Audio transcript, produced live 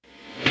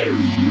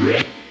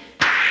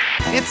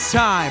It's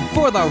time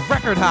for the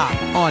Record Hop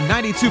on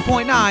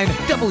 92.9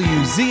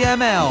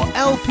 WZML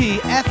LP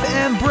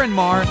FM Bryn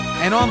Mawr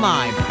and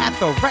online at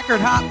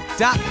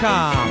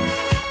therecordhop.com.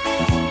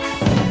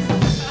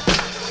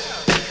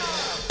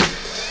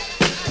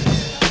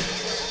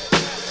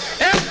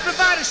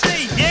 Everybody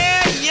say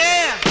yeah,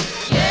 yeah.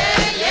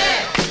 Yeah,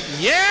 yeah.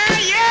 Yeah,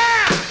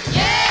 yeah.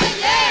 Yeah,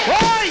 yeah.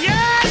 Oh,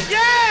 yeah,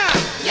 yeah.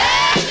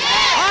 Yeah,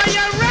 yeah. Are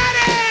you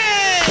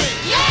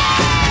ready?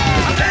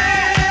 Yeah.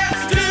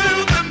 Dance to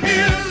the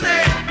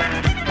music.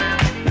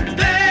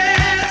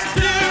 Dance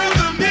to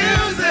the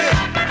music.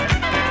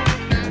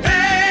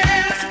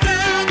 Dance to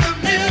the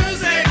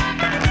music.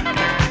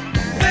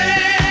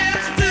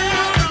 Dance to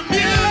the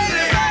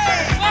music.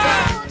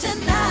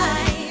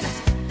 Tonight,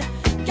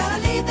 gotta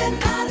leave that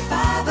 9 to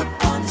 5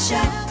 up on the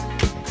shelf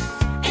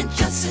and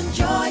just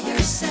enjoy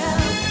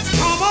yourself.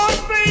 Come on,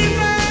 baby.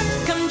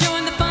 Come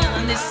join the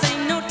fun. This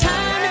ain't no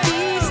time to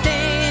be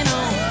staying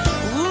on.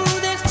 Ooh,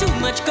 there's too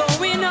much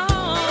going on.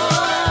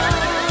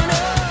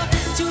 Oh,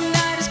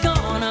 tonight is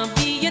gonna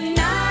be a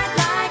night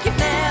like you've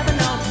never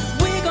known.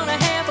 We're gonna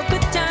have a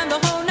good time the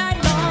whole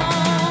night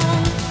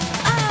long.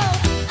 Oh,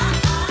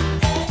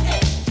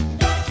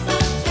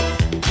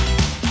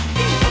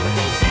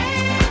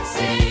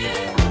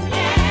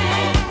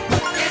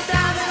 Get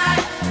down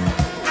tonight.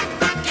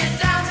 Get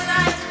down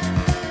tonight.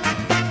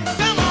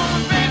 Come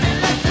on, baby,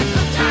 let the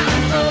good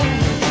time roll.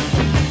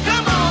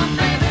 Come on,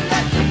 baby,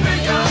 let me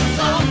free your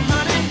soul,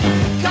 honey.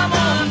 Come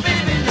on,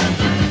 baby, let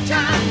the good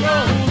time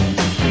roll.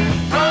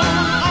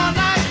 Roll all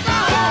night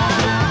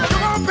long.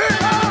 Come on,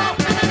 people.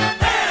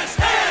 Dance,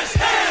 dance,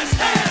 dance,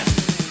 dance.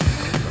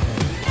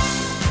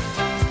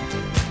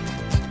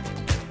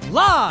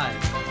 Live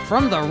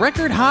from the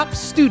Record Hop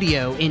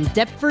studio in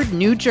Deptford,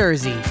 New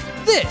Jersey,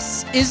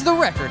 this is the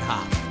Record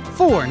Hop.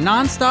 4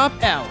 non-stop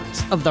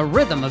hours of the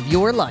rhythm of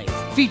your life,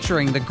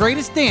 featuring the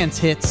greatest dance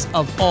hits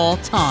of all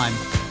time.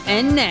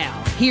 And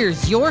now,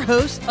 here's your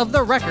host of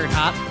the Record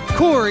Hop,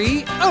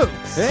 Corey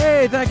Oates.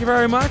 Hey, thank you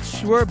very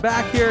much. We're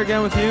back here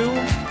again with you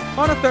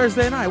on a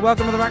Thursday night.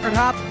 Welcome to the Record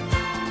Hop.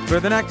 For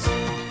the next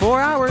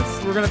 4 hours,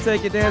 we're going to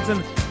take you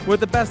dancing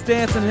with the best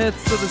dancing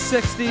hits of the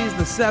 60s,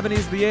 the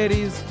 70s, the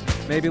 80s,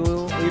 maybe a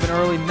little even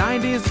early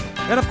 90s.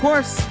 And of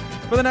course,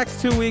 for the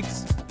next 2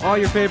 weeks, all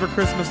your favorite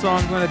Christmas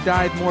songs. We're going to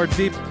dive more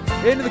deep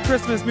into the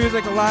Christmas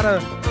music, a lot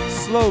of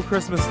slow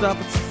Christmas stuff.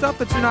 It's stuff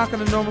that you're not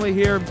going to normally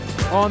hear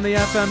on the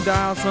FM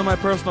dial, some of my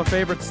personal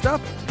favorite stuff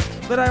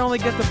that I only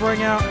get to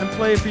bring out and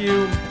play for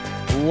you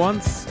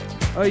once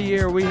a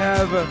year. We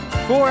have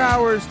 4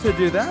 hours to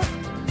do that.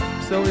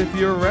 So if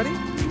you're ready,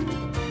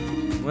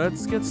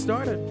 let's get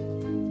started.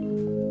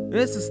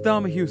 This is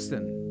Thelma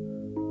Houston.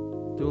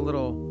 Do a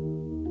little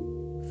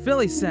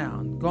Philly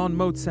sound, gone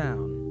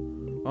Motown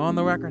on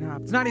the Record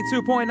Hop. It's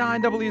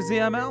 92.9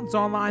 WZML. It's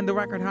online,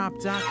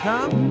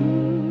 therecordhop.com.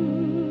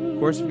 Of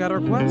course, if you've got a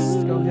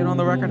request, go hit on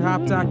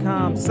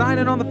therecordhop.com. Sign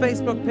in on the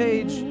Facebook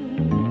page.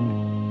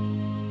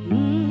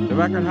 The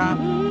Record Hop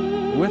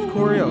with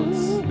Corey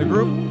Oates. The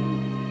group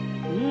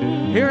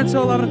here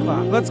until 11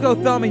 o'clock. Let's go,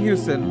 Thelma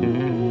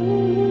Houston.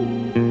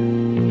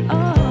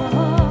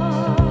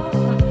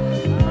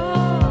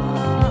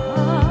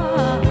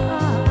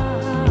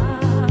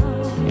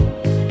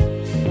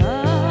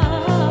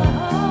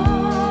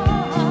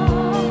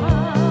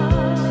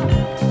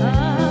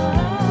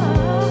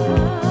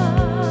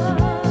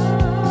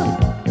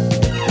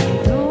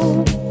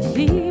 Don't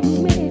leave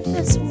me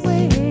this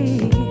way.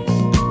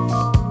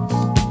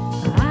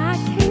 I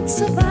can't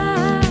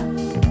survive.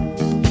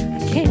 I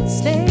can't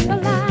stay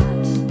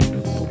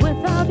alive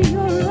without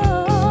your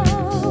love.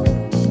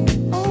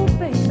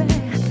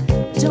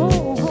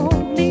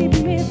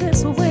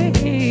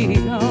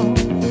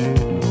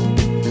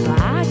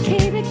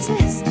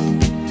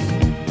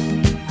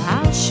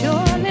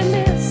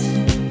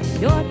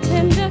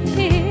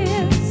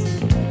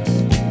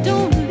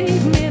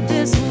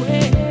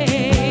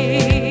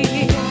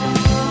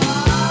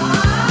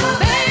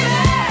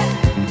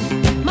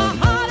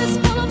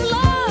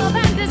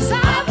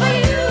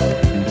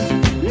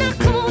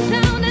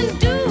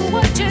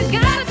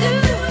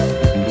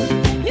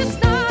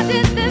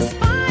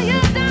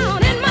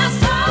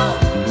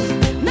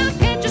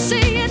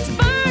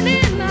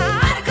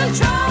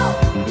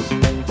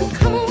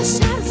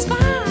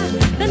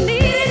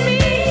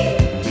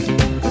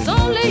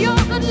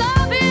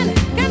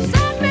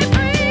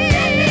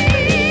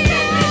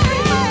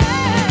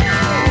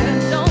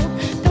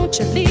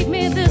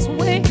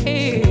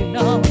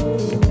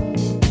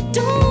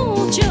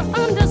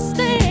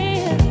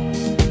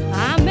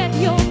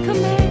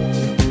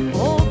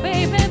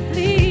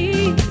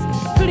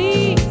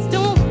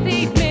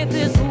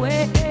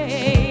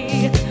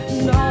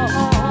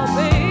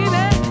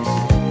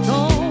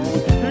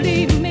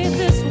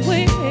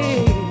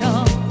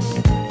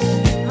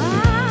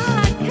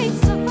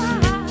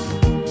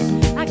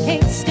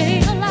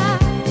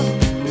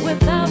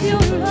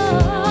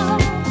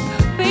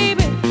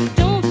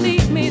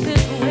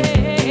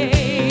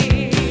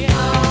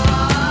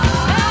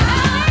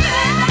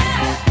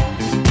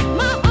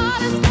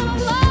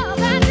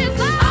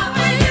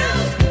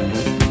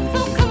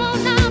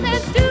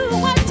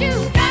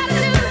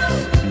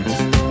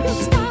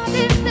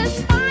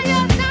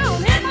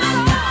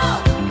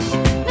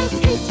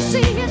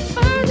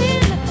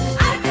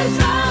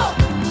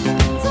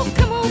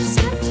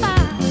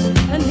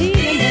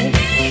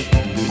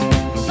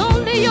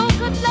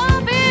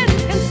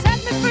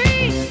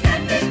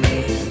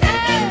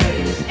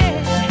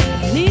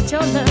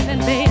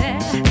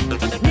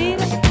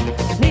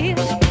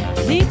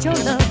 need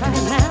your love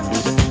right now.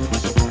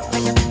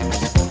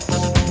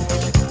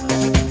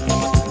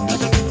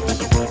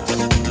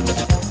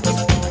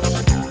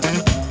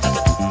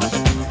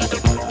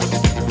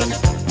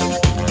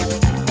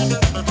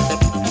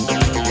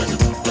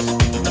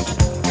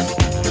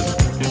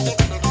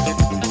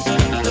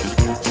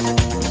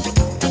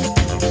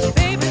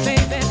 Baby,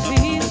 baby,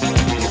 please,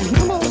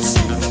 come on,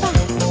 satisfy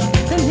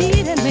the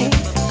need in me.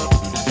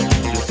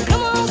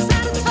 Come on,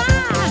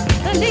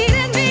 satisfy the need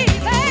in me,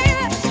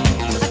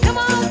 baby. Come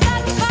on,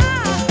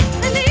 satisfy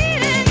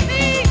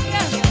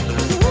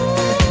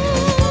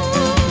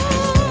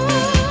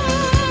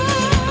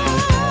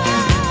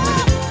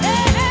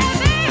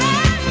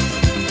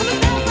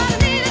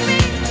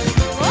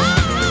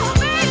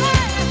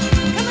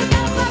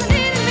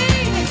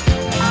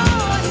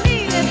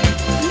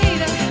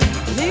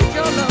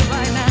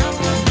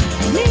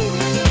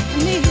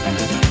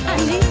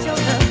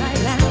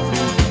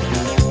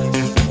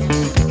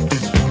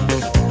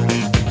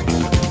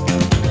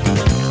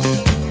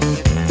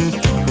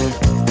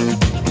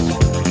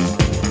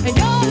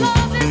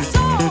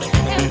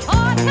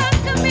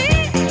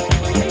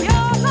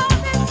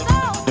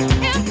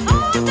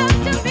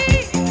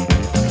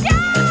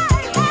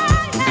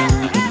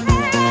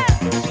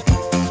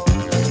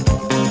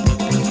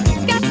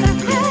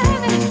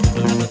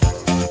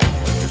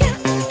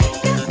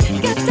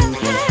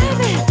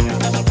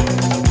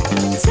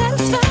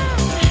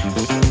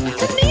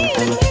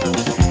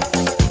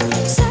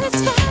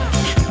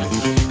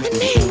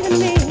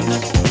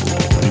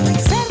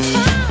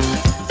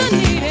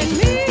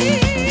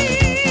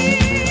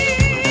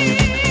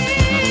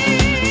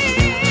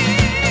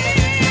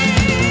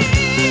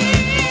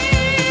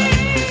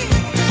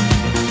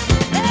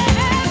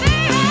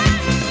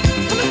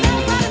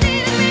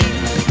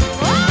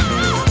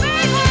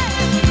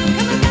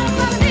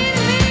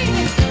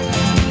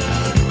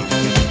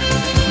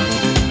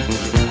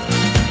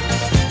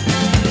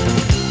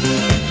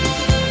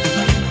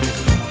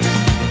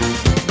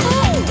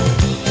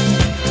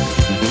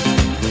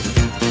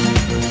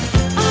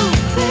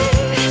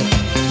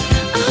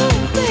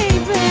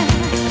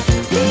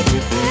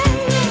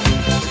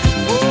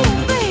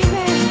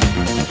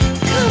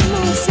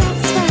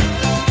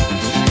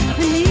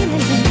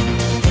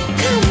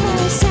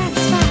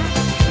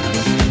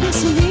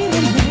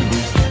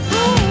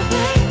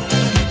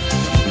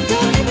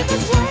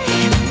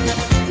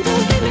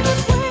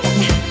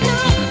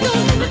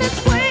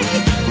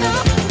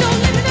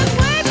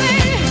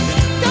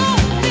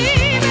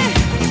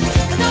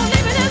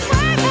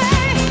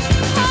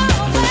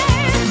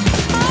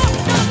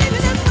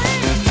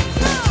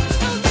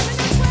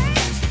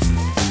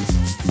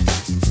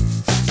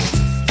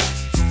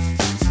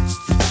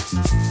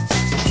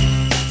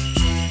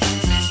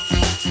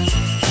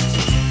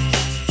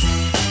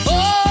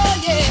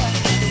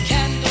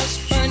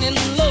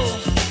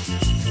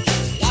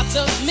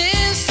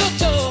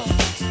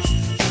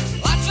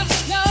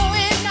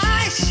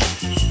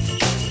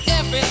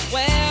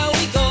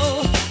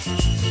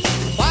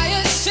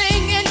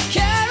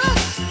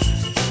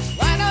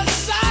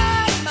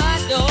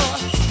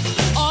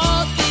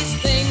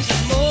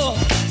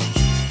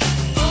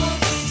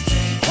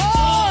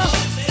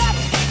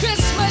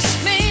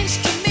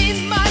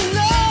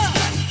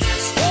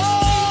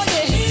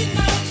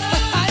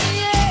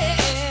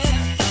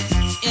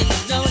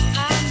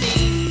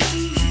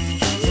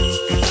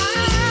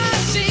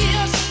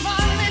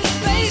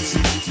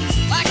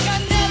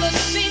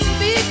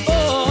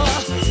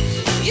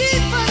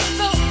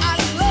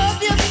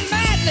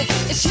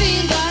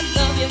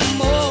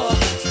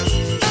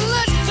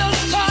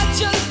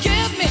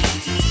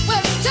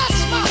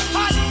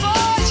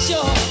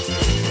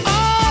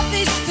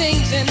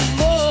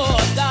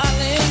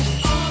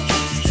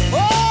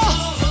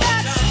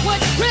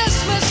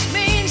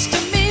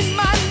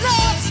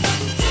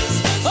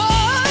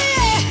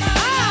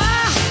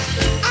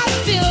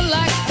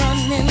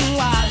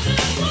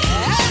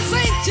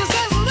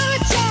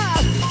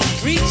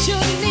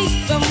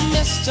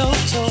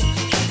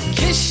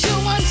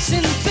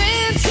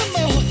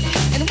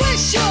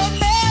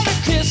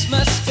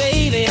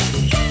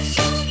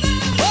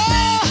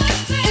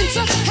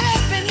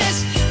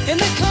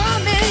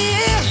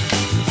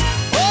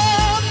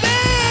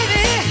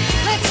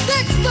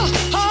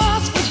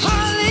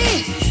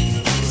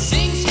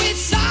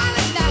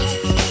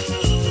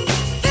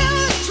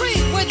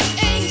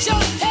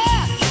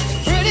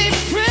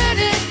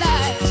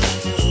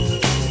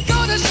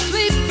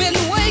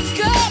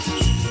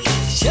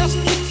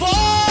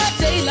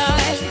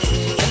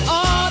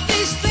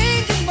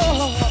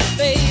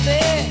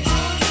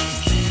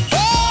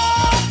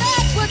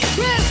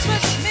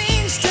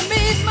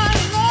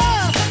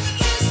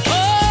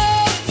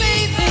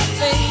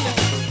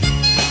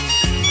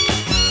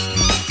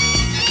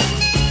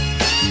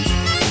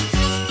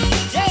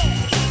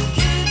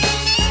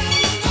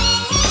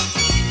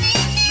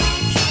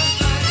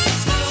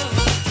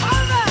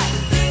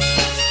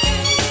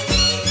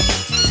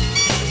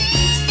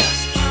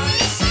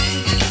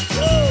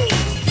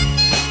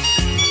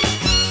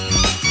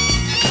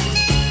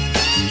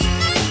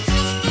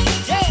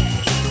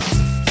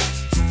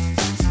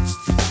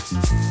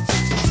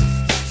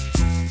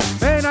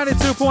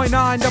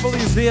 92.9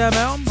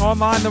 WZML,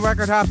 online,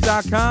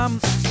 therecordhop.com.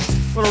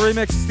 Little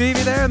remix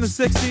Stevie there in the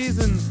 60s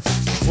and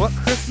What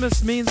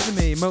Christmas Means to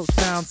Me,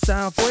 Motown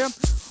style for you.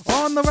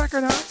 On the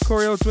Record Hop,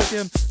 Corey Oates with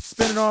you,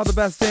 spinning all the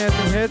best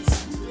dancing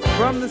hits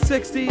from the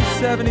 60s,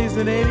 70s,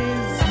 and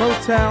 80s.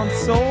 Motown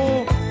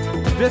soul,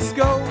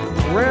 disco,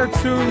 rare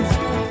tunes.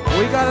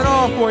 We got it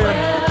all for you.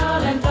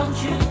 Well, and don't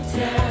you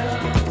tell.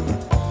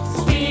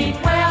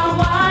 Speak well,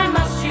 why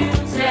must you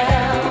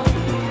tell?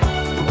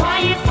 Why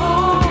you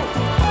fool?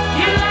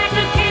 You like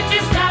a kid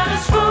just out of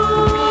school.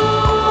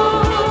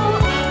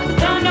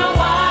 Don't know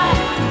why.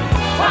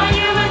 Why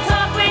you would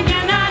talk when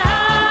you're not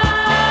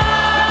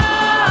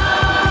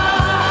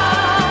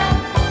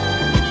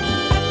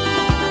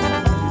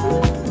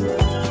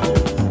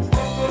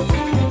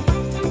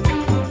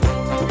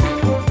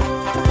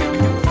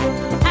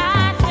I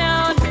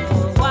don't know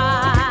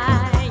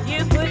why you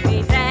put me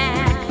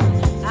down.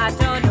 I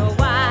don't know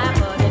why,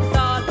 but it's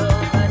all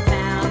over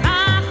town.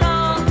 My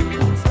phone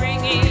keeps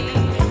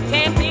ringing,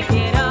 can't pick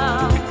it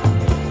up.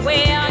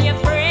 Well, your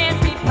friends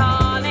keep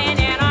calling,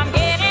 and I'm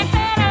getting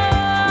fed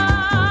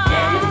up.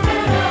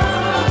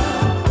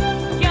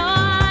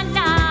 You're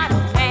not a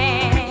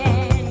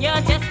man,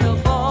 you're just a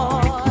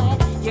boy.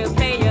 You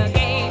play your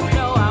games,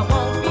 no, I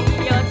won't be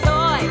your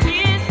toy.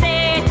 You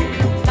said you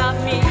love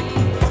me,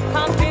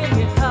 come fill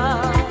your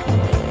cup.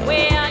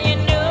 Well, you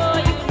know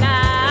you're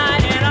not,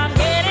 and I'm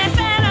getting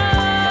fed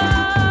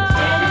up.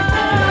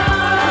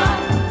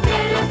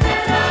 Getting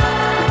fed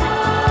up.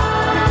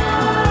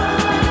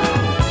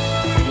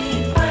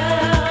 Speak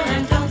well,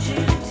 and don't you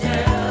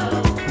tell.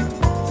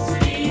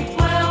 Speak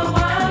well,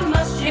 why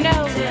must you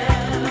tell?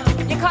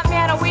 You caught me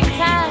at a weak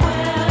time,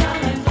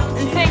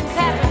 and things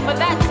happen, but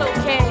that's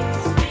okay.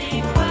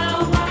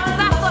 'Cause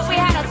I thought we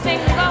had a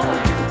thing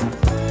going,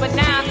 but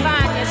now I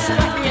find you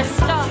strutting your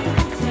stuff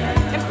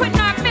and putting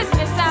our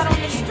business out on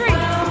the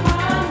street.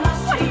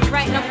 What are you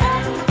writing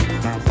about?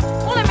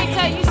 Well, let me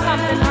tell you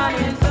something,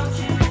 honey.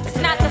 It's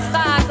not the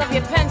size of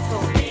your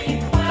pencil,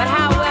 but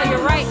how well you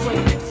write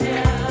with it.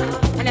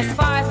 And as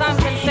far as I'm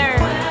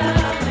concerned,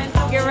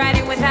 you're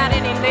writing without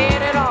any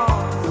lead at all.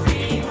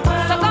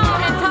 So go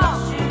on and talk,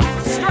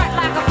 strut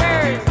like a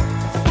bird.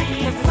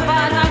 'Cause as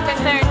far as I'm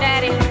concerned,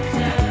 Daddy,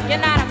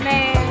 you're not a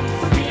man,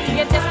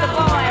 you're just a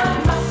boy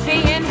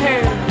being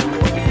heard.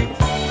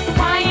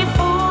 Why you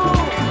fool?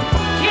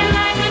 You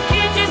like a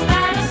kid just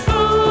out of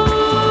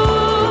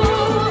school.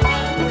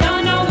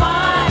 Don't know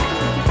why.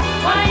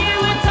 Why you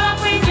would talk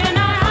when you're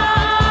not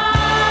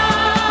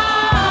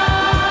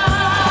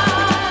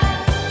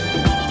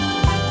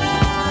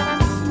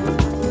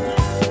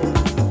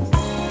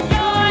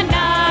You're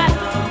not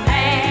a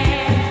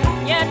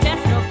man, you're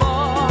just a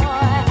boy.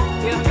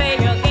 You play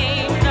your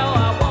games, no,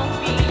 I won't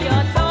be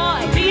your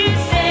toy. You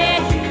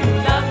said you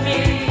love me,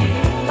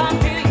 come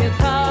fill your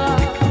cup.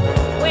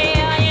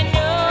 Well, you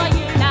know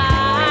you're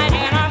not,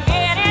 and I'm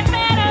getting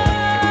fed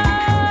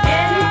up.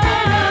 Getting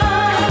fed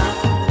up.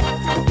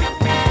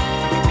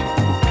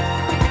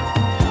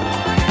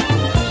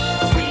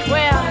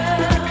 Well,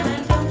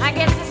 I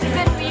guess this is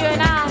it for you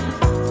and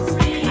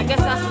I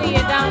guess I'll see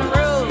you down the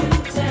road.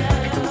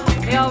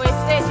 They always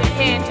say you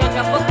can't judge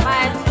a book by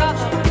its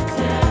cover.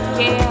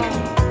 Yeah,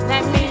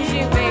 that means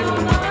you, baby.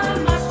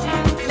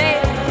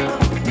 Later.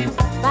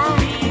 Bye.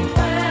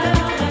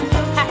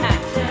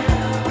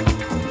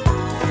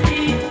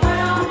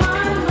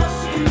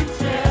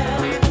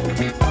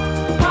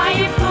 Why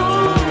you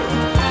fool?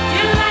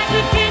 You like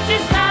a kid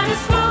just out of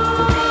school.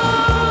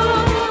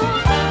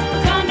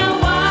 Don't know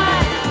why.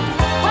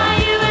 Why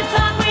you would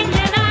talk when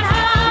you're not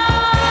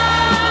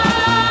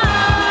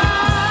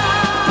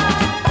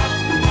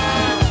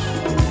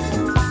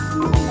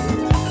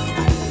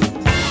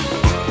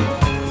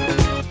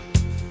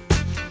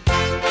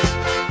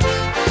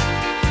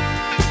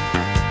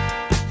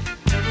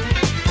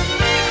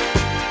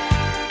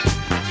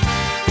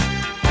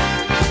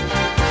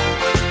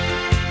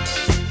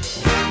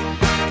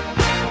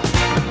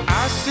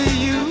I see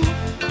you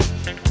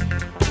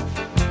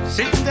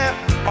sitting there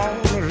all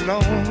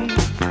alone,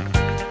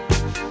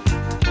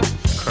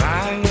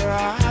 crying your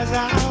eyes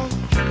out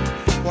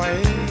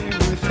while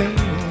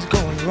everything's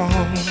going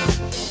wrong.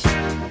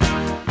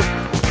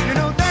 You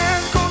know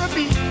there's gonna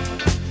be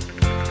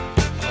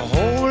a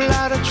whole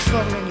lot of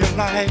trouble in your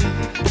life.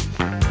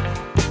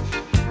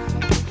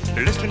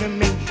 Listen to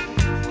me,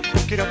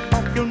 get up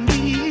off your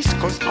knees,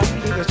 'cause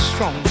only the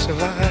strong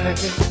survive.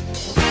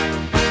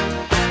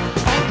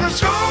 All the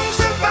strong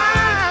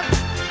survive.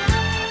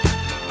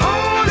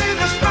 Only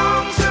the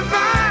strong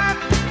survive.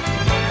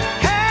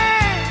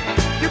 Hey,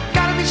 you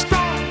gotta be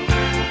strong.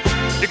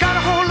 You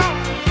gotta hold on.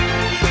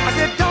 I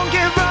said don't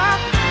give up.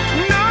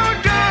 No,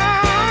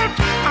 don't.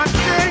 I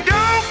said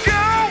don't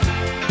go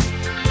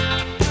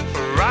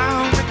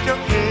around with your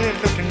head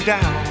looking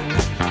down.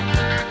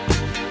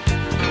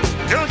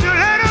 Don't you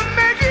let 'em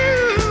make you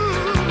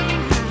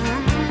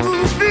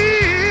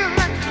feel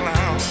like a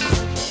clown.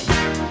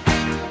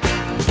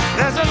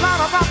 There's a lot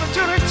of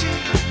opportunity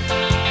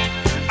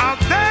out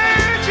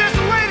there just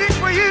waiting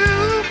for you,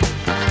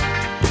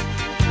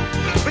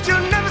 but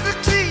you'll never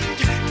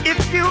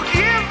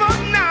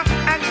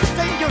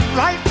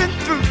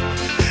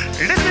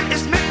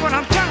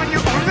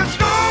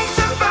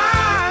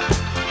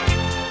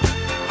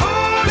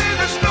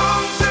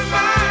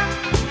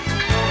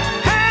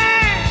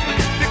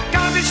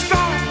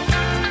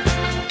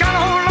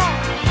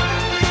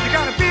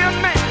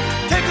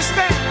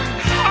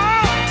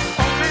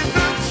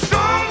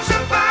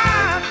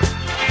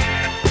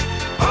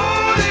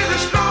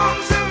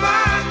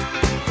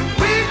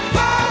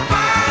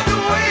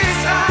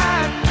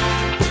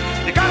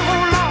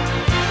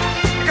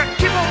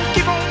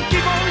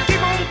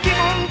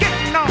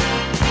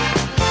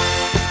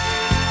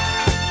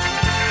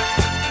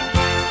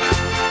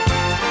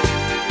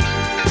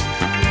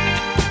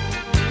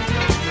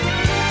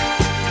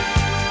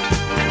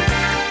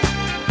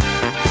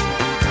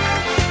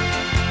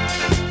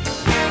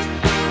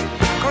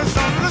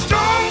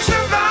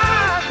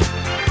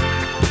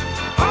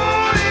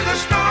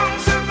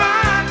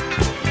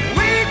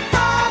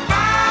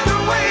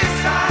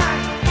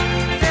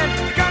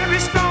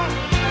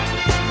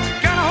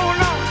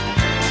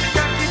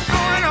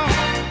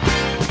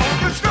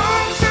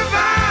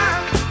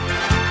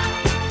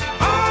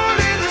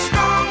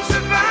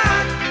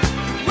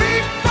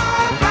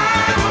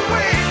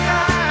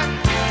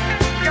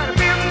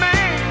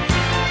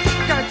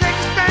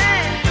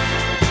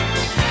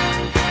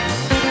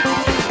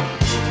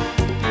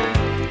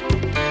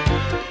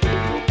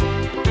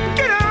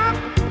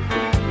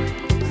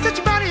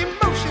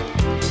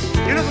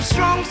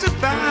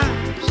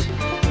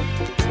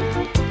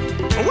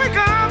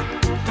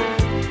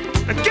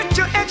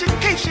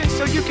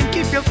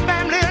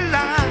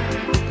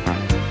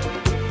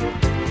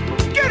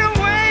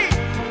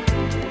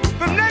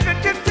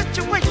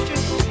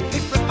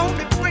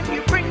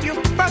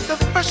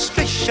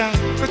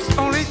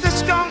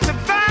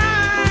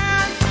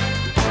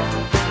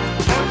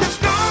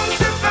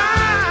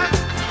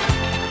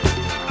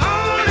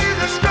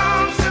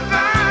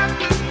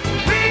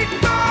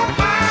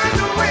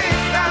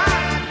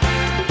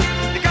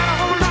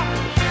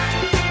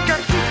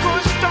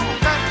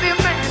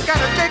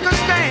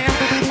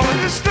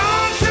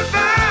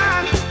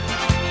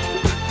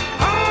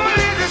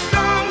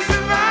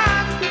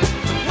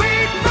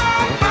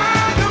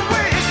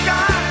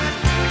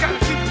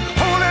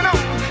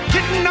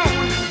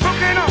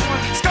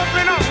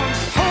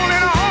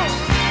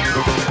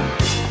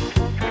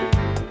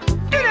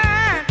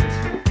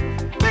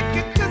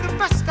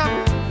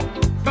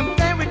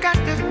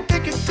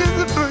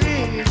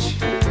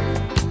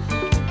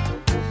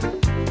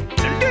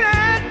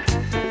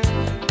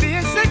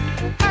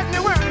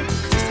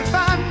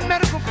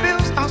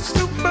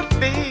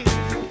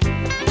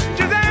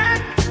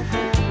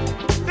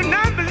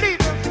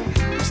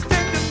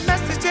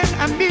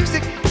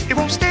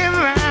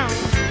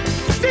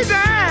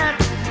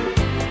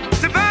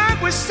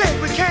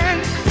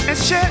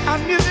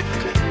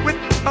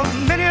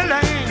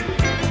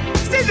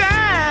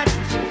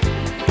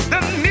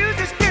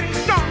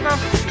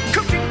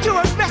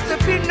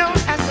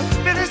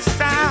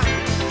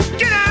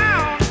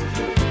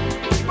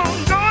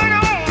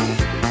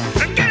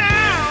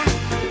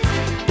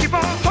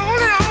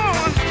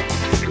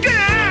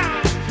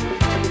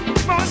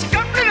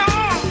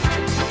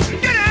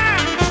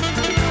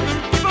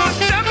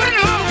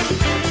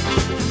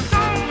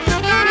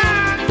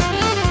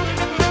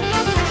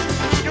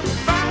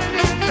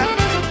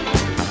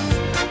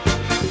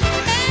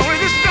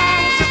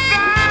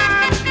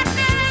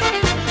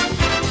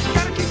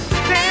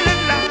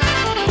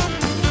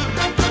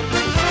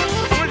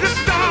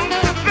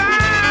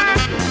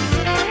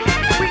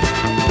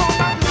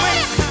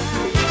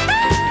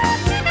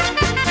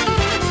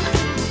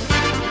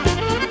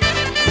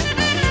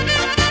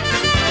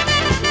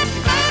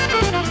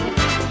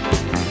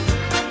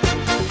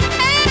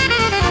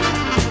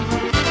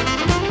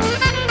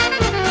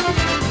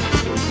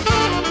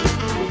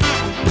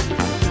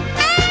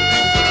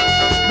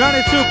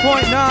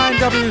 101.9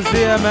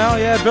 WZML.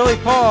 Yeah, Billy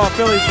Paul,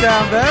 Philly's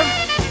down there.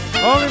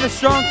 Only the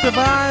Strong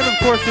Survive, of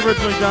course,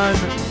 originally done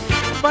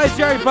by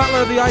Jerry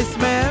Butler, the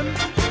Iceman.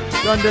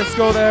 Done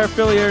disco there,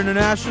 Philly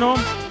International.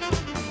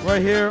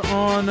 Right here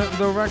on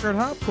the Record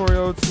Hop. Corey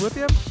Oates with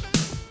you.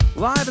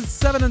 Live at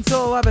 7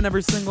 until 11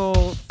 every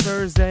single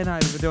Thursday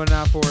night. We've been doing it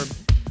now for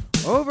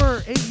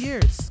over 8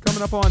 years.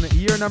 Coming up on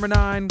year number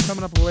 9,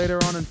 coming up later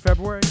on in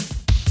February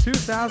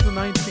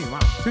 2019. Wow,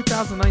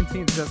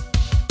 2019 is just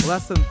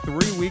less than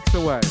 3 weeks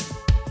away.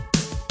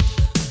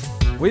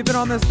 We've been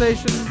on this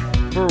station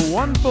for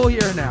 1 full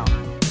year now.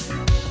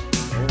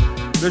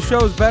 The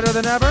show's better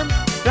than ever.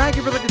 Thank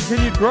you for the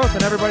continued growth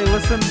and everybody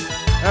listen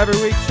every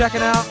week,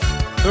 checking out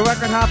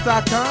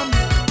therecordhop.com,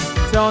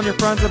 telling your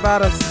friends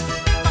about us.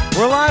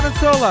 We're live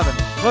until 11.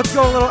 Let's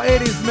go a little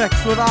 80s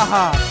mix with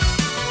AHA.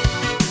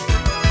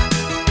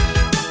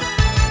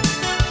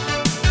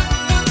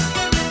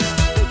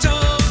 Take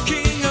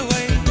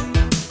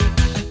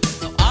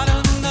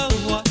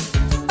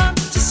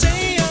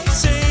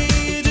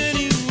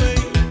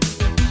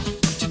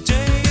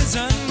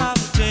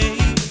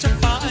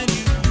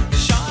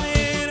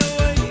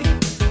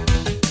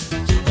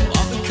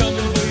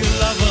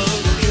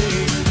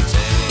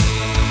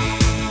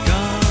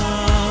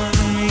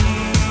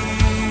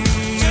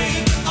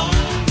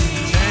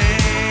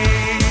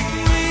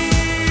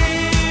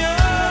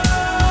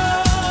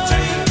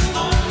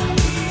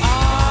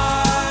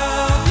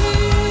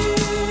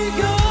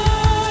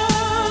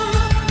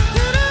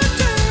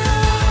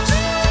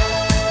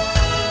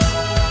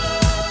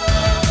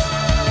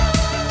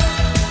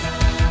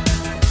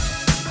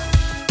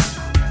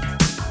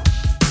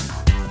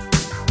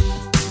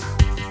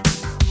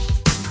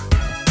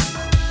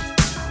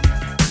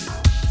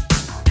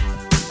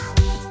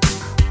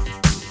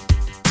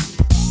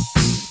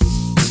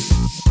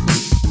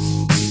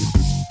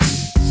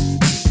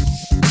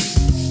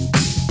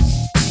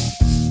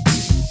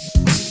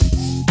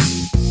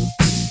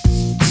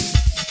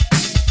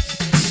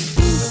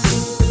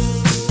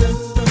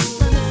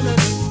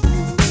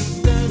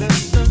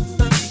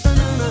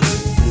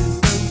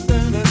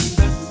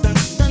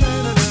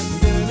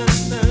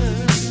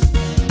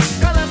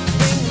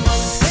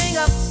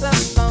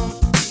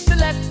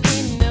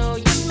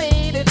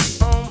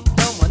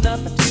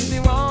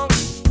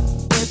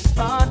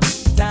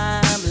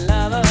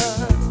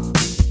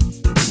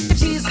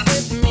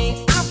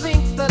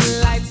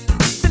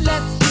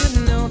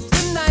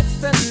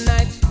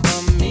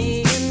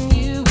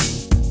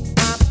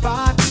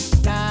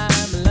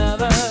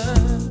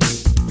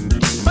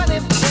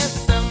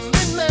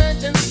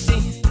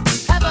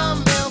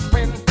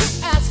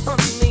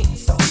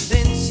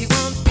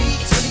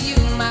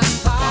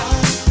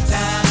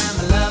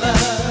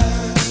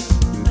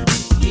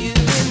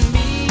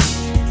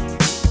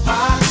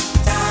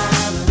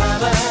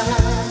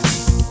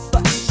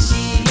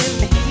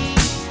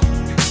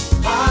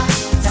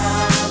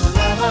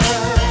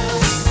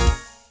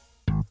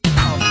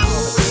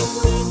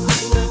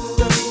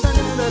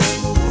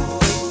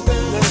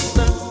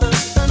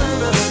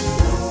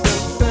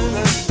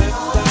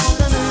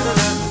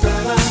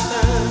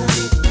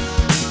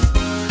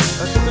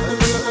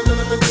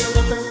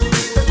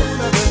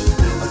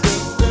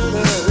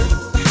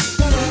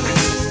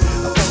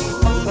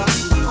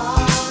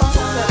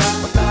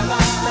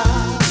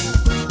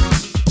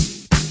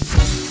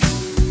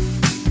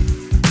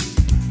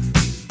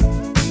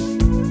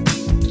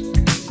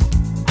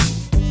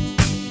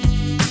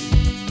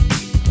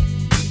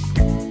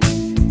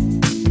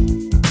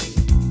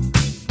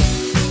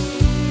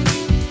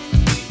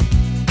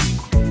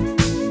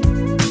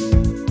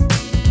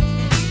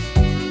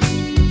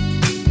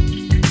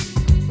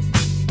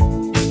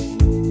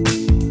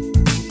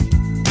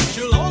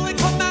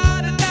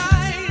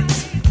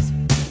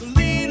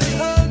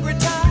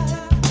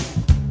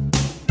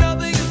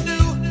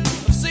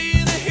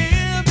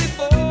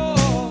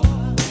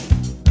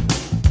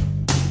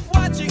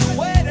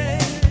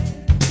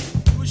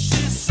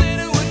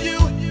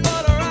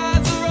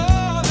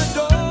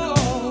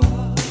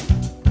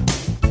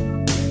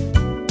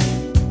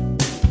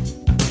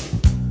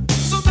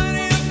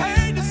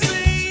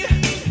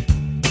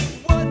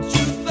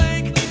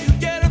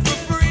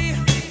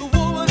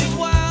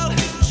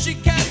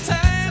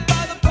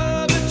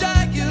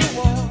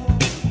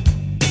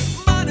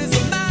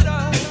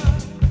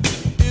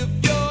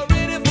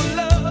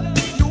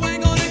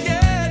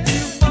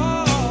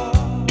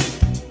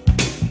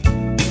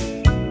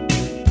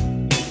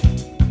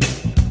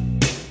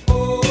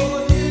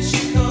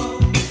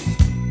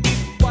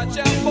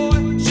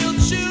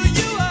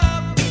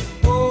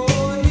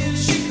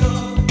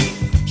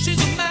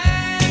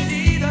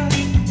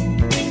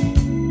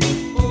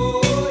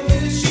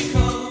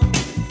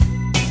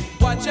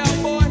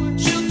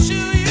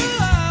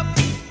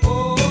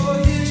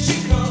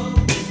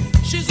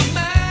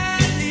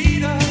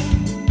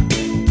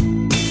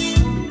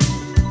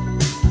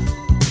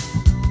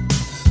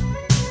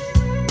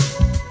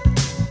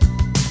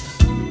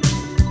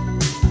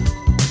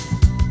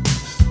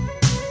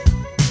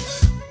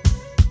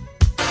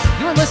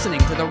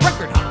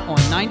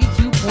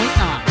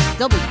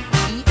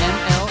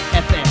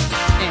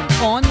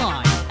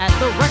online at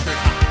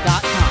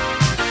therecordhop.com.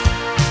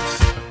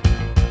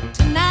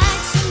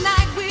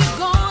 Tonight we're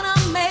gonna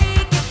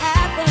make it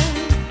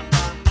happen.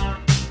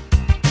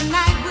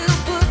 Tonight we'll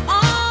put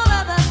all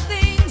other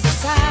things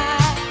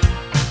aside.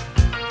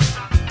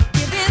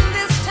 Give in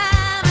this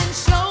time and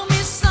show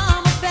me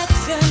some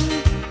affection.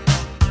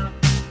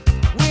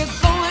 We're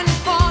going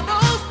for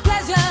those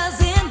pleasures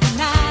in the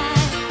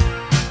night.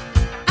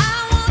 I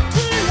want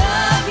to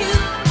love you,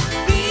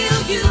 feel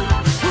you,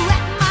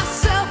 wrap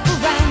myself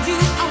around you. I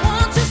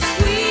want to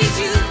squeeze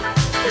you,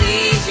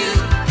 please you.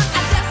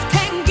 I just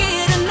can't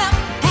get enough.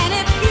 And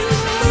if you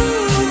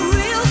move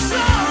real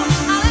slow,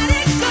 I'll let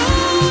it go.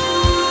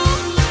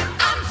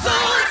 I'm so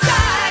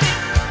excited,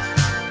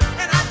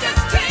 and I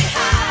just can't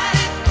hide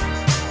it.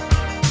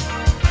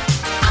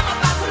 I'm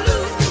about to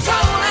lose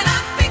control, and I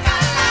think I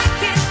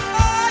like it.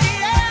 Oh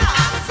yeah,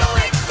 I'm so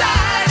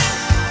excited,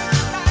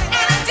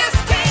 and I just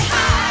can't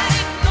hide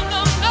it. No,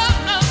 no, no,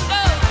 no,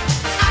 no.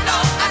 I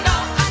know, I know,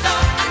 I know,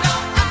 I know,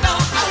 I know.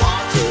 I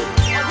want to,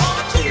 I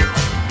want to.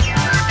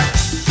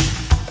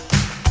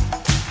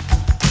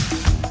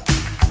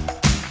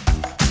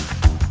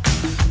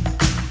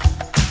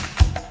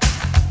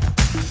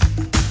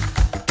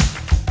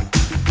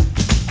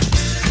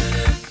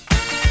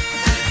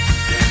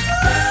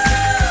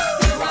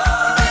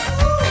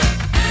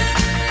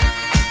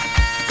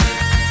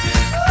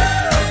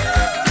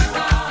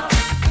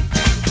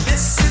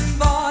 Listen,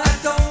 boy, I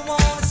don't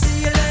wanna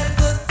see you let a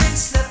good thing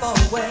slip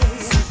away.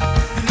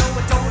 You know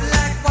I don't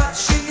like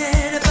watching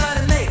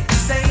anybody make the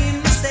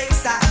same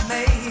mistakes I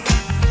made.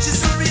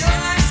 She's a real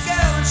nice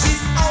girl and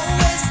she's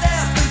always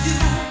there for you.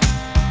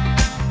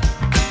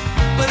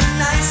 But a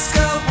nice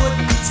girl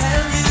wouldn't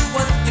tell you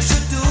what you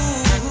should do.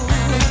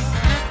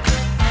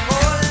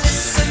 Oh,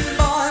 listen,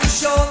 boy, I'm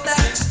sure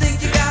that you think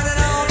you got it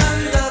all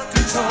under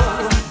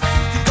control.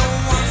 You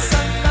don't want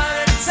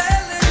somebody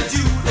telling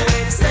you the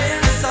way to stay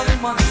in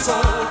someone's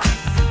soul.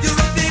 You're a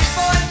big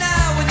boy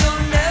now and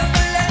you'll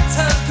never let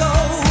her go.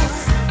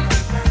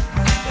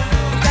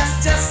 That's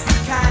just the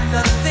kind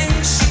of thing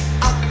she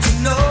ought to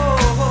know.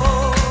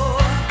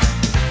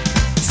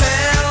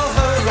 Tell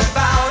her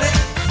about it.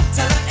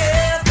 Tell her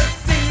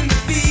everything you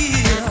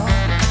feel.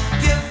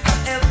 Give her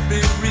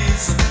every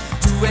reason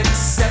to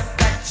accept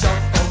that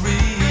you're for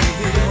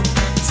real.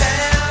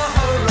 Tell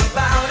her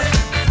about it.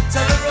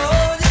 Tell her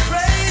all your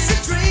crazy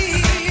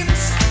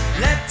dreams.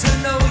 Let her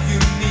know you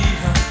need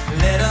her.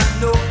 Let her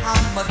know how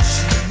much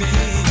she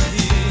means.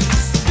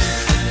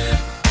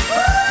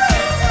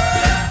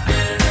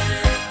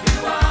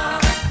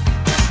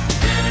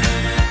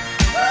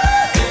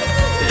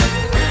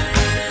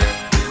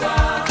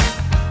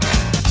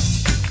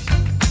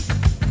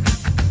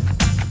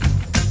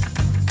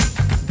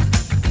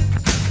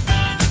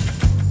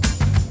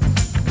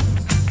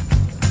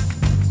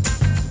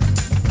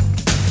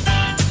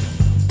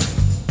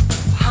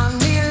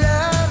 Honey,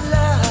 love,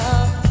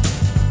 love,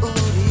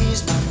 ooh,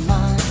 ease my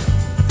mind.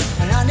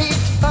 And I need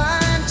to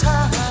find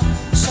time,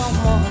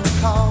 someone to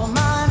call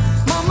mine.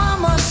 My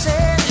mama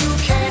said you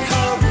can't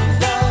hurry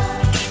love.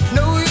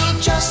 No, you'll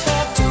just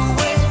have to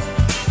wait.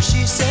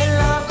 She said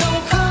love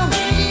don't come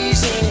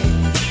easy,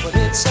 but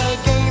it's a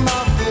game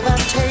of give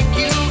and take.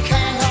 You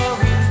can't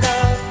hurry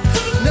love.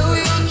 No,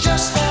 you'll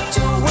just have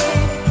to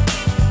wait.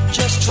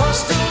 Just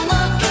trust in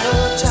the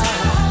good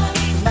time,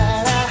 no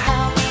matter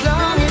how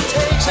long it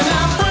takes. And I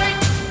break.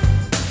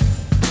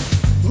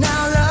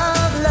 Now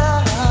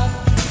love,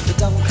 it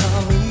don't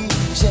come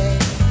easy.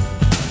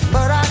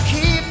 But I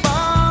keep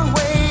on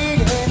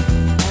waiting,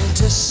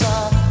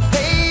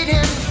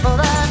 anticipating for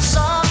that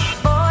soft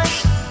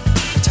voice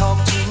to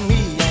talk to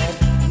me at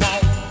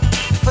night.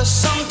 For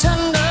some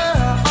tender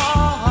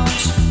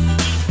arms,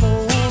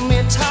 hold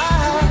me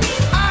tight.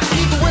 I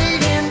keep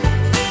waiting,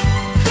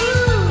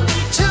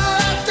 till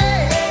that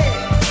day.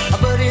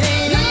 But it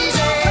ain't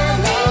easy,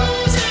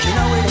 love. You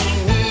know it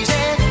ain't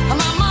easy.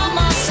 My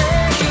mama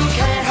said you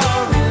can't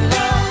hurry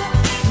love.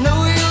 No,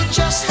 you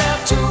just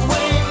have to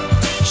wait.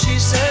 She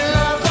said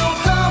love don't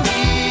come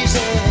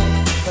easy,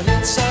 but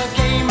it's a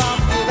game of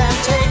give and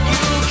take.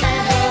 You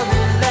can't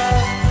hurry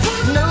love.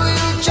 No,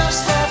 you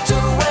just have to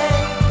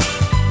wait.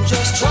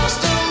 Just trust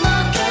in the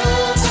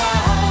good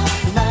time,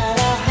 no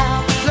matter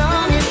how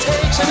long it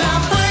takes. And I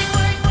break.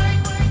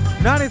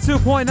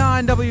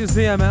 92.9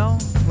 WZML.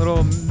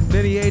 Little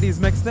mini 80s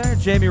mix there.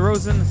 Jamie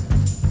Rosen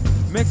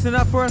mixing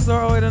up for us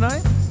early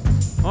tonight.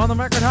 On the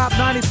Record Hop,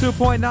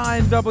 92.9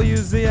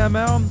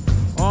 WZML.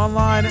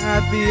 Online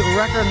at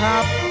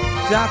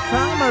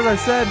therecordhop.com. As I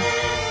said,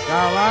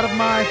 got a lot of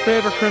my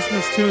favorite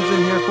Christmas tunes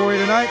in here for you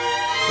tonight.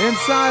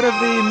 Inside of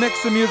the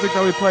mix of music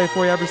that we play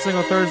for you every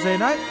single Thursday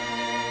night.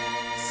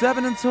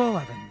 7 until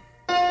 11.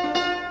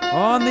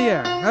 On the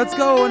air. Let's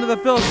go into the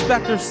Phil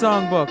Spector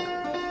songbook.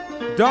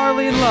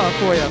 Darlene Love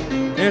for you.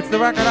 It's the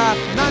Record Hop,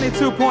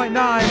 92.9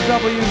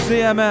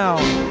 WZML.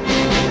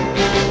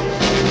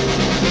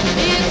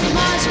 It's a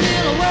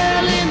marshmallow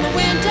whirl in the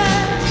winter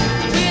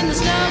when the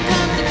snow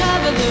comes to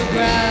cover the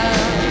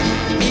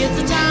ground. It's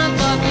a time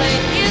for play.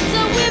 It's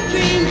a whipped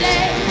cream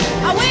day.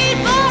 I wait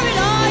for it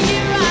all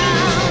year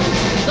round.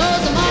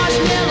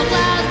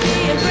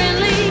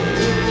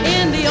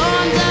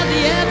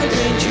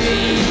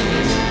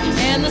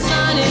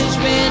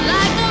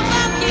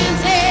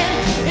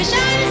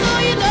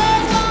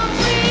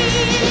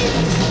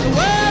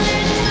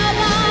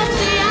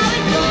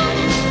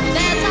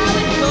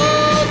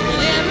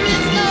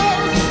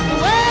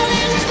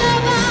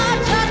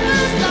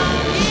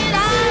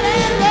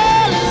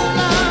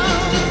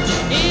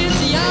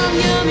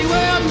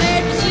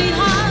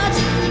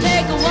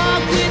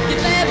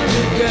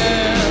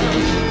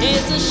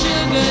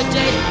 sugar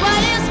day,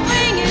 but in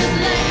spring is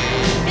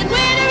late. In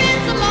winter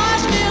it's a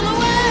marshmallow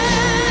world.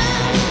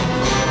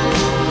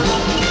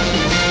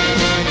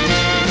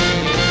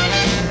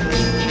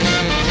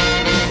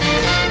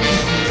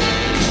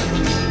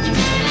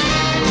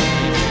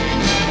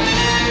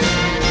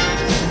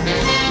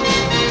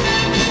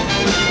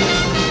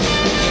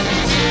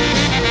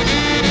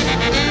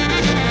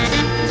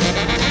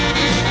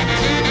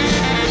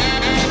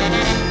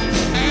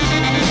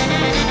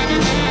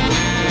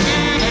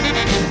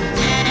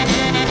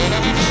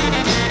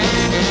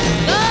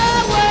 The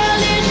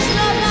world is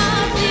snow now,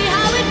 see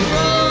how it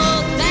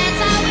grows, that's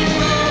how it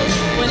goes.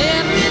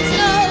 Whenever it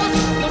snows,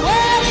 the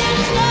world is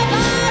snow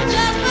now,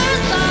 just for a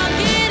song,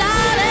 get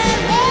out and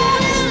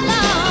roll it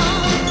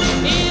along.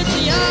 It's a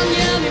young,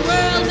 yummy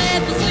world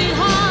made for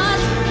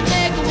sweethearts.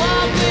 Take a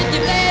walk with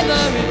your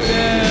favorite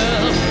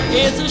girl.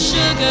 It's a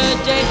sugar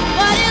day,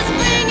 but in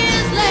spring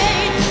is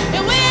late.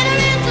 In winter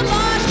it's a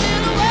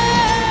marshmallow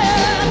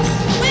world.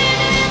 In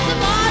winter it's a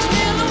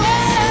marshmallow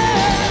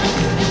world.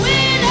 In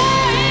winter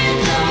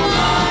it's a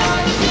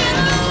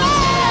marshmallow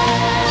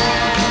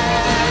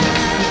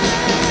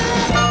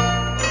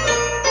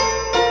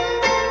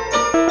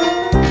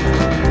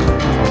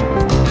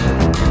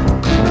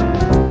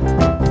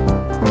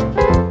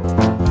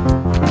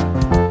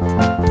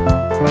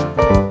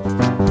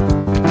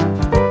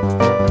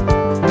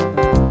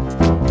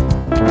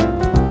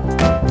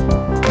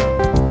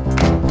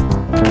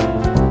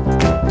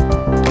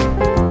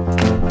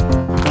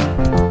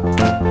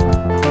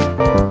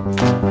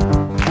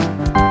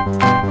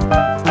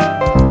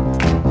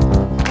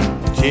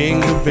jingle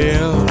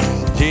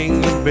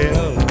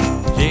bells,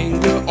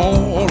 jingle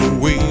all the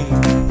way.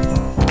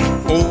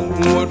 Oh,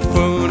 what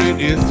fun it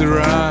is to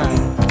ride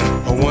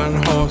a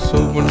one-horse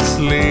open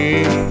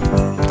sleigh.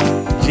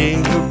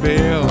 Jingle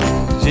bells,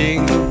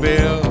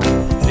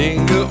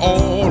 jingle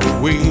all the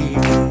way.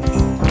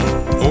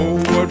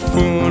 Oh, what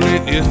fun it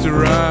is to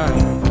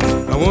ride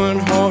a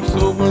one-horse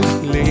open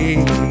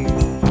sleigh.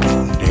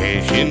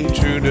 Dashing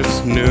through the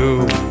snow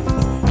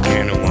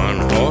in a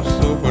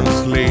one-horse open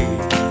sleigh.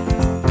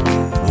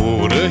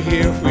 Over the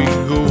hill we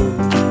go,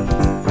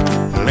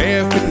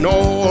 laughing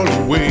all the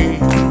way.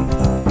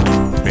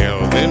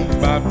 Bells and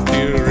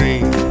bobtail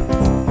ring,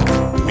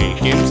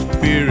 making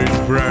spirit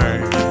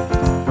bright.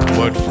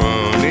 What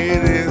fun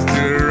it is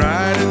to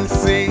ride and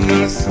sing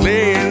a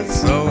sleighing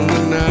song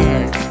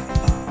tonight.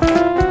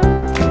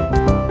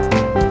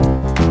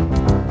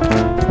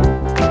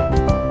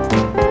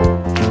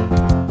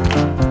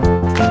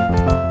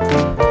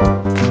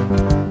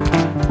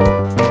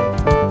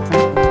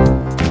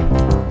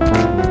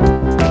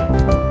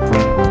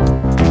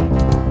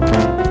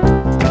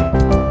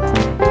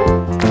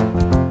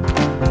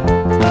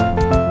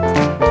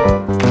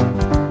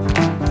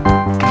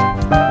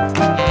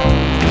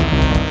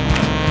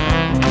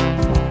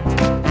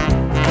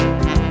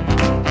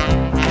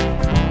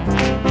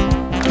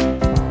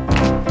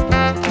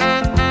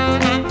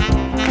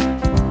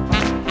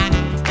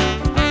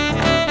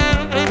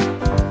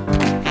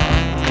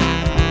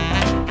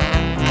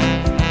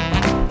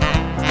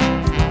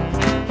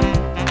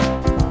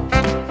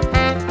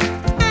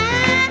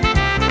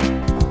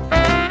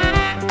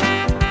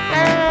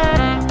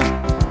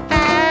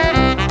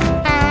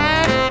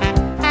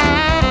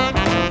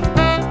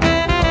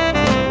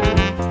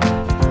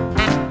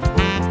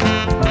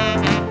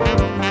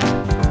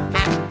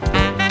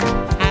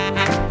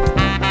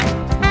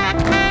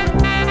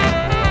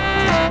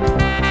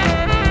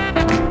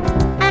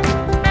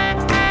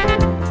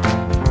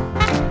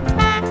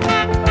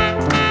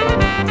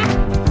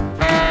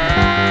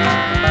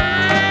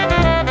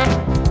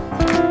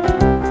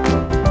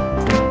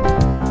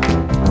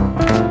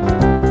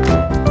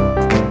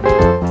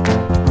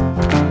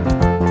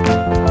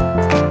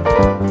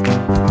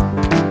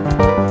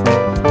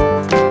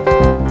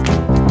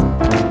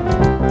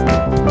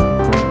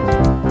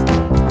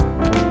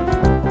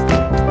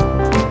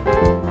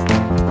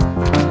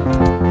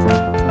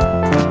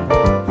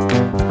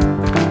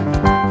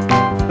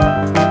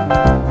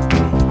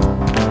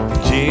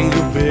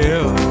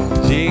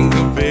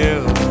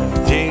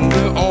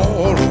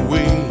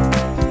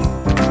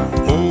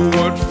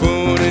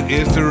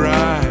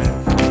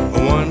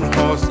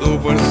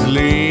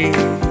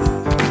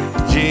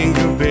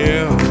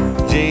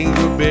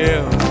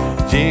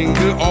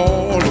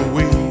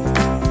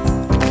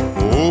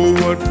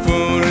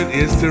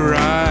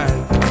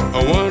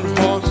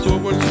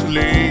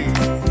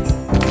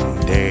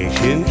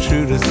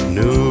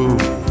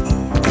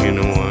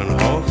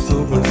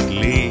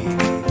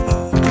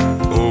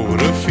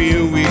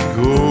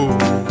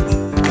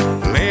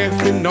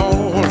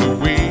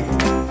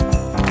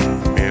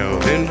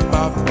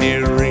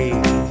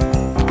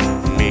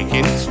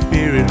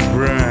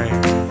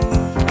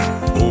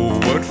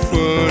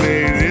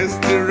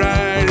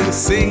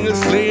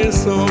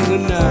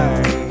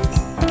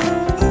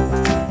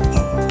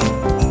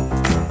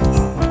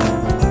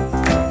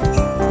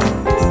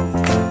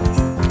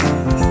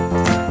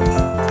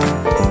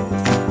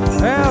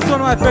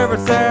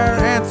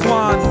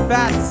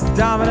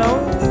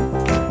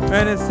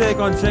 And his take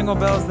on Jingle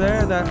Bells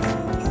there, that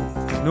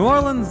New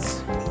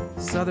Orleans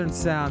Southern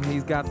sound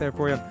he's got there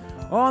for you.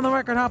 On the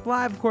Record Hop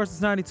Live, of course,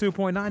 it's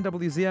 92.9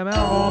 WZML.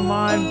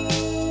 Online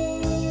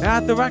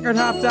at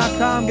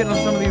therecordhop.com, getting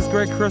some of these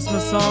great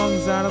Christmas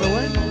songs out of the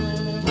way.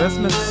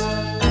 Christmas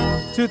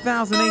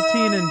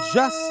 2018 in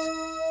just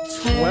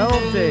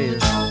 12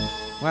 days.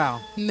 Wow.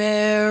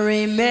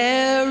 Merry,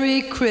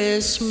 Merry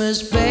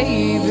Christmas,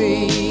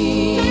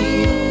 baby.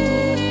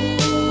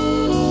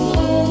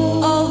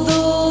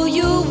 Although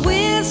you're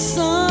with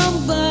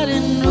somebody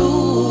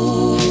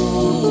new,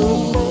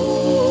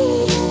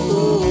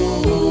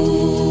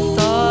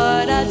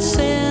 thought I'd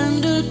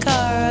send a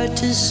card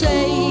to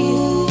say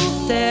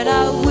that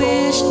I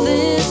wish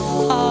this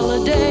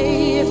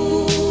holiday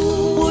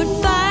would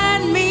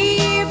find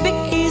me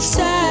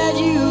beside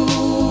you.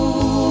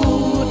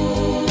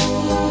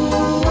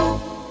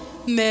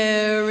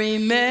 Merry,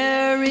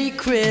 Merry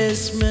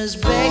Christmas,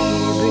 baby.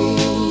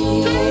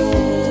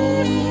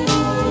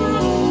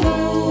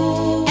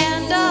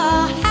 And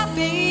a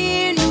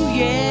Happy New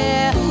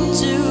Year,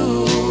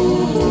 too.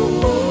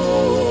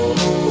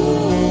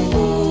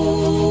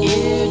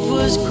 It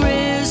was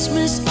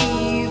Christmas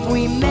Eve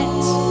we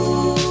met,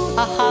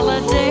 a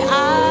holiday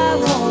I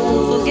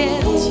won't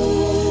forget,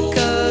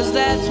 'cause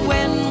that's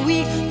when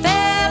we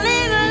fell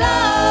in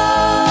love.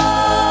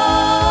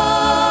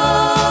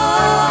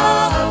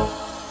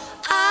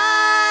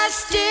 I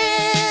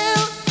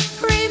still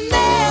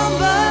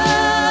remember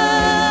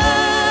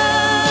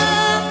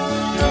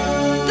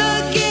the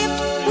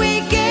gift we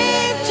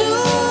gave to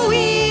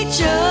each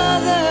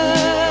other.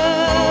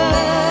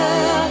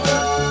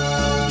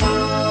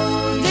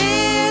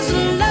 This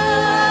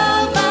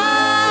love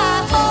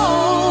I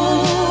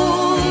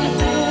hold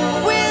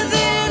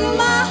within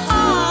my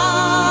heart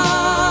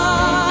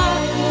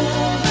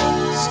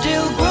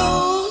still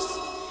grows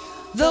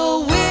though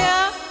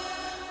we're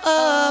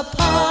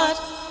apart.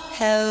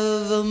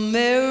 Have a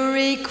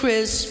Merry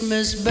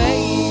Christmas,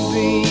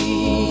 baby.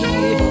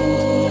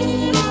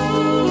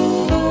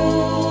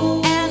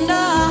 And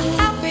a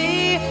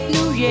Happy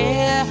New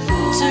Year,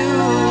 too.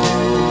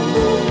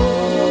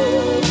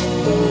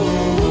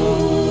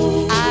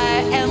 I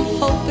am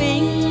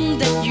hoping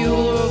that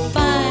you'll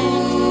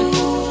find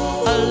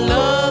a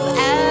love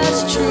as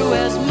true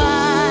as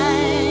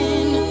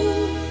mine.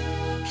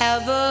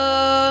 Have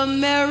a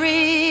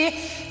Merry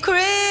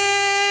Christmas,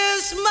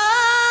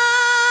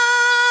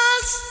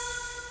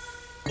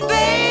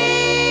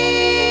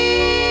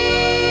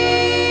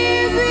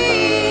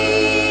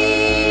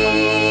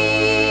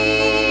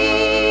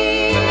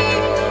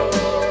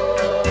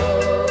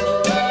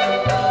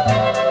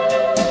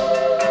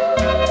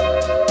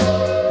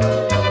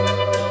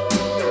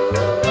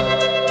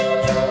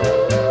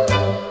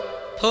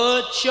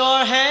 put your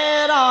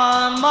head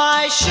on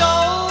my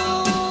shoulder,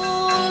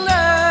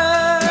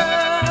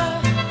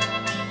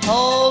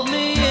 hold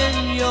me in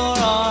your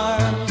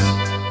arms,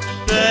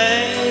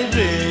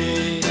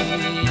 baby,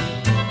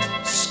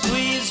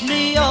 squeeze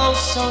me oh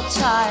so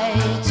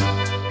tight,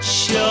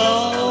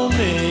 show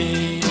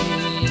me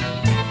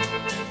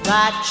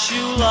that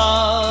you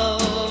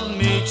love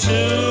me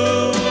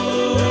too.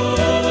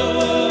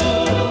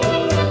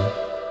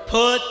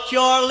 Put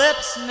your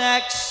lips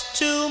next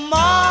to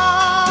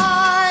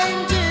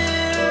mine,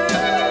 dear.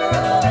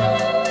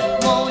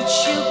 Won't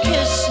you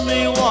kiss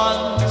me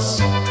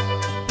once,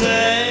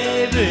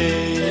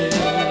 baby?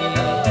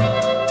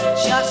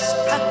 Just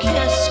a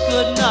kiss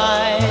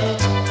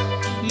goodnight,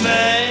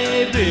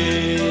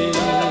 maybe.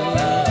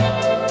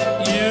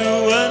 You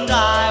and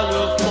I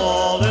will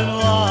fall in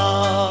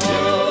love.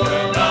 You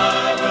and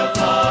I will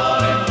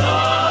fall in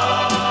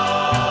love.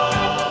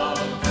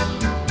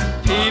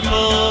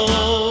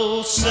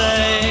 People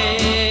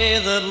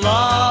say that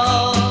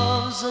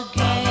love's a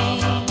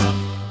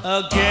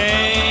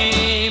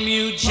game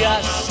you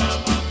just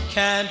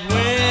can't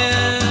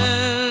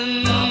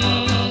win.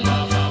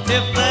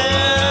 If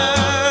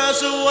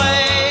there's a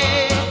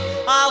way,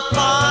 I'll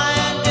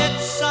find it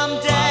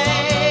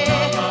someday,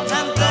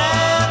 and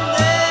then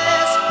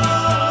this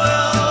moon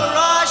will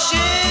rush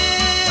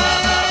in.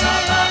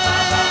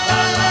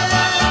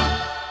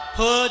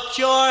 Put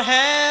your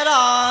head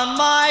on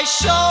my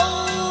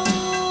shoulder,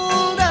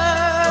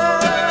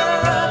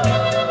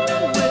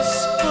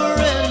 whisper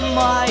in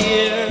my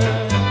ear,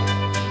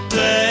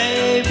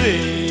 baby,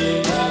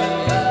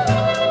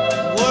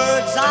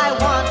 words I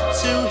want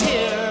to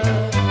hear.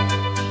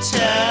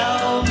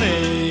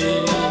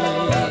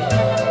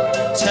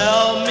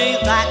 Tell me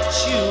that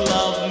you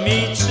love me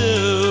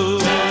too.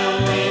 Tell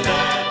me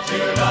that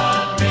you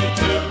love me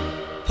too.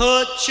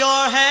 Put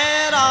your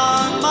head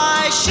on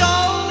my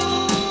shoulder,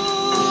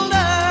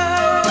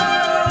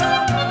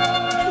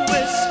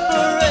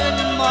 whisper in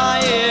my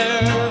ear,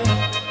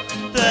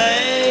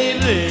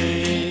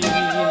 baby,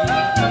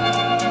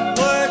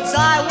 words I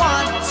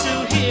want to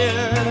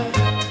hear,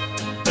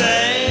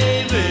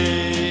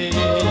 baby,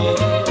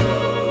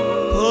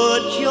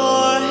 put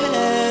your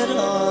head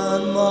on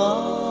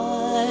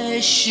my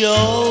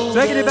shoulder.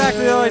 Taking you back to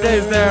the early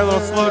days there, a little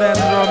slow dance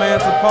and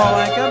romance with Paul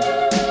Anka.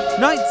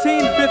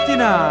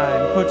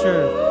 1959. Put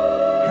your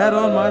head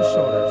on my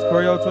shoulders.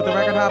 Corey Oates with the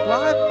Record Hop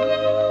Live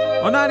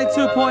on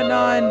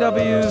 92.9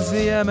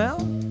 WZML.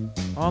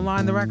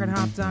 Online,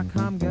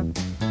 therecordhop.com.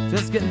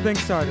 Just getting things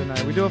started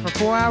tonight. We do it for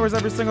 4 hours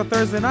every single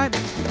Thursday night,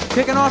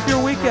 kicking off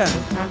your weekend.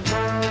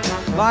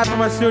 Live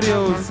from our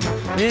studios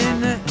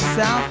in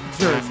South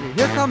Jersey.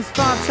 Here comes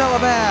Fontella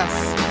Bass.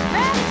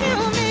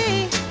 Rescue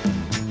me,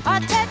 or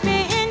take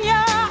me in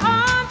your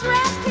arms.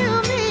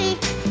 Rescue me.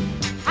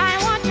 I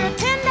want your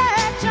tender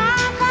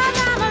charm, 'cause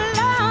I'm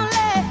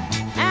lonely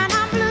and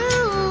I'm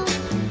blue.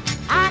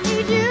 I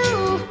need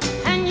you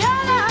and your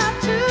love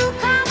too.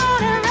 Come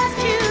on and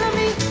rescue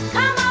me.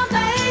 Come on,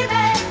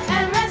 baby,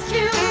 and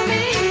rescue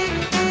me.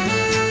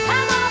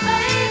 Come on,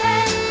 baby,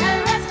 and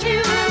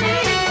rescue me.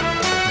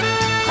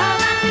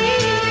 'Cause I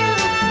need you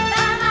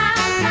by my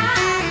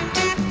side.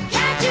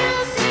 Can't you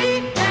see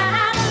that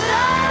I'm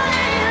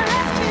lonely?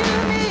 Rescue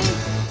me.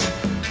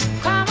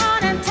 Come on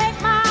and take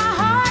my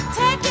heart,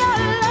 take your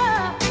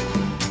love,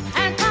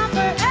 and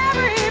comfort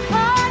every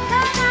part.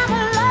 'Cause I'm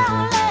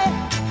lonely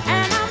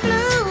and I'm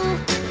blue.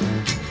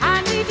 I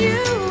need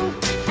you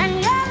and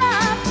your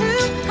love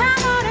too.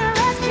 Come on and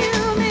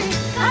rescue me.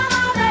 Come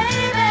on,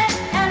 baby,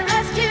 and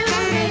rescue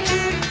me.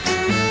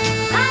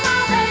 Come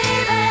on,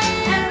 baby,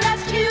 and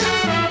rescue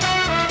me.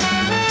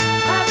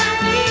 'Cause I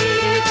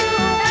need you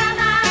by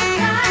my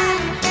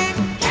side.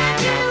 Can't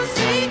you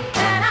see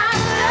that I'm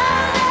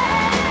lonely?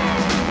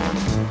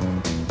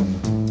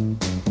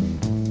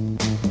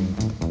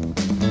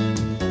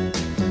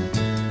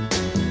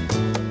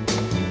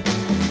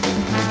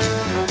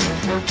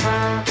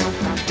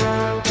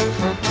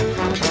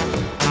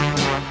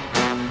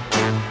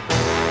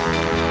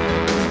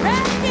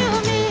 Rescue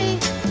me,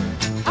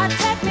 or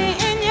take me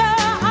in your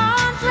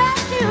arms.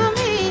 Rescue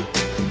me.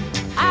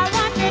 I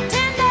want your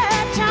tender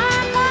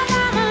charm, 'cause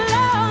I'm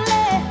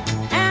lonely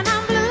and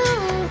I'm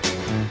blue.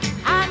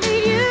 I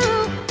need you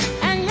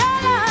and your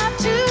love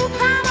too.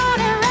 Come on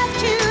and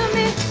rescue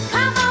me.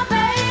 Come on,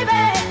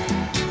 baby,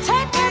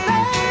 take me,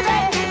 baby,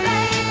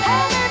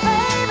 hold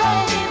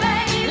me,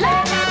 baby,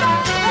 let me go,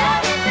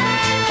 baby.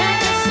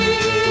 Can't you see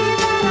that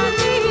I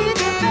need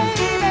you,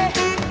 baby?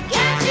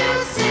 Can't you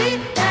see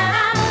that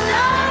I'm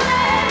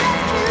lonely?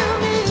 Rescue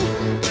me.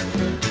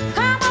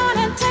 Come on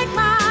and take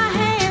my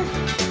hand.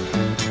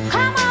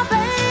 Come on,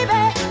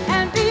 baby,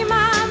 and be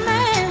my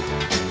man.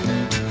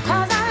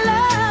 'Cause I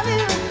love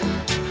you,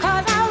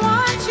 'cause I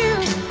want you.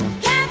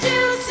 Can't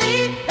you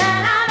see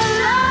that I'm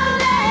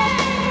lonely?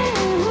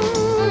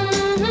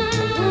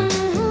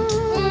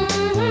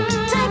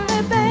 Take me,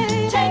 baby,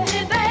 take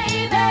me,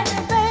 baby,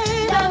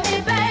 love me,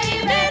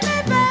 baby,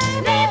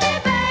 need me,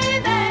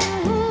 baby.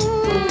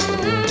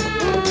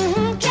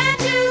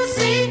 Can't you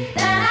see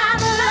that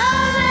I'm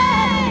lonely?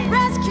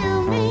 Rescue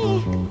me,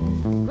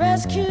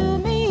 rescue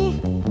me.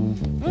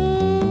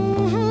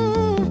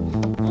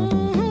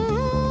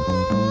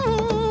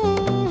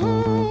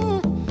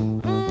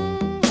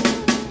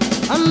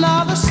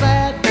 Another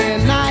Saturday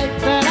night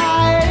that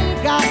I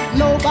ain't got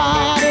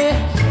nobody.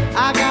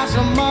 I got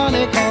some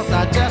money 'cause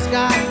I just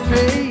got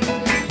paid.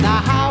 Now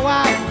how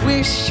I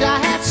wish I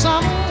had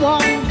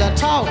someone to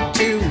talk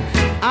to.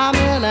 I'm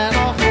in an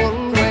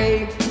awful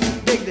way.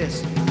 Dig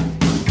this.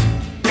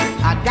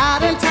 I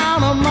got in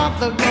town a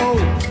month ago.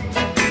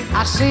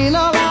 I seen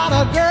a lot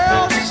of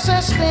girls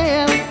since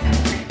then.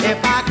 If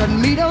I could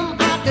meet 'em,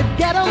 I could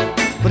get 'em.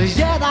 But as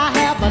yet I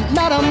haven't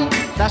met 'em.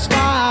 That's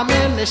why I'm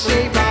in the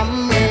shape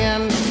I'm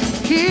in.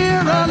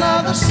 Here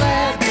another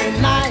Saturday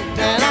night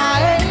and I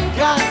ain't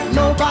got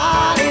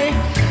nobody.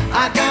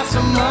 I got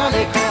some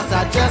money 'cause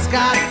I just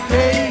got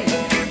paid.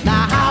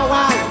 Now how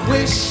I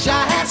wish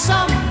I had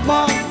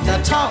someone to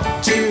talk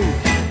to.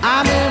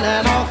 I'm in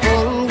an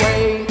awful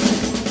way.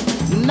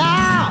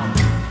 Now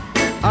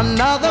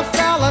another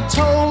fella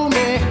told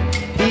me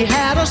he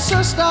had a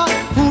sister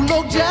who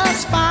looked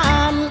just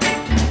fine.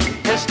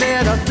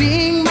 Instead of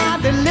being my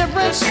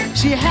deliverance,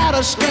 she had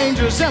a strange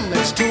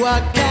resemblance to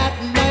a cat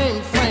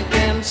named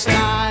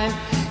Frankenstein.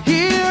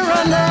 Here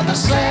another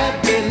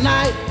Saturday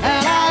night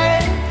and I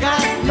ain't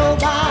got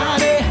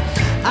nobody.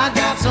 I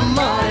got some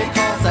money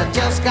 'cause I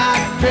just got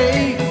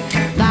paid.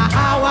 Now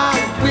how I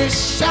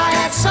wish I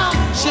had some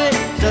chick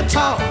to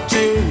talk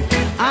to.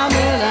 I'm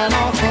in an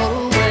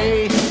awful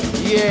way,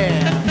 yeah.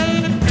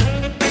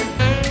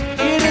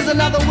 It is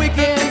another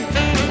weekend,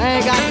 I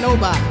ain't got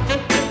nobody.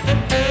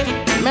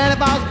 Man,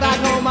 if I was back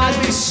home, I'd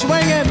be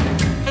swinging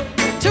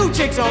 2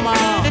 chicks on my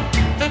arm.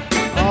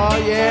 Oh,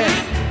 yeah.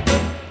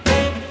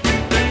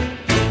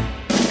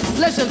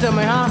 Listen to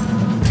me, huh?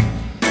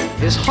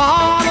 It's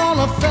hard on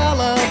a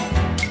fella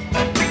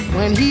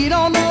when he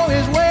don't know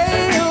his way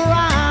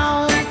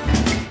around.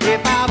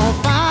 If I don't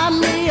find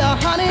me a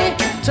honey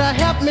to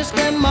help me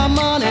spend my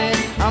money,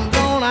 I'm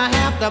gonna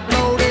have to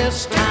blow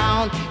this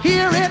town.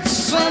 Here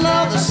it's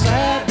another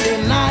Saturday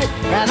night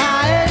and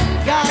I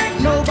ain't got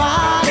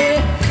nobody.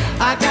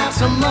 I got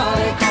some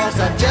money 'cause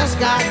I just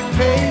got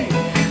paid.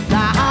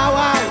 Now how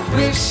I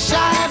wish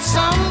I had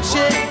some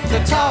chick to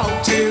talk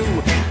to.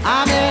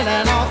 I'm in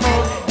an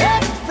awful.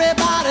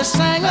 Everybody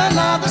sang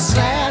another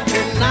sad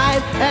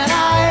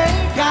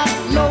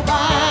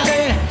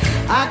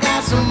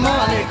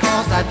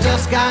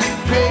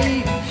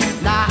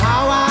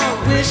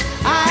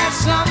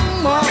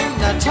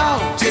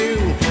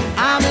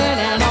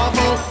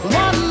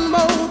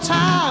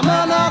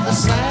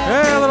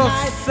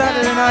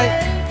Thursday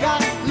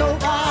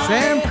night.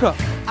 Sam Cooke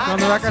on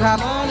the record hop.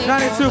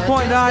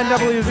 92.9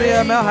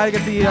 WZML. How to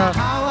get the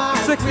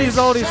 60s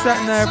oldies set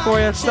in there for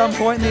you at some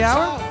point in the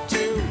hour.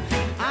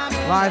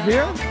 Live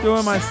here,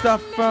 doing my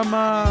stuff from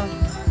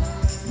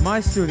my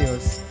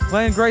studios.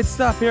 Playing great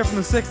stuff here from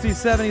the 60s,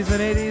 70s,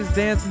 and 80s.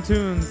 Dancing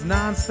tunes,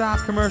 non-stop,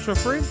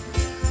 commercial-free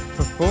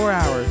for 4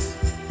 hours.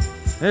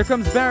 Here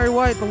comes Barry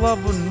White, the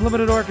Love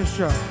Unlimited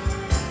Orchestra.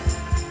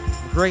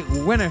 Great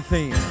winter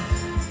theme.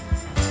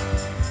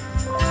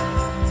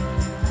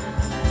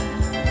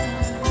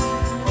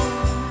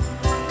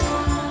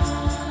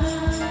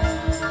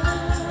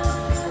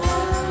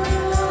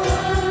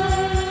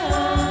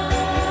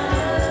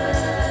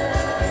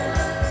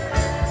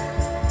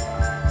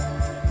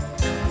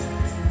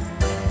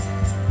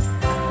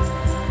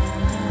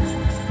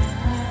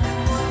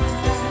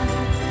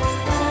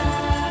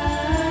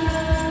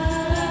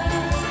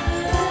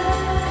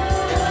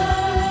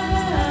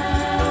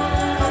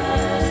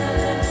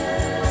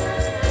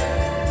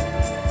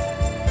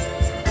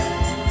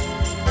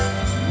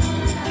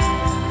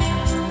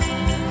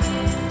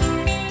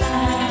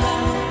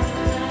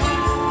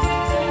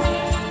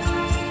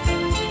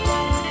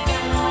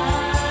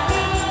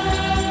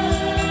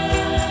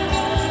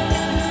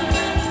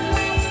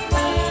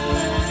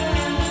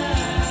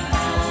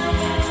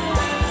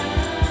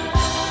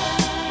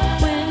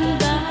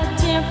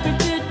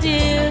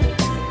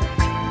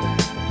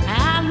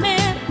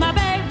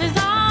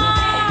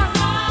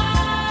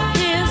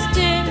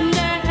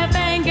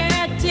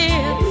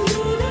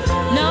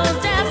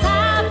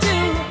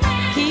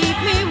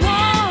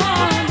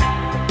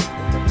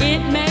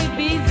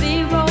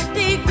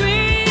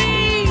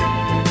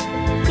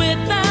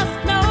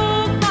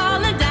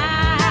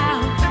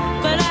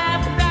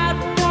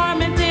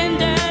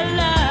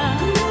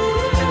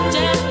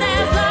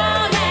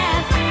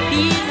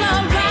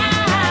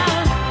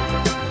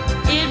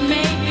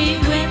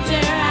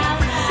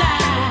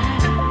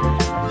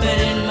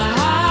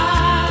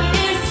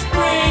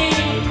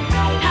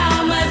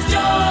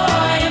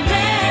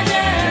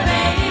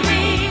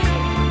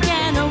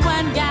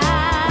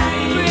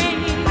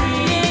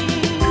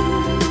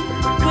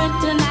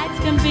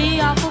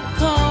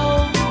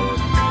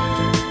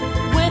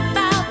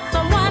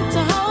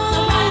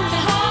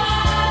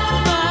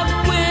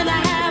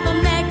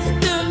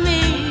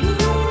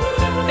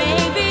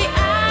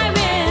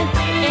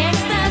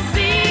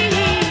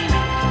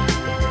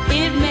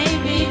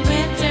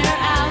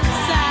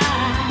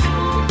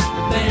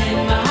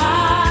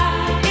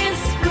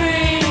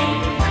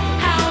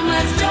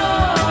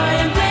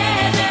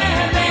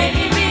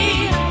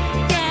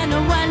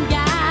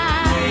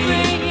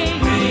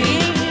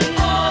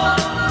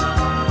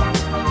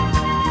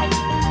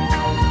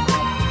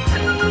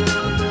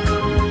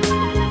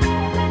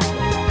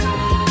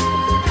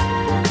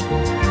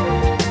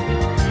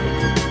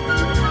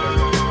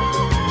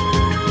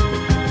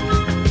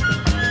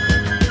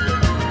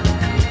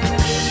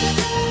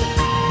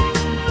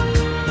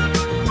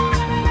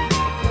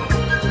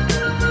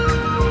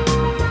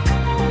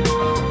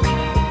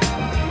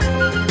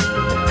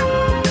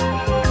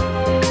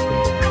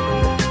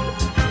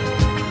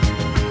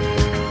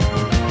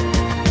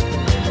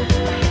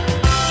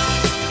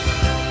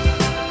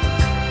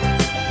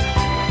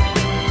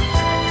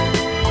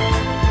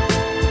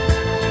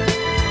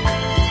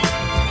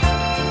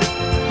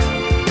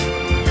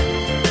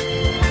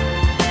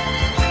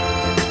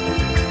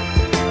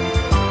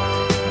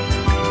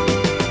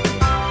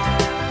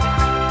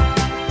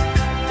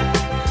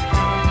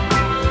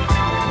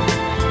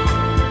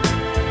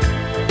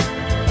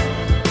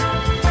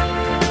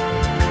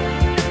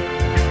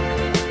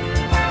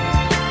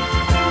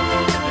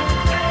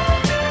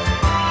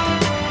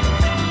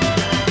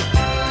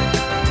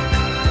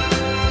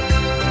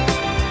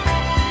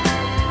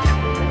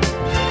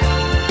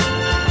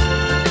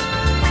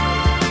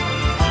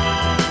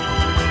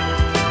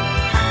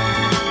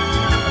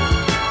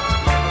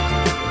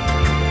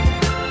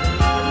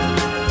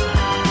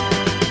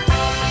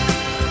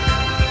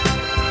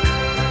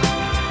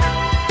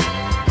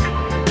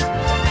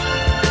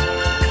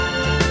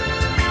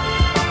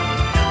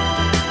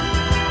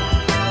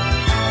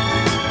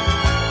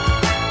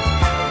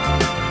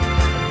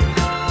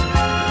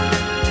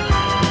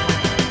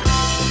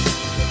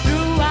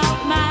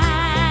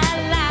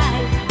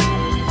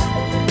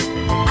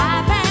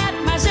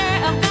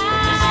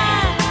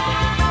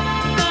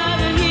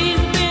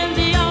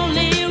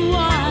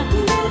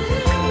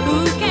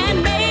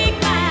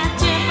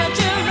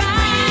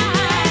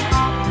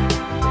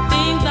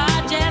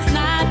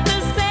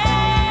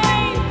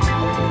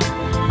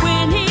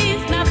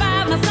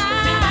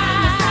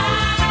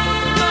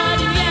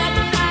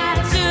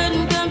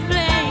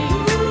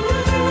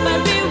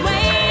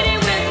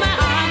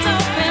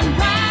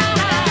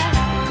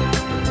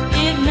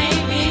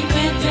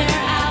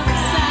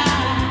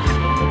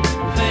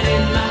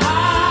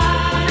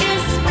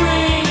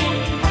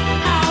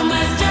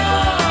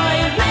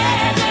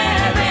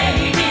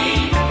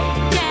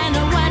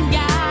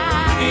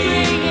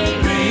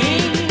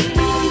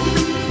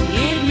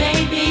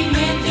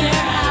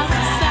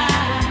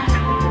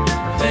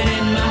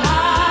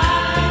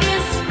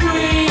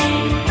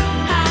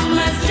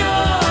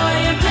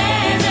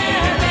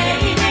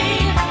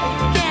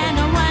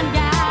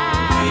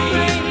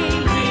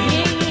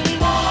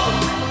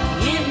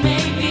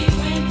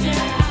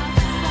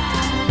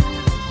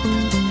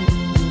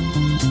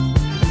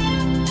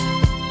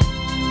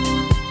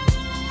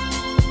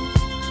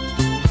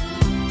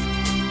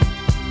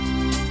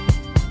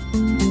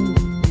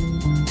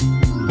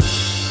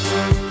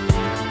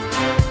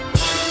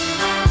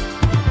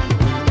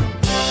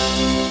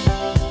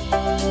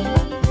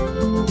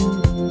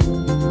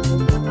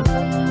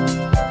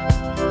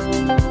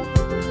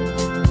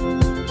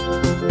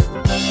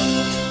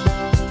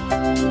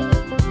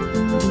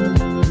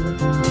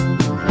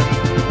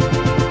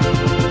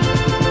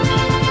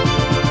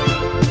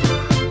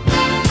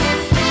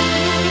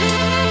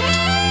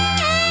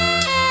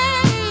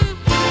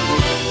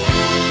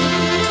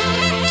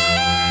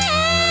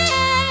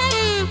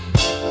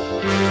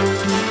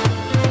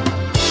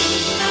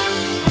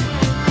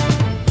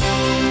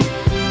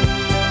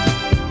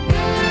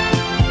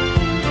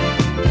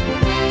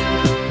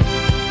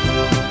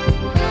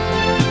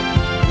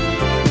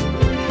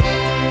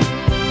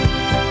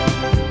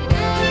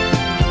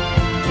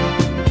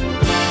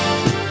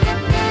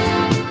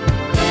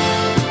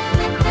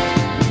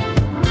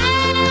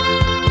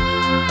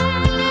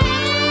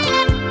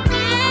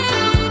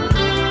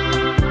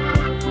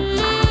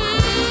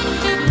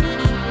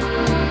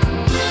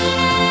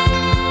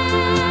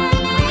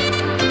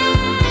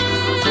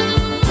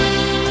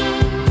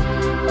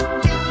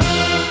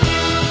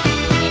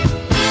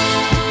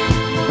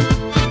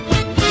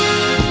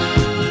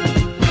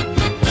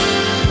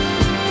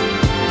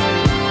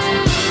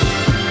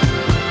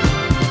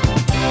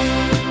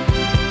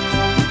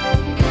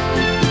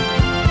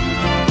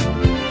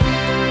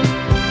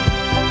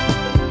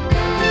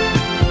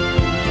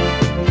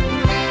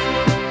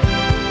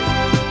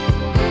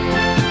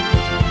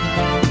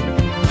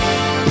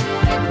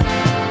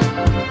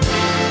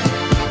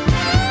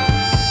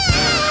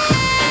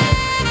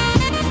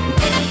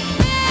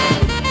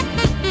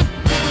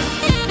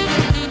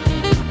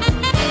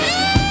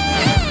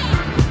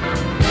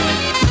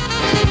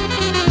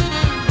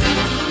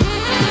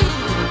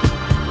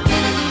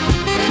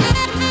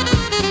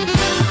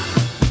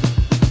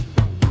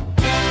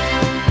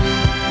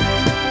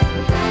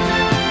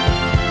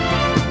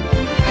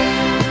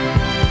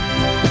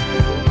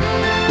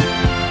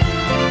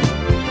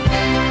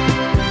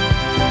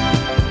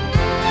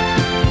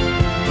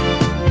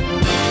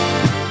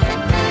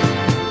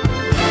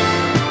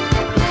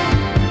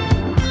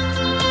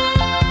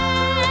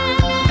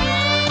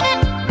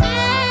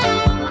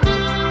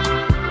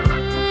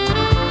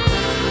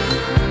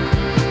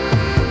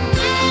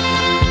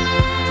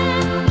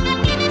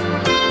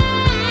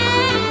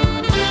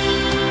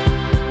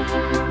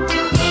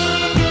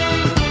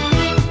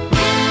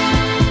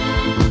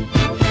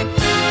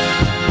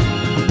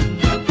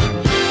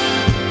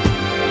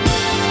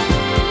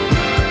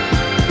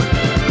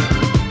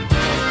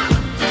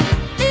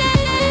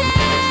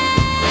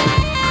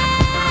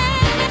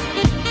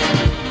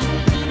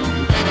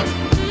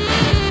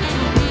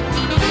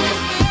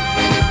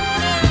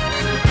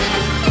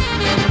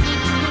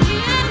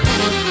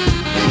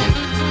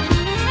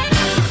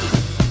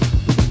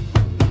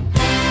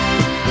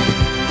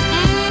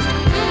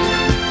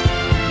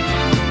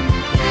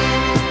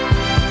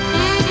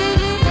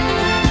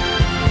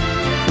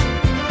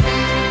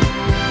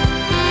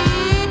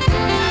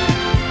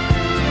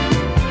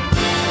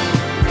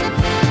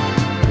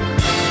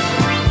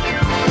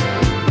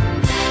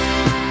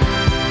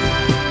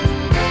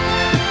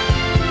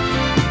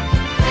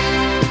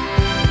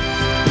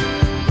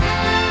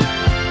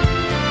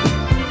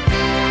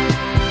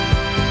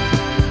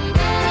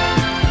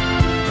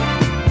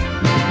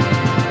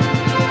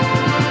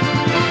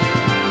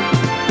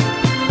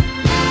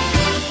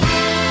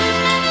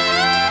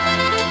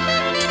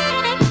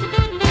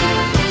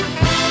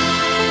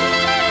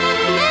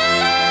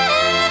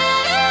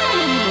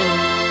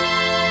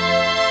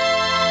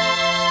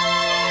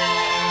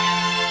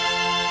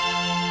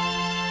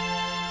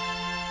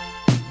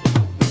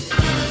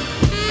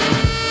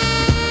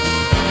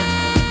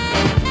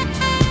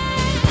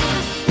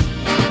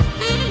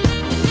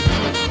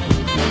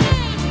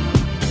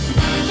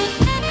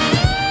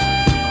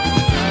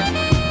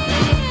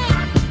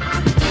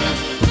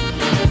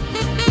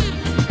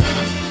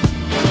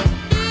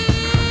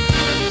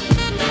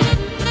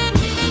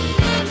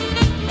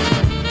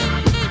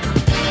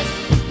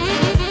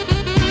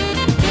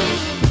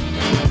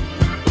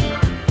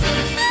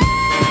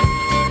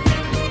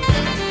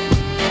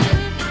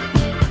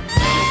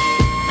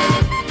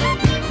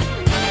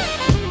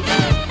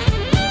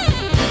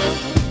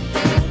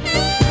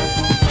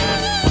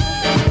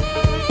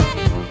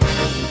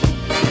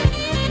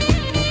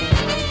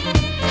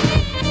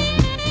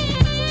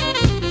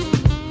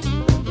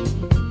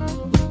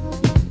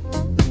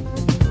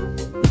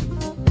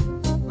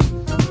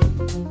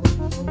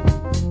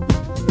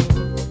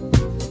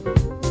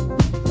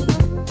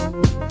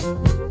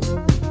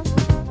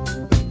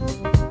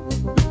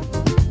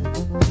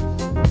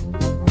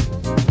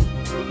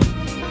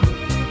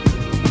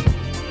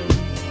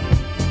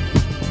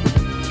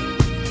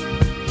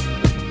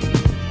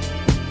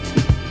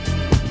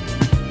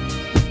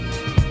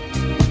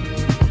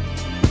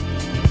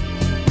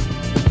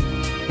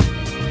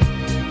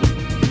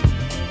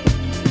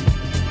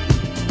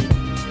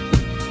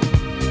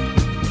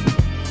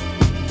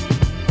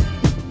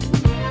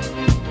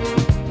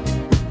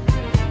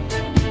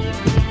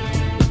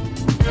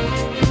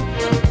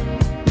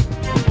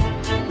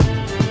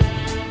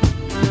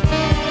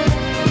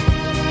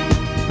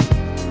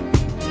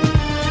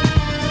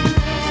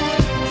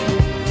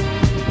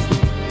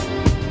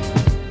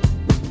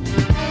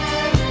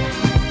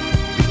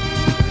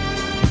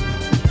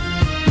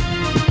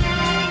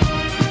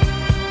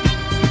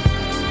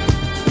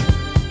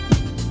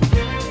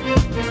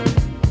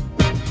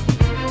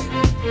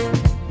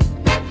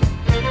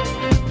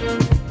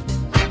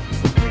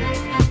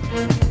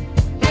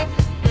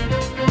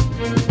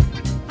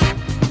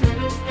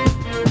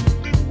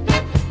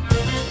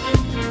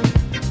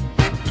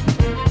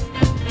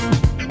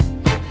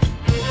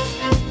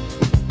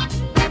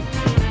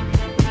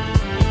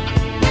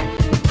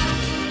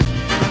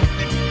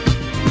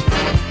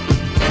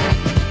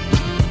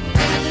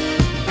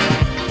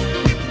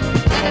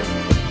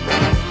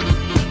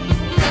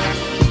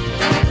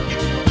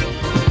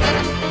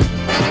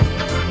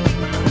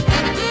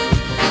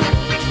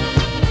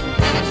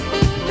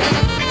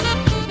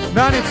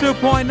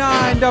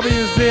 .9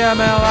 WZML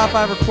out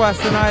by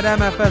request tonight,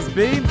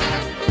 MFSB.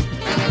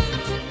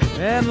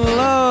 And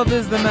love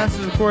is the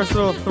message, of course,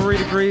 little 3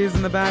 degrees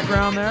in the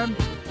background there.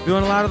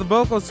 Doing a lot of the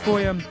vocals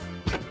for you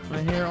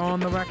right here on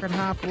the Record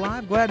Hop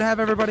Live. Glad to have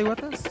everybody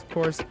with us. Of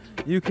course,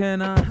 you can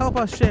help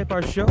us shape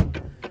our show.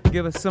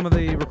 Give us some of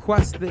the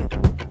requests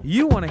that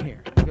you want to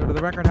hear. Go to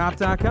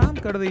therecordhop.com,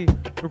 go to the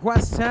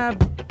request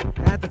tab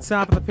at the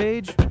top of the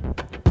page.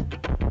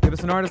 Give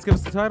us an artist, give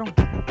us the title.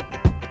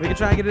 We can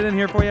try and get it in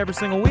here for you every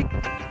single week.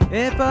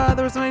 If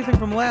there was anything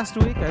from last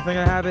week, I think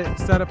I have it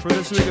set up for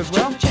this week as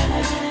well.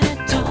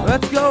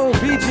 Let's go,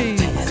 Bee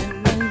Gees.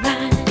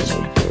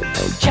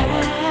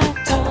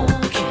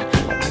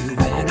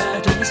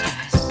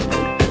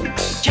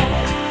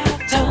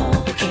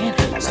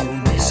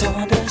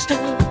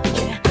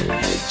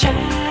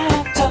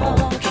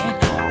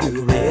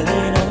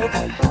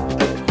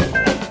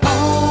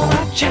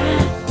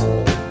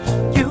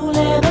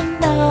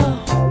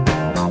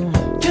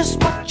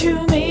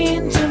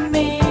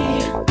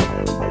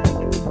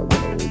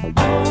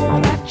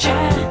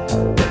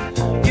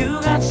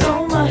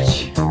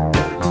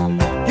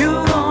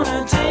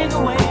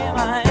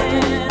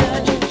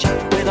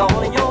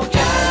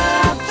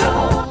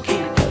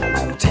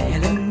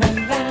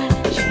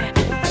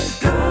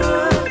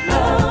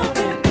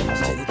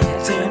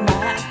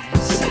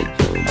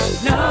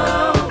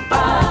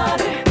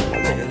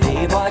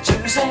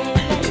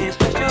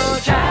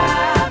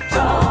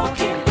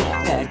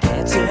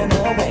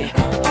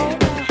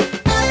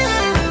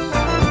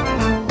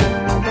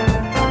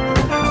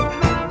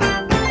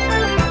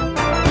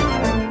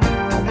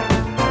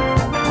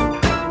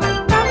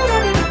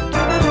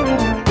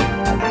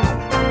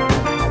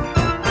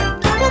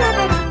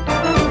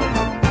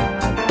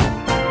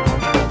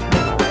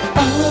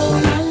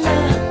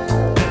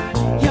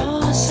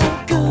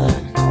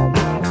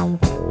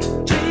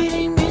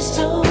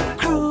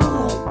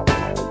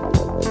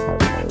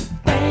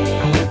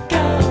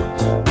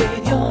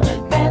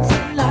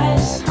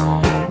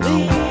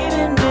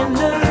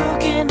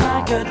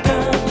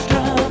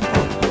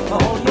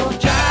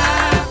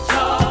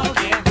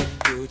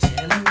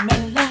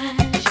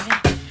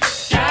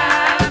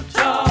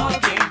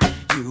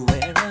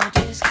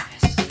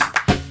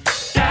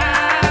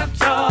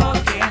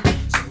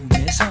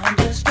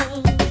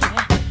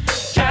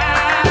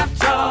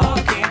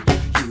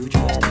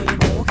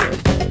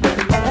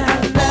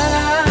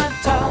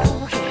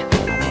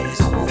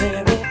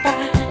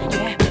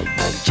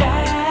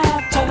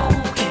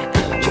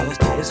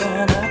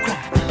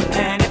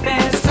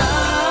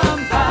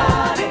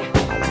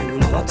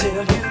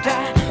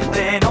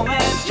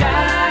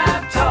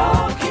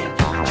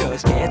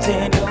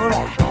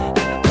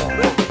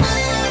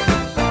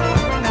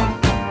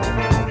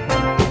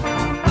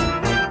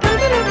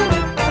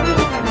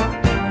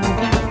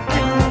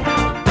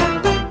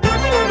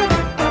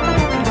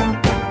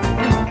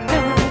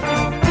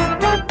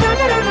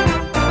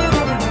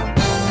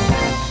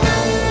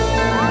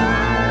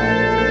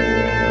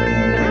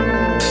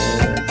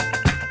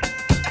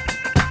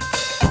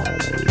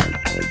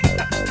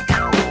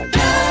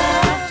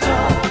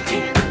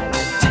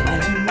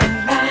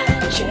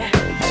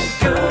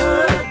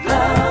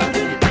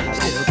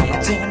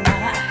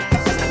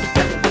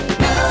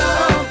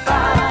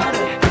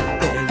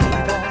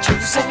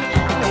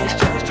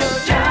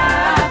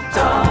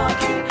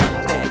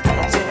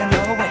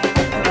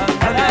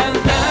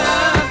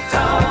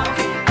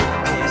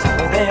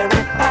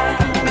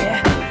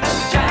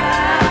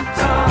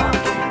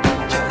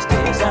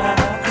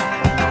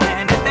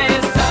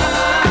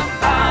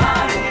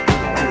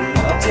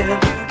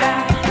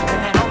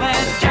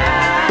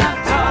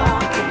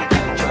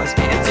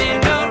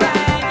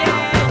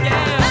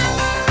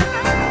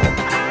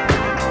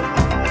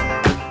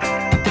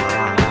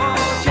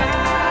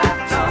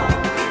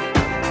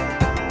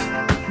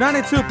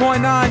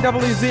 .9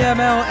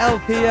 WZML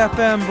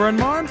LPFM Bryn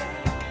Mawr.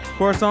 Of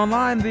course,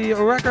 online, the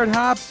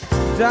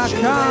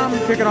recordhop.com.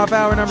 Kicking off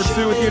hour number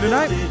 2 with you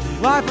tonight.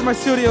 Live from my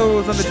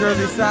studios on the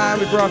Jersey side,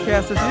 we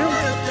broadcast with you.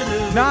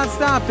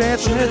 Non-stop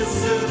dancing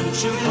hits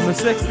from the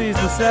 60s,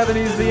 the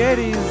 70s, the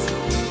 80s.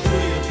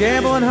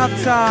 Gamble and Huff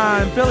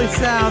Time, Philly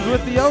Sounds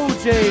with the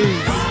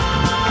OJs.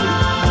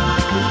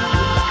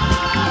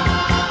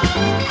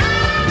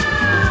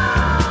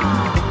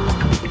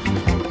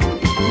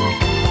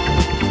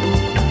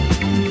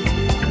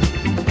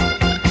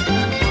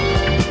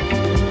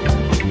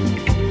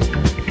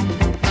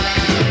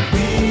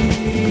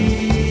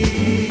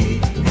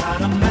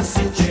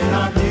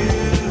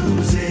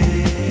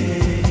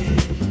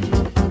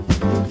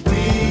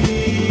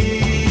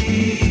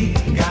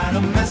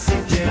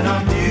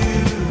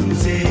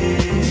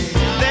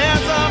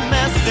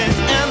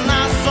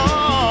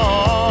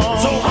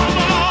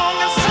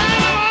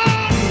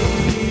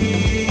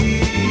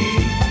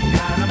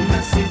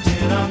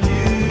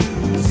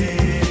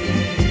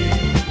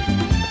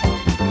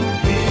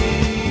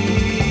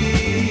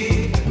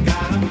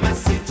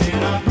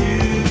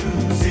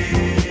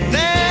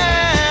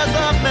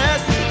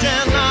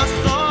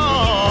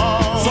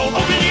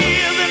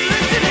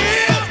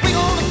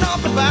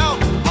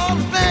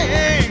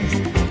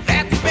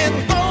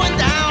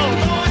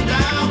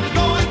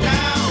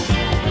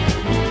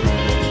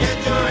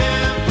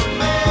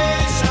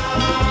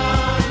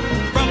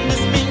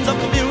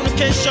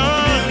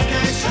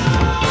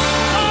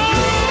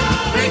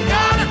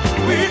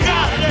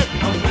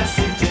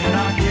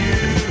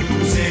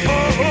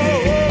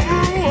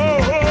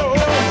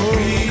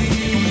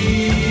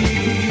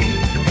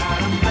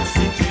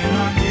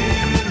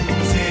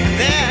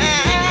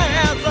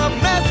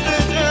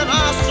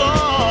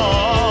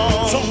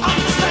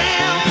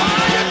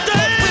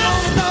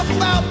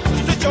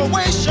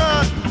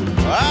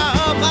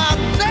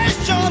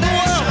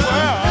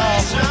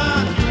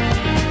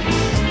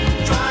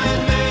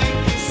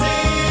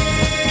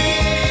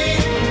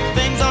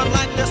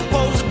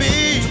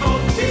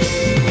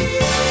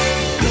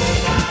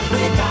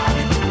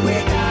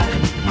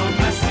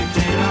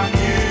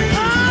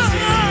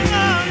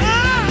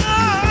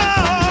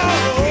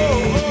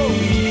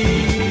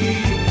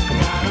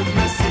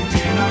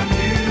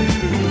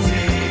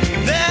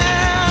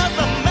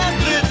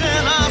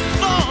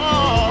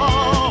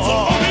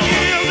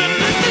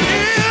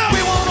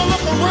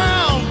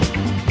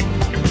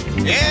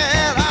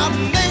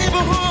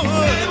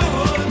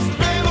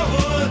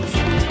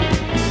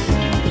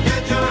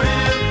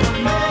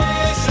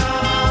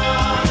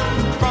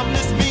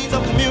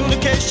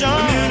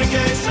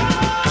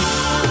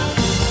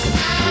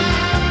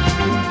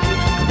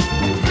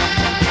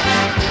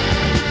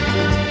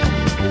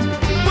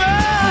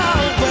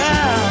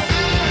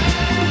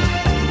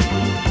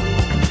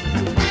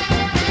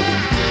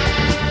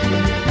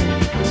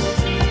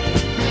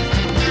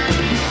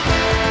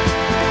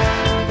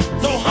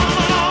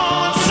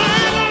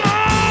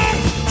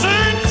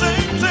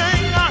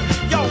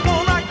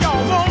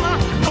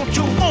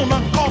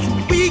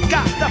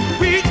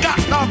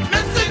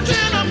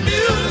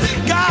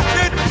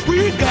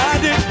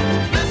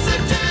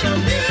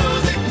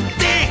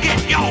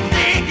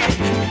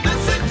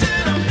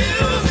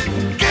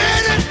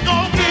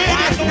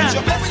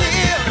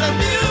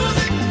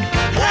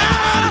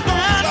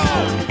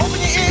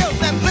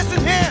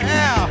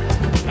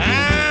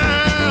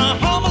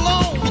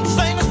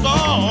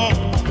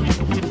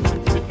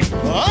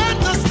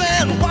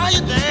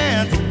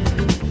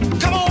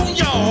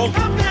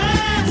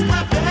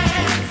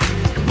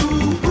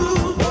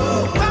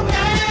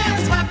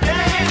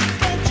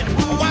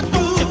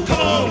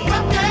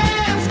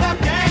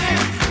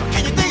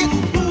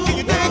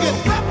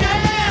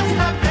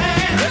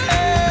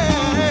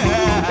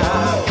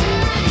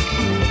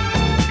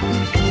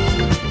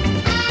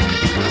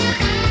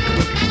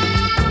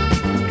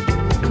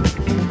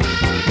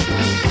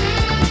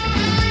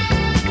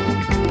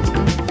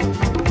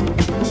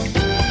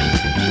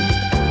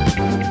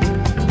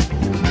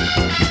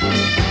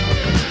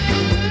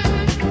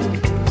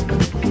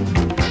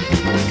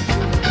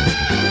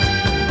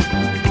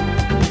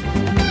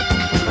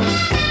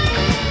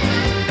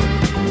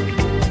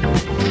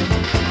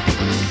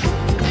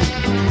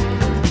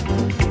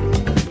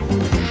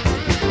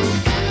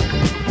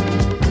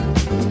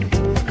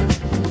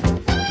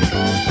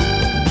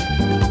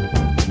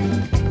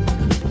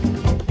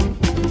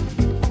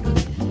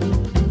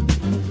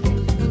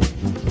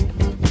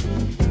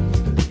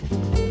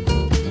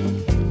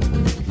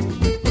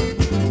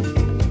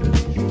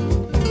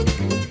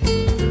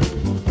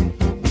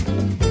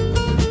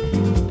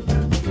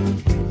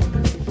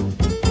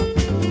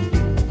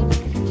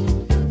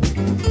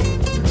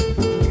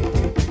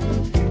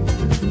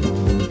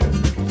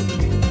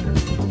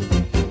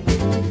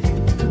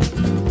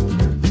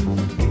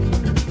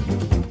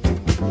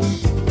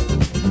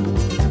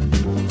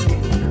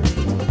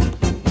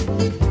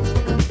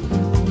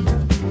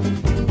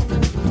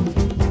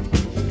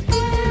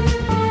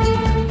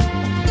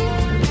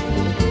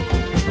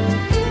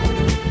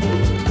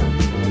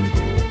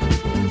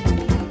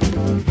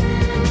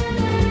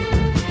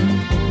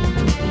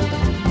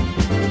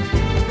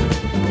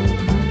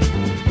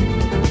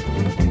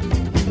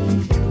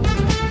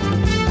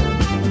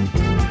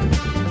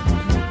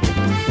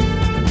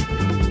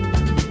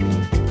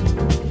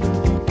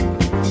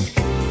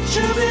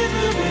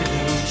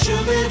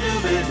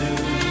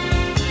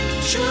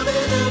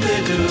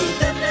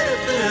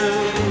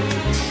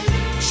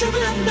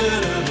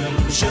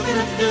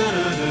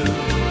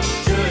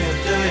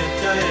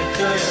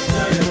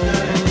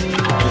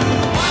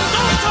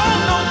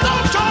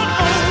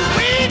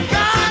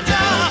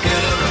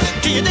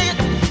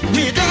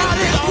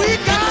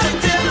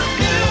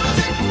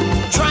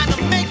 Trying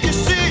to make you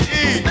see.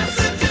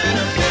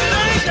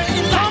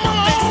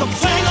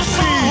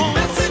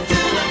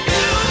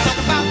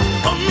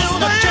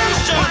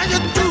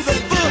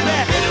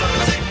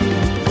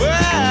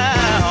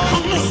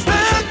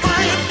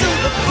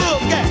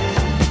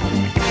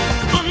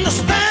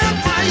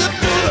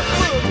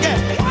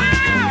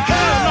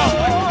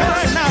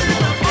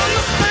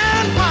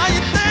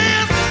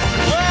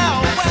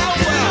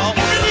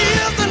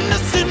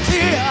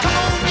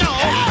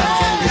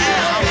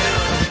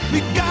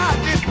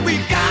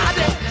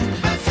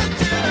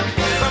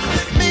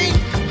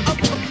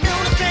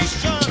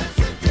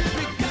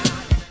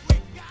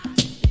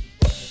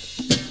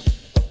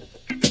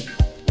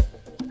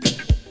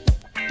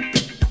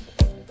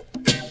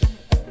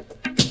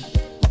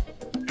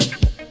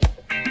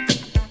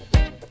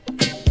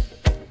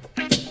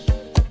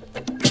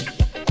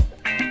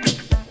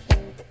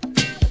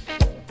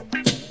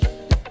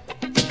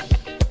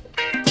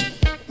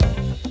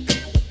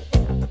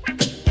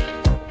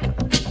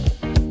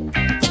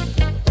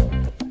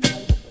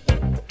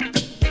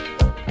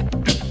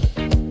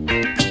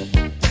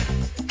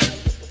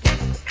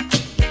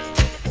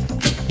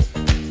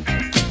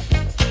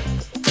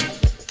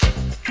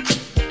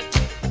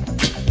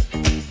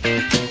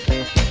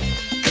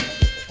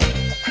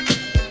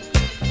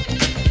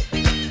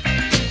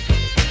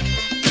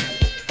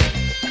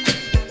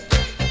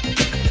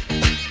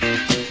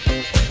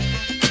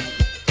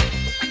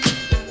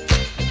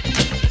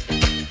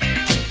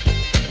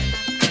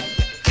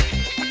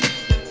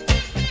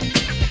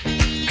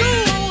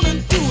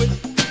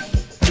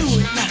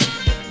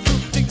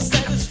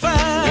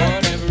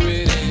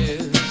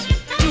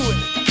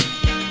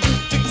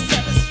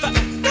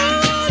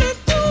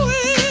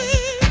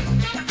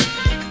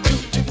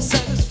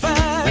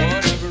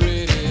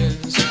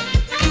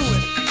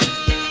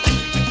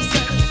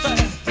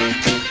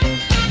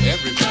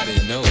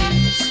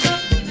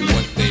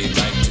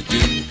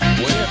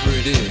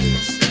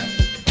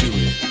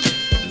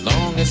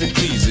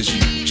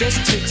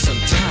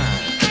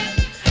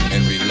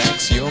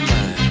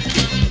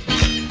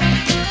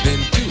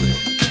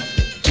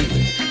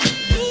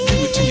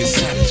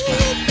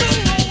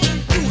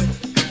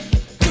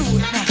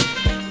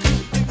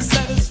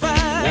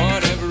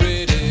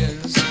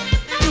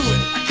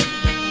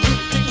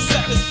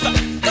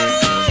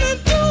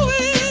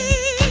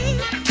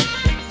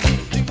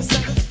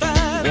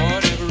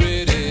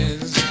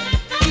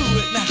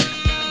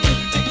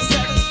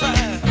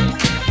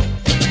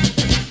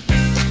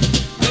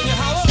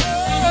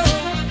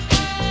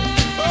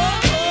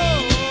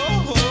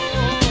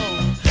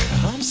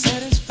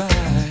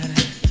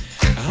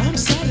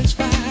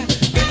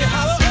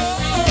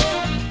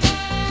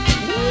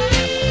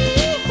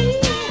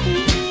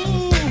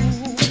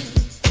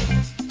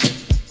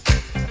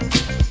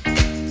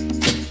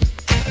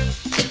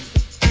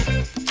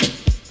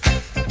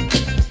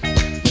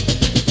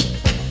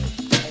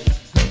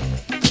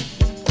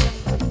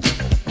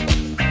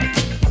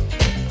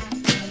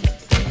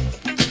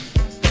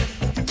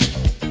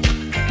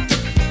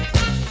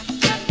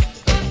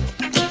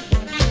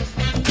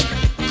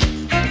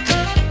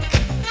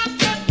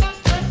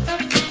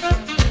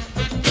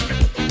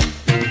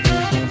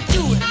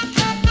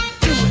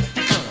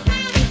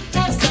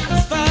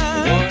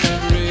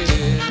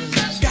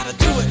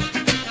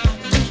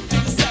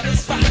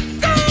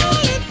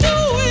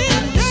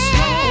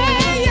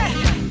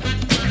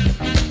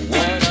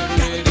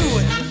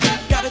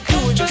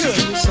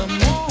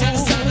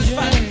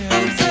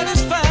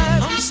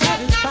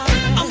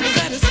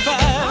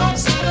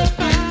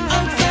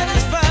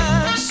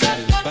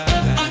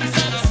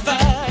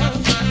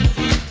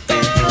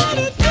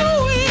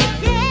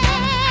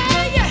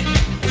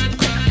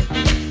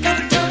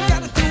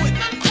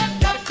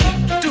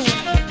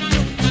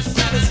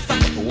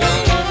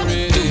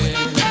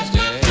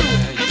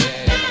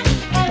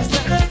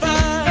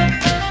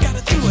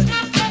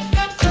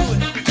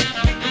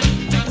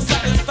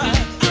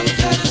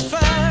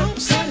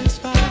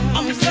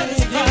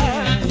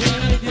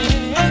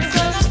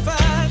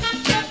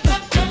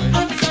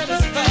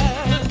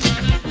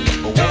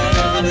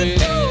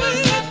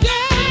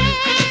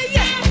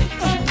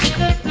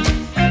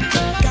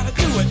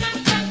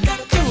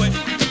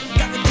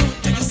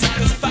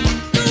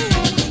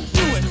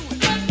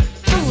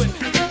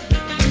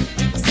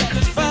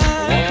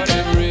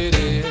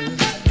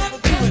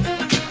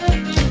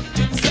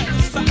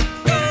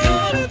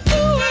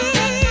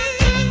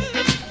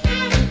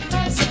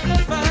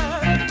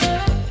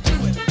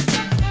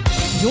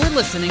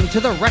 listening to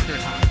The Record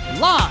Hop,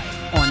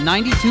 live on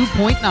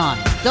 92.9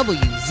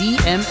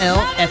 WZML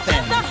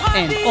FM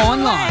and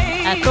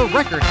online at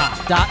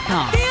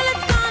therecordhop.com. Feel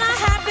it's gonna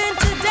happen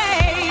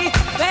today,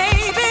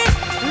 baby.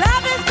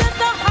 Love is just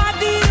a heartbeat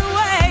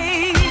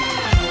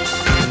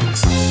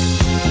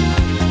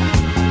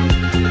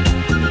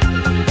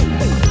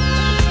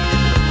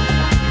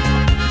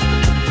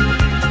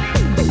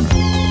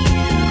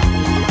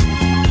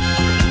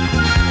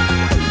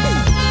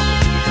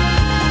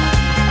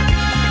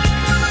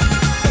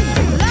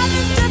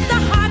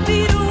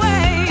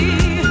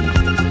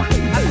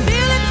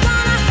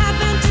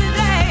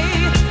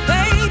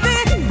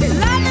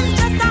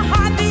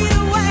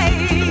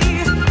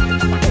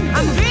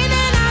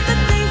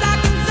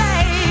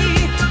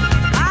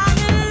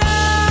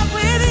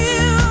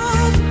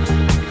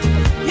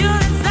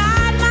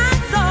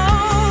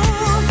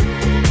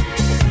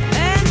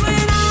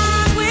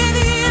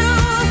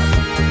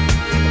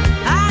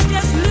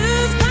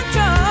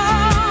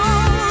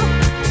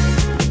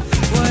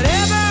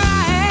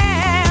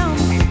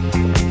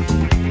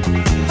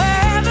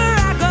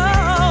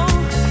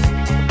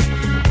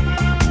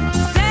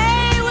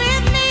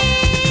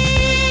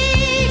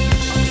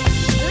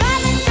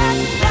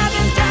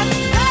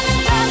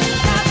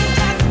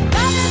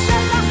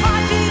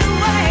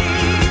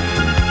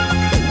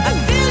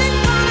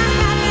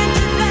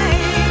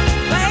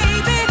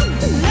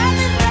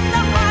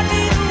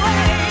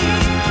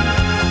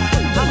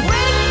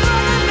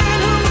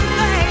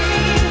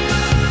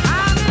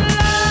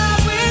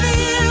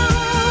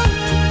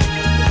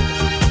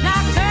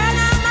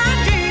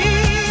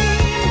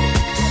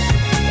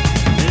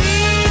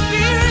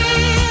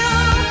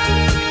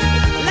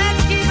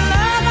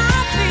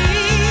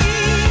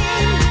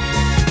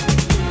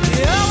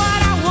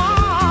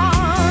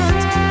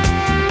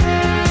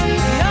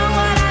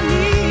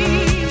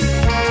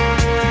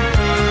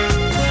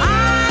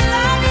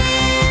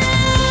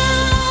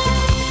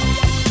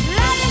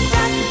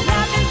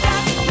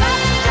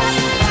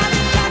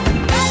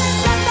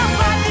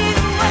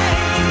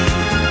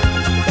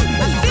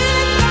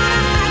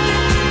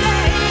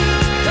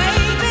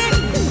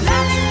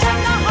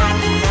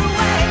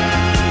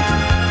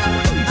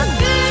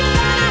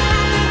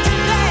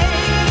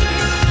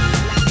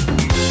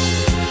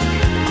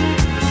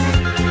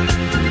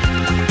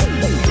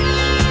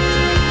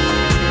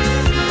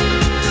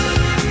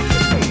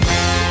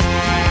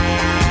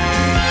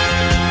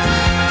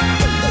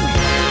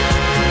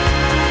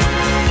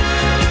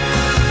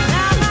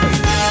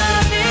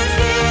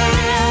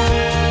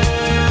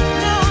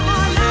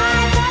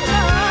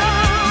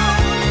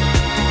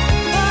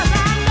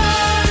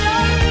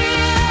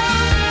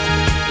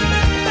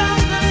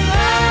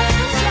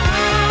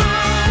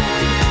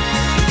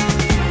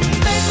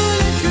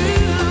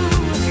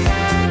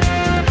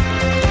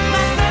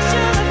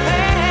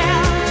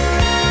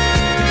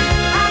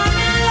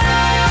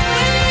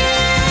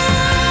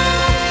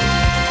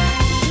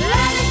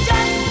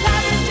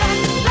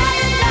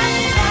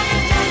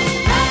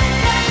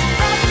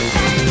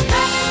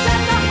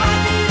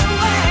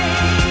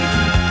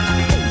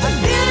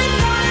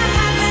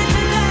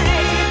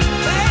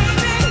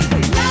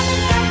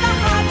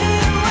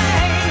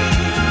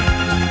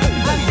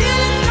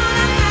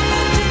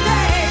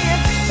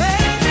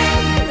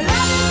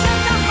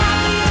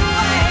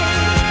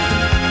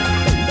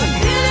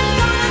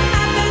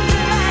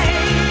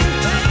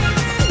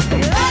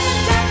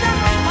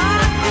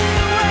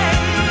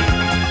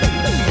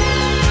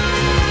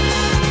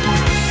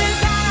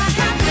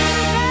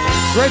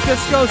Great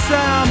disco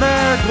sound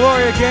there,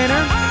 Gloria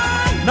Gaynor.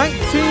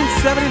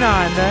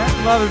 1979 there.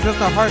 Love is just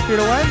a heartbeat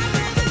away.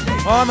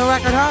 On the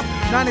record hop,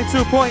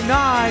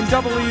 92.9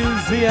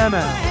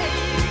 WZML.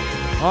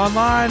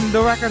 Online,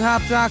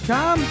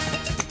 therecordhop.com.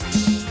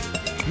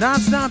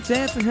 Non-stop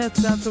dancing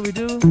hits, that's what we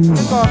do.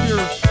 Kick off your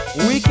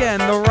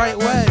weekend the right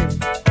way.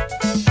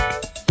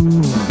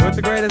 With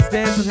the greatest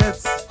dancing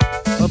hits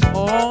of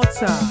all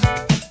time.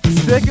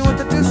 Sticking with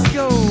the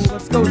disco,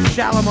 let's go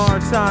Shalimar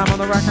time on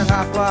the Record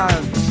Hop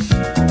Live.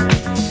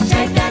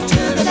 Take that to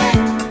the back.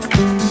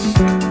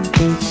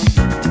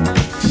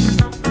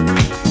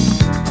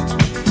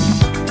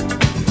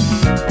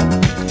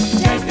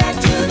 Take that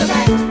to the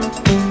back.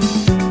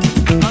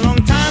 A long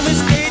time we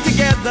stayed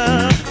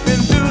together,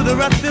 been through the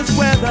roughest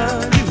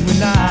weather, you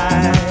and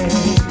I.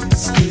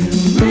 Still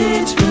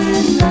rich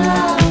with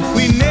love.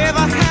 We never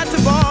had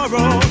to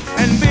borrow,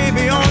 and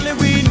baby, only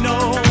we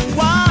know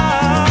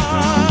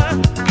why.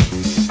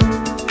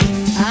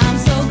 I'm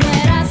so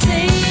glad I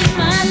saved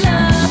my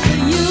love for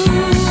you,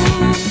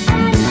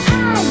 and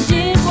I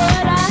did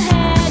what I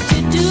had to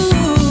do.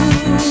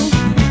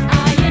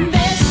 I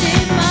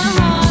invested my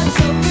heart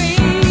so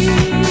free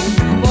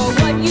for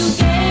what you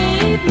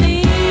gave me.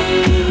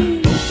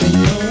 Open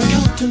your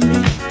account to me,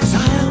 'cause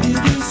I'll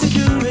give you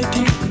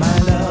security, my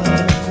love.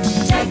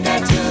 Take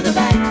that to the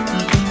back.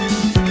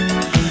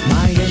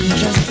 My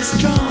interest is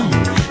strong,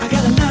 I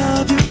got a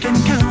love you can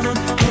count on,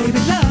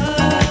 baby,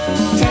 love.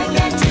 Take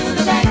that to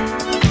the back.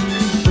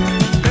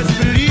 Best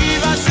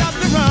believe I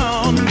shopped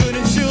around, good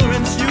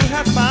insurance you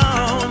have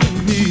found in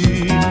me.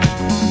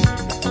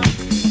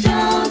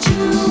 Don't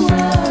you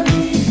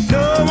worry.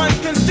 No one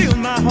can steal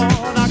my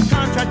heart, our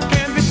contract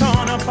can be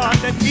torn apart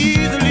that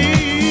easily.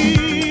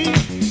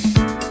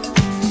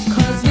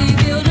 'Cause we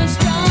build a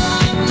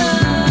strong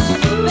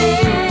love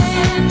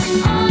affair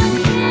on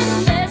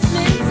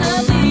investments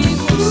of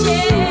equal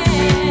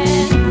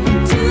share.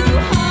 Two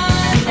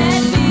hearts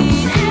that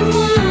beat as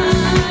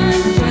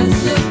one. Just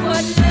look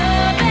what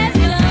love has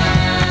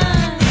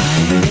done.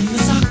 It in the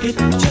socket,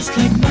 just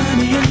like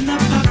money in the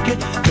pocket,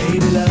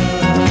 baby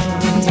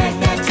love. Take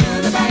that to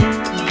the back.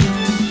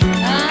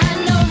 I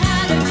know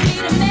how to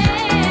treat a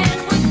man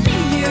with me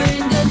here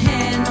in good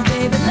hands,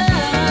 baby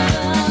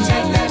love.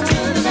 Take that to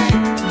the back.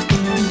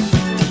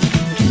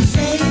 Can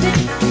save it,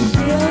 can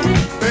build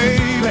it.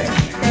 Baby,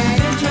 That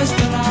interest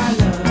in our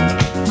love.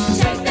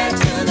 Take that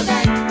to the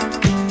back.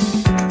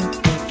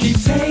 keep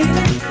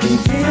saving, keep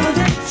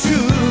building,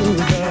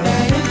 sugar.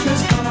 That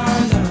interest in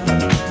our love.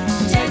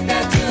 Take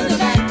that to the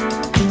back.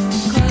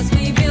 'Cause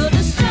we build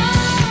a strong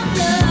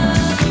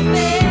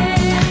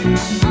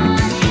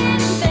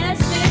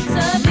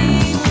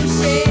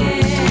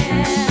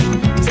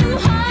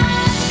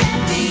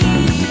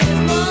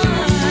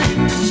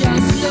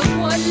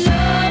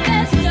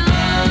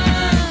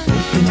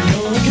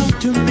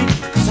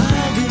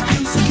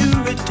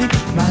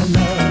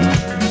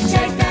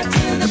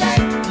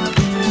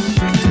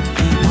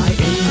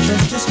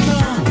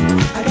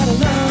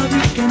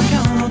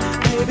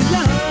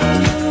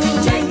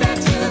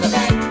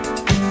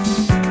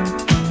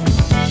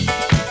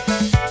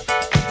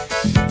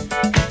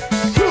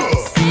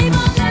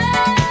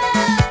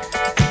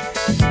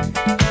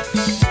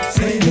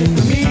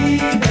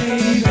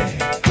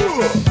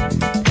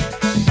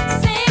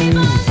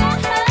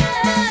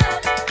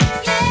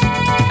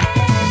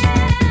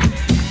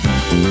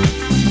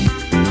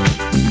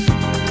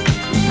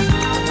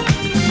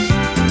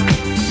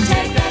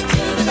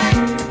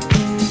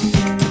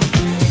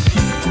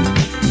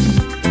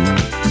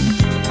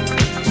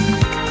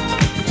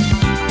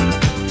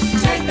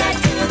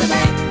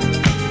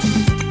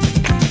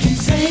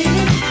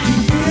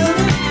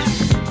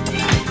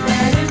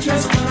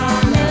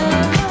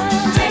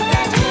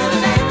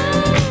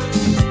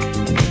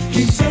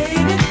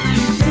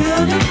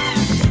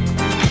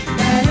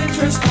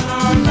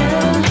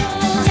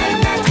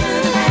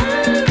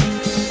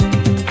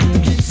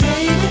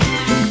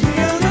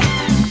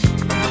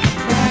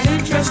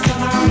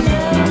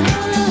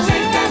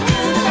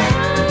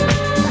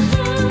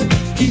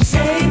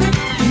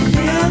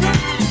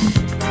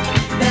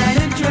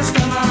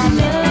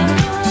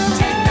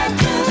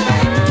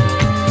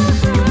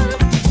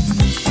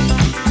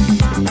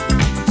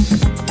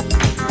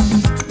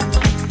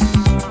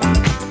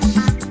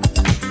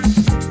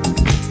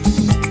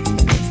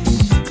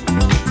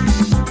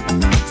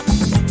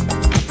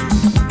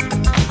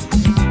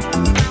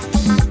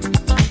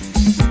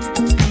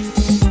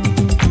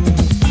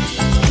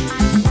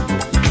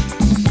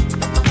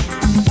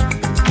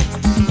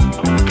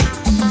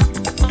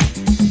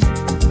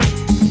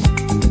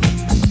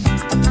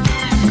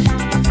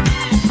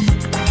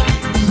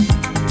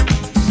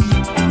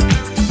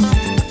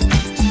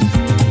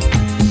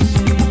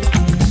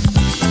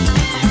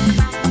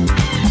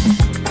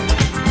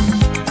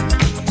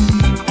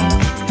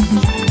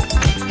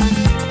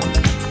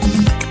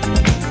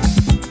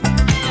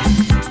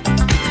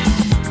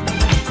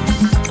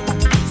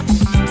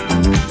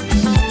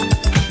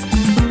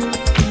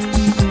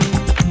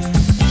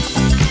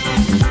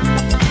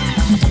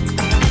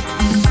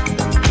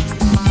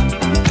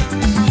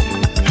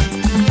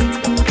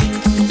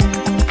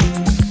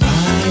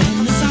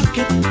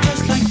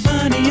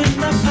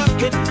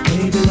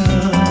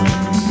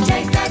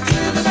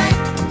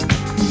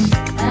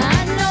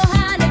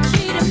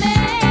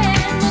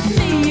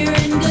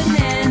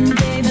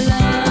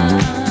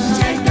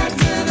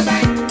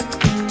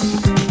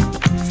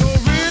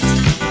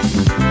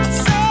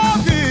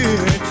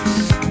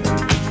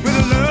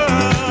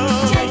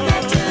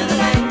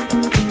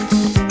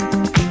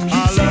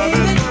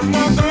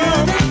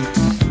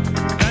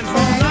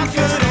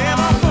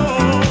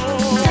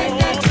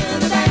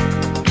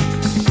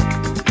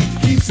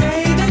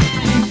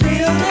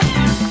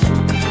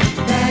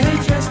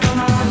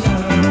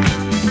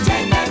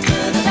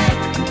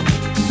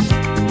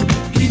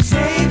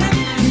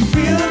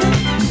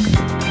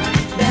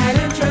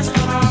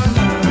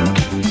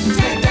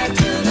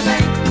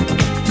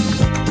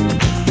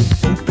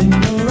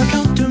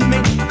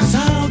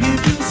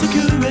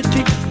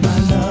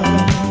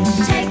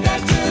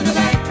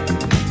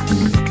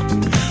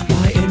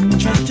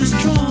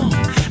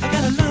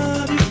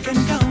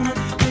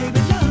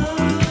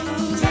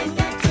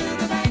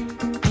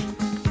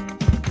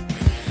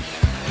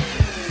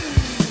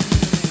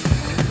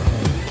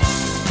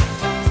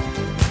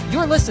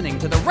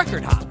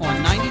Record Hop on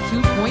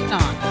 92.9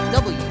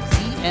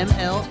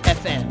 WZML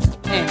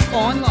FM and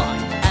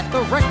online at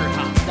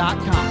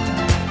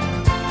therecordhop.com.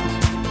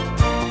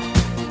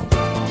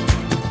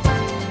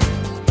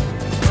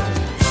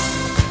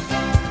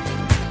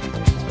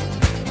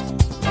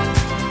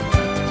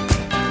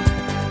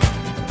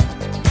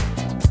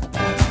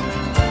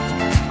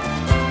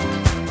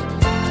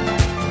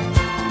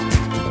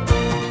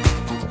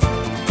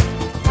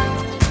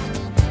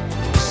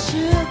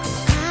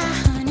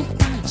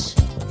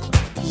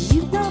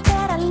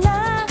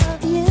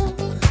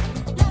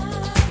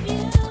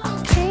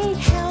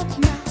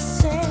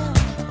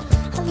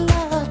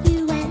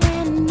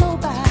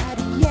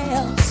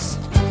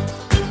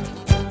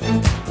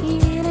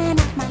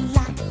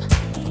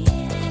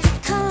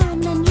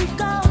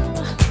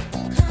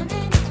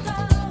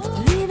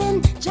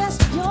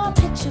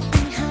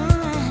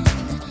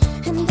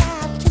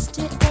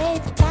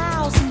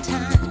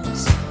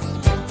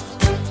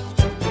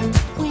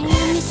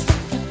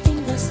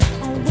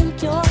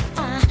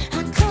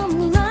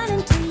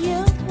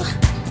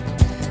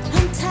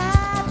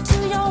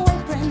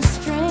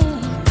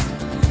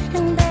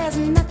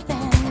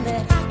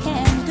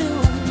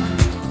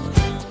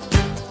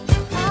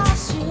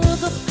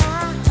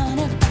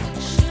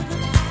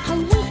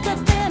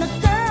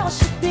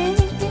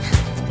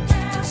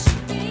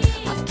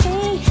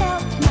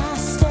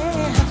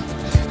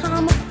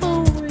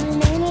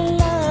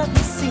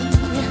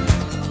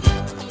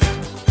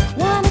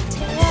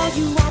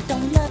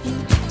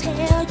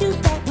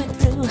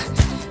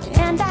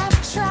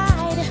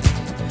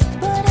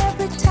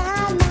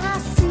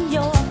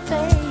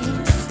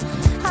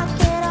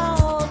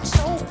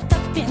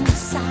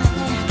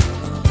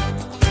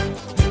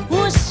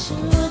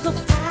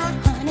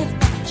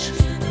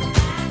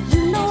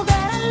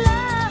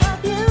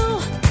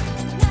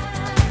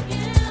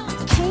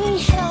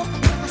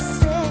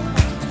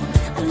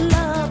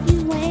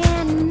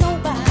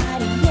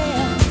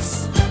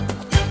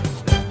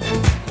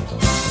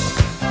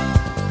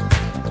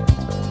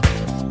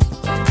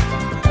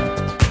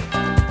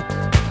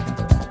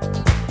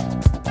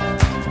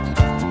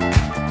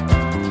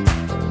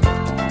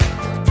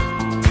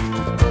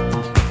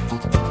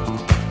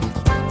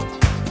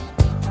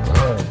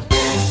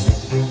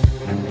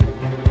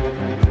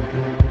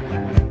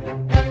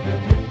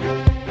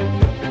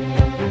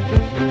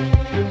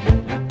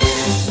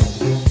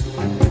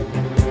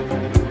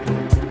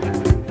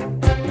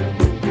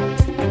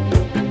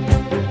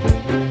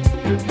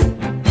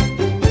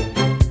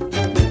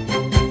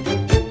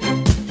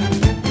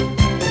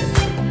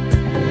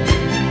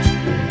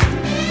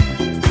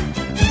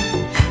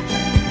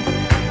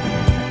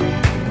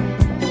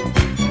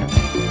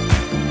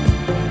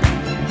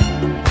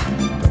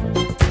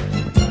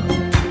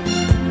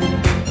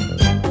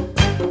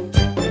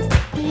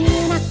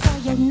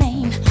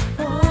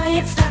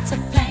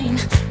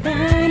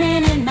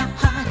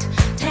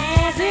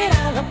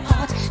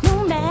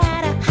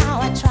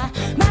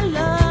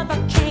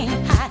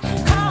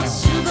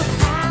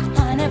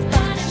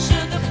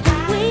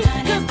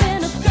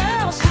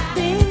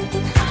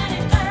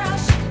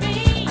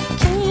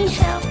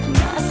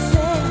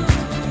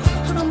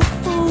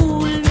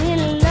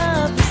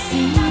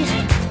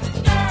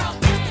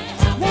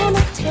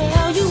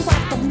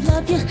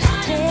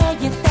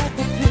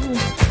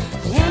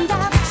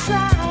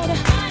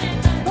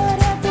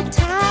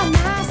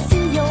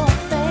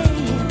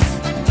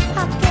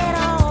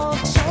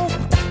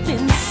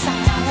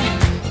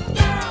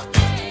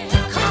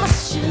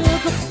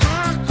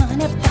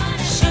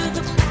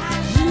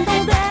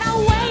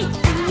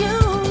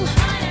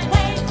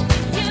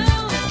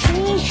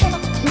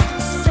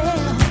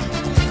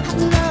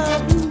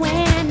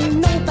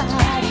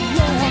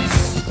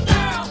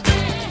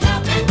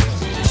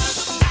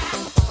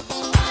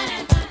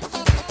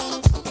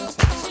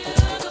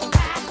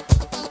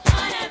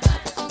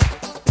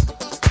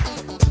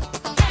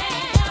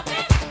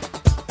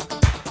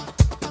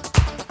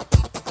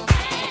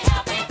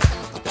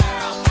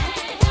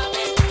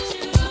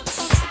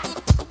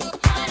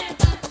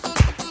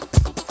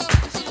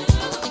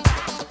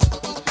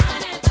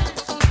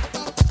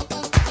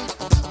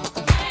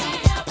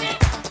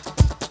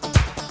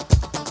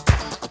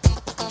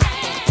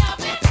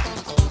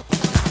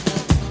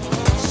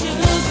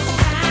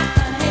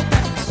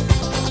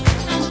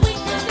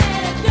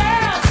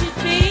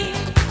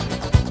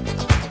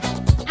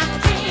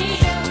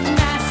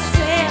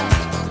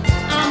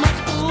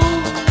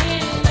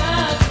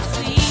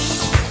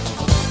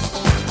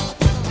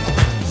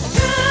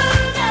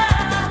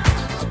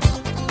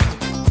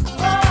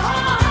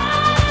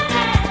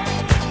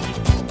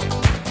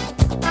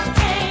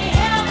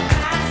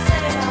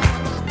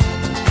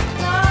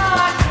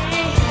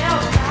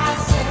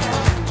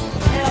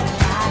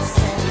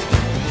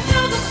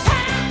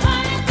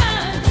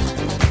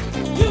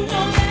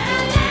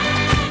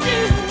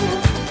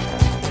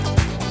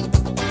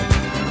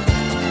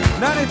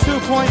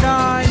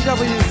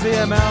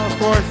 WZML, of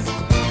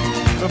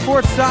course. Before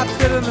it stops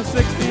getting in the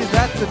 60s,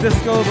 that's the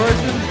disco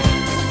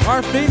version.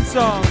 Our theme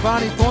song,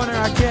 Bonnie Pointer,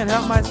 I Can't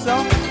Help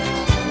Myself.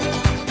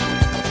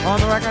 on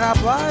the Record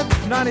Hop Live,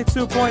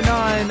 92.9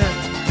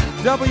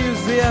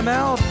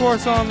 WZML, of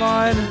course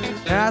online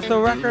at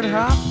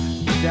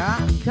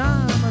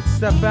therecordhop.com. Let's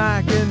step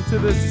back into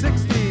the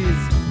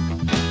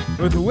 60s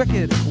with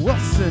Wicked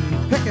Wilson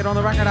Pickett on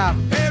the Record Hop.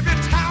 Every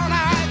town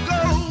I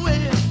go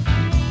in,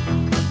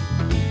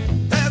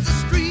 there's a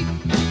street,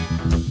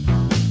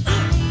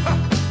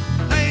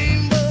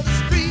 name of the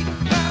street,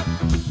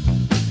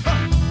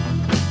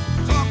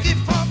 funky,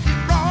 funky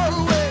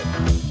Broadway,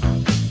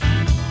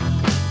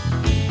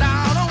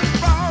 down on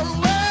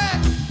Broadway,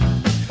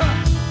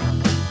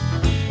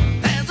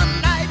 there's a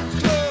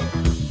nightclub,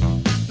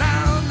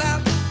 now,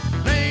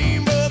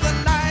 name of the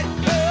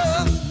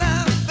nightclub,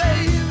 now,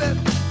 baby,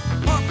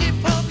 funky,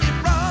 funky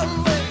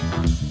Broadway.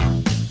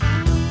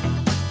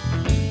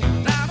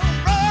 Down on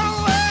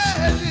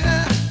Broadway,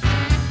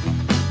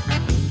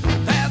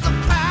 there's a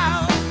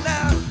crowd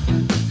now.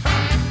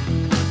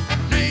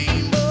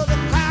 Name of the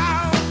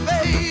crowd,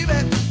 baby.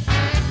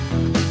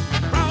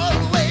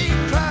 Broadway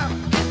crowd.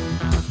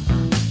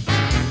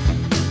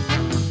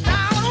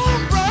 Down on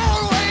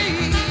Broadway,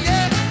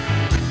 yeah.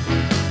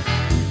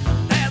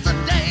 There's a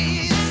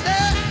dance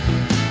there.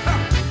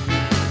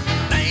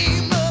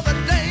 Name of the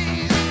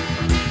dance.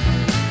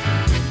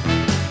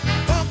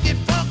 Funky,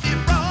 funky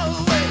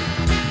Broadway.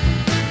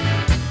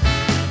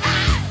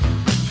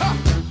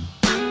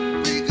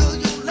 Wiggle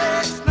your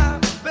legs now,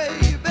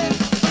 baby.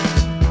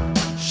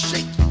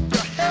 Shake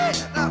your head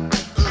now.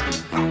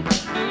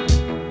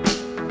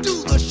 Do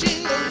the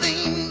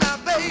shingling now,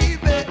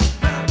 baby.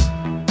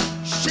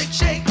 Shake,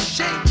 shake,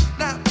 shake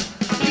now.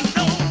 You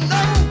don't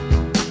know,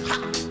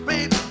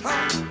 baby,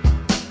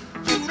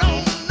 you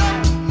don't know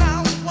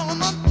now,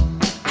 woman.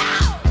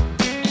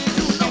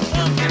 You know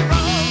funky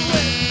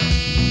Broadway.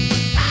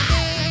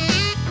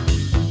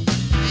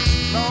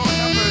 Lord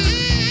have mercy.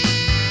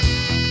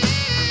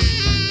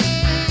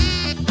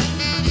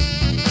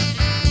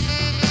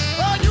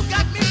 Oh, you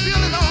got me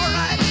feeling all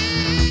right.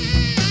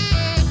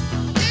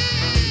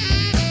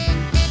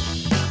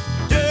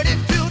 Dirty,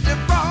 filthy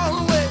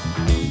Broadway.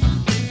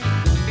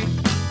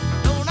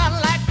 Don't I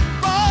like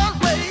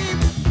Broadway?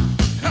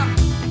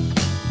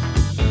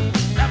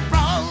 That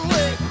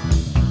Broadway.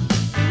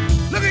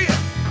 Look at you.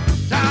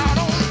 Down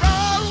on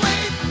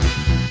Broadway.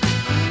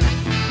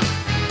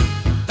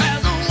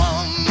 There's a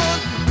woman.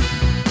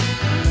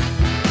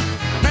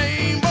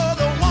 Name of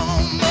the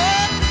woman.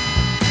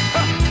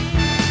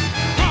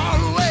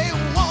 Broadway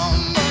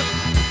woman.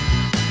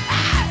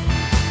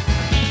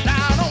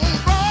 Down on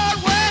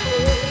Broadway,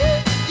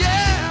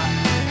 yeah.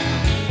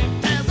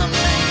 There's a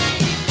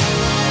name.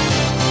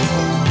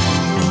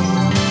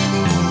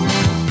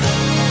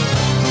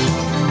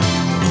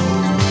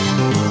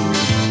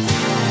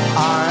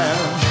 I'm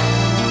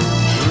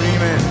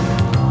dreaming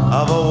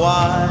of a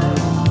white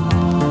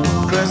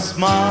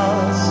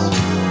Christmas,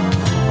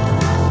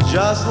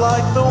 just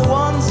like the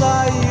ones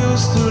I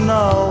used to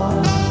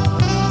know,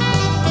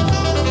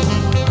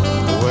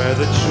 where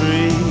the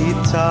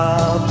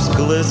treetops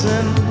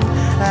glisten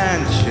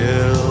and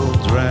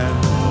children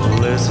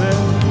listen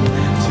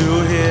to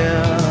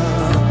hear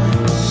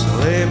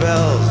sleigh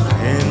bells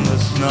in the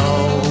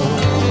snow.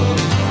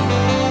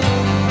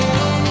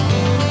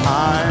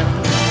 I'm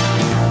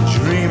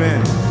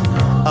dreaming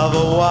of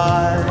a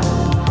white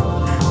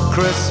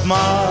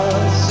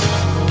Christmas,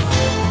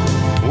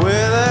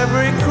 with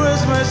every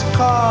Christmas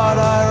card I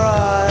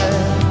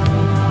write.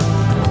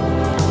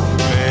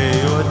 May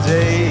your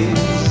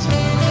days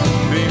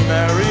be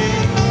merry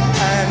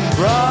and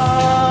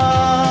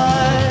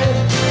bright,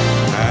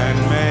 and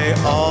may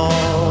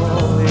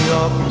all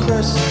your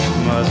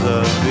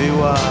Christmases be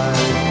white.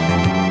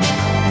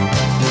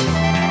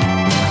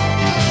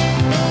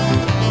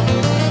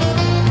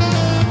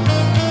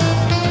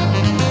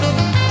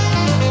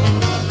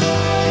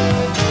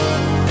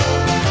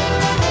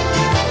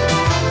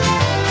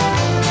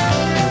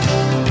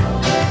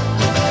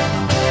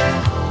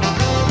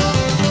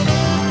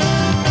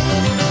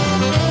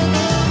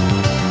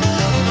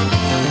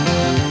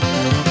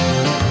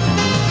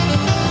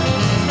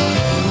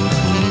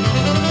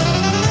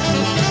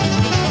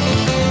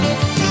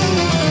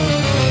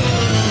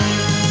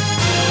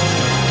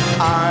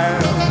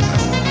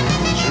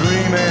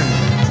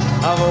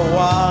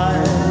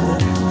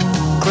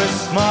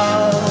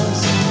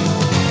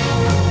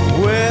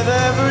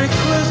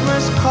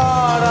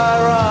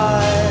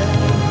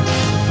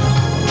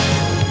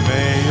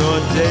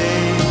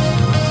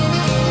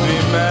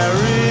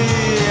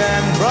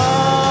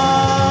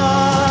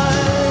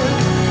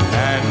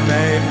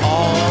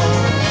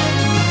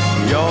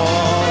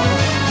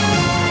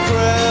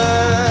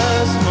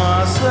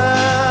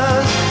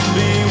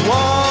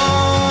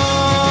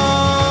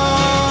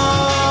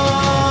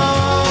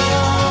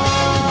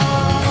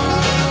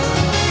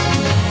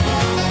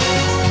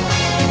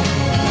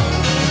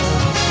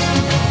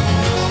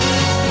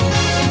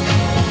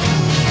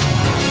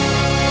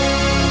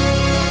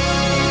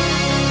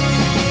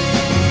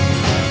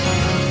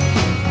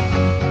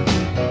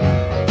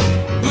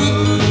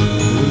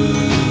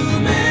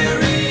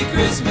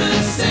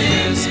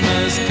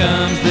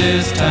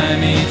 this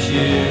time each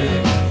year.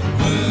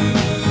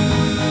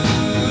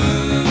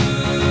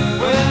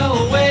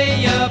 Well,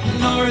 way up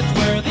north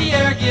where the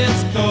air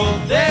gets cold,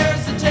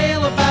 there's a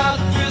tale about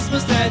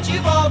Christmas that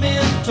you've all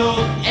been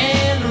told.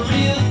 And a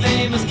real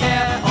famous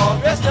cat all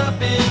dressed up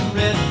in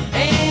red,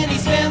 and he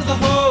spends the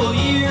whole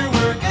year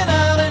working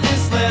out in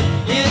his sled.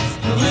 It's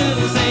the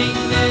little Saint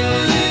Nick,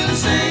 little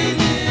Saint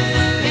Nick.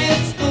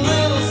 It's the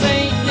little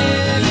Saint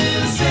Nick,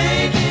 little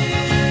Saint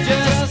Nick.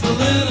 Just a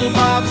little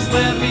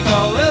bobsled, we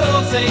call it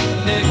old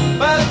Saint Nick.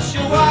 But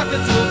she'll walk a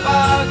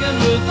toboggan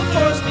with a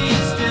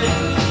 4-speed stick.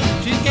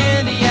 She's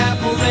candy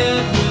apple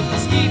red with a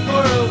ski for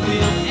a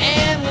wheel.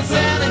 And when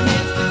Santa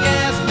hits the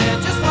gas, man,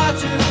 just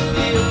watch her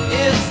feel.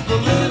 It's the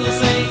little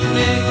Saint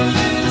Nick,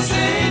 little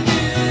Saint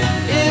Nick.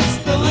 It's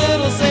the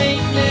little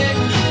Saint Nick,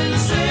 little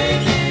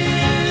Saint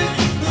Nick.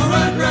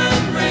 Run,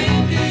 run,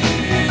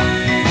 reindeer.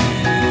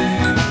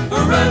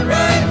 Run,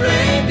 run,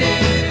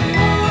 reindeer.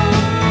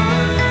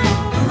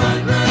 Run,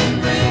 run,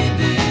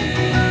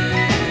 reindeer.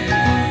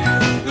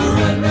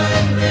 Run,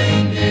 run,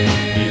 reindeer.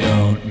 You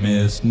don't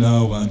miss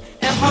no one.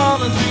 And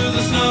hauling through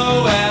the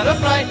snow at a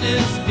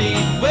frightening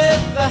speed,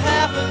 with a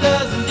half a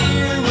dozen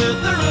deer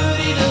with a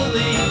Rudy to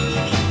lead.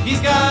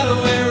 He's gotta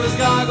wear his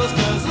goggles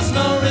 'cause the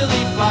snow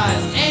really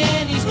flies,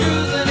 and he's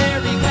cruising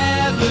every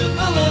pad with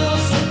a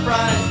little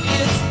surprise.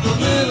 It's the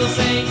little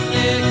Saint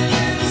Nick,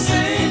 little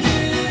Saint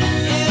Nick.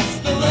 It's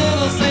the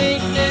little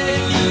Saint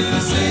Nick,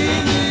 little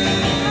Saint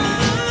Nick.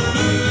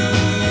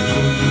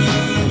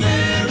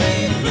 Merry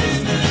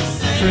Christmas,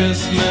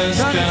 Christmas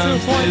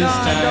comes this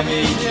time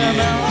each year.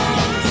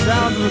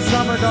 Sounds of the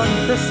summer done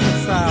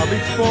Christmas style.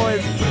 Beach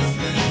Boys,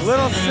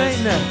 Little Saint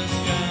Nick.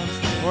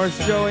 Of course,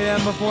 Joey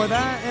M before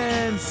that,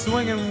 and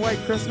Swingin' White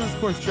Christmas.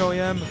 Of course, Joey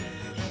M,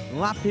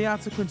 La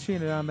Piazza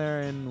Quinchina down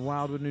there in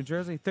Wildwood, New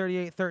Jersey.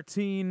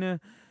 3813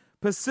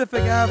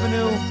 Pacific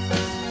Avenue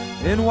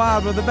in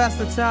Wildwood. The best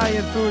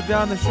Italian food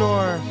down the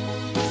shore.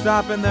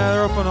 Stop in there.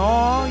 They're open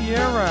all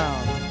year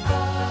round.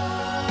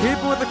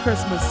 Keep with the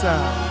Christmas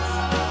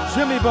sounds.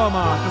 Jimmy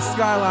Beaumont, the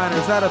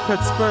Skyliners out of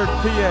Pittsburgh,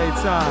 PA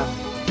time.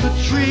 The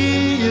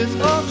tree is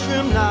all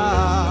trimmed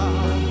now,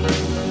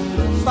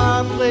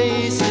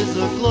 fireplace is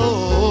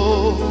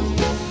aglow,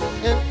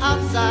 and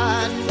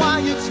outside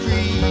quiet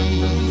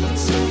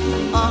streets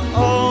are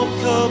all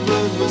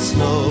covered with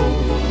snow.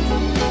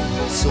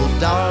 So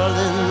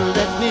darling,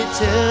 let me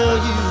tell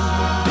you,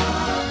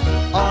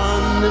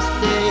 on this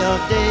day of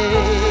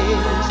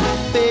days,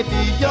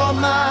 baby, you're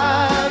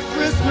my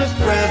Christmas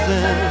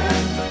present,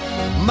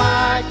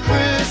 my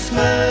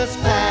Christmas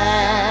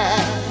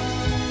past,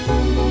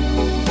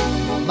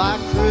 my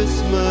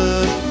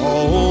Christmas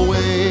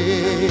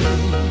always.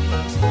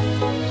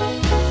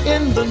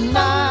 In the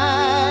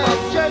night,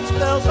 church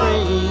bells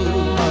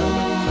ring,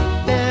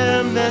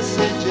 their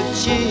message of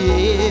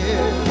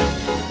cheer,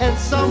 and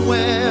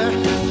somewhere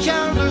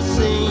carolers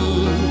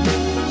sing,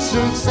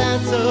 soon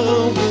Santa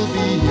will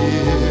be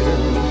here.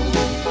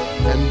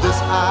 And this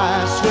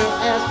I swear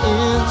as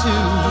into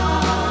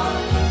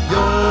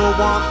your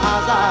warm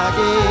eyes I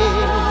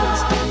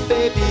gaze,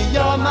 baby,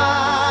 you're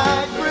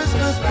my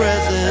Christmas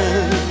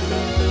present,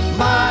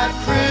 my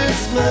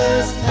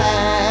Christmas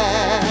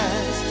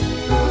past,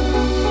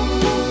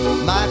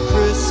 my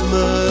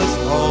Christmas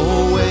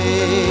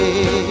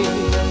always.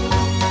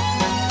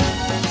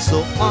 So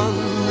on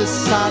this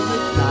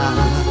silent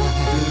night,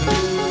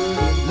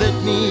 let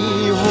me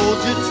hold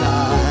you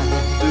tight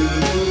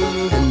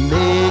and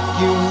make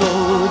you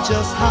know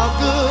just how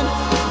good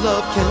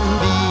love can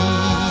be.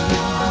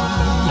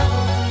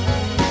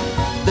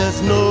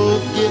 There's no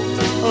gift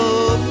of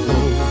gold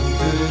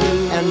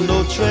and no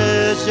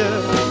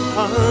treasure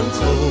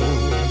untold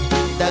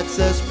that's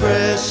as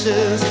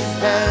precious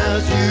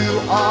as you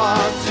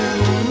are to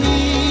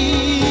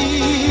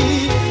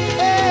me.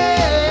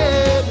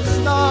 Hey, the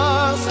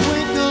stars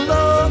twinkle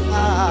up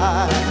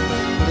high,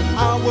 and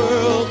our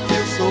world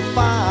feels so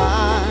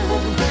fine.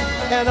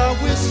 And I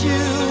wish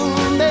you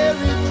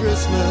Merry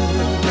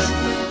Christmas,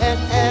 and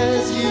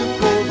as you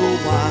pour the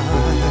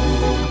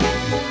wine,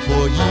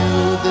 for you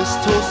this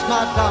toast,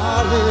 my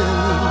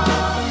darling,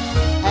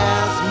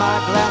 as my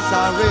glass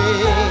I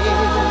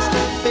raise,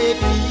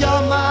 baby,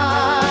 you're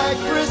my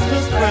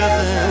Christmas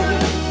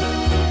present,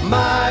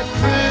 my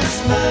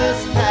Christmas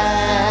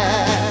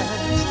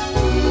past,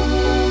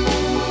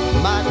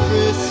 my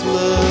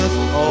Christmas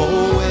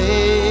always.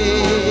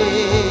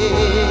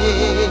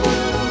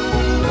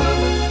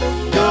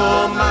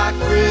 You're my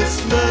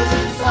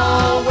Christmas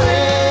always.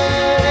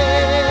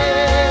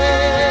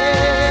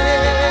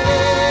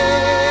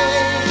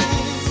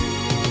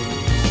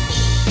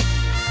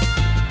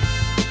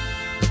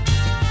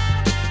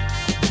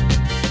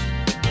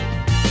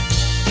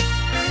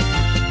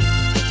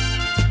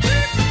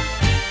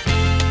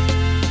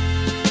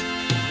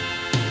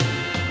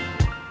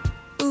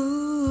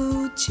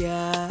 Ooh,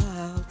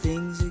 child,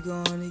 things are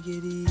gonna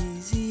get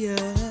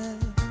easier.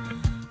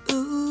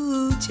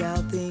 Ooh,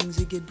 child, things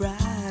will get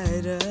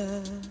brighter.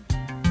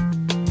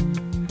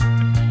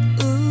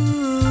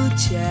 Ooh,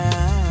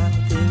 child,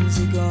 things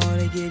are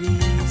gonna get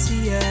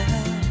easier.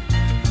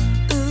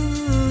 Ooh,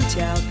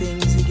 child,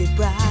 things will get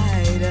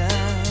brighter.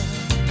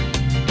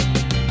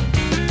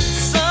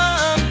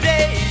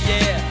 Someday,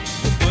 yeah,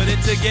 we'll put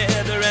it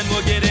together and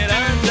we'll get it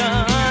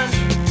undone.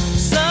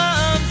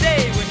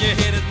 Someday when your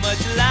head is much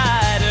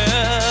lighter.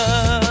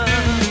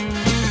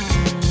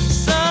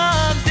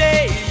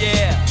 Someday,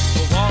 yeah,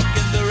 we'll walk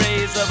in the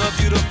rays of a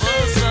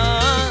beautiful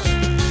sun.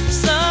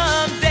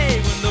 Someday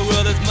when the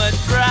world is much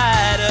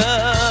brighter.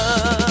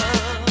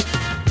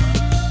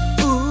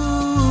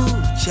 Ooh,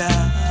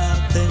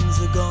 child, things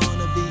are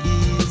gonna be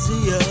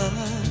easier.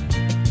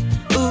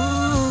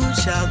 Ooh,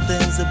 child,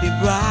 things will be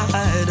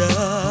brighter.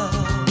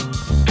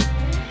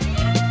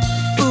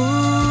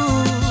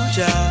 Ooh,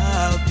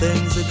 child,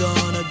 things are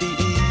gonna be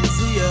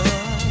easier.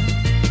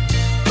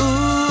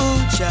 Ooh,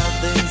 child,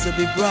 things will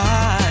be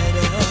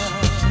brighter.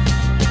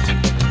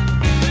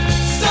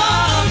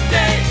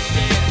 Someday,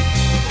 yeah,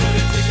 we'll put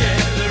it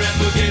together and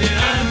we'll get it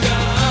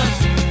undone.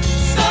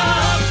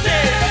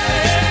 Someday,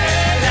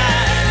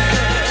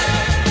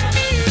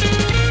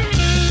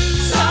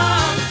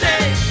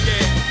 someday,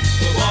 yeah,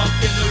 we'll walk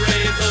in the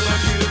rays of a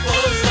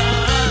beautiful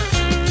sun.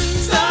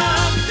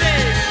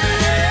 Someday,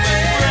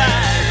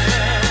 much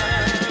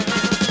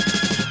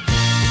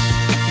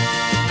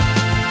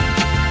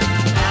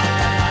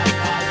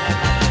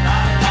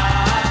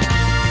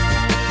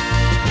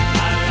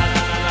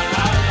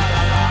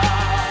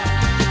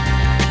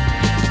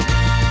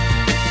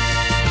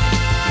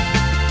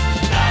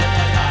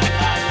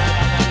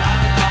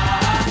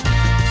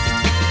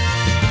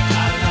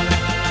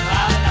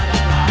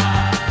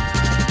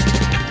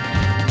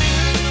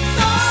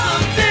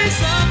Someday,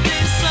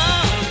 someday,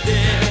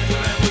 someday,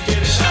 we'll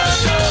get it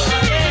undone.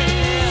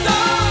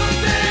 Someday,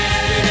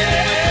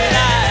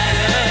 someday,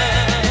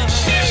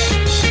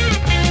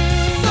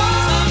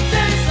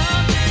 someday,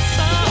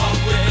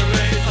 someday,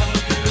 rays of a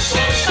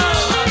beautiful sun.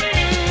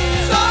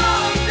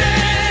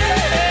 Someday,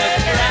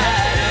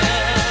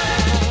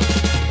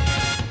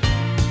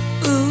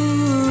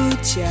 Ooh,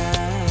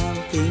 child,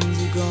 things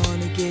are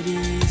gonna get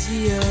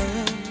easier.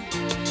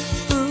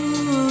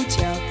 Ooh,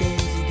 child,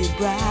 things will get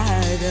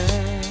brighter.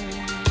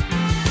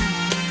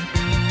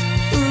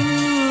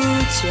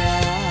 Ooh,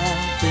 child,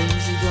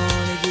 things are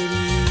gonna get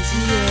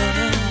easier.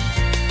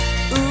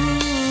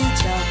 Ooh,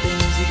 child,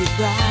 things will get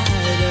brighter.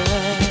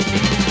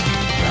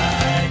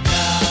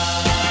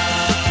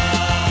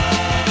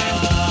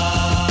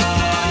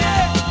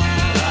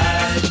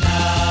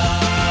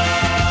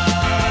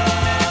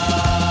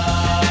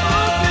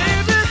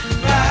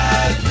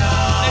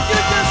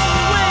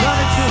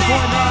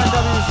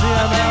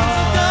 WCML.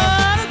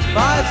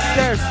 5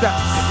 stair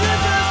steps.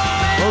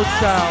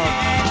 Hotel.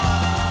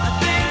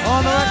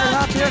 On the record,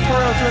 hop here,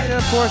 Corio's with you,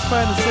 of course,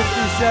 playing the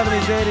 60s,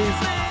 70s, 80s.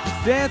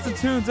 Dancing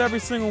tunes every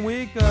single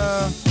week.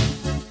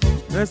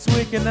 This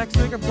week and next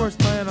week, of course,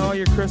 playing all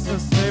your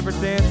Christmas favorite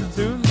dancing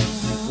tunes.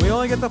 We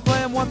only get to play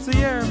them once a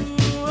year.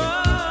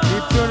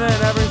 Keep tuning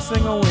in every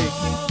single week.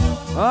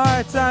 All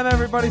right, time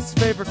everybody's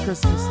favorite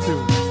Christmas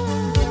tune.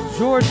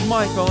 George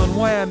Michael and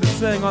Wham to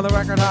sing on the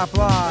Record Hop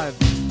Live.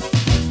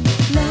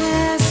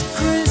 Last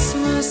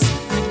Christmas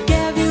I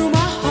gave you my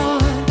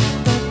heart,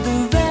 but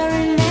the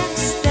very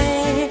next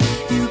day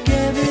you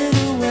gave it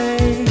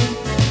away.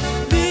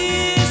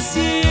 This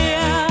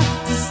year,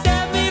 to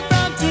save me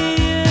from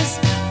tears,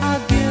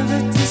 I'll give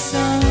it to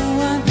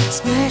someone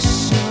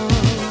special.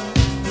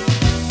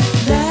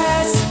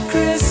 Last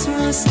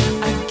Christmas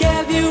I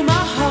gave you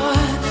my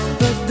heart,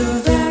 but the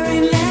very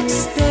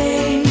next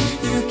day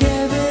you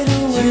gave it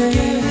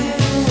away.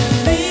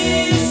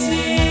 This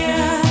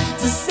year,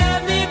 to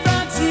save me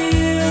from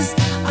tears,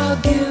 I'll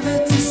give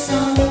it to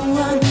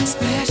someone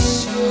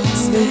special,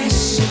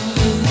 special.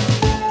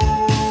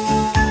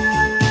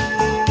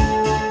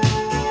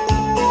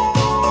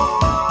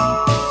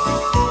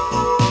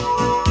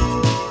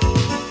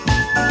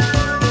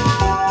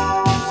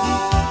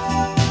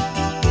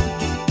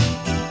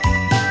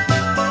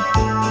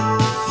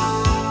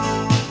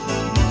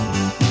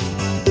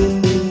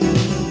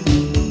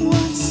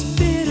 Once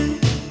bitten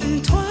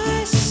and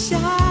twice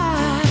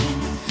shy,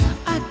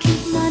 I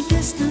keep my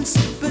distance,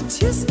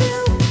 but you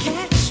still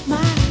catch my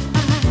eye.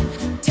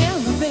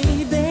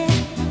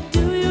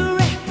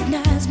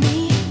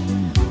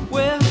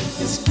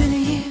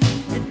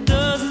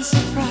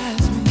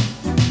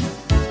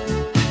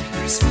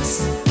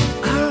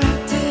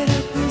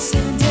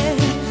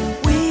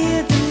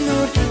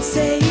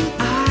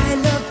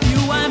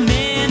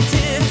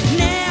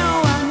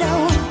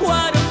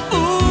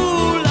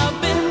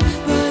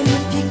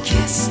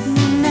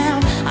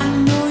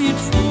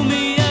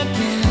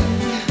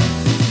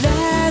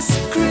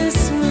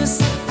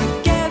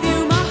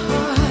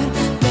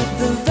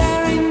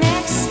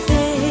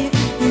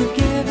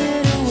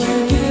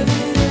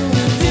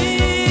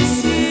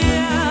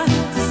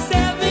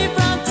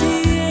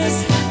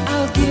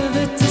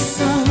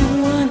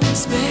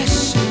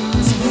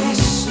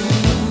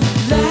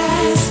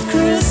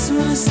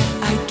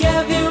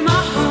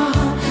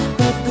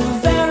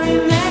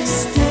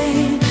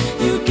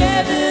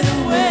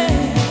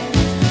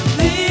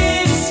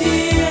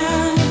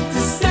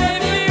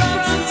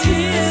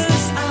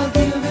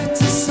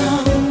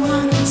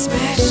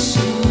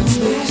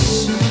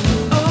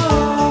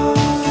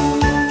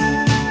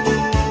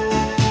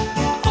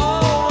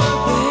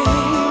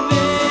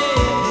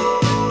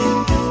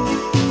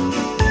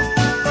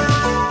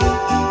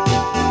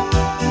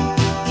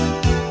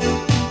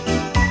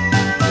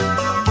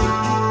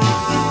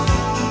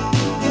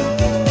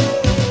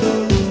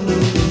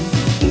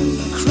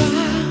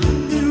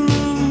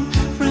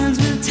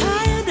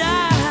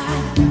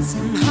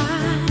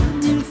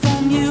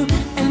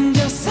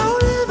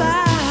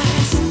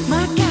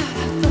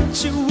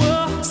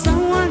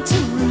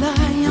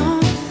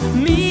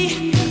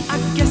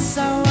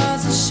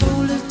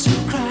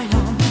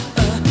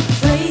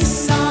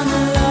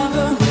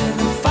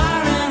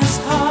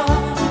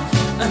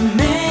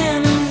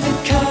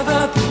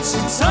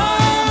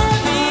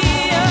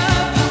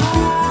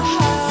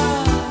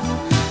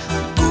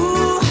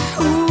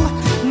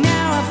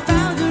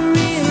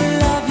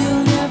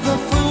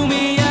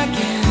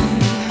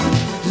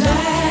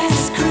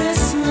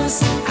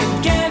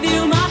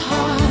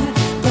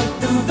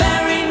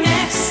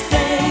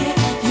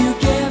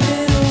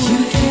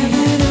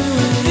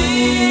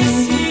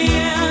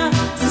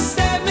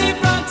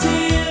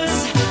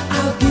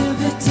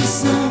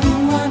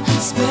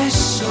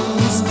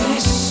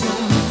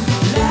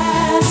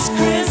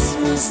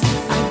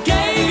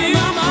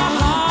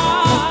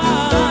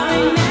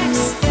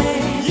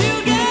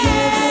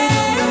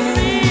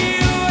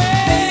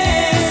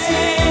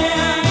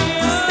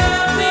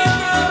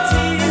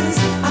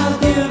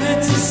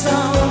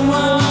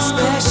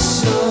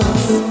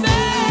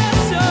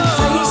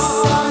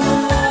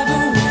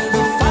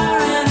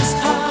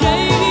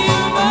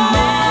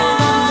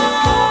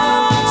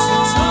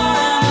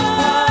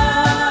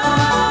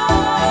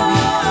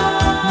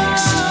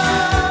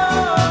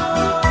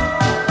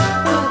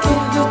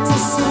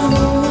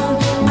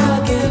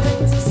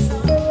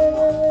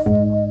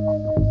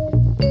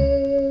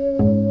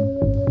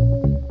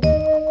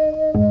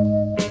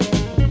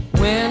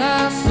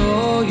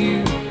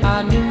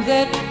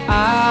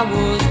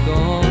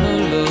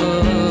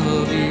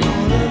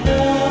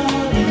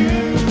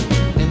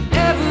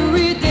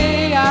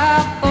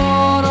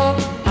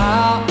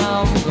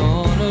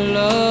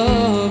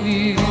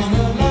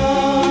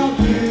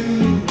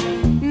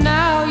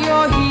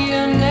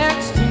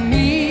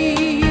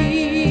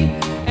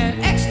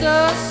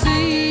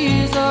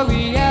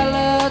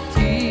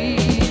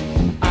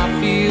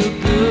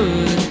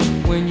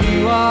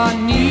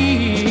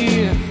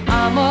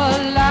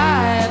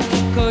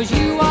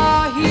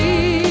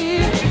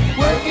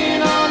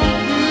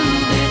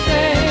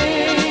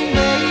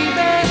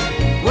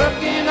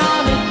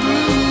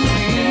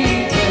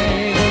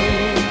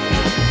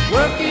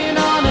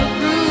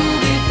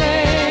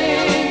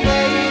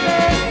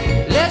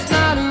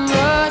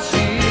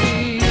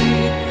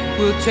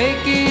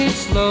 Take it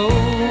slow.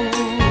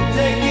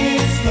 Take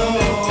it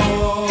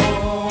slow.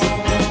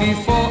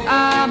 Before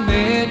I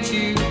met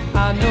you,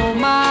 I know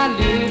my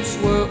lips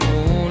were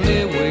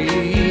only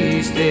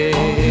wasted.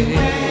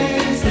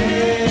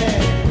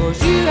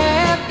 'Cause you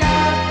have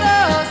got the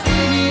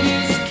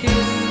sweetest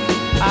kiss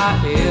I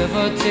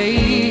ever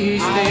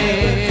tasted.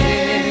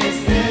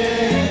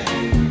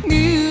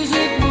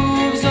 Music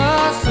moves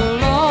us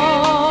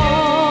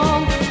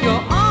along.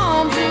 Your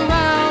arms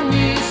around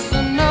me,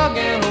 snug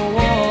and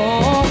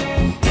warm.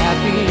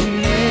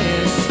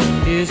 Happiness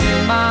is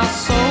in my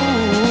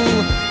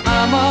soul.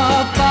 I'm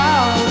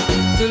about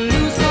to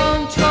lose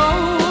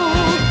control.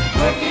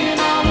 Working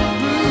on a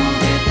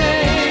groovy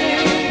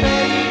thing,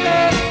 baby.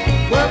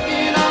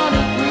 Working on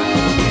a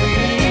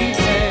groovy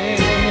thing.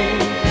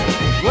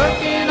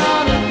 Working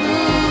on a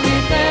groovy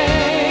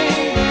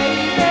thing,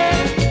 baby.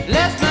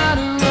 Let's not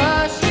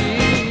rush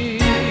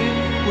it.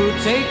 We'll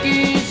take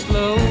it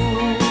slow.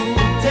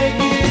 Take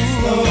it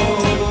slow.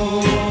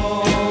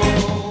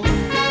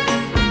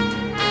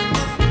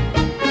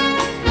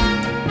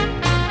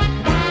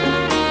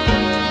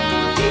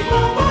 Keep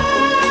on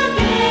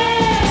working.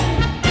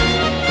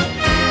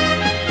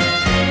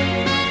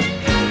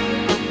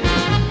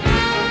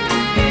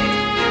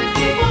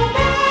 Keep on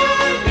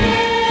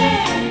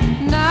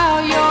working. Now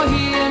you're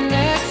here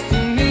next to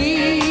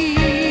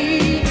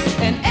me,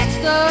 and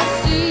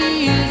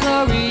ecstasy is a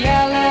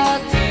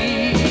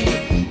reality.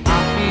 I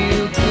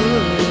feel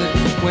good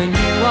when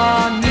you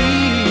are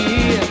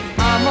near.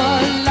 I'm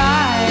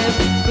alive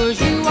 'cause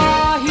you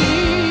are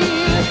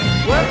here.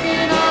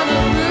 Working on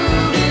a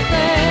groovy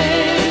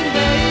thing,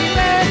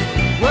 baby.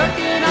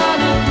 Working on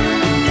a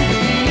groovy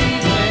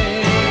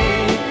thing.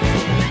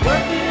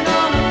 Working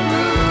on a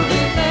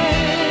groovy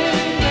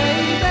thing,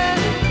 baby.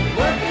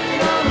 Working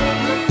on a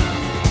groovy.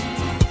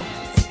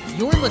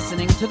 You're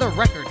listening to The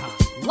Record Hop,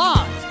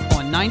 live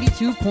on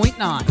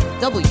 92.9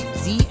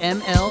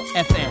 WZML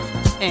FM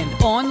and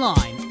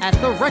online at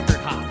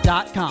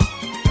therecordhop.com.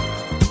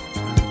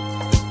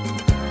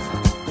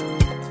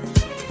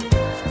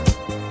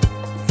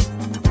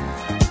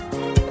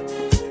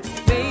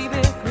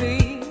 Baby,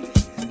 please,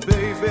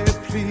 Baby,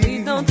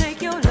 please don't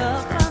take your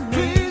love from me.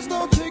 please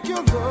don't take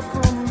your love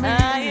from me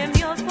I am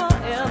yours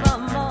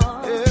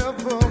forevermore,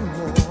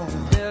 evermore.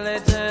 till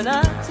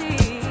eternity.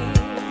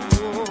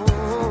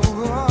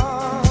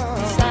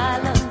 Oh,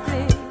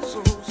 Silently,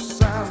 so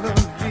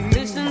silently.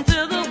 listen to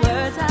the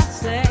words I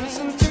say.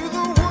 Listen to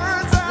the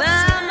words I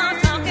I'm not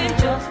talking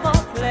just for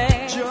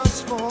play. say,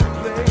 just for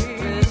play.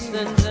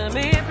 Listen to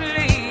me,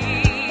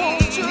 please.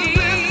 Won't you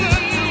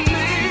listen to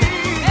me?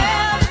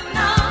 Heaven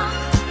knows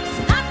it's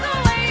not the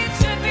way it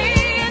should be,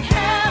 and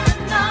heaven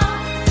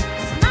knows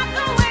it's not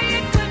the way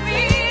it could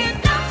be.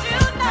 Don't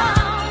you know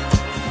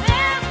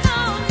there's no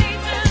need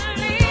to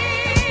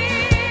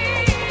leave?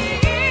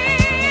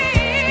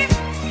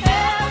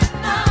 Heaven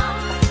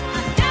knows I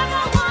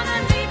never wanna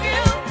leave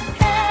you.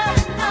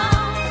 Heaven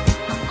knows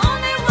I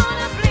only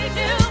wanna please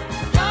you.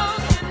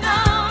 Don't you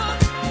know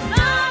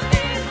love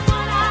is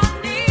what I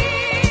need.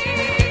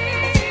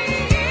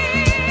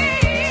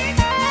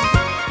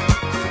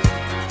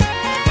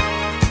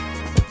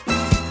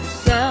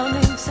 Down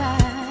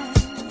inside,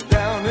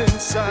 Down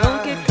inside.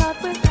 don't get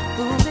caught with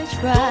foolish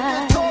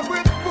pride. Caught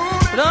with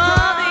foolish Put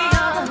all the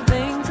other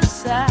things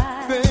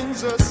aside.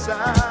 things It's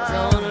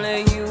aside.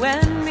 only you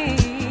and me.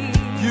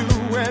 You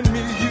and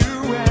me,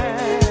 you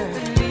and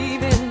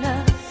Believe in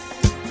us.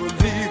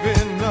 believe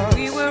in us.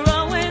 We were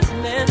always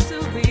meant to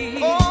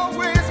be.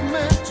 Always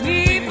meant to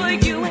Me be. for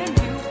you and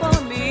you for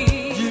me.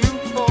 You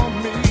for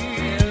me.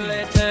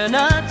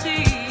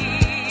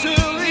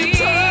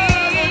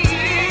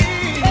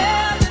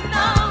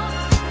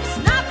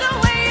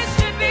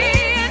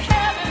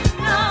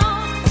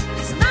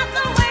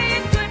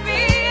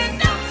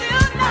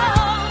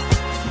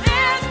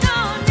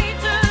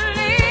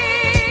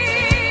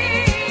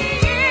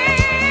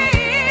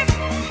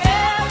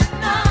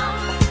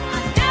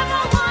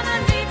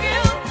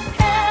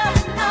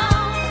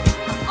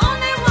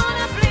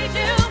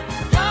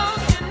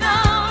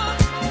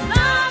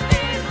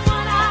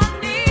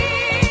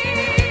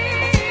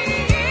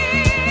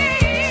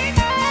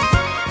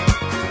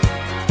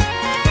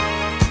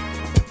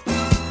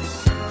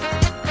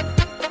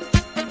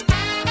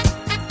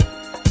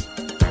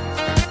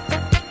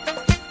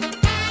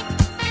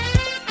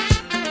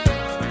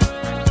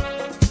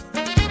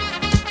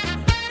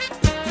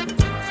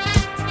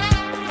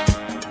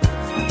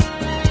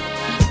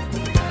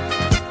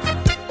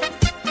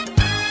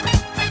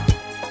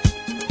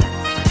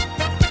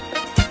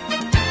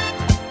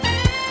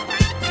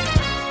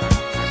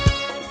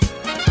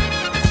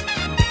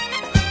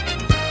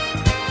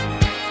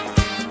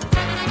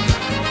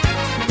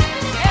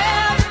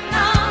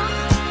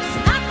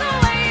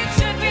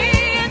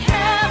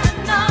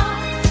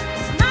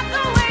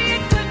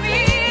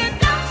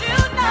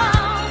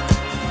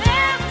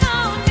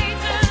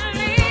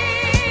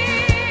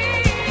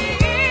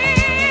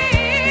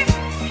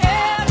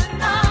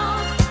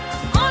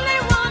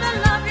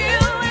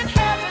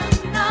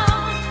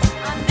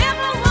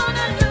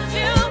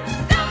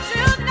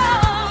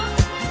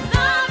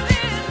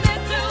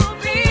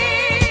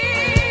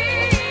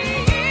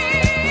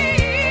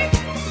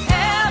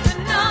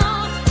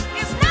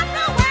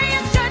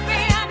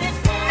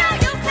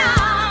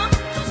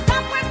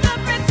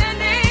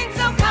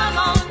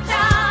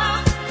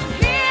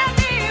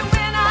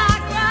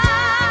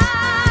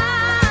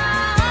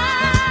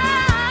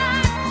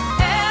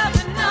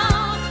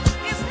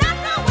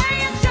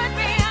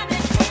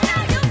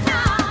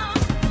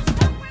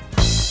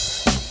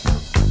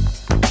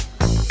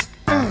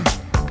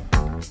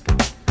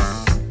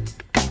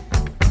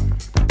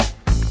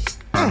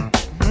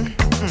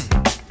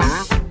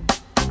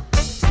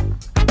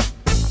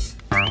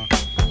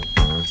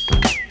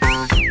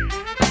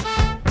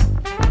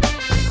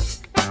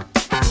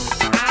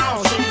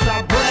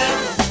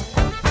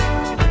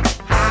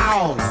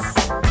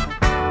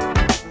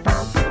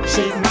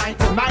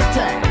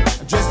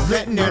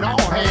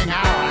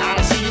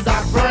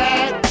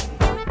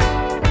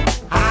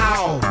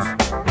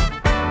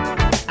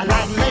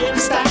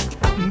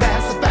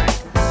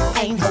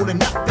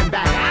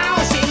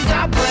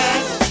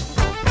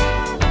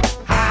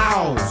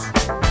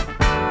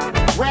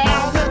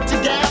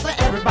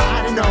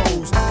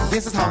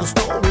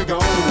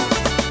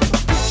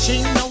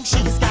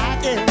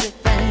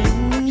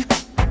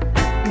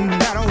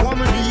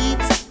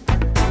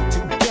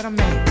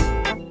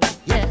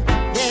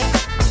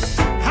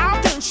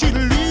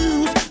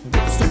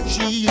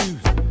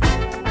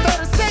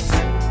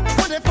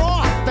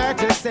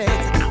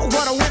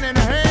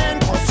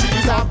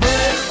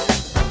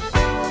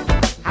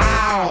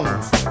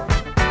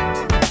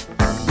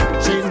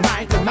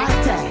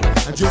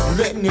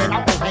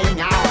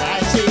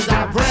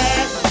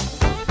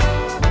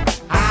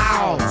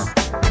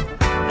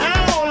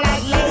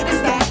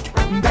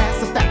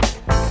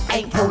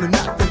 holding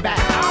nothing back.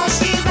 Oh,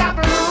 she's a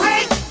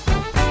brick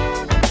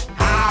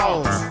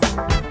house.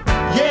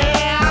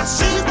 Yeah,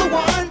 she's the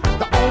one,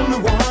 the only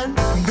one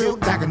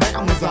built like an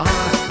Amazon.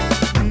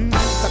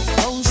 The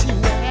clothes she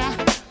wear,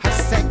 her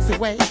sexy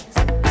ways,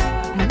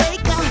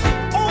 make a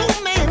old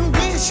man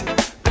wish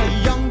for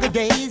younger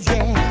days.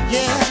 Yeah,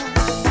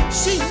 yeah.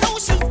 She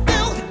knows she's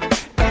built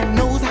and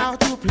knows how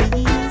to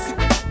please.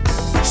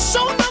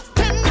 Show enough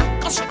can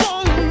knock a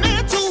strong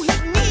man to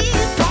his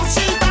knees. 'Cause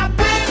she's a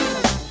brick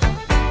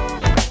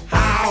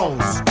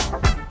house.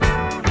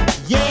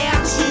 Yeah,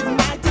 she's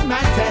mighty,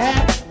 mighty,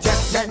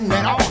 just letting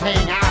it all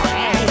hang out.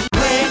 Hey,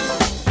 brick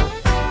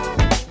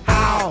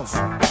house.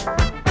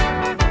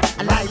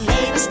 Like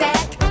lady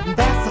stack,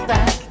 that's a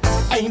fact.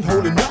 Ain't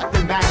holding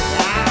nothing back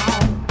now.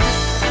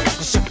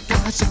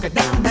 Shake it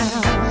down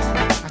now.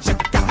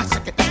 Shake it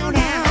down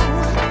now.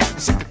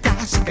 Shake it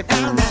down now. Shake it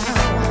down now.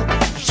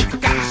 Shake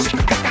it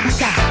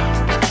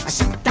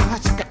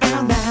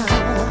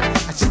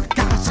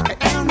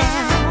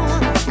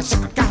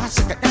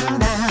down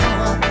now.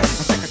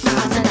 Shake it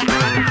down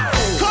now.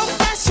 Clothes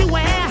that she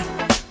wear,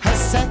 her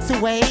sexy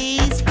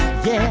ways,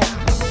 yeah,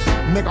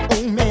 make an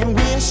old man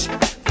wish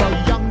for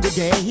younger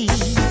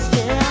days.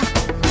 Yeah,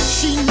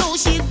 she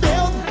knows she's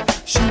built,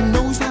 she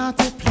knows how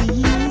to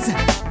please.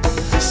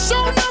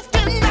 Sure enough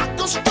to knock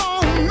a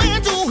strong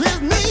man to his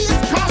knees.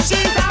 'Cause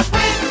she's a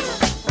brick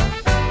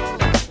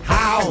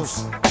house.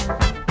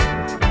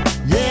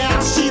 Yeah,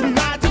 she's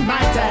mighty,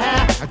 mighty,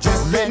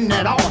 just letting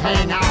it all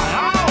hang out.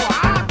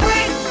 Oh, a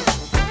brick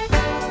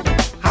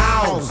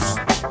house.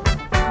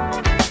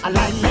 I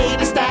like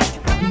lady stack,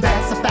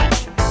 that's a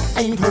fact.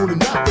 Ain't holding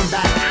nothing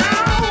back.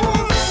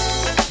 Ow.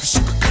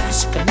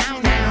 Shake it now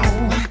now.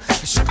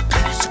 Shake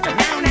it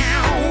now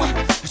now.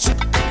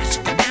 Shake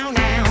it now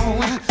now.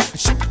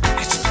 Shake it now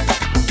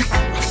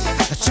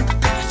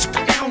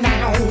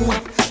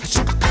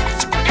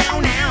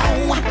now.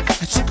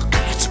 Shake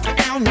it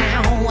now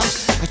now.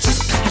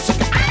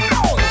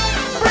 Ow!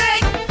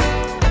 Brick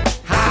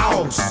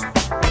house.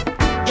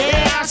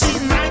 Yeah,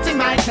 she's mighty,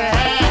 mighty.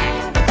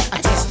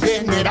 Just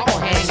letting it all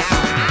hang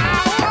out.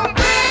 Ow!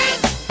 Brick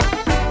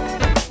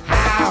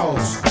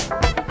house.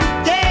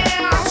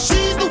 Yeah,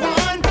 she's the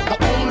one, the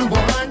only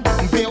one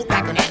built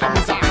like an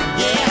Amazon.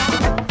 Yeah.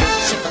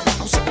 Shake it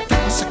down, shake it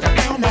down, shake it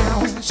down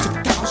now. Shake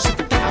it down, shake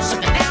it down,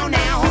 shake it down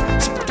now.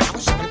 Shake it down,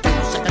 shake it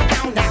down, shake it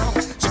down now.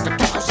 Shake it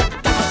down, shake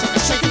it down, shake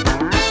it, shake it.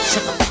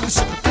 Shake it down,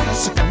 shake it down,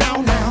 shake it now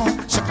now.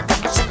 Shake it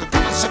down, shake it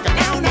down, shake it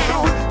now now.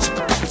 Shake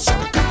it down,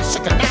 shake it down,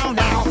 shake it now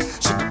now.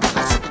 Shake it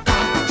down, shake it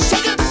down,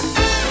 shake it.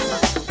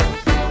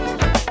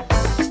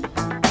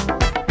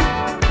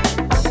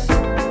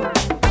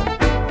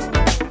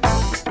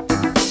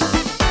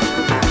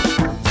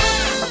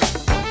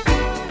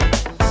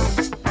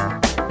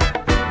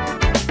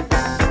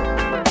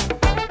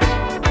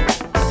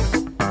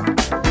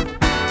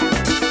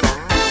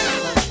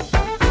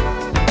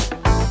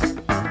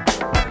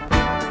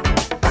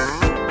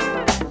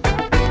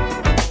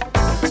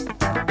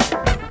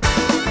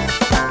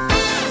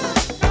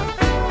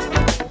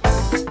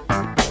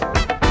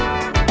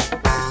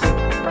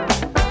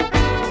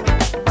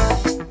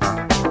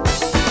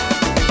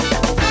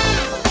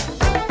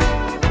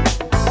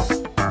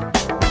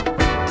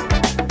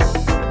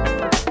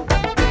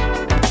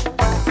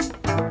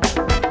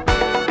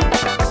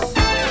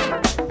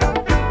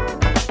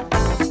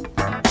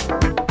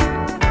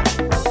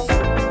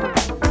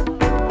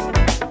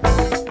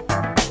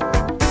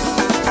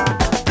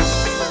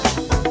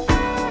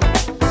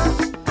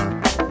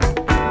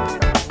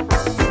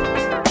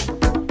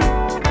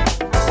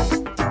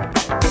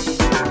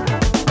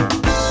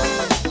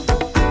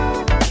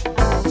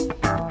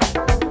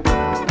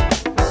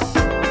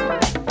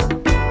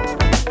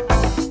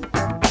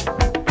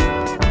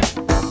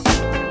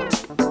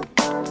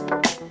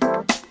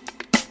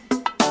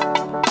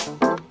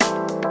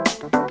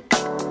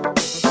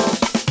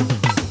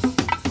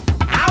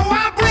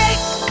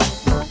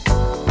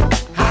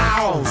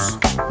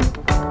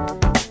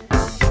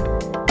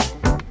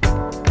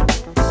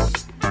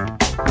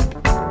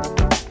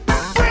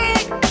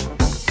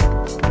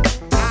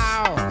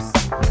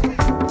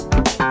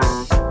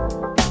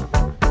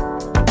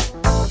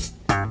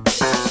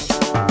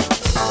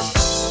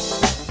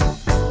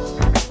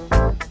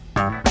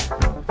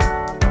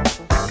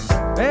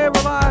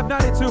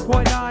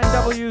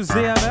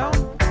 WZML.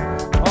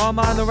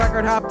 Online,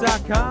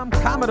 therecordhop.com.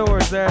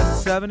 Commodores there in the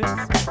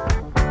 70s.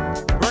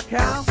 Brick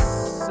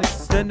House,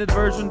 extended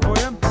version for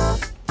you.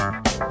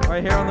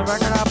 Right here on the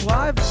Record Hop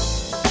Live.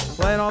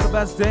 Playing all the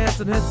best dance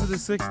and hits of the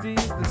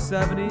 60s, the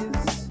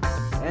 70s,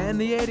 and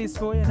the 80s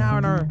for you. Now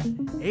in our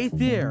 8th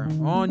year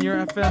on your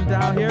FM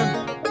dial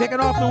here. Kicking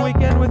off the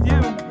weekend with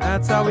you.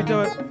 That's how we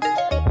do it.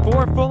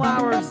 4 full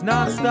hours,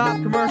 non-stop,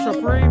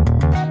 commercial-free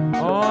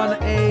on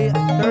a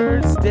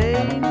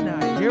Thursday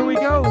night. Here we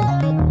go.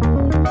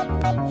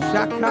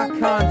 Shaka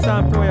Khan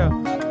time for you.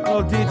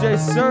 Little DJ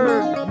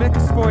Sir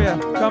mix for you.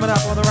 Coming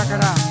up on the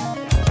Record Hop.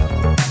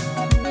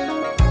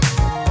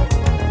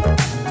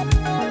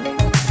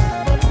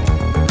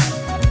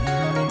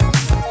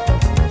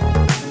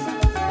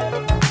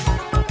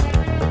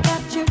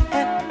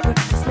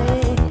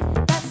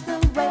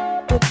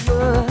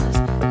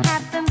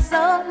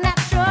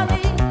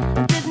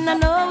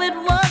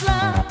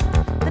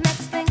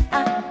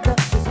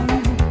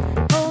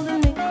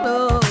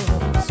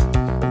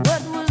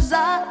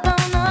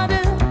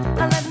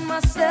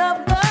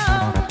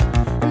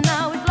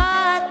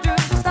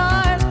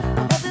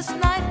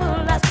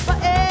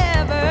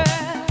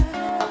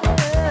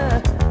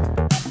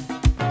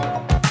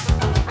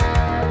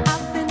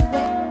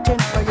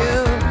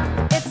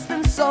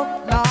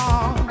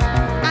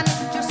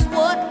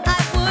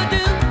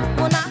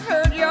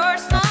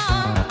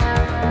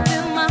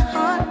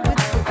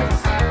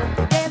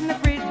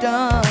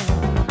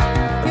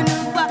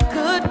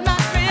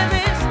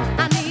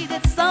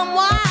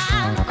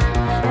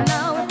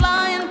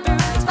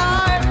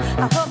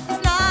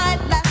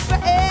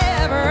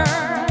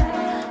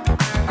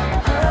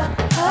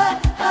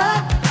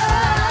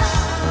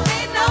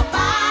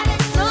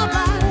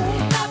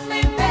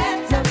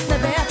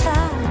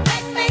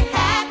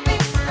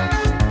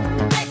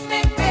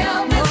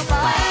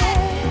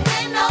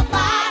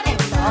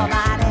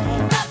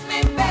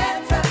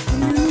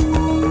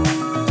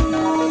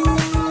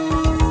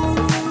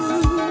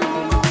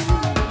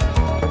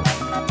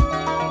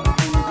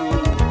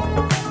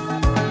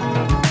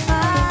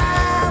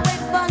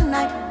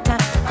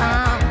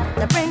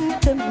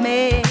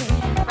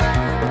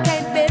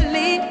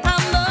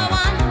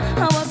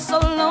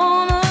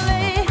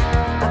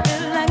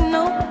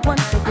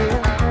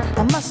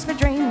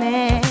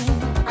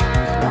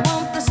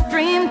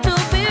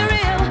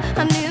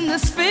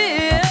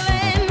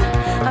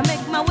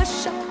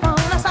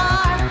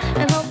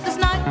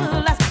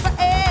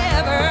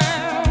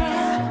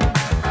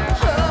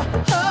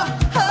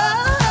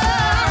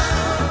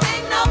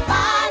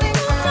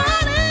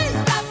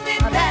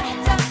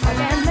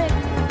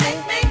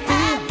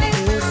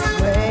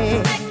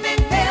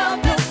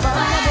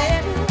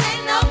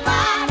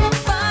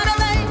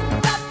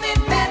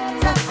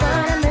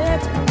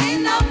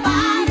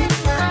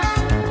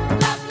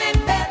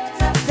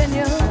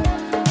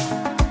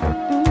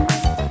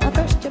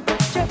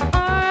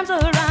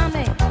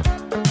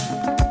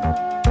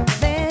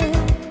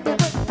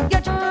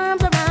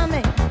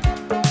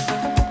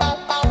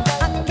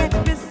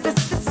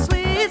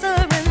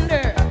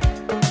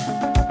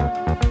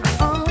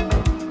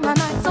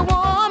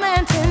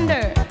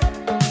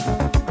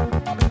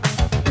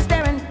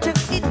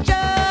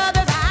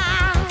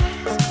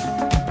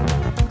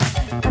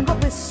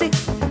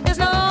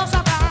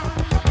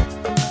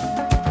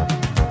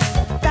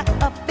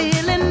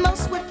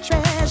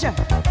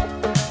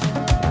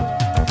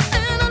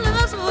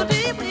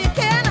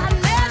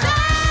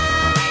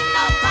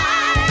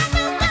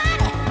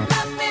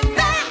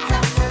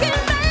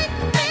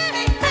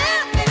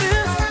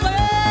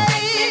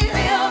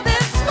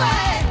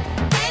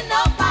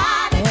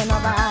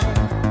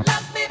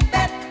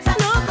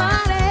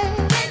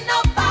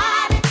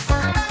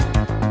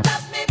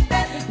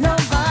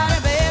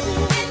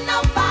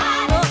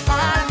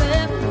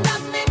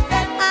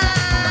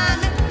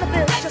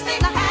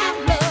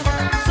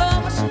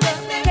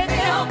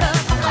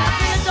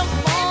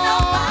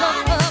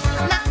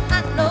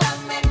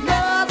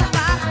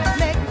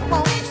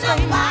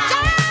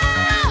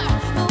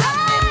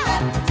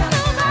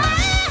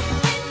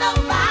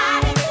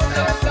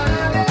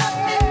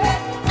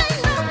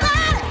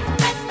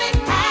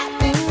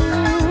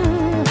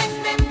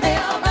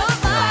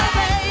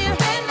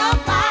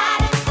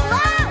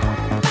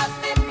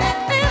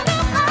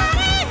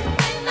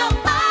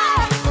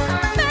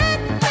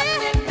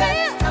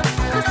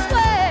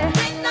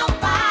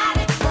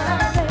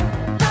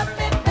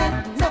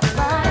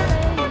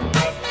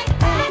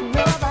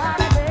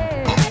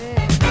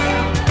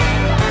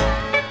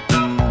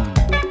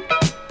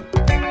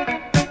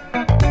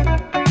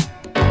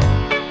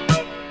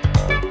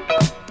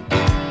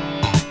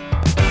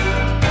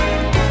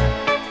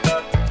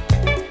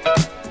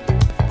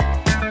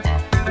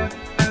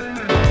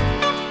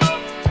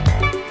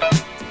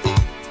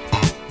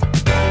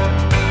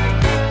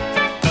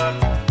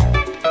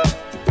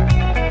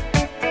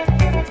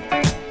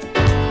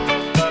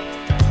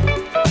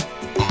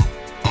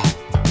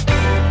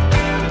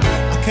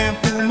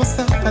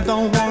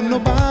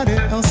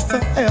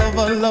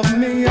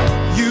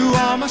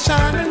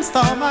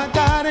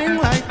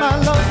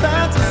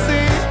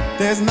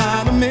 There's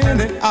not a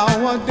minute,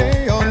 hour,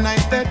 day, or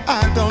night that I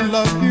don't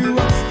love you.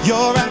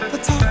 You're at the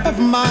top of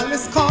my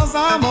list, cause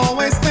I'm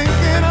always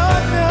thinking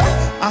of you.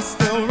 I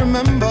still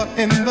remember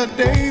in the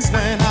days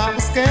when I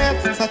was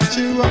scared to touch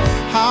you,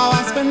 how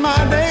I spent my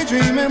day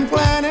dreaming,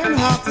 planning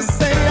how to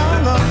say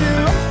I love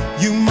you.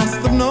 You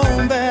must have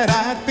known that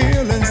I had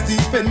feelings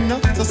deep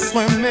enough to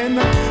swim in.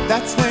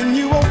 That's when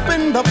you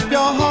opened up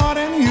your heart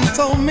and you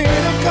told me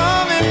to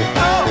come in.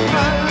 Oh,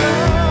 my love,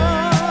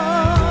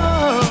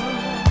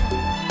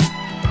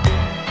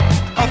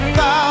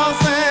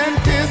 1,000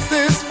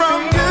 kisses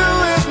from you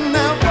is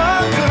never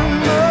too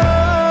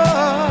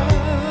much.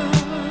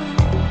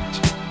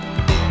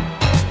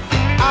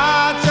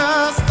 I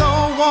just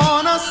don't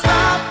wanna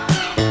stop.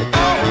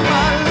 Oh,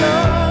 my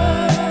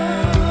love,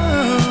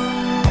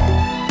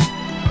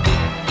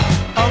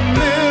 a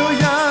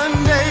million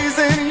days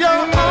in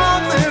your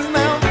arms is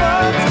never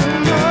too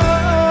much.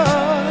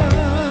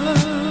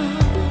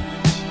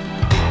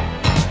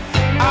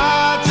 I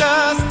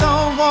just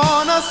don't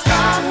wanna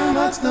stop. Too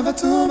much, never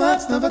too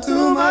much, never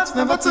too much,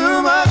 never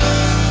too much.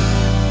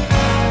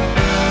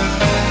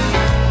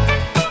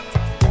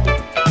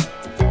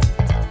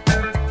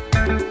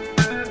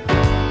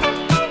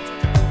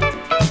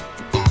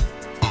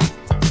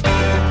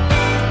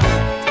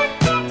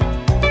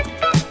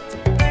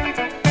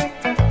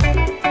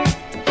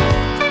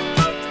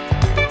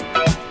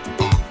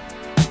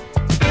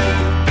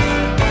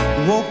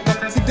 Woke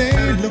up today,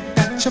 looked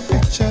at your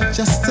picture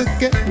just to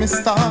get me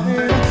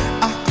started.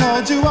 I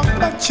called you up,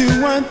 but you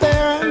weren't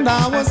there, and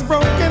I was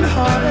broken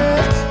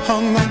hearted.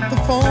 Hung up the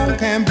phone,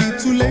 can't be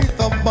too late,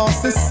 the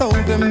boss is so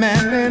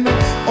demanding.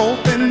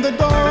 Opened the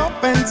door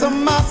up, and to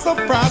my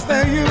surprise,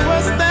 there you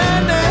were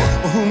standing.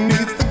 Who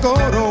needs to go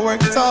to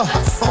work to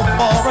hustle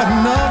for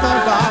another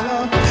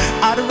dollar?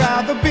 I'd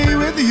rather be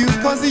with you,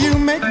 cause you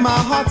make my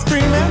heart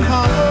scream and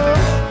holler.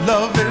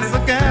 Love is a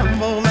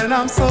gamble, and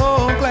I'm so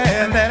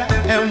glad that I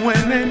am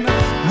winning.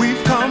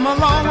 We've come a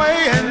long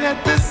way, and yet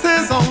this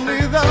is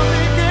only the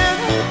beginning.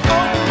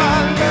 Oh, my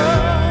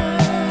love,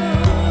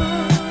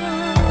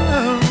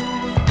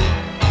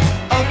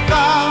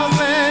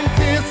 1,000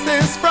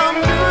 kisses from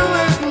you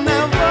is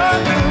never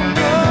too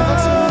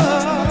much.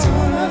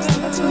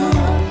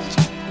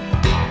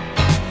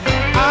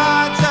 I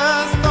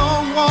just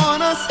don't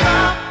wanna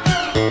stop.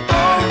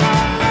 Oh,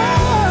 my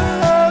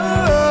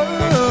love,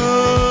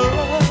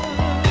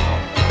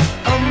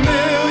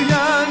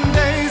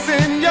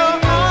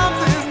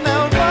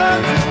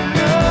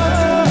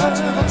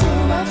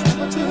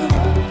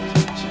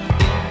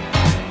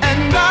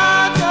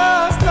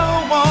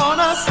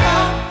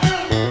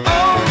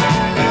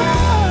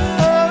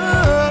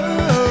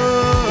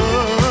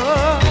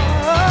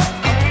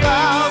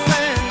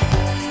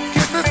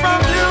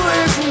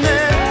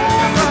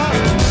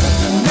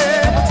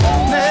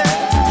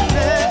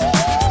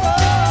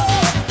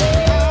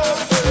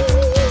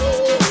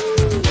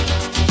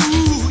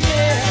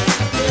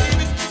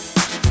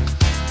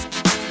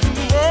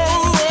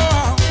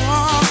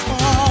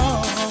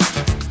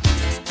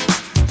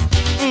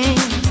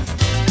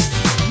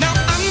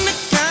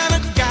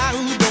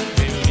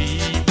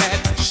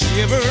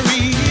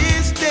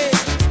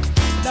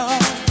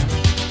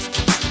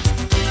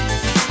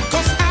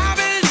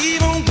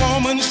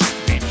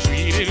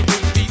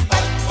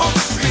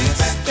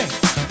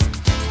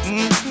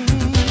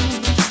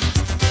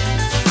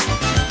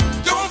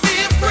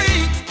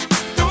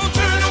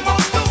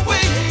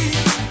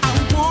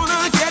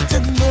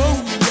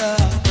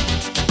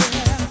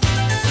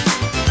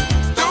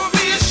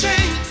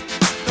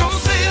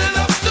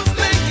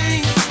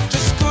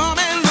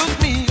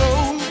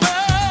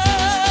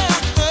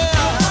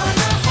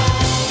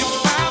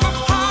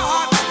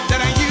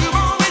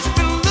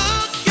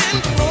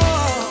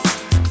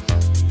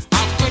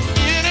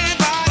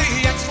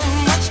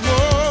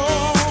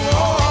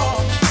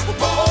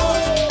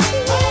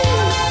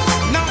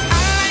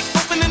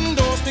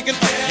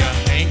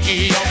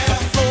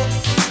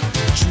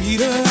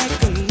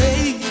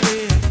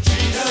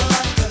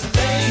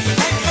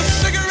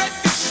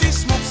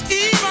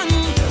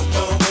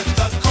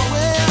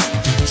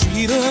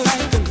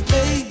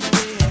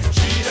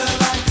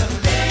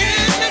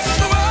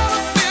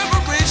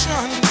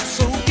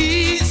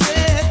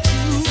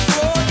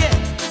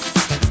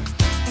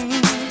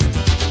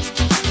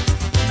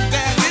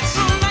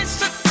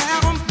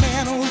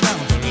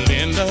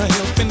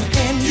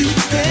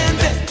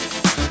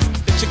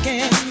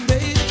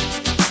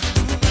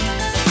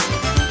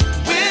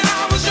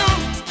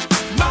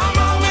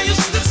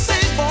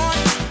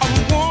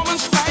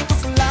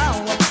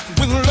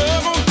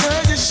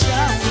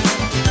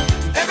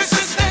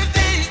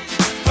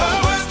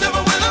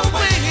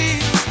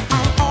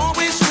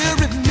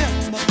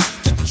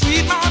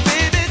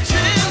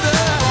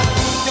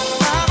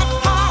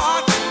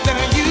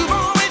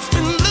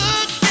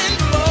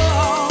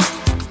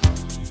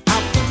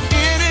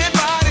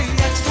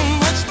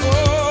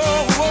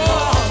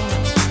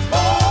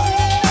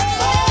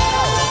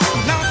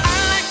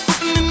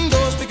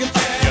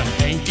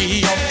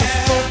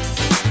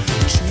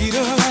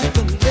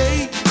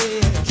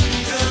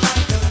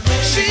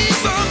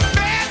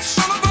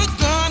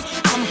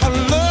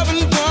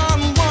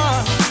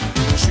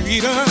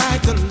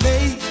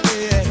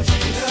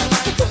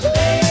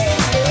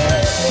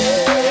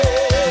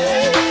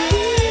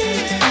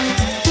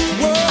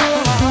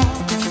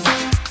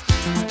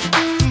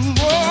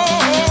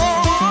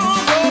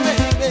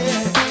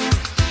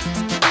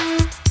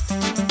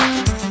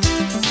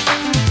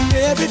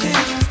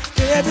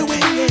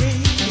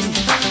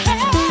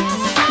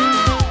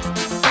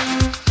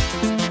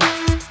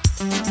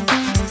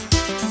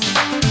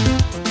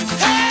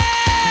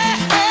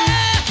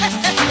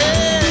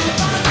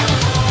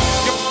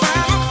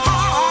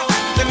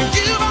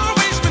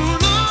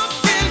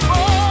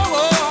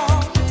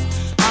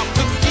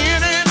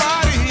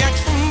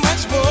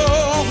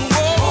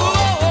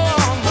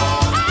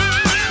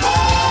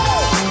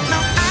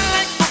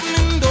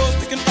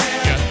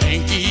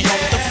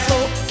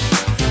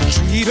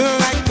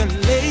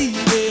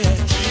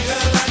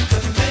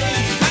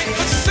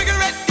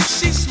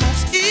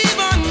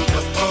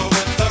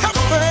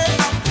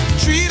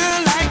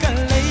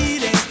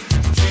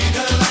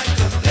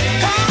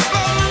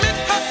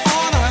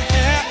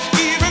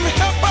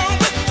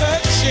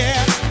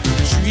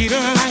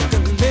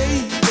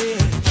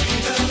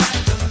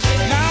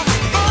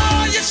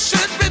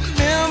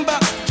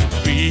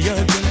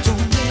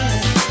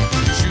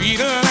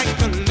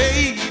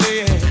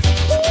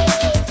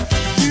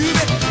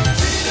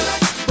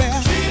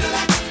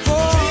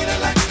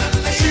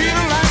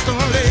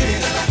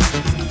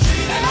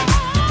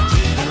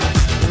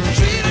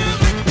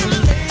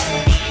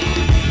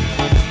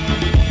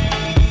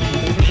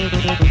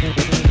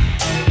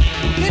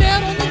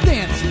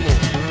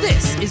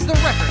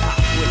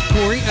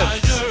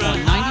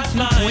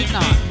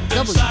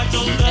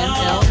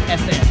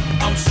 WTML-FM.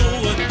 I'm so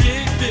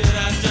addicted,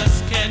 I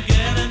just can't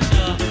get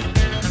enough.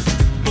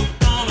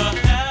 Hooked on a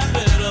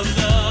habit of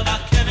love I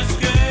can't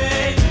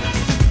escape.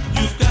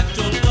 You've got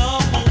your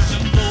love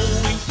motion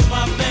flowing through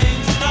my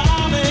veins,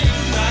 darling.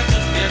 I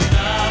just can't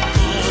stop.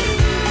 'Cause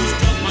you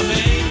struck my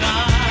main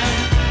line.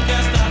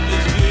 Can't stop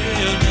this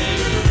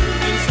feeling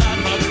inside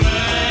my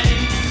brain.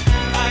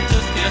 I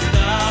just can't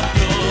stop.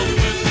 You're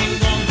working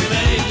on the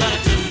main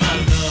line to my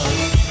love.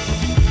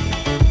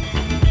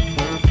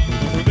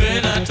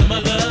 Main line to my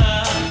love.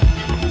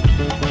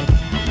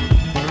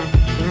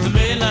 The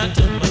main line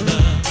to my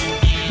love.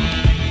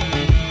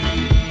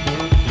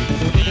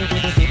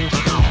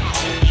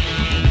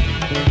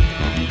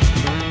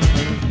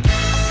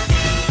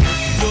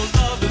 Your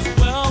love is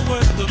well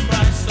worth the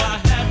price I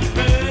have to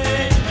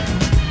pay.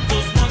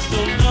 'Cause once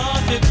your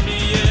love hit me,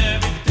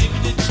 everything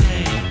did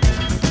change.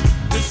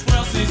 This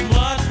world seems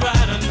much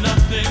brighter,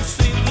 nothing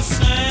seems the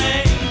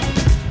same.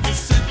 You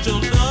sent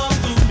your love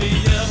to me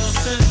ever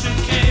since you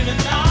came,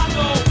 and I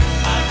know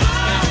I just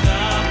can't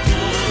stop.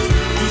 'Cause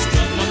you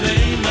struck my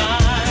main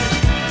line.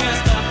 Can't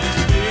stop this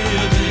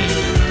feeling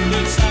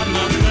inside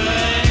my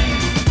brain.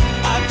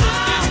 I just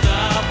can't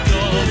stop.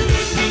 You're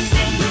working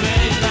on the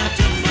main line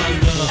to my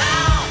love.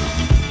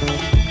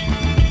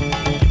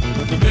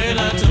 The main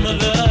line to my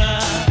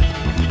love.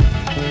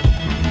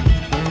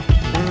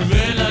 The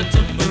main line to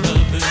my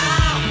love.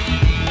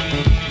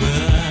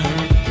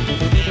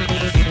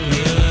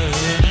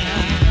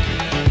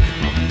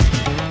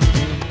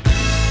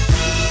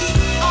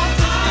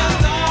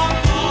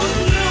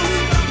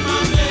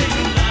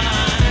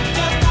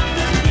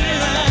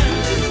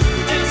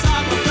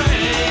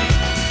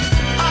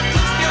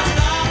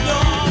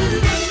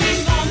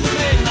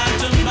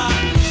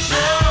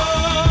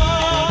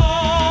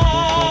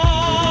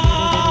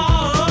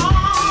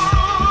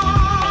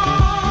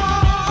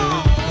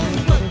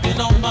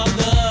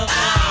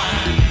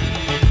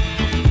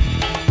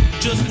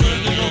 Just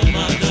working on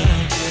my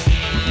love.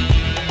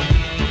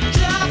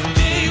 Just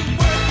keep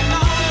working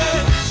on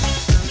it.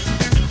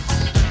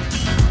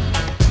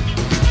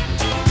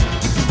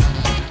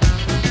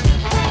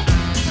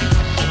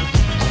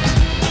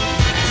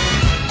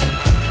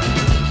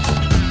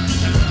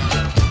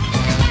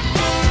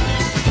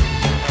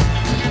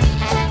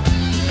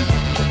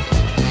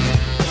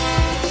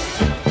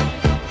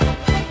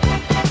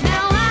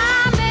 Now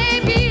I may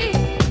be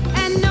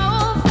an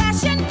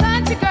old-fashioned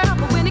country girl,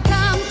 but when it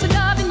comes to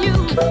loving you,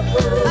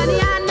 honey,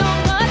 I know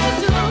what to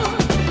do.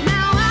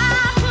 Now I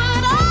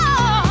put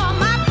all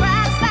my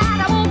pride aside.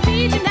 I won't be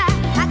denied.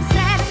 I can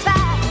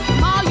satisfy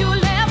all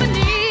you'll ever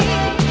need.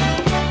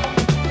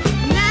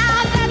 Now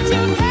that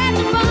you've had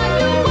the fun,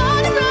 you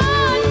wanna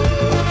run,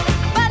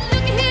 but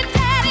look here,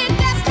 Daddy,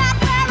 that's not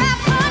where I'm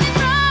coming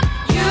from.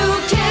 You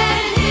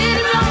can't hit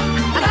it wrong.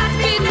 I got to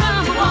be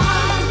number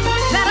one.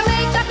 Better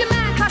make up your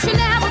mind, 'cause you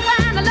never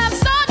find a love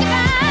so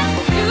divine.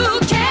 You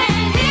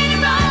can't hit it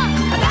wrong.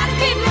 I got to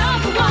be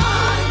number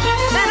one.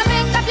 Better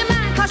make up your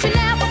mind, 'cause you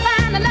never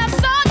find a love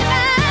so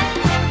divine.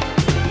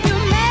 You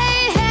may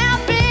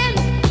have been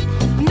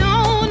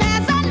known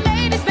as a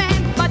ladies' man,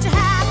 but you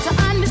have to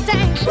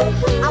understand,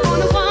 I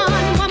want a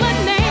one-woman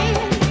name.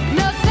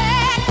 No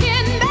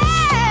second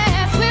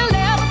best will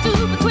ever do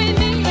between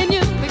me and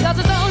you, because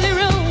there's only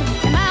room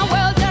in my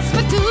world just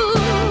for two.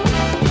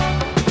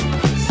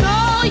 So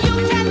you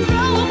can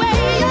throw away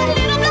your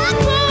little black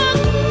book.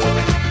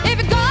 If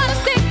you're gonna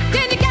stick,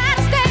 then you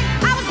gotta stay.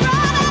 I was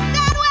brought up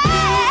that way.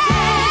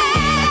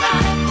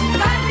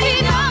 Gotta be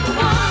number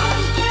one.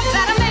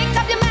 Better make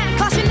up your mind,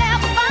 'cause you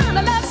never find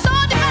a love so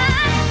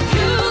divine.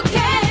 You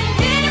can't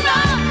hit it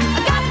wrong. I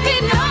got to be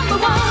number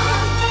one.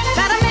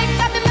 Better make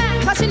up your mind,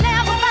 'cause you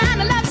never find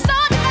a love so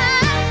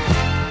divine.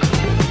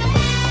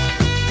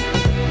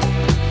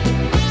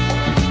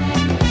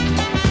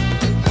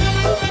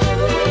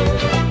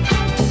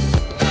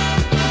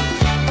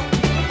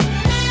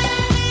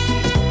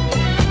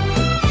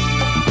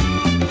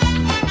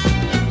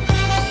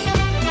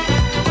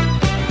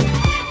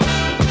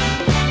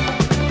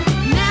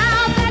 Now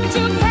that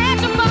you've had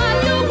the fun,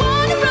 you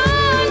wanna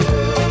run,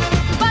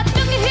 but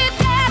look here,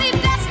 Daddy,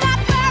 that's not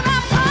where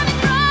I'm coming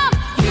from.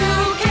 You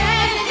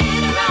can't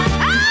hit it wrong.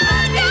 I got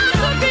to be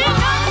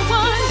number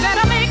one.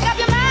 Better make up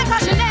your mind,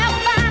 'cause you never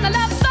find a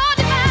love so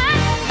divine.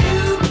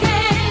 You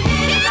can't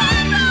hit it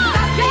wrong.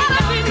 Gotta be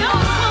number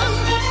one.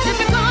 If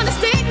you're gonna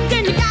stick,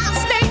 then you gotta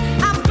stay.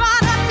 I was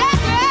brought up that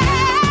way.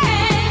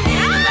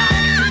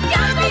 I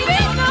gotta be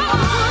number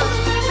one.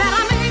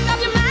 Better make up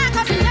your mind,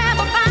 'cause you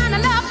never find a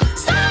love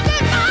so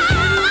divine.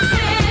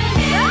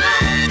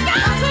 I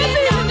got to be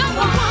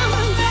number one.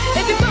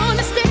 If you're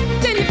gonna stick,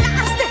 then you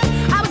gotta stay.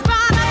 I was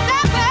brought up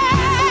that way.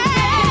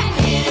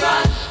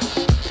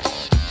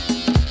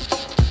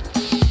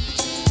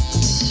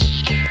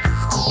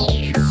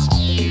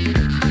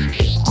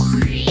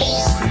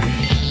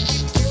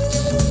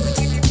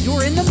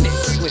 You're in the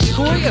mix with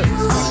Corey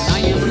Oates on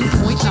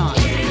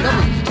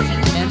 93.9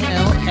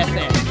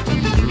 WTML-FM.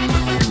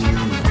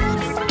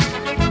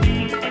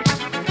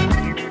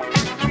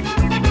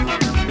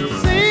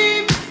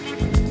 Seems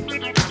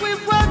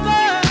we've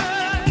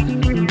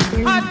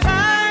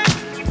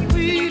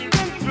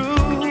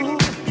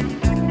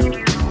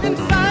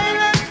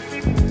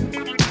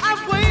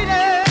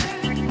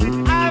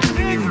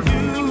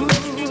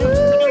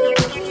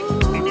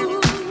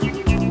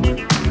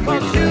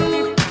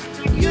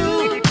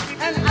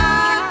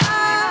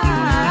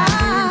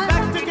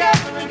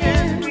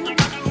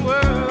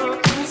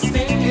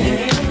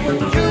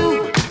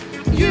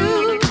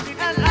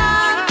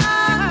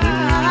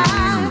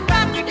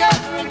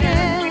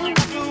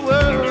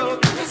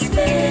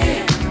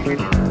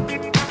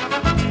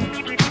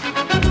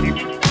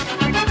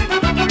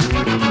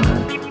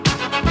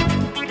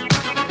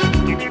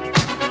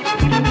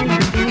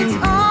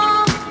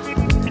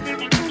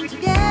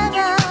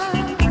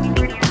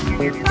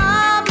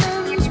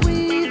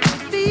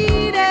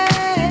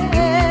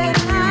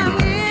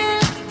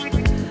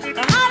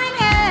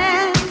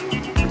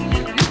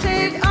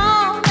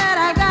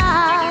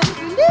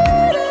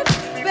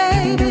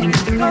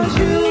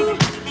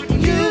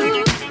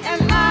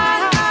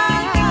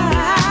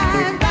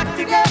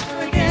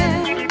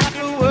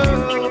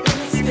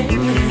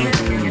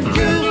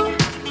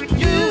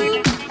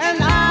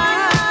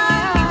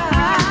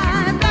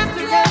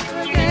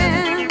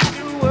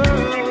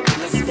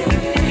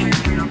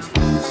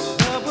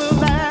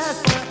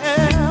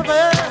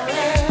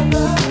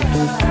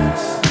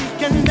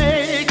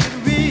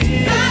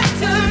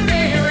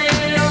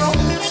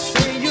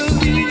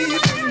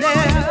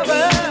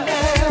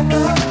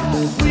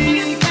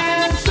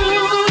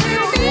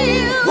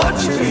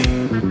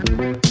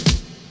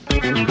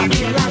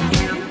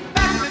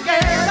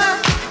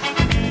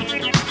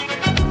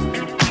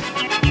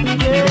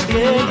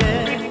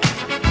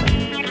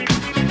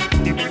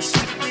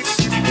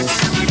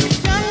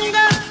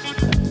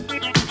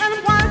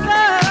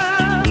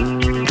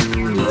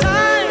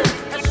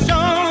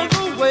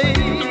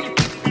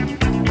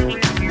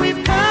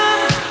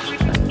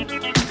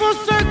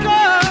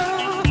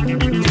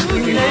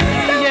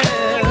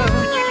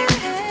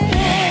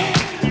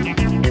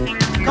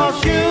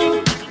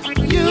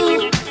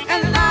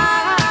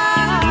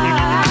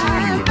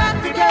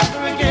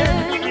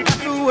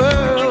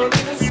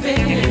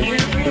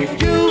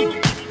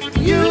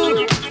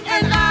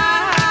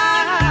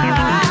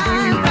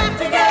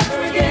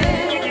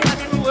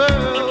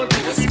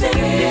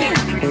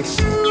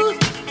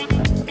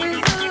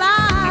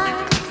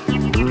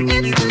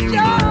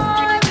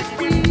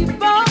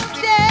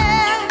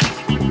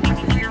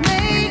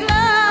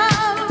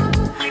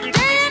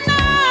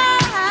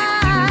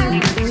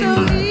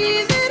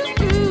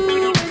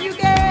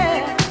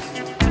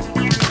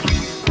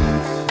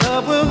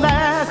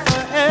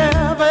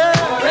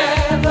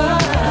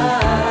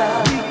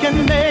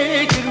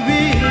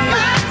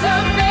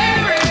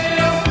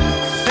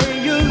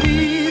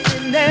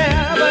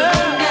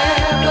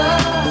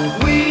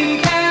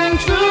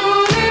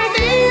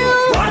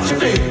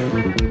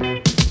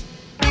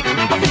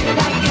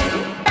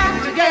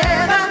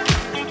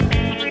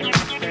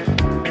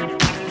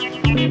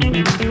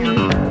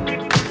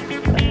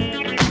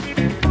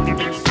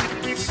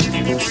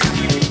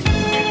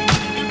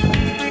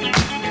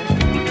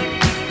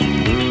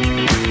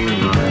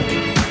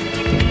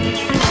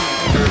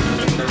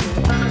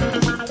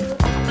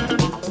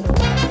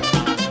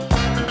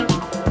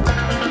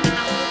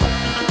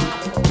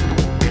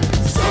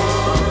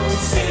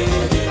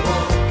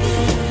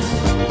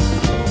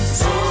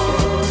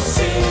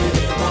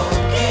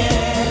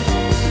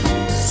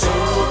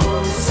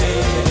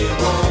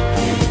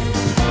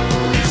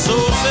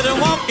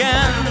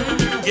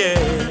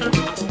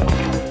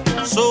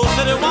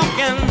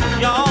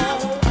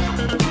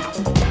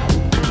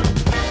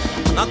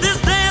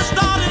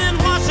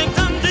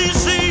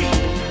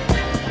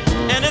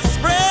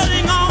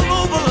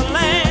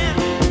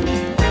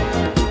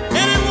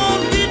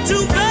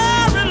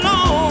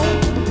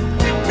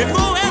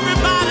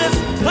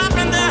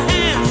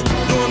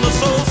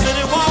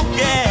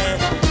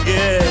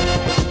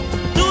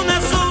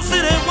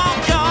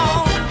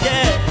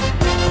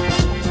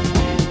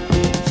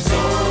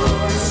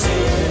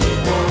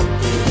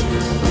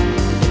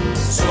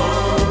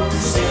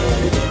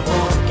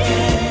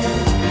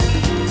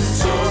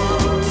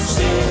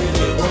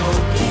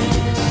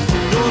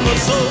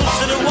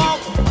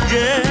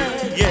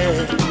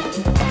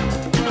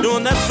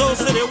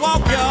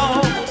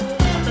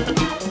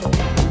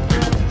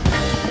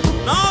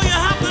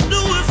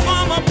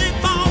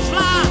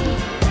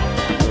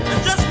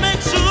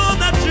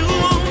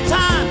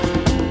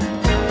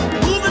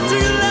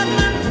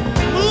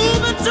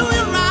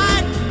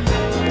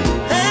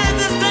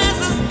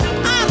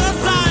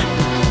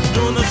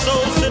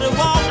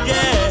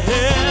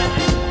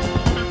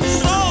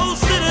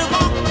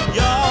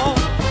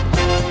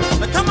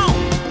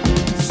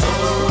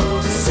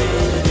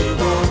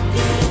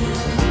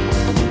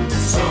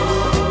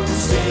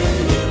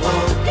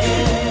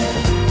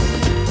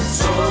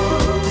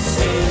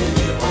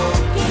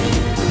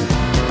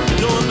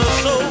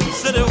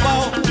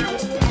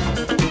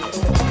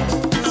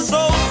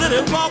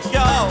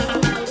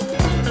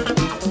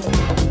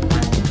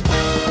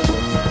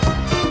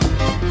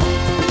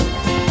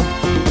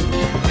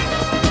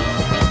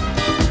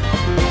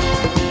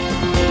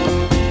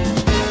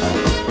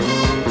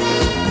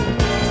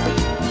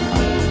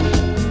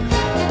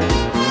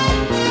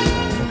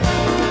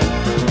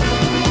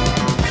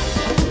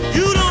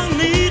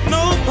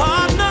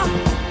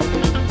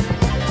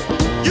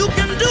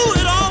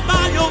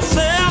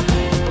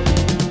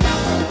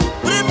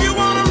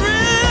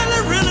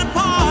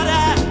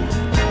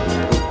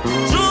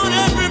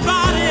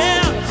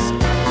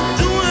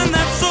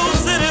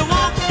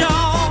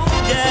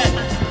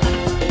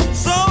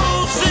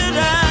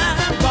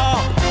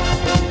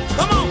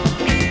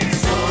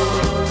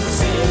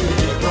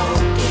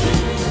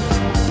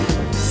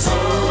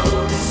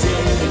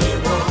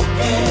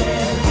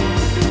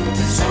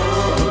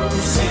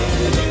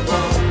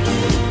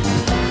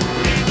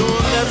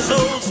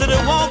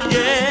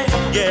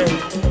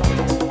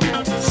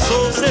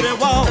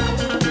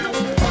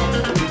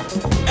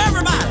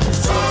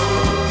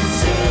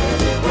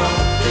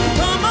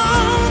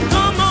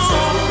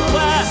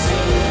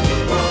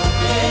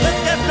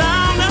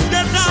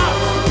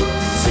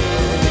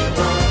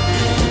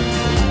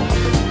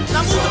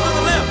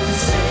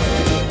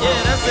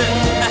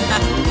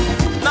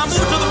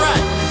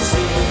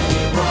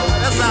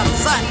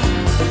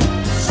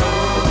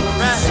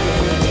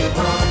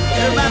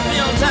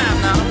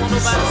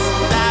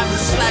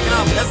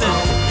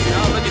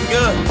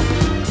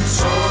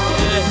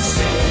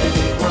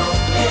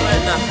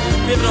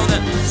Pivot on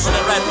that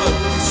right foot.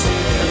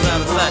 That's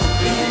out of sight.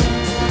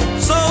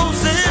 Soul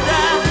City.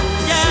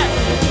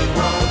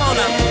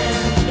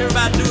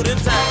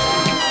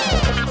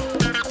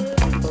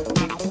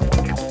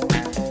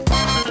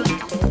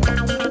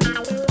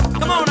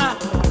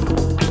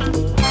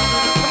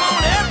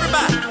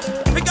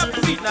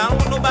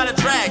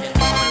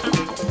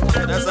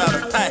 Yeah, that's all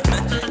right.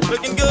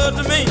 Looking good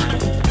to me.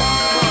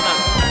 Come on now.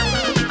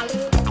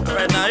 All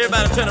right, now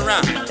everybody turn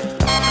around.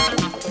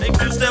 Take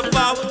 2 steps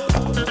forward,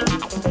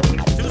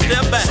 2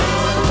 steps back.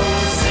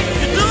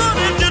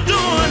 You're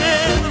doing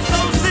it, so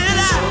sit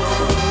out.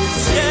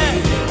 Yeah.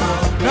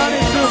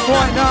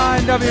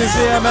 92.9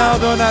 WZML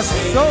doing that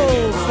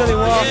Soul City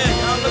Walk. Yeah,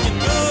 y'all looking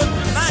good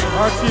tonight.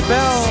 Archie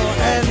Bell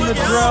and the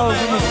Drills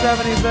in the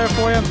 70s there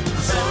for you.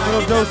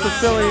 Little dose of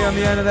Philly on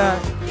the end of that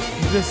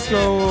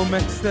disco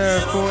mix there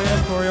for you.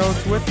 Corey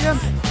Oates with you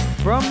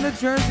from the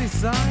Jersey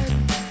side.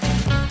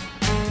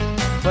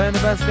 Playing the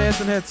best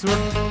dancing hits. We're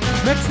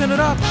mixing it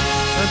up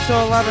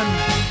until 11.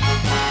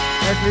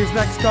 After these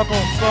next couple,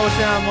 slow it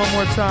down one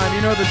more time.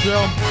 You know the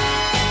drill.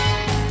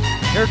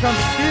 Here comes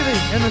Stevie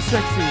in the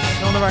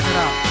 60s on the record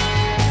out.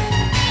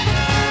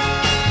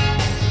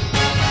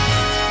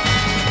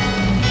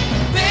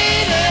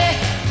 Baby,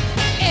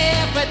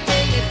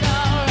 everything is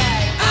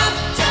alright.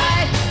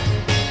 Uptight,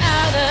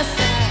 out of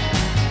sight.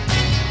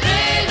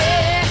 Baby,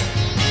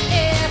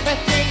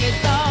 everything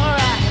is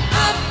alright.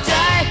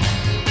 Uptight,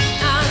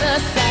 out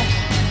of sight.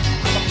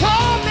 I'm a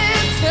poor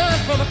man's son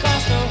from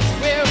across the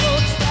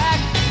railroad track.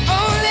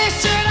 Only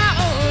shirt I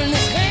own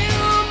is hanging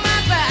on my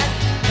back.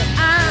 But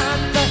I'm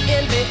the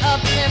envy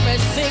of every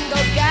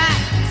single guy.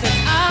 Since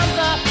I'm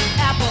the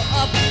apple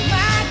of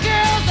my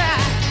girl's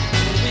eye.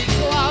 We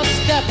go out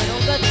stepping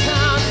on the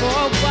town for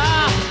a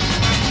while.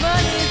 My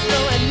money's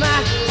low and my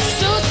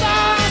suits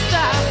are on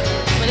style.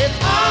 But it's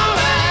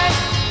alright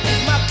if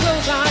my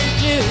clothes aren't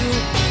new.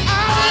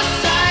 Out of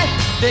sight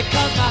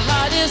because my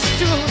heart is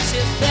true. She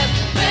says,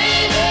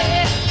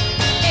 baby,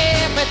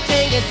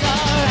 everything is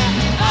alright.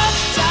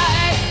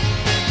 Uptight,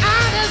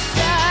 out of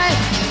sight.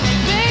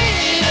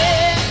 Baby,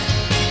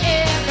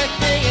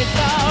 everything is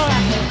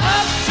alright.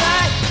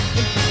 Uptight,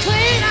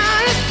 clean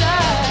out of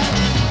sight.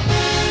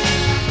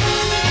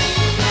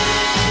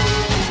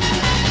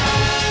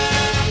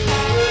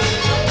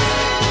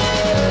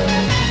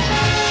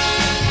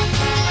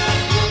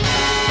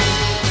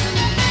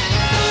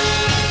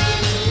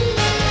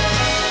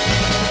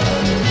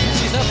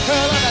 She's a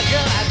pearl of a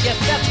girl, I guess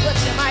that's what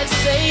you might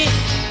say.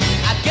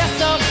 I guess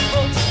some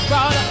folks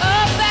brought her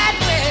up that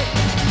way.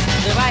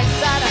 The right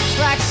side of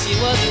tracks, she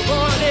was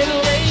born and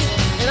raised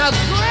in a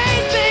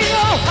great big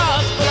old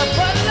house full of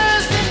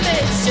butlers and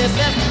maids. She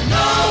said,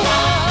 no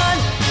one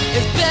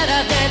is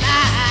better than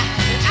I.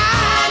 And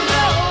I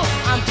know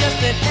I'm just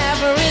an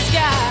average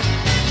guy.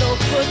 No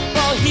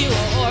football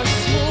hero or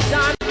smooth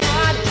Don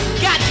Juan.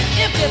 Got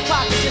empty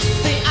pockets, you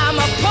see, I'm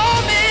a poor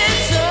man's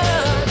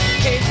son.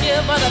 Can't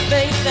give her the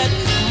things that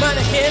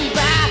money can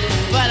buy.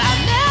 But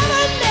I'll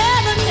never,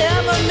 never,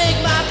 never make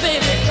my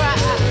baby cry.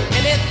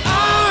 And it's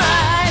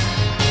alright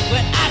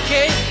what I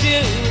can't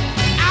do.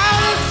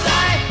 Out of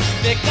sight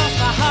because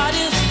my heart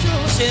is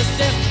true. She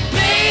says,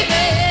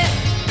 baby,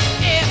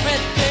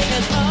 everything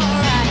is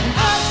alright.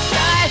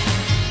 Uptight,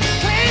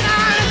 clean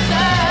out of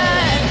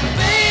sight.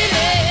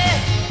 Baby,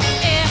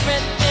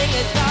 everything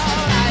is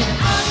alright.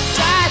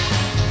 Uptight,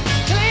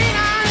 clean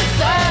out of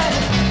sight.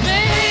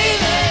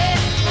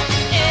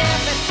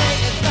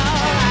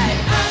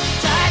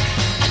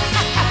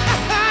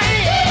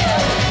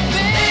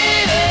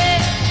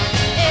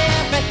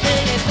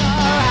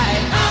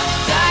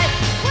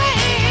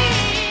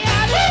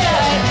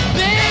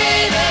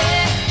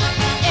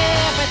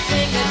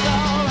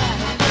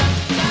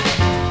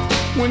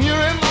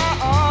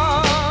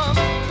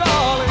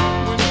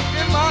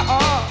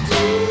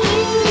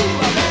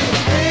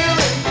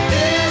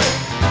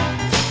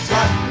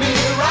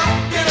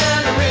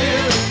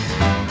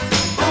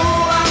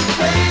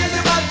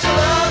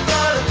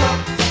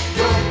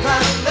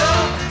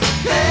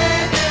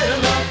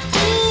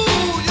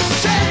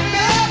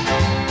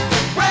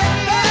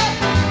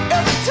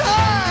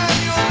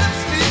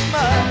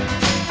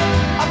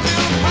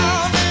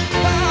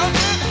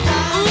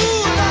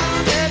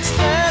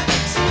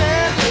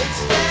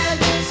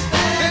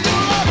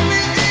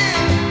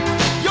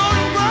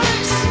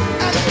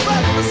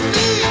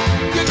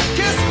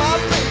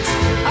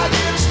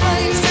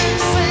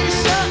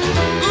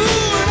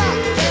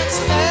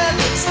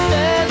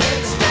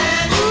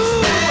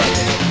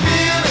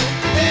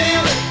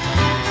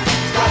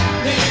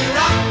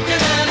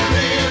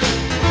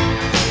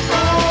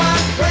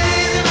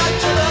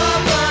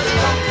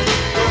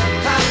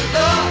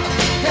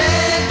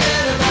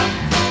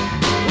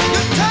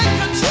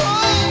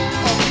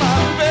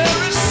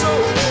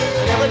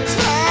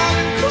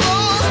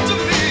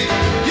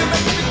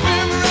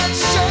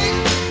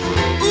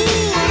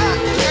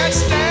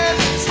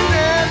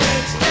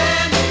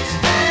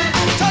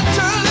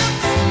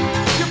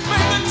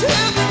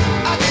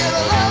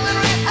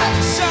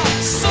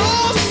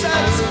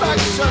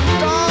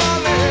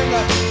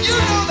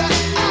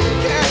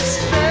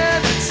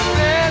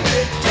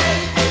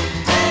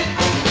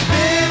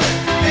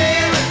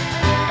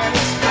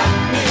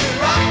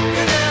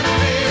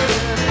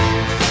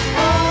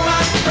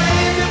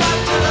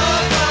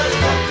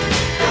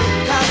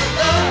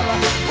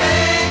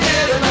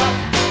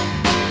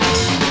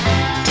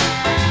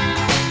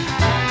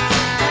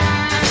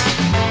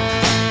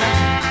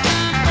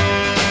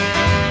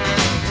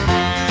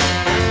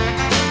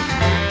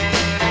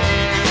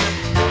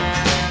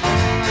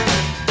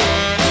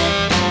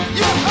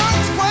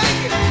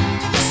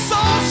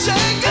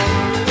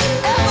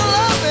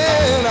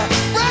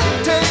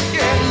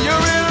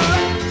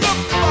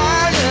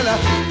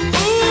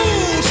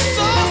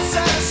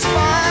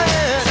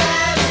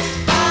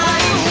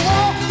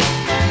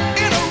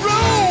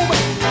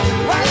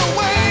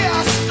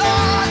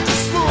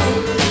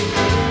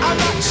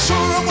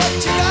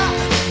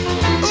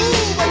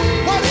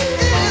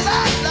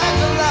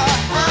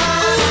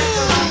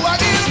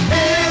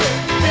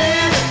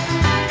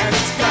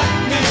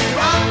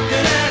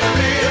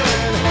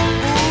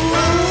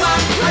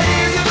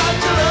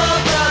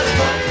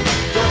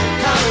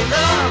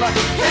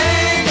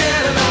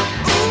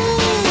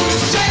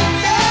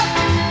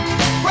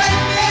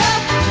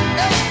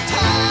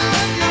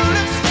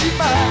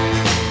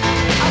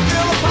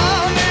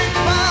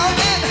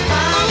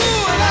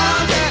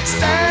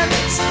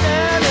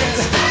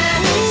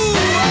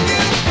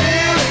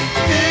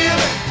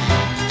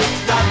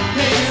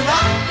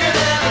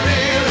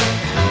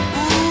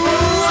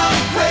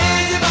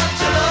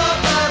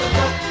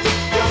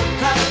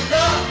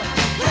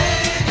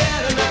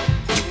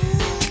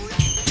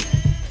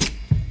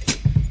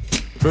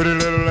 Pretty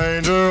little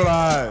angel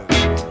eyes,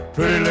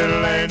 pretty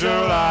little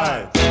angel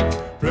eyes,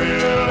 pretty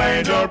little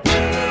angel,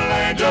 pretty little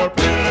angel,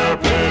 pretty little,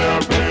 pretty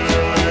little, pretty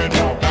little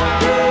angel.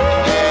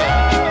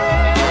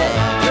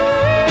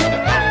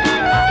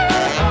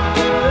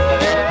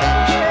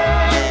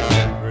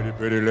 Pretty,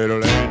 pretty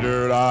little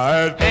angel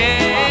eyes.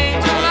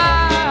 Angel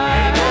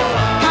eyes,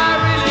 I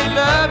really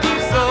love you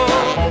so.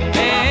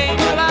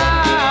 Angel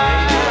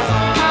eyes,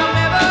 I'll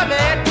never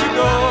let you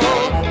go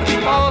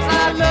because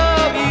I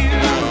love you,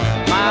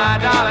 my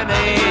darling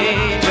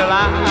angel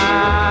eyes.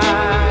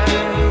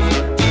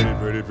 Pretty,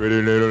 pretty,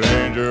 pretty little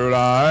angel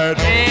eyes.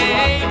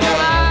 Angel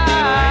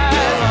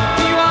eyes,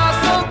 you are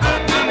so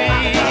good to me,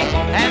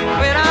 and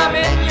when I'm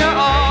in your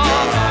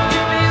arms,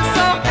 it feels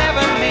so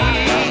heavenly.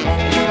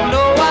 You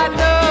know I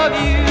love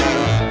you,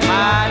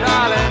 my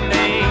darling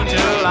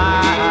angel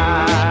eyes.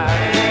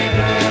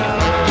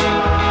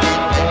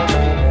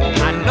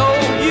 I know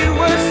you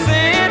were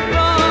sent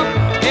from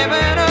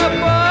heaven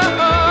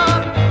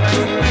above to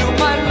fill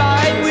my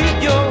life with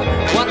your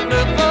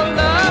wonderful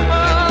love. I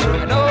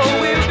know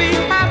we'll be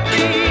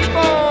happy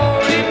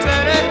for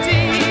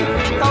eternity,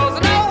 'cause I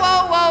know,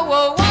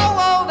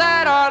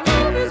 that our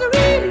love is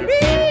really real.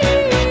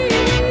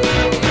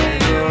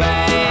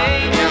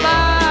 Angel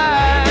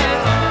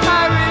eyes, I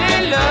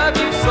really love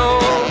you so.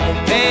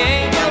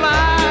 Angel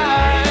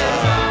eyes,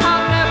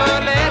 I'll never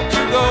let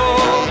you go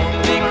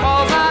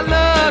because I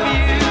love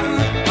you,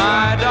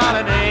 my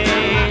darling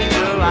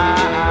angel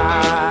eyes.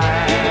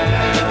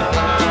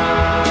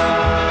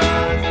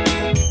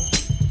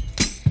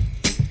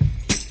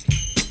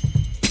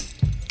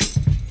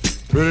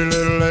 Pretty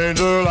little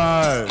angel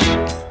eyes,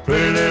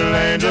 pretty little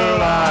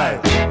angel eyes,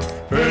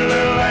 pretty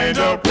little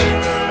angel, pretty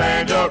little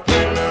angel,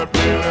 pretty little,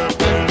 pretty little, pretty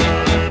little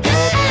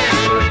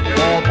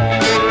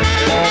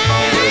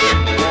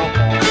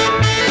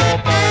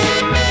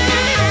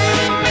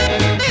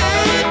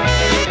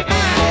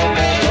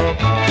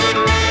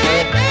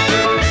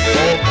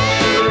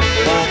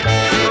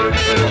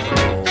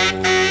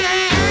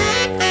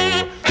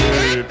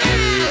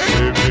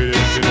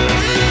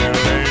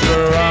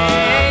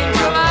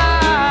Angel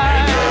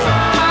eyes,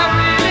 I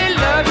really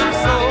love you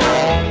so.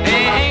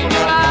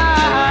 Angel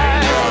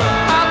eyes,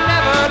 I'll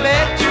never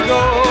let you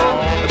go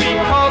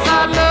because I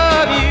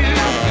love you,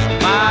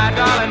 my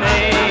darling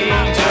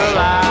angel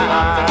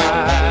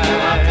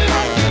eyes.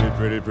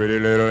 pretty, pretty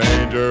little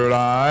angel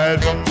eyes.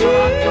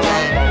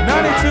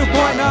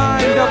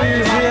 92.9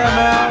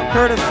 WZML,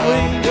 Curtis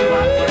Lee,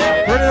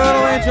 Pretty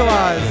Little Angel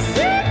Eyes.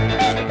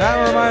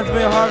 That reminds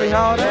me of Harvey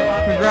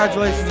Holiday.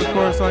 Congratulations, of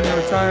course, on your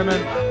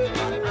retirement.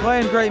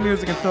 Playing great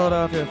music in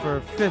Philadelphia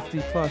for 50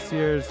 plus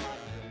years.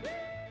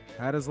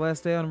 Had his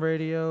last day on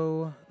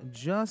radio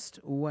just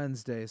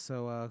Wednesday,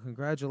 so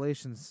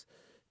congratulations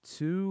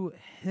to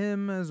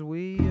him as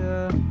we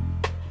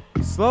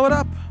slow it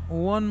up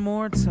one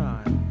more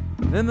time.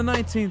 In the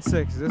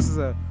 1960s, this is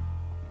a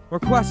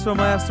request from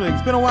last week.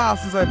 It's been a while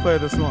since I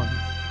played this one.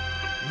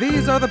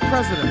 These are the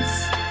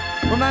Presidents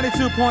from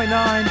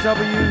 92.9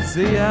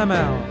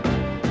 WZML.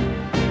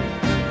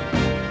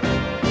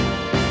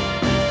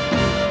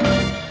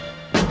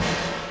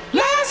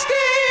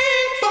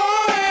 Lasting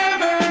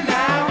forever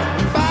now.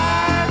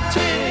 5,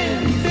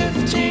 10,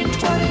 15,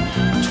 20,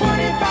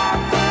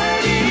 25,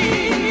 30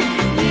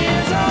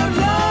 years of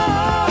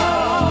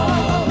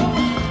love.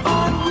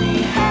 Aren't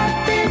we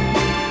happy?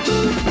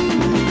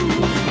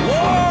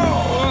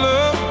 Whoa,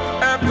 look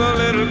at the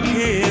little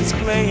kids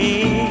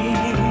playing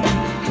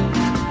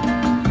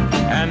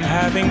and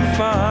having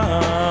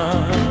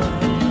fun.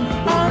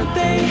 Aren't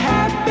they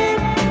happy?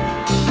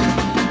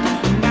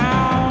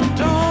 Now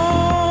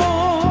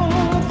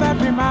don't that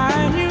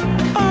remind you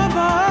of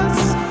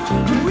us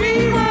when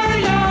we were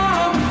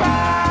young?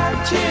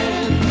 5,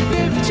 10,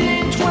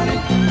 15, 20,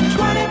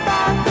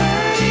 25,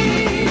 30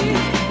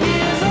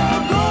 years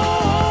ago.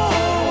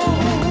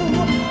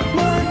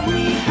 Weren't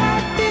we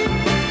happy?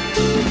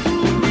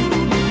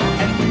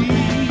 And we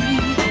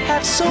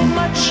have so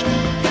much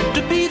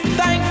to be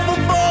thankful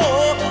for.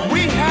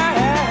 We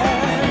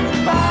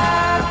have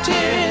 5,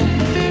 10,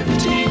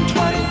 15,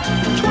 20,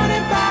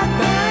 25,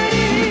 30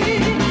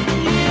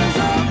 years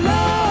of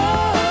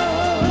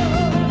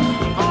love.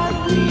 Aren't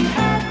we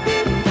happy?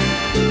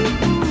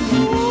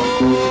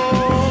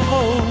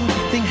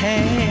 Holding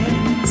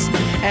hands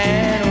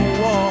and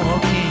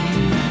walking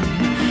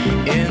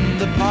in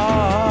the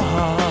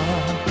park.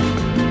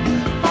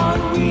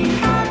 Aren't we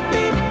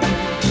happy?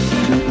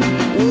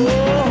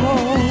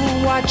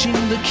 Oh, watching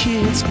the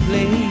kids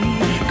play.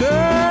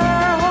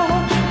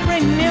 Girl,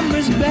 bring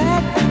memories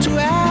back to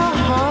our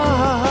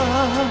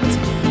hearts.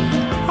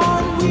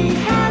 Aren't we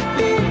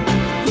happy?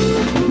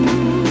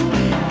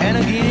 And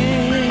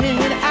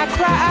again, I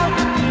cry out,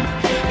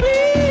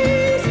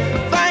 please,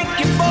 thank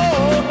you for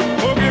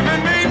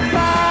giving me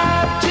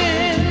 5,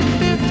 10,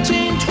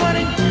 15,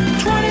 20,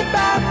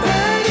 25,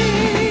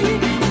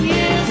 30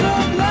 years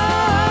of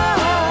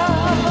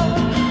love.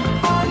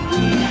 Aren't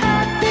we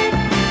happy?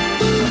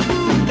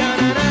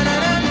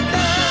 Da-da-da-da-da-da.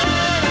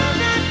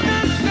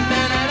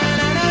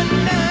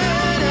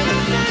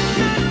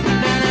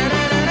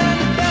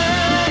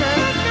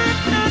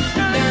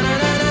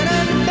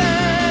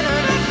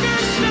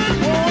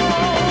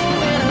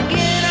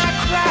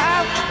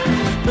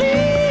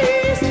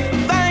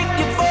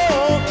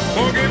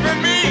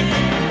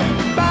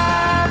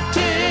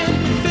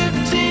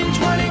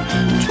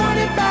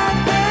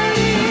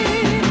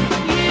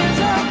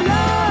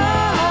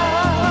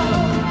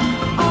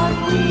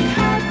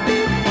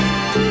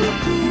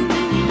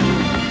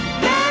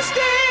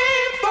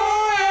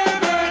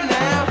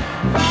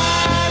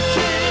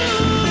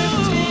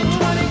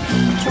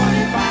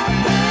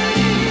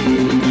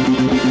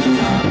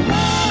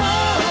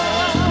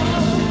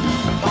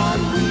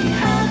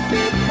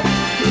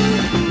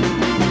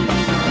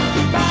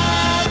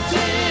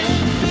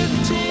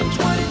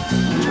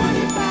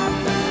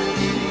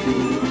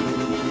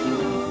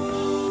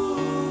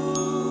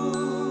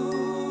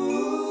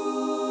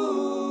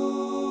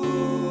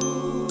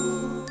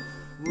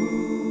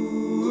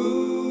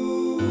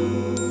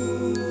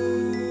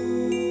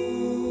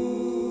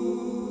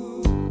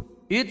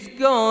 It's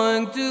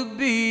going to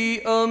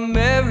be a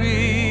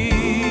Merry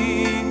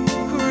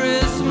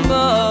Christmas,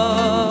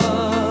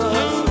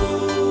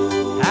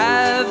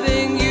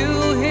 having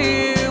you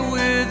here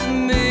with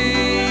me.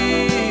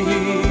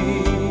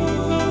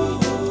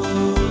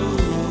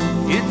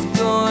 It's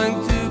going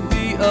to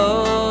be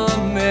a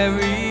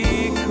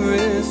Merry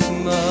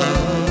Christmas,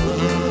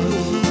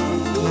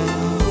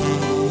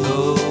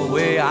 the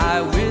way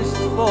I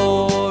wished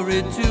for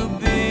it to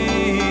be.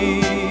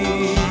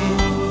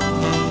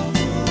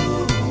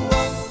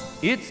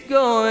 It's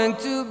going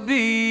to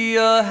be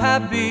a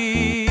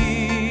happy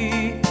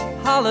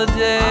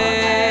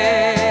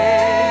holiday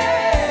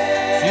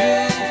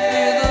to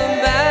feel the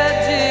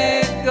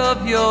magic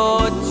of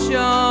your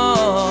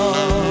charm.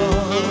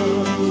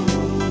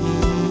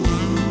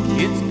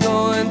 It's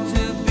going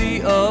to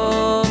be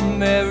a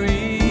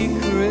Merry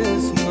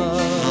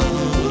Christmas,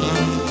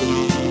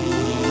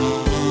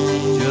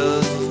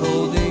 just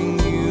holding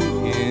you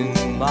in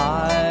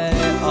my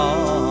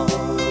arms.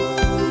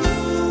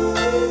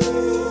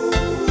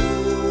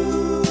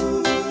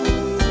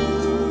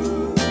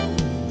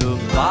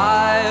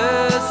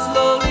 Fire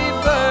slowly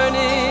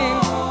burning,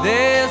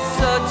 there's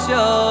such a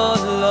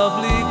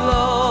lovely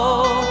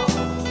glow.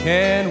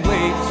 Can't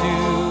wait to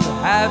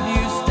have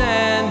you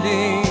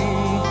standing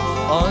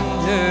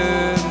under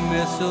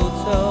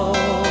mistletoe.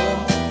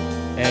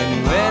 And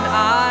when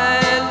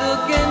I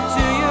look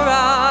into your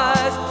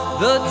eyes,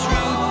 the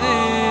truth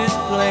is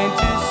plain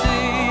to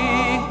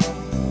see.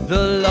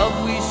 The love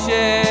we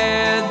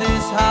shared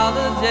this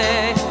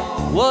holiday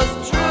was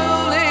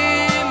truly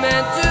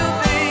meant to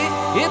be.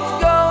 It's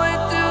going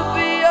to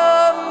be a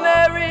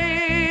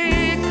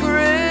Merry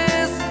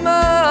Christmas,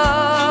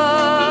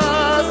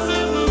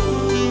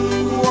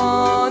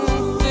 one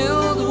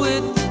filled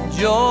with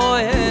joy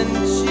and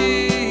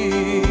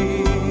cheer.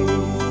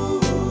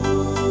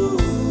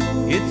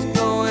 It's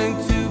going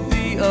to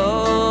be a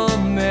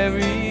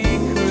Merry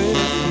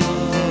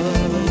Christmas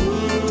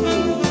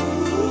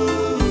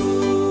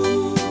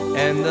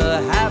and the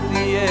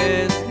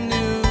happiest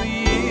New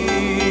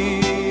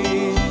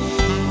Year.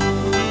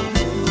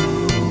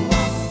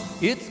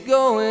 It's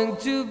going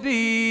to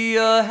be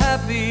a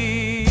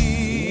happy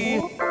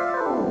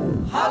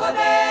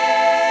holiday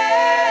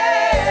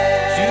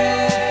to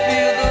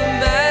feel the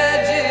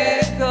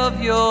magic of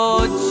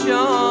your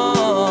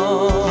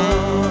charm.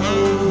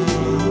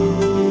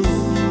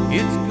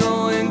 It's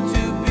going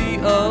to be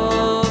a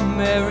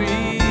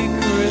Merry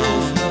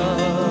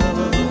Christmas,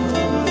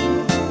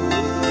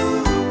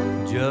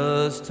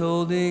 just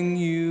holding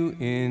you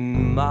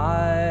in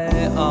my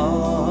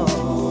arms.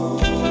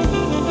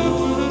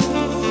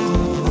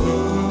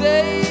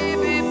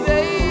 Baby,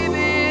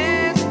 baby,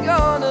 it's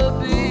gonna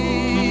be.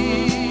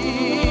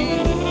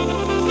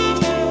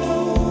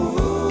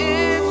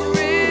 It's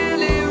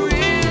really,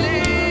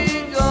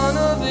 really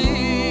gonna be.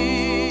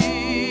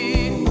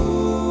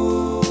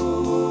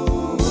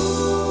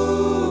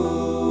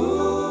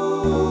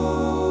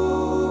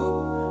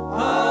 A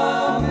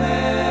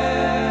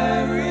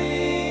merry,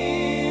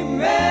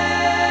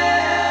 merry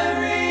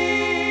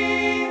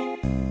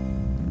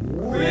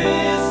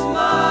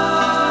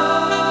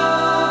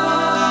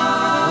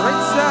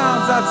Great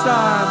sounds that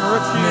time,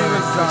 Richie. Merry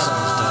Richard.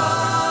 Christmas,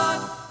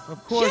 darling. Of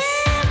course,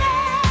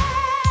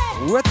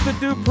 with the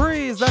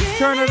Duprees, let's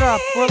turn it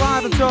up. We're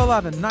live until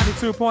 11,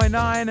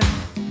 92.9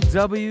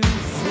 WCML.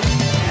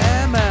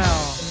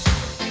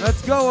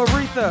 Let's go,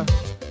 Aretha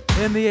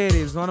in the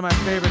 80s, one of my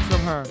favorites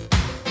from her.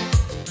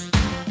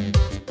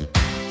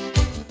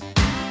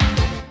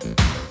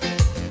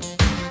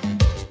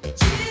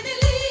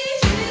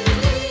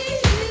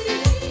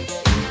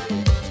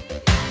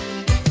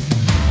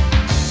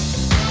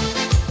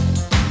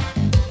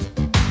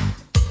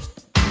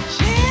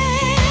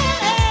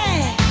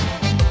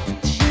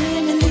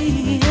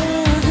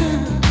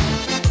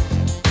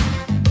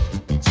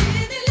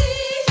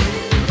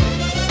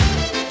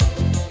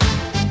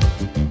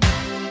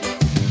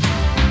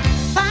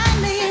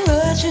 Find me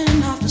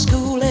rushing off to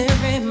school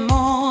every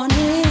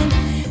morning.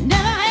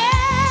 Never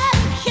had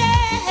a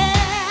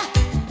care.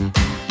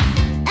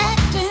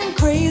 Acting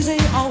crazy,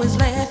 always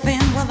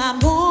laughing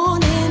without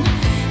warning.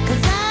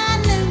 'Cause I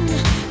knew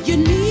you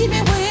need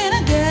me when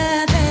I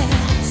got there.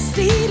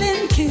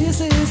 Stealing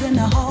kisses in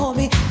the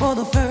hallway for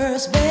the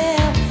first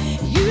bell.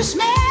 You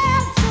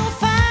smelled so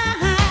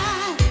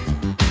fine.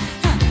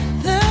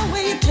 The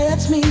way you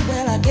touched me,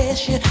 well, I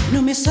guess you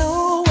knew me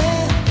so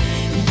well.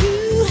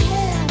 You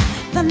held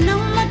the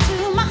number to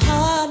my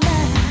heart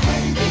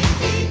line.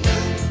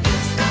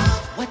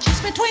 What's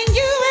just between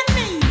you and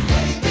me?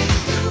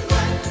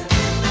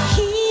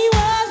 He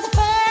was the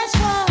first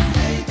one.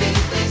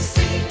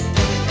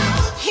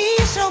 He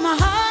stole my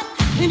heart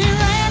and he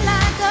ran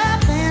like a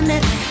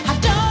bandit. I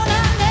don't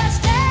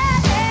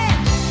understand it.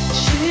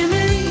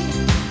 Shimmy,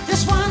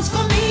 this one's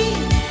for me,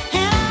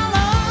 and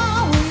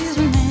I'll always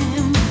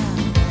remember.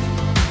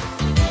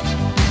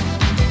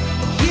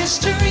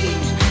 History,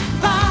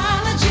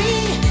 biology,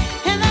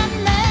 and that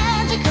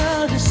magical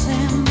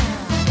December.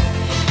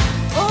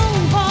 Oh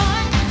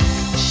boy,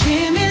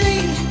 shimmy.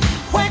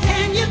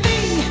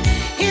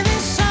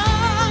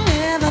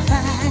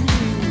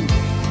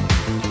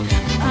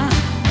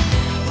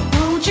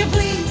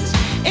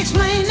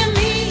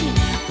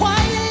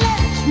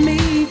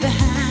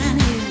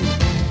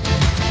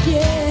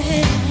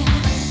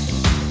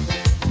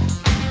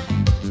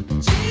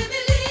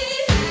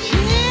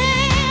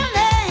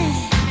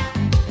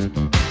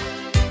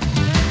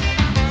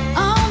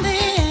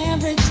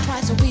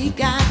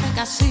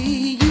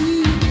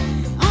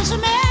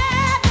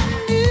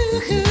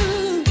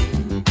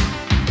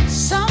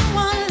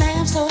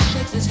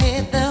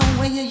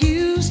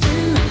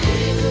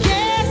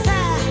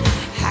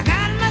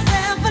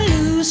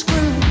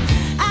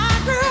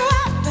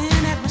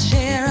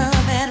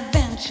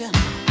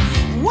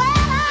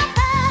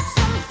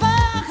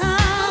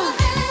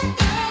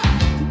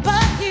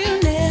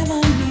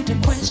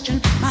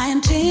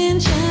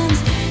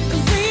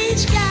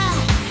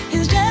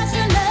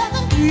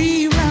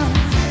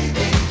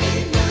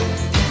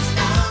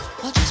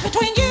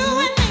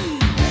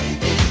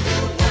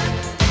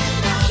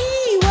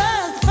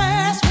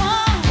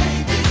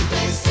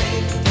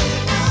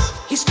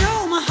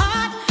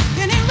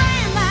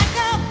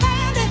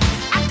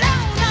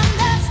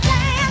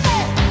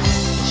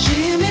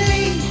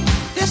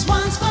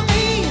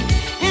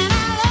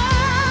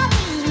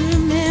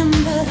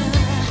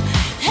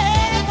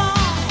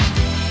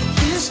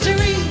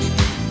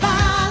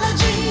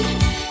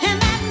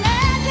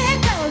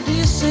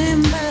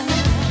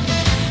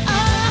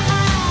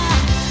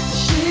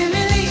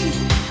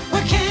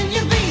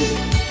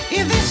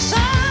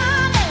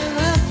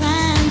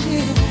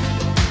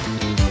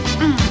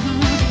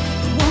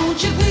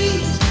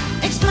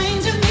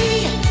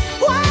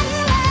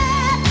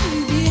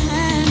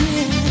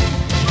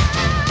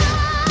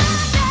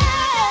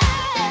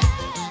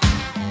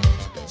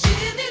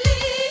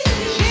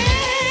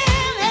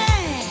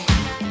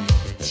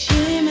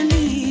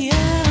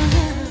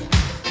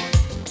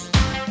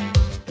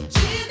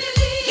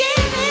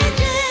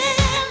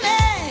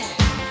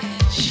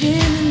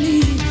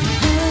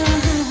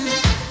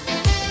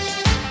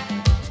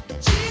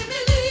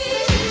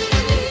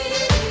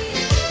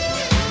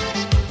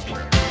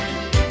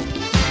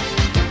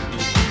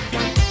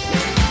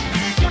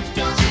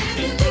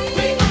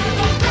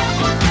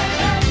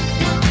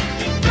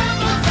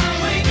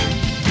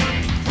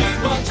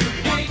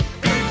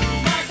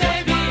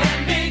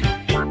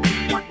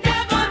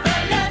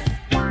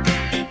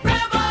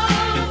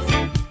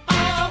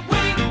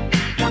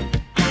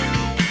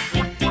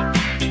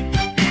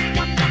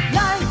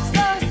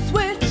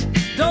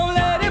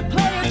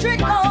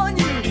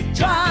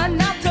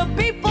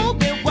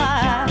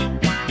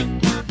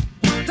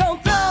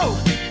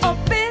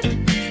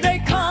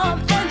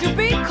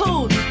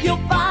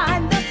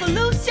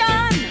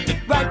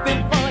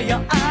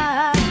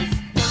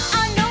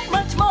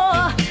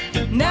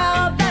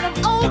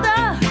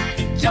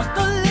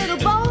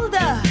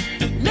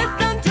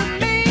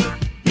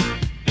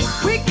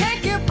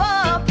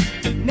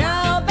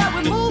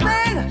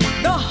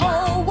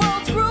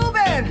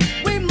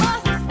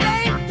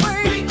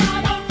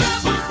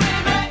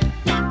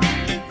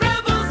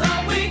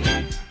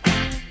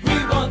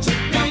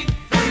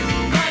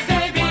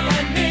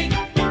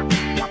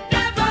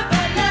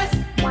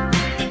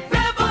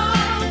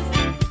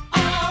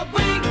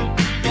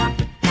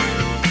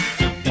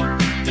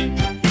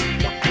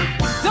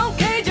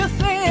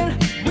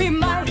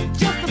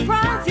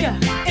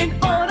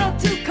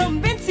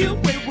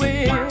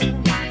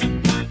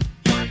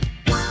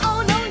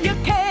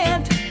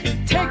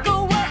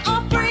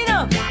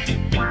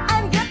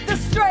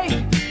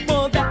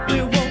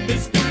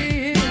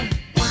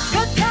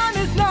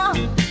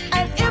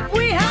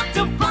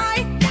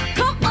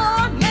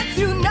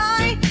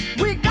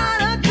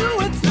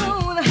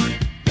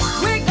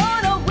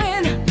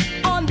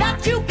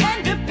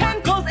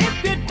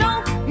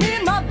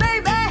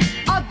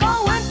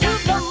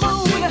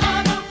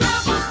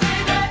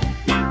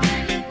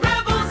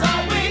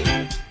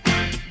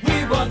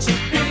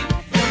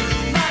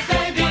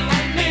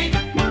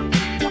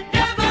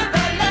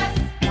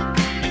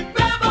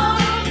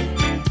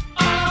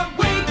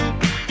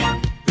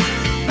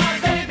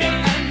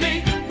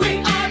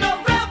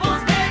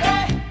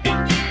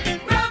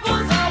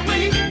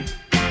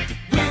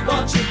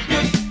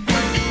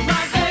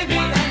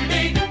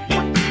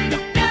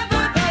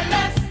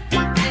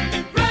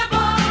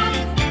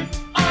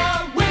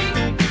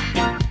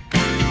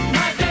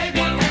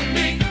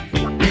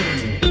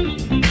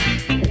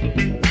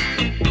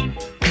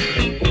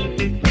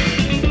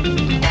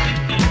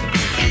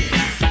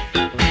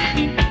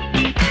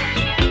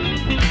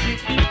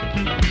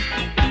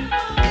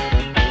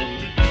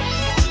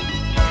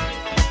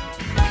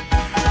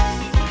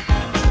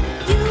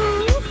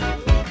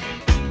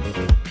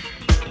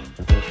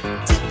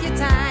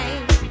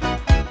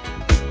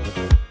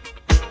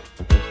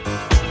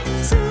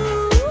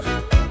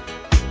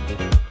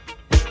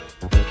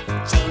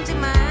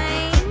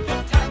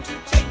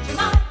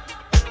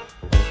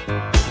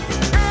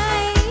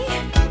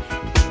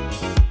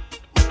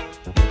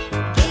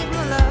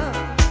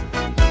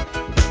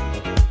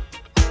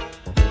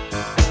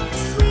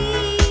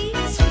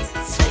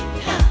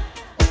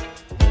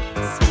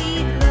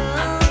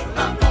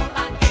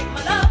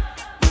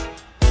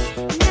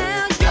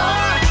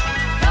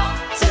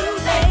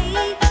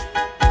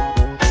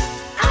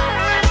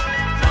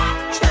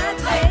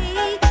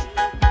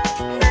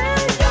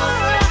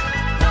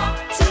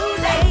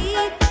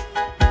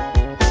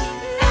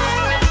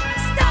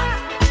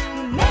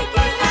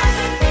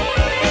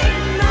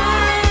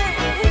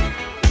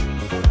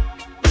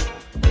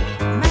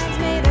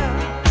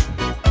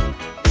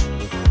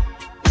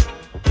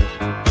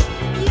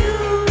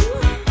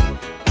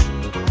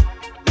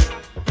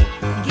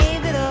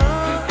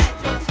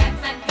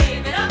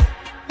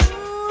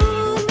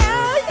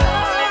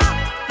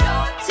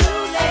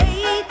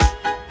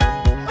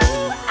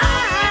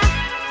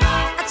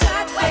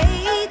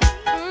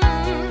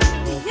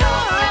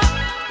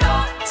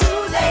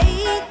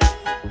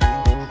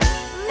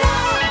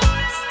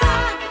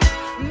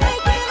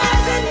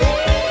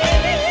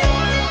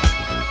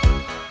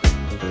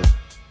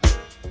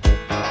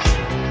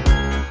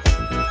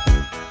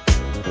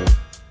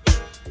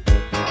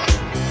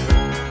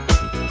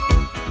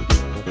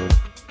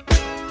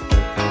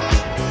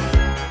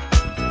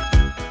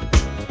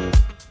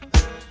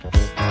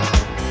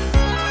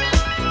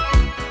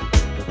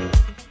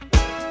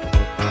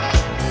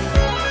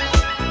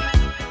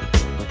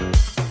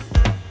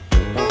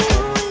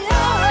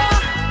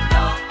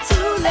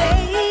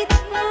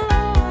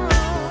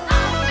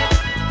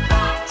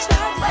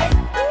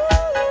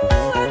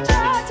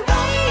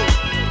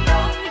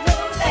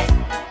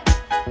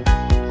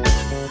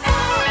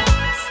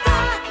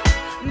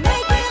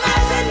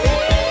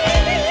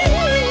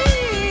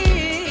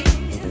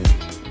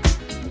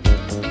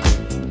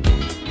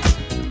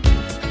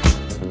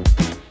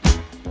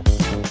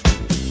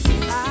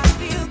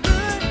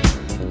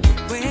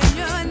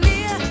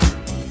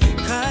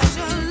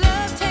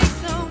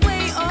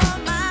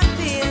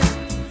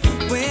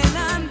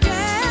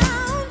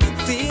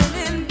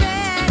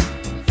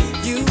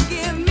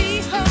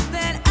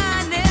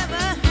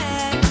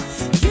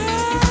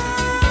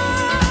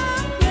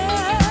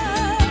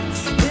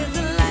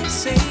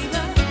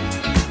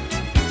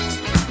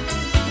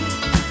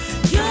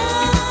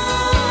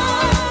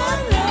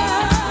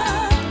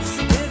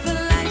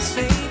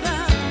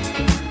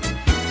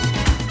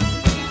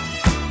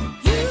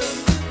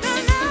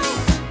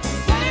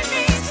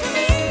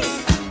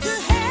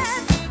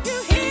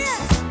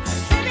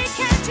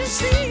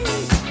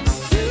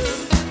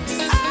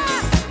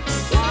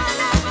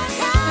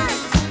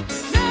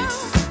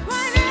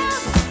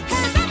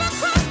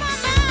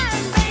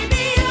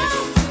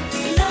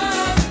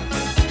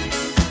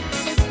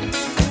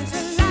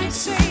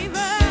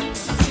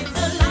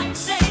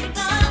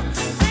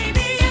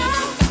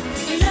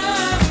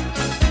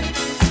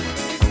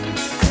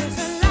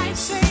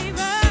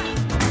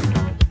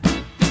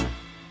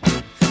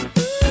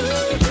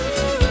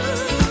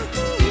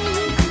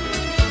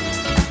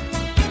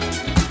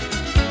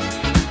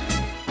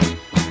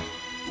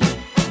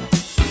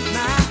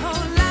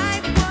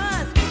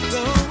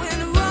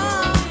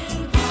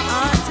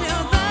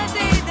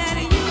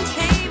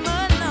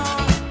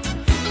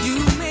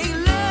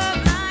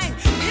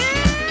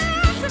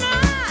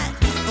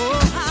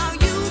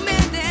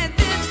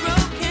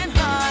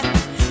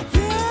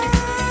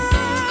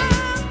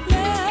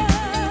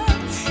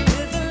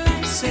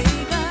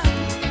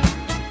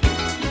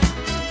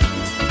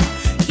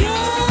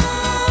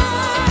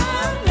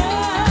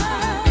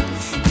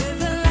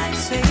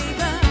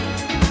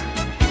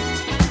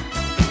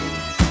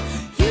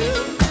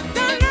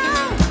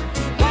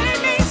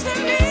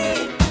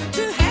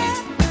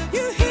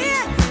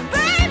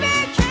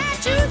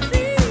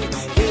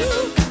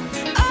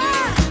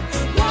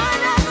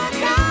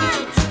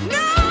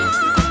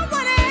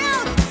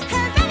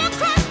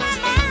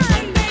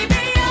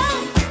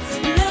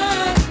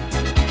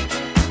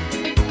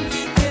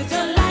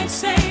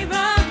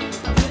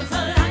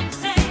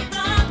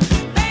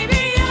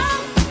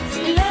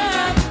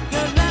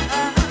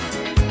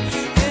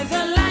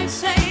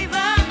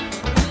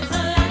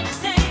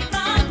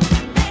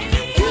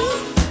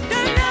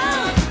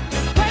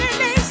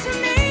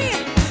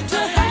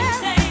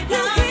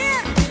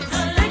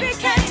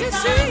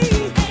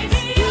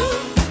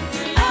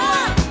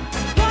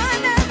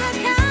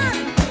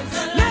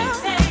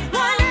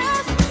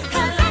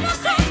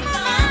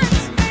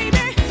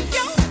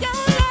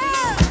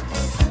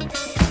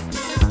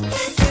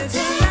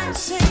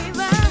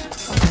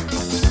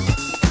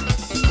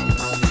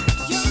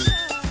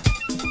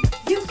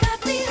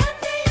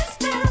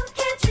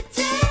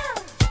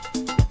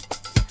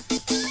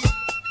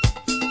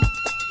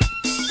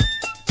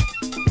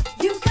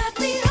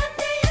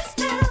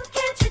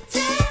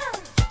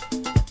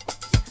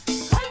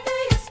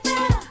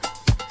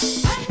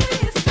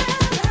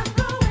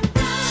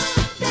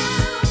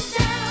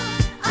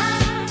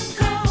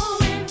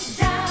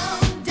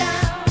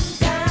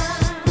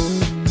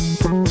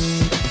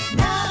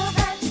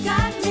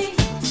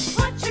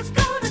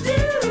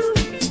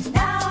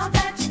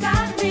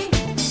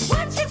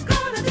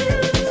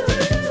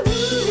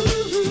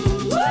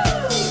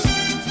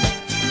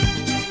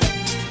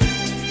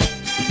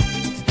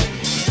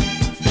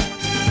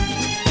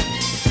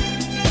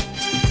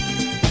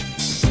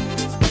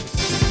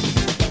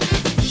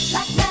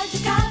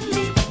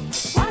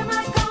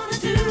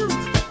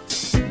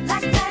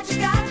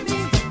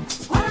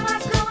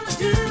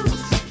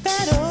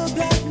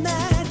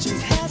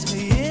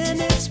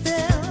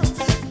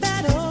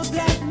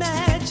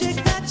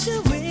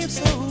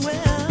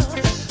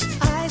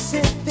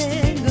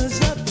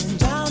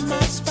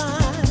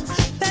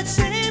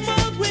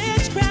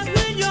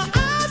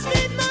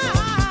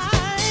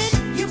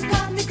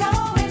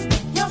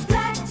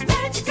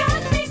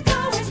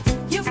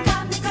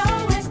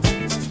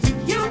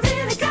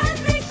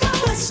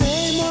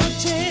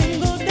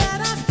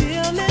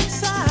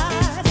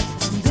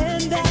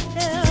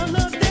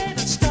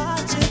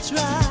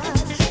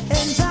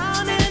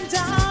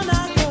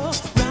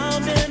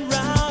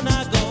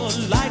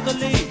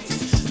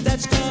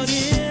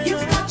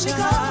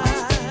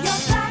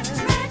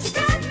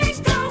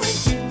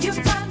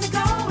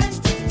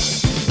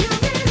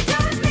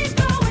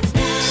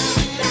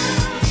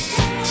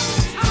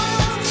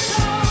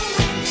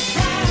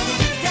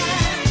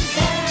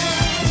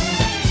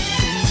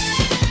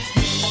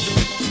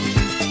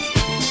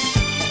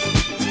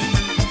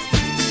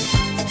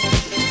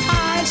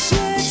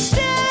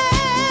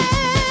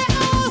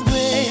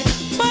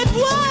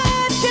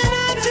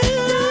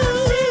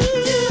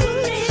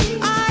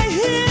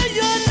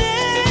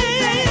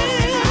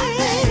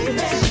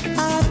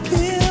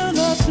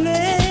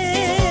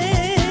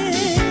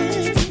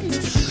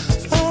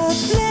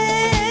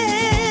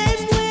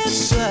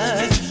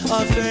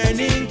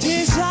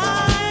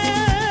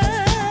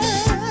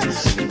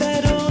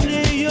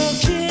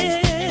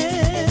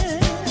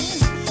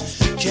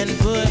 and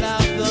put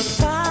out the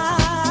fire.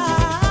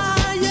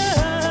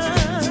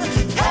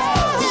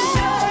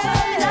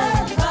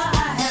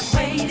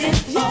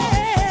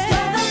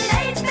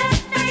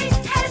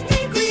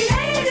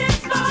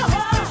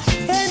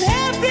 And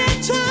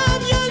every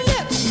time your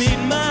lips meet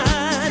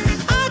mine,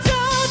 I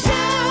go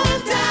down,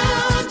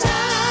 down,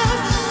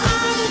 down.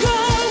 I'm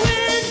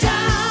going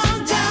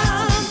down,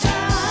 down,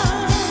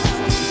 down.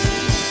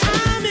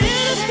 I'm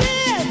in a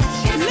spin,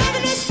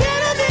 living a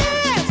spin of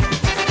it.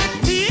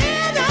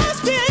 In a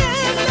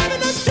spin,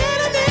 living a spin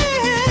of it.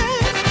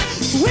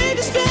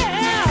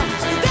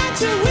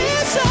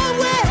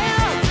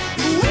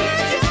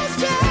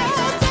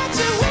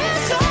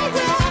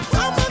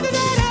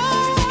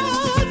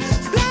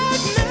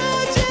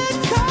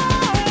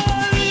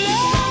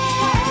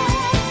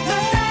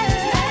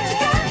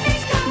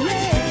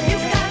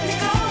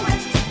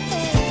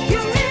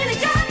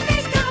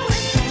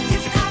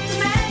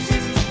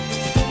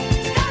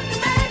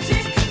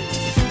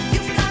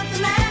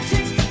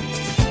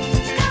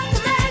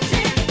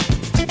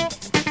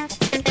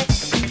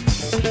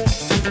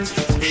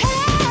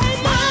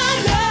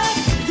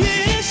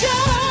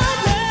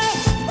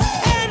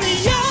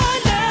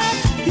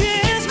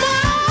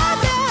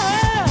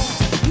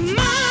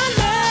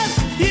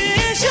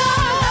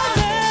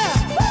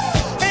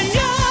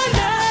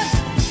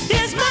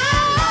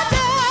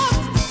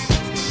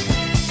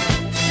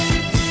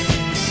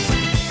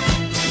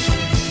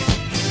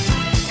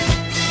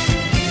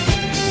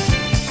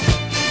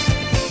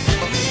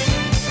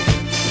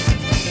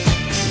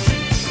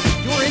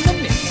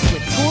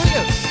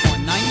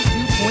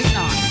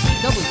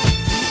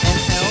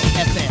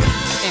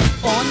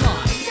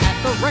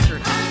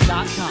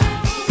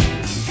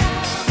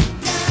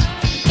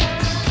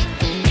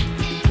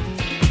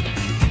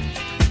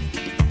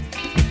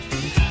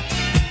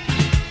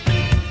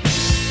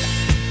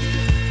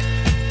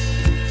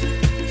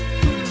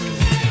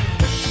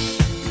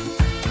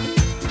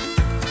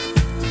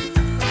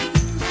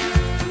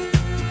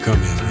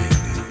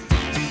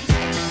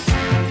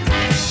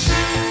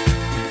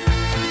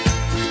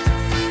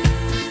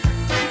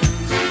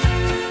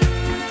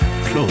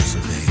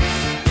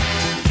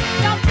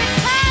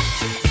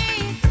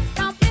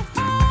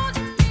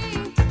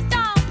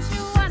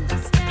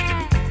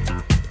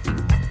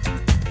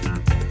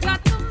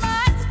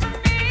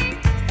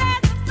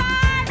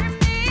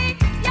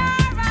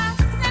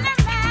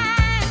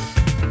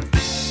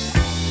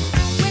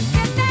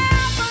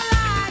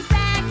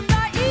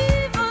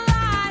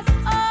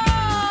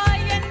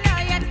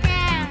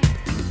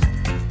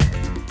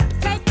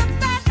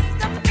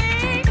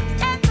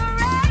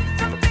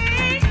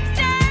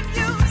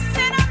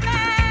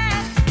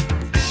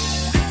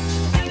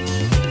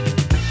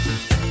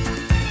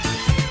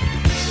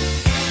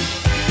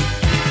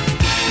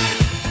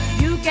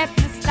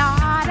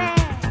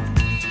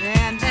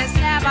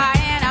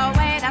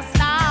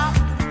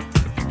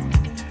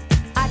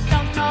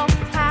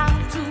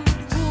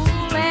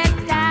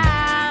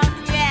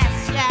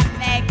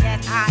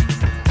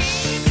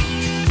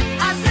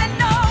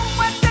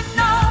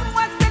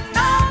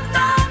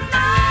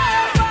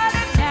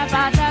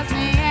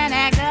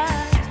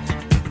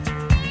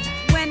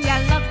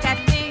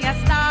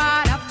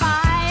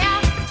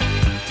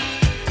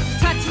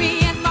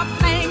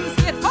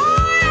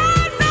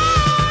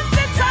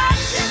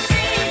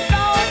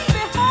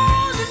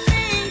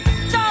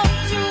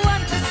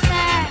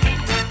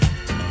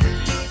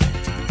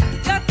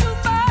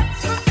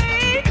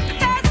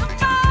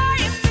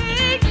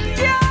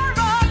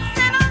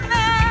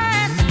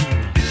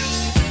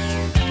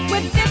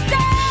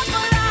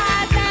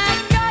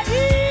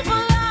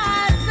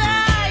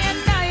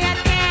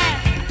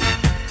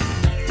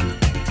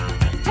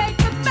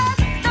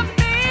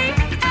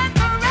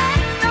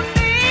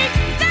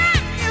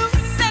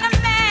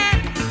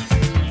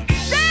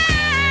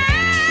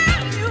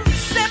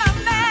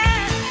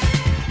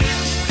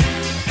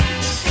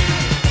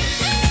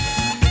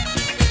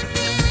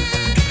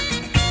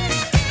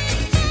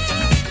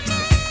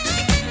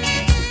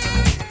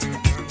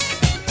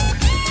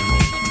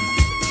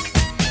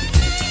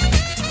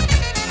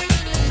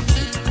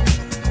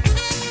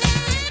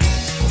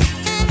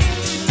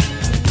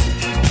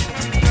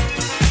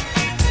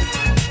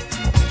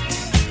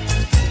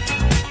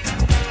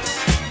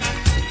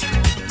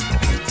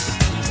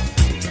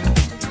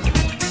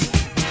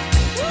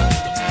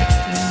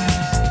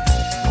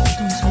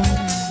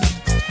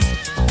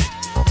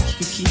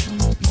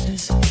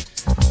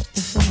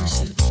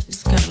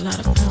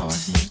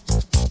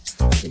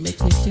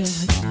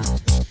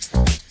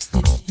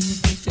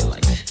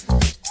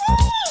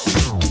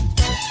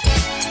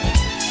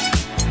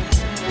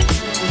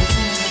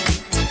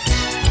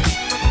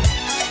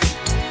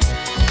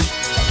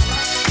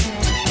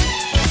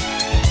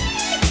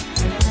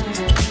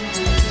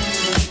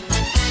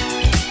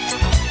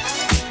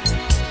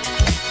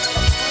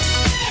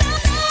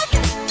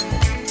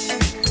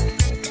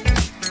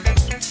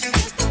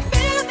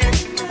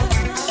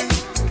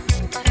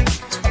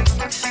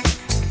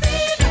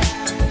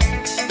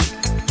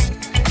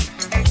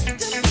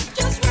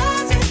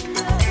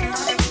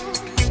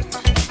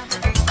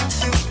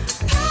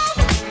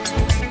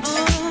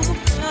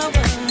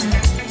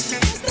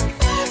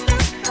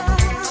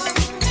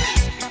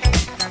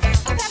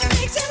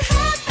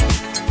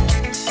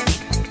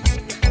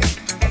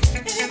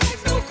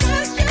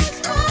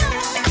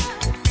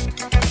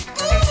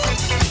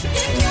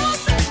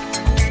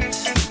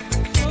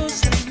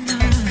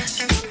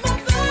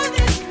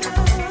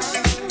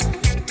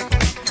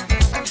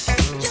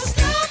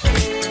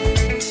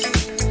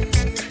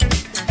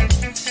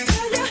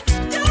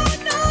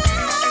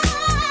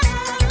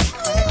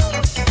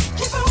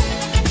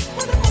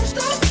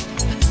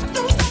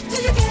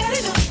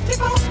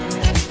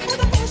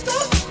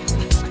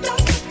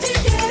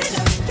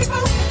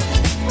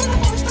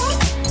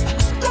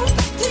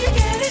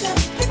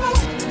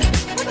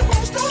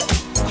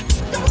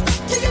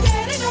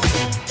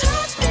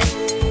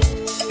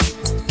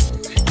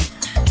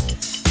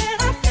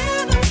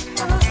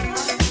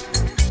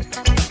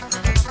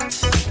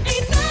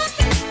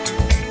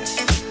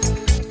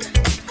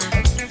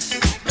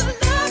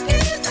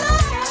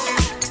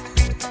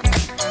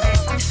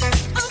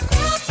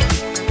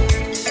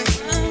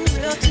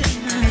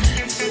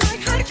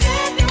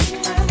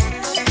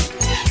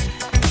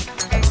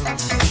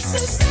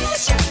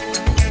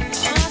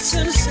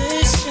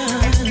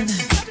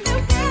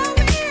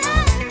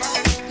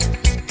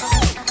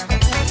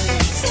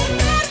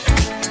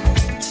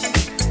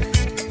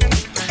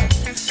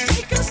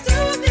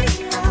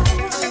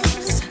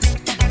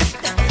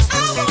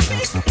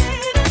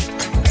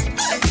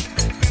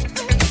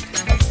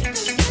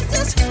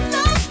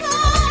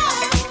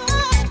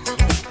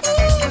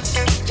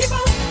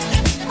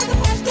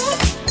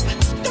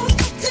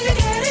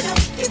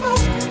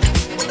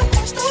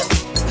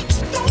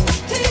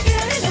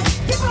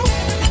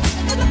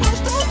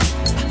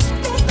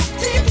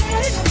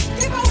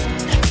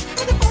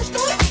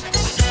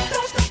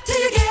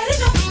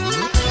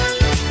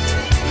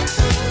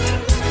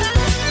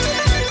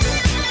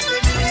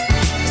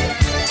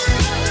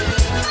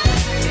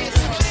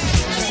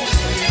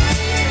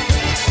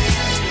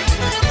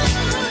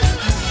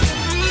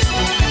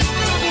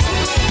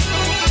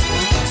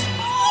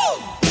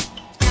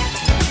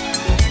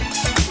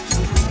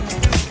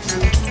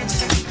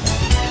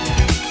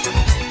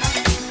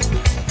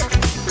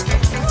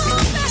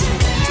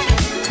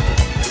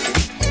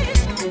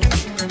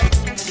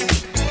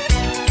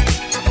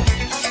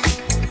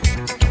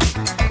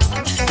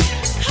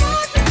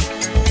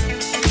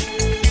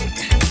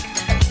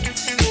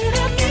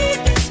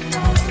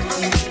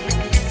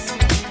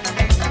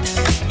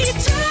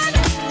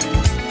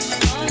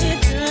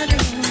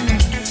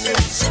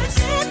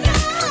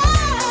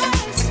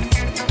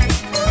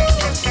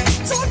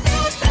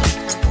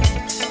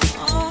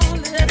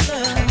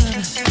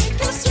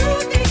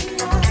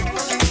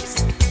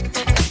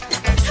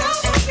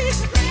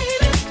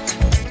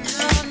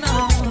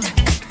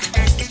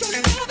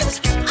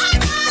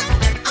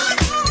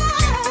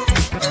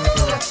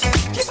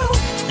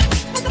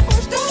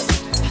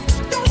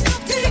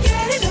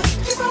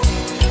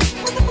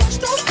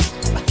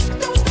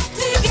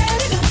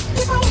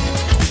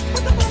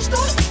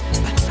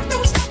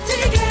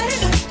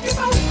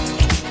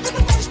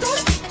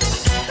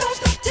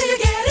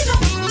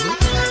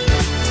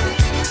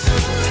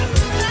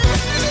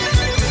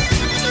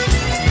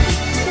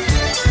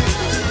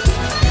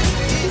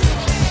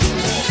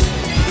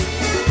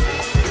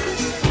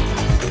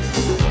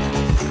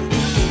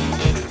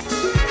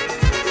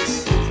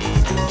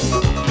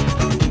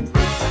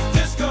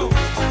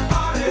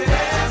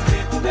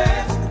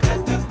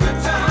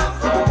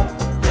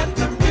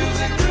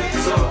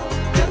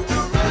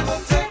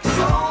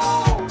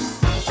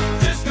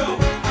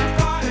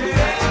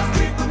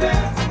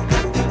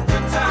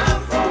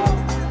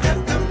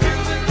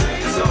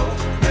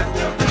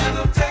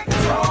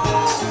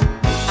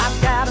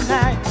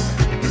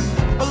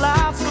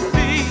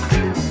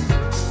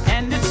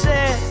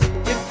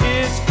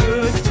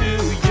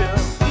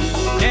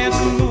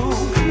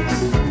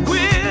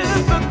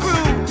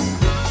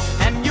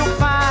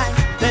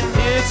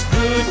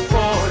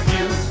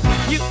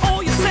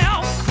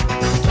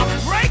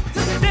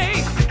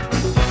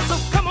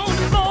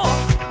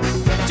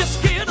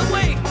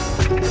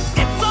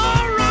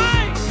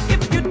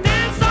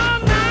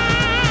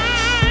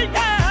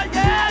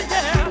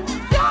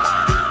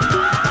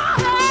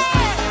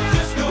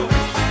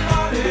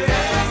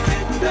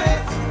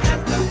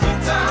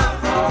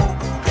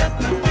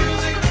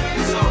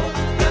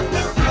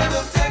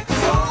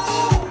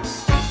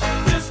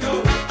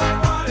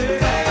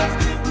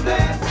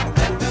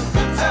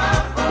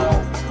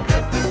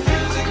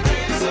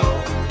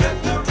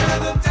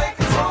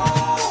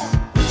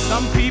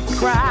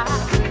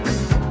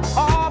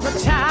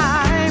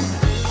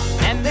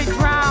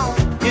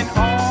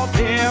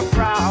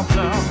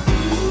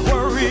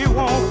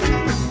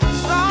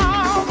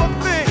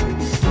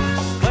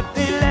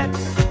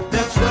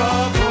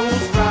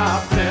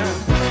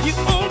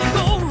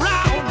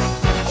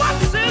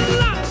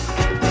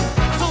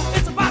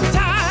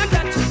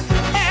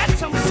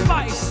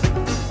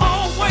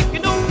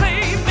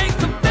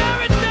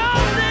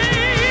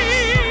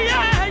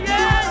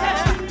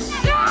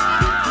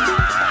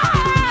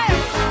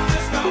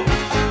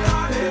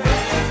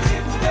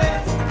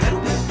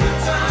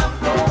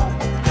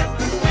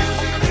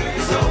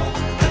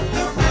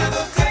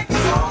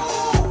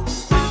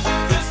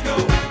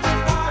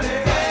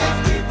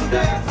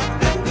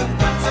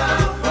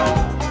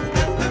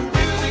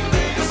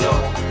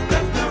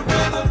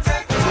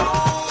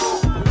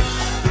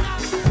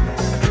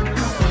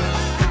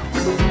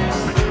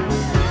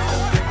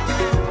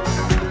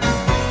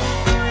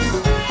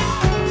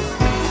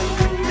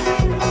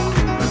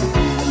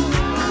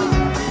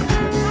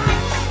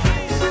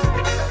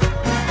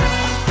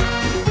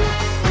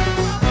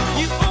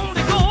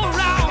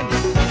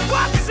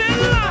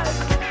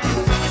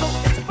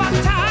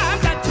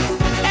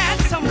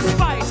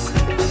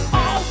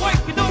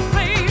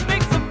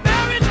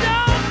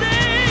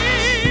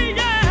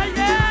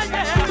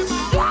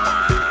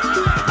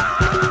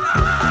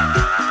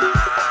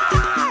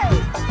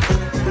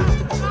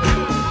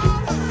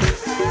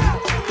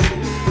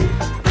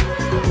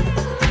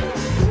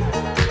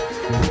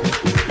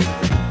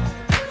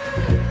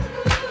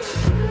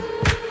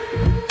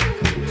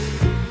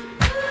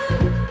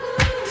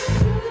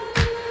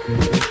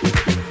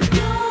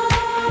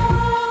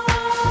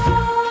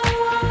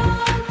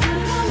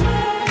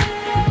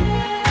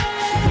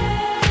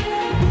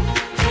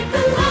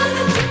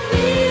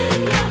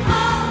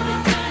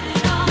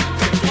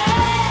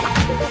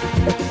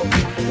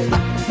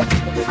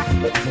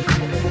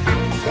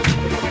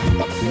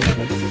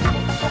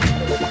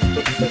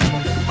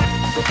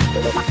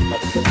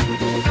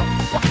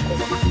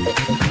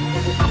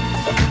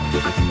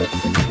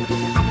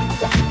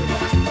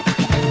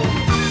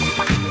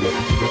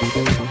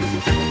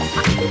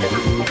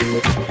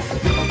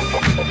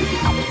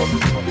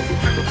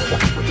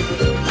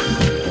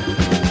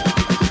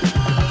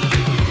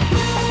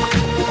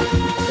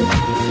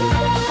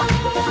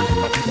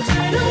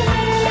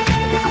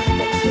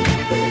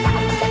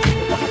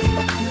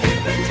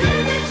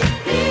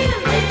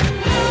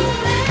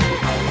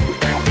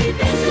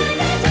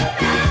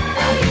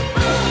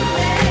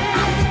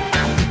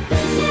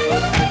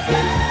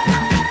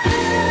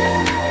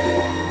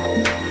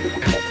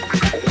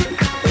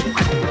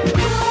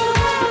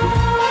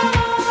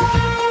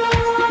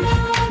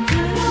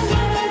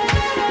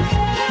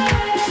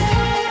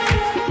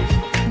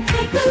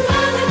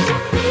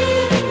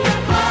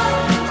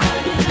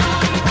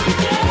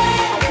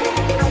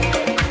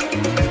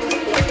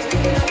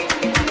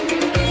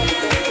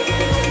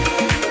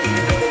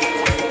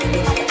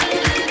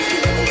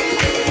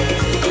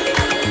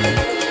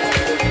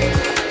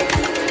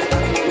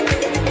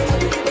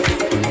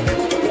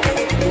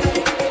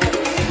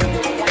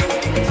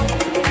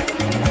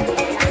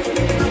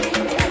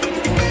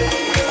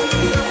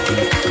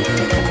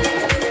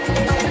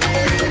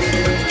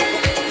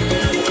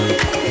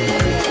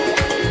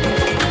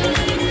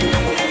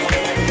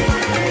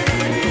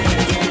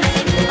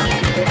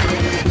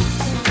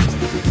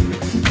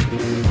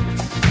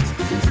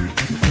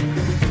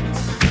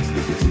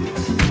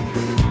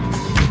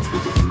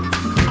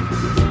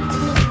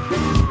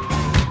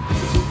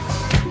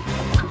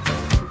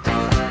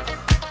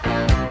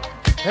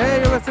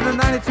 Hey, you're listening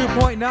to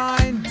 92.9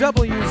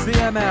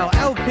 WZML,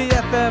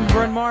 LPFM.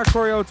 Bryn Mawr,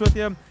 Corey Oates with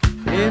you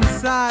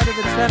inside of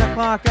the 10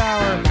 o'clock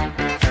hour.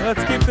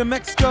 Let's keep the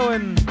mix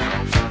going.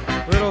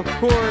 Little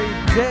Corey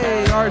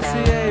Day,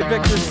 RCA,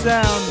 Victor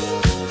Sound.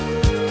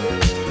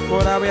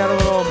 Before that, we had a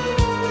little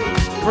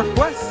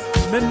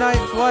request. Midnight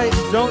Flight,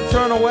 Don't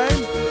Turn Away.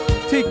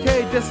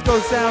 TK Disco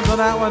Sounds on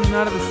that one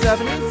out of the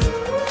 70s.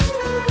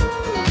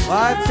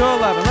 5 to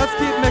 11. Let's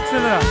keep mixing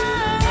it up.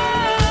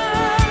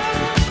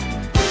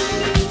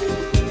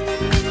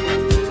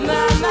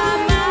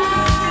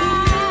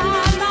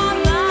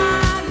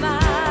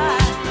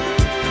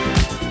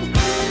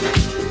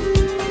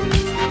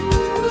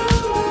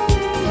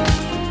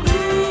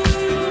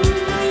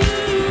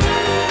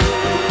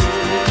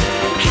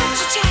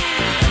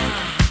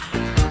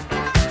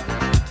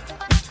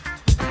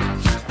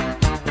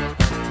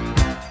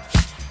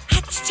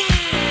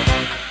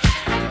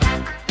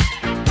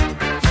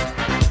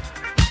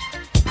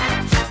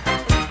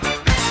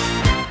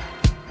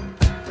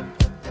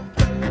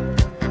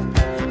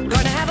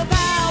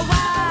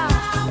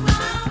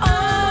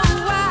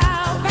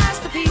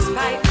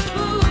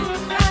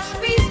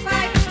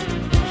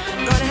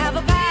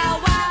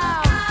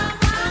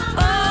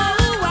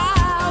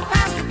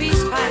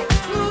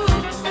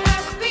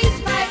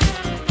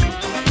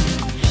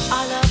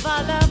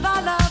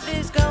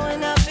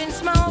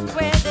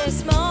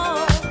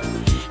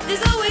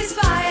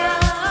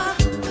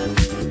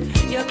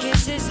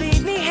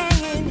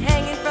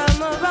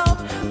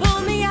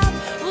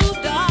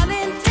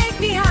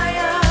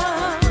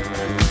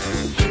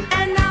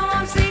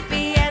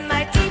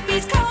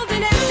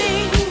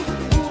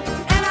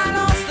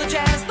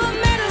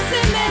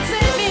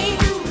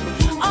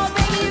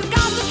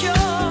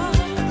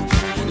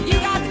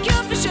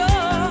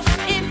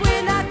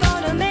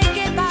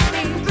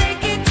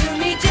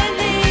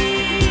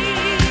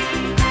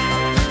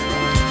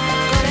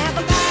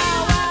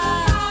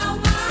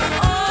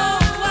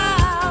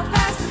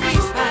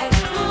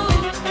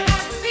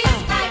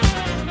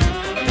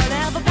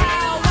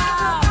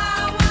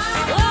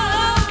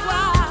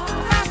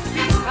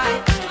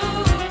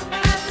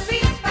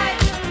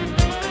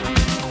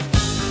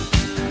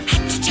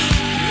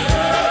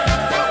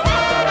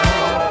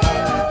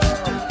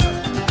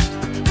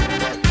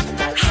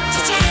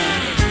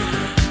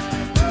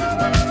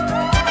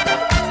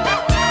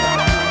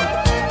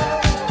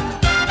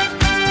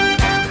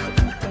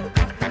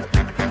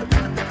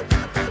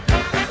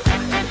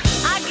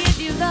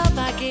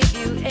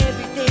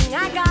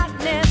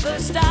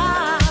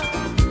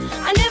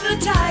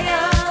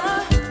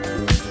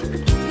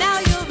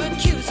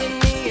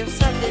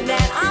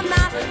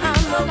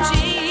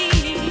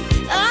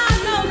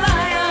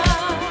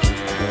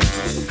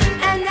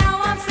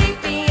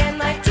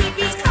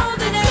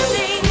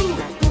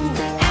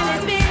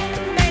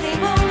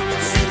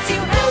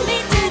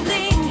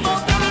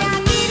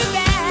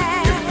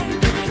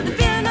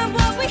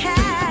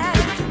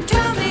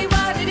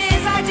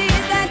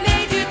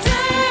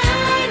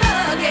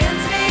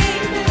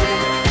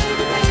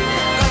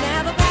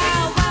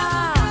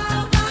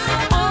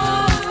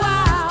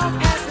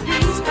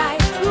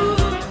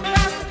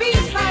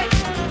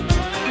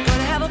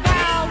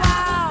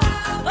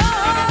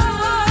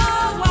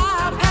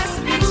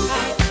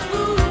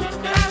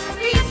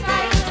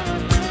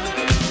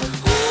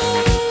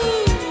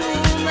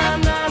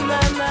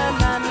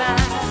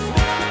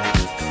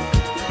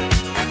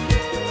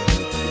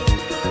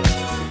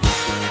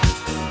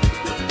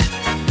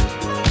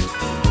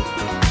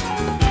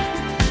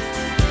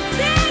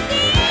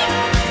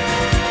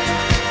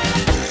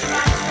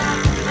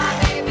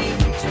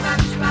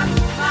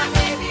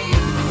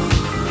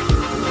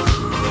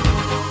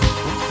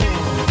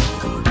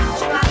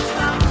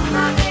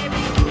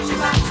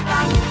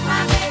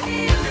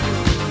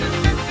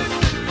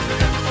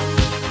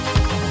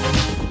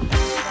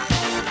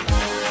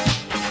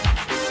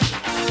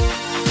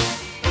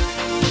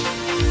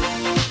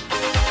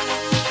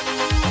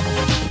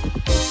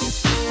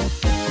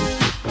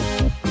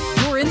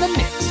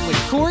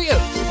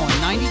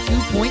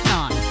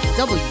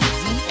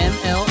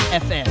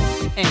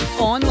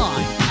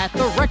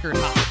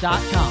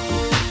 therecordhop.com.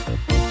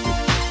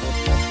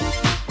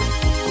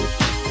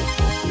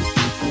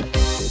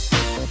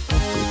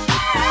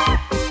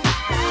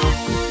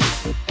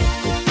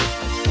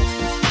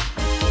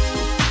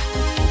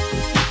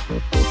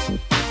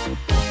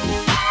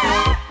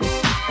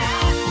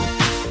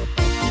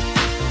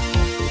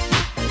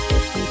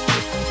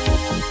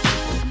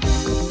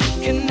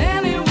 Can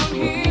anyone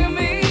hear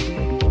me?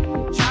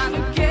 Trying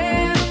to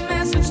get a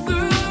message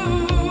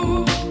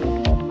through.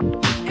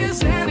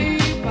 Is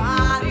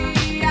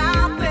anybody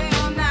out there?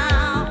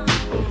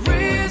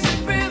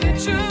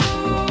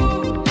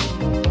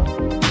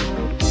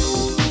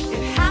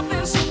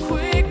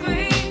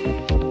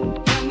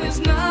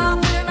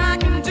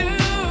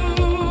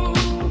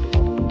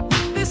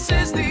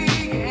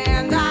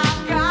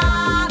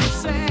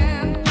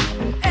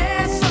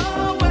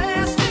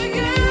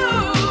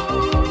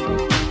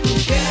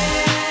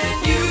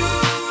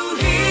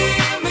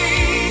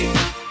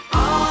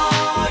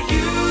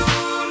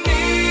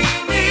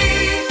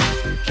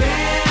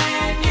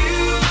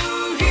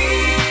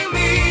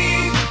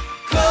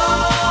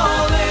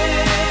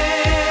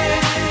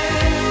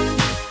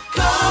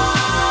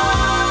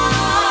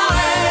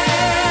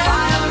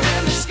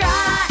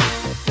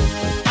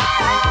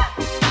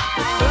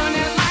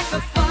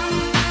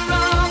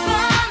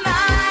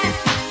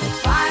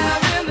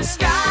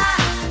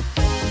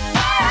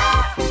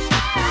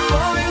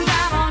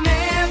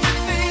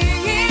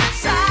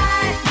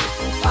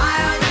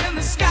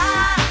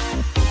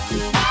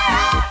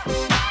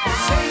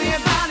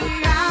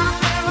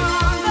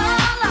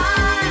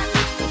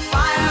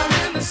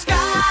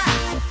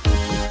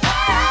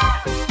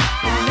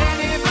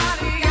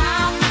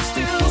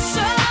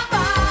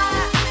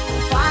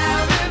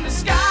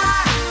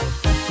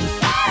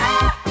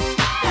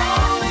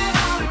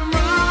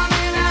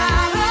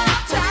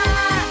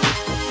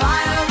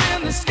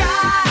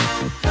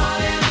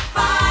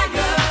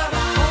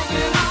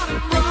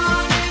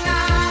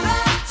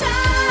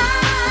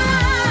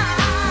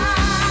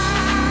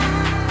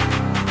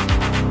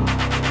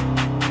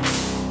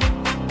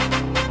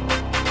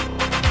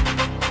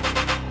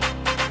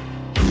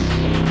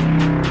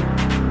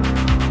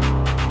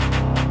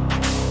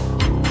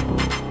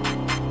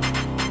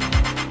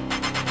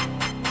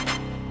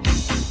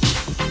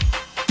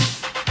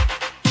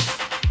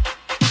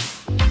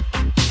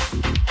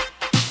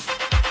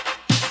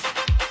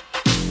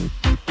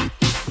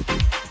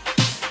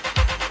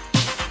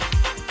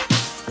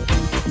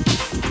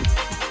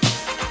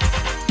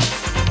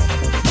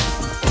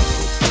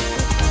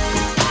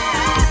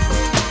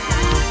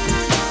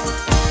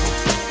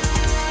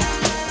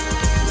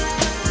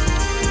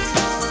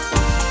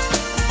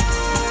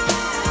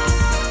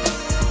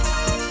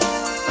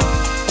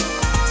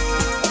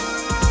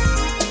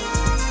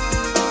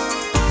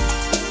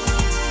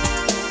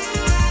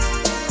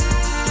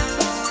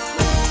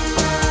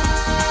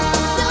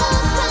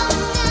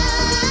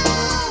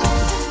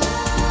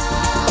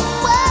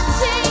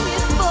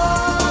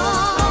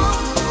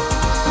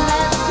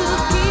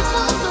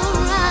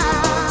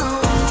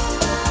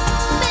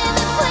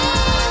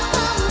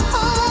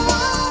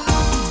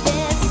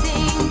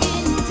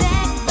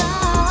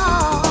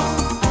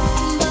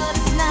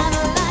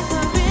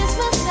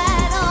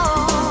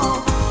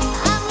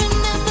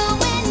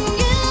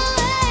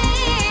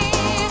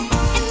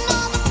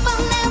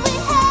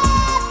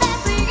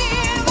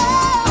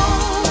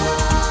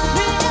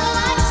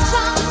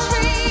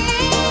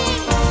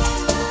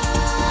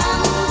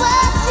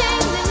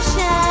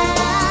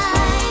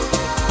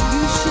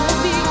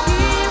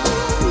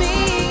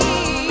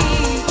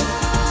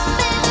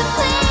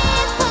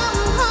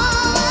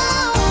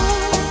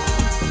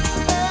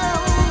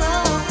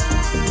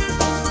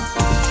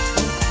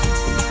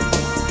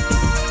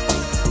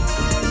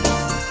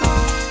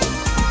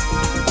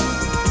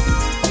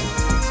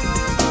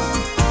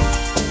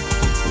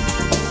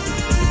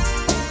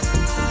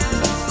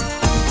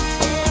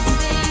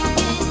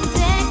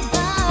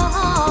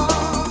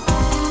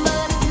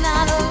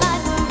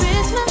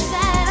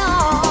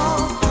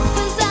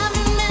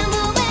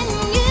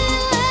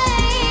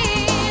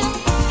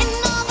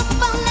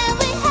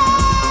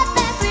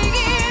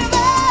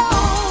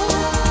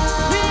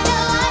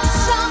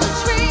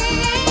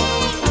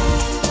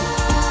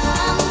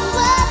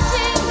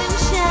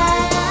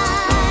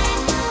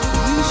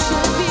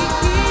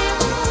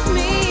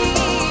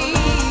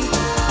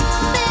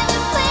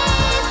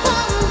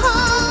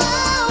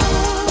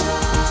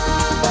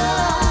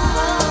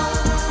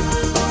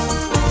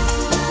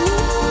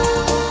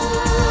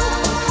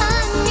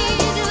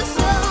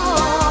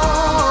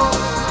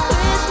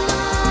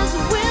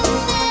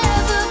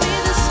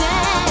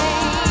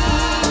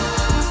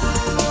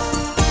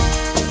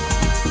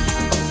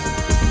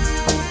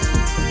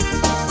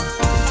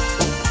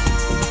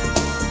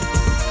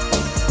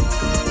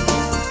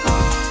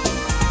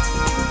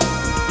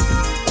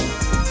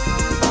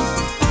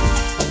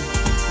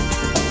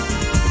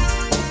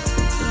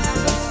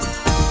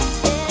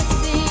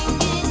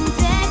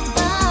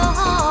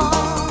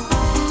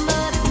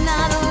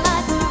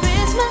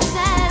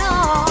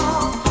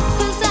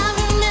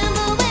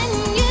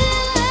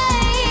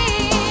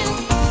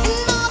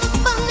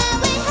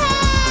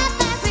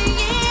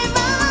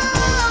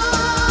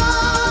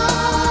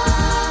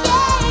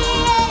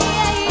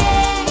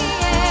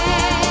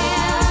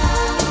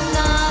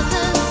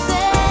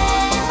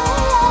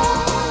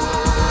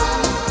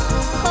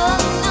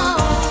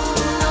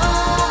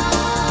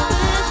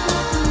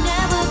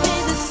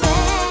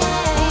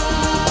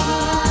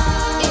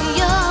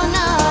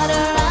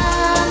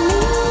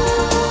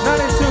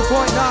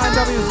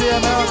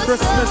 AML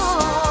Christmas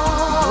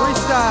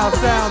freestyle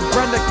sound.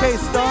 Brenda K.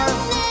 Star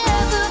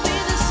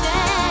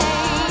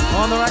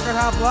on the Record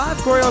Hop Live.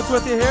 Corey Oates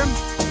with you here.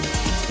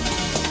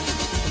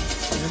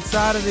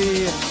 Inside of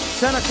the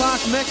 10 o'clock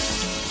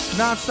mix,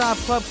 non-stop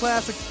club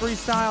classics,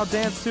 freestyle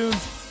dance tunes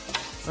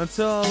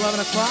until 11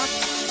 o'clock.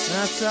 And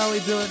that's how we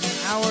do it in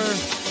hour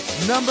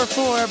number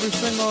 4 every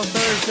single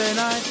Thursday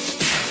night.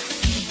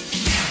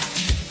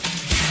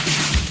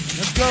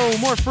 Let's go,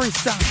 more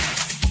freestyle.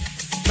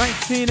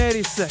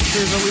 1986.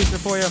 Here's Alicia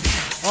for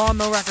you on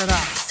the Record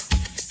Hop.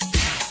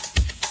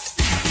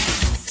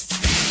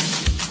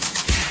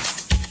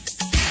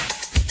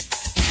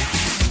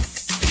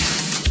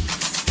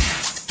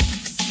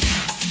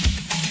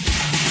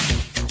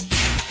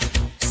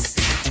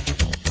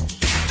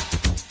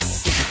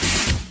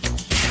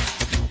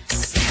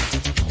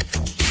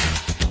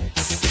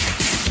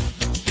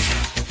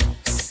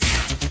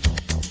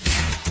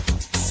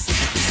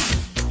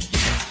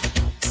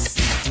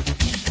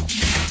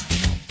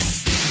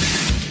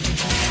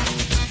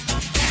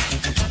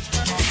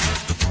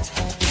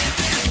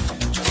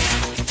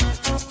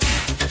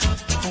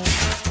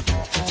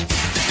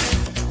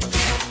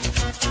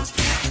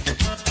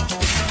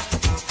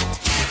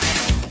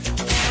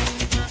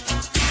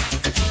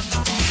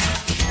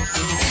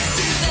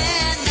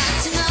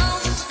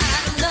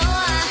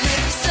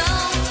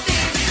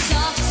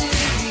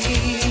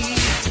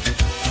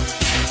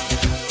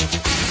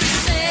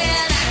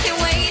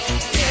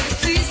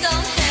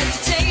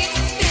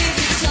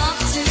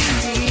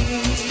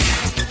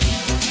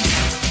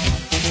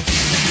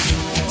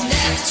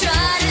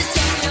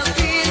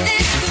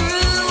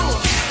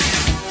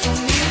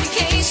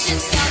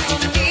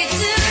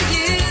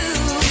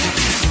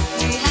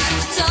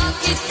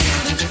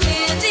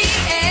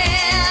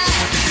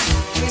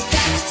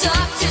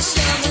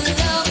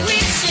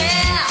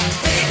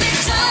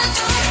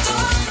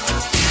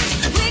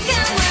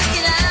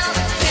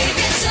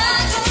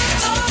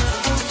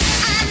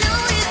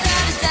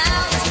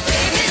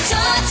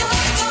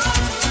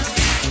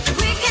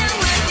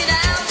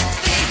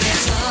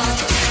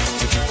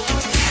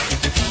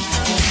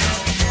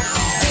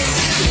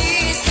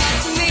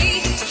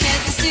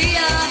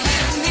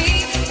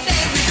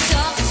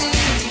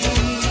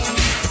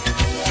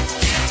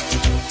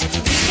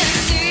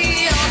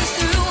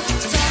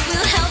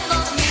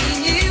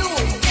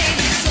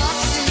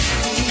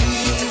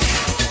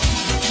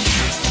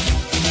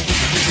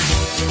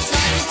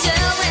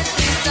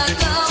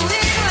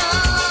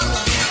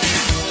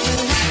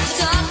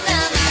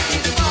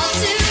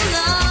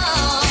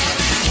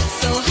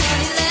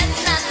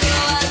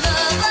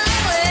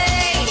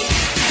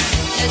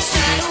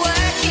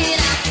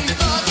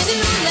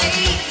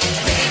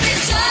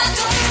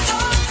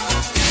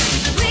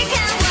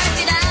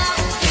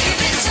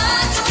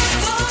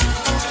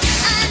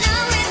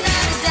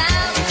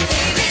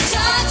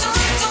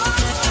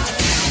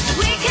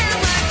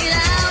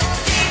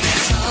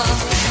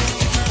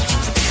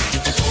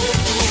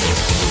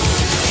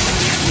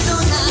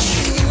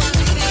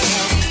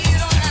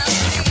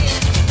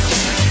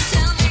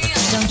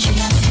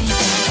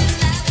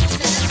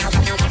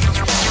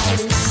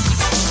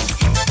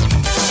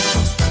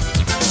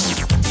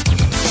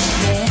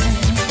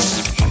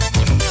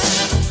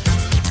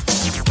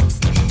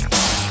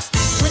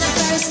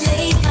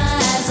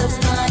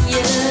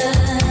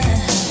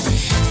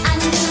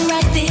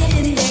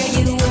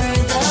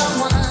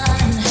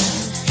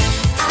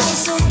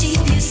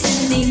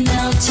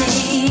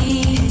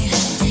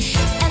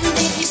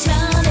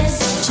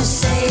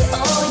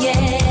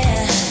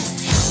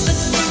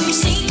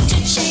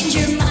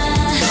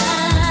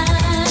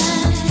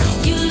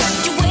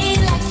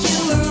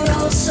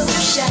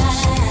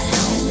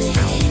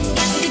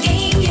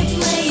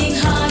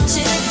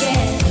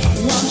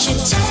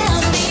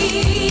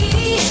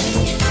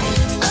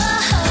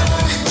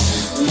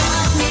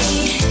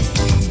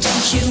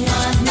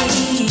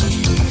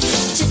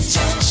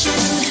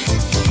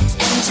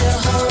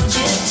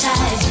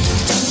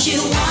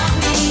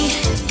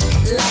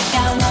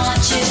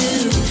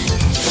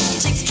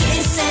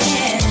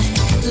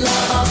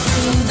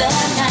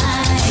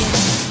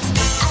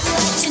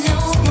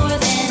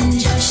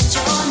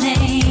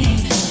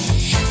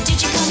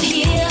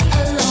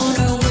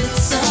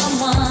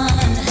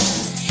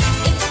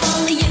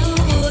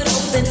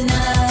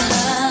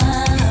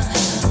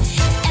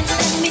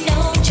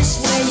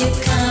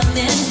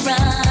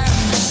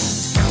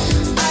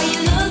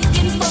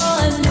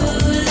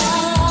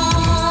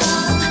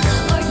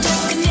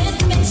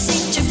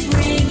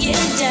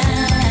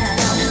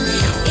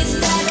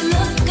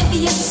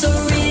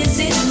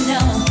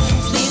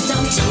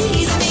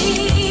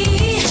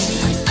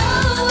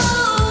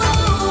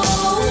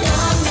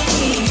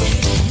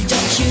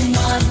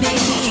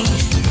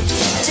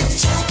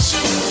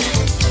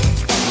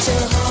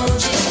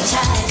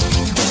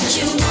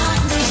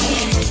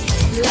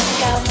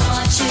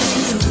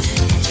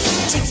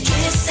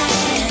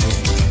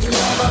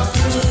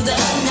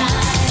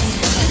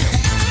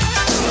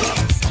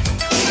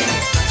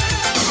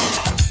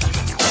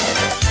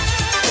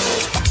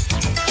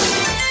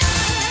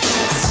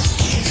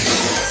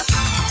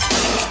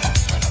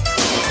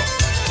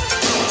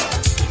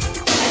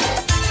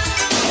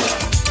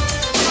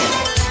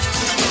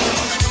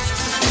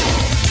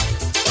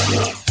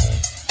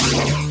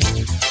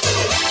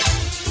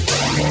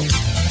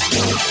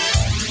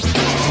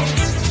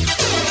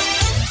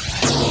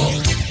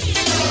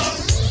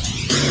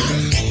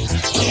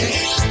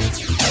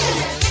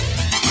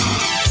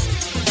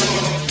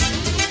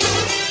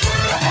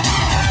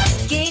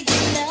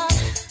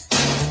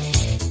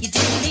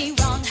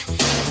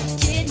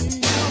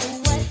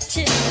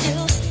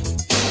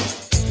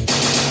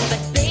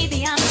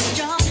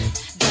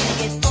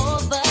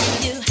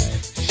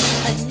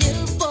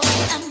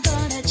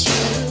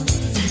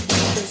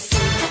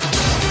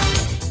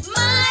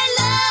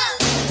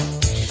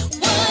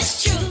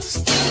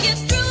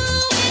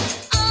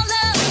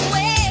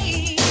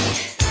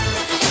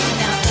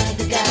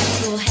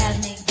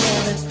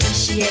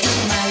 appreciate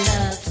my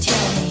love.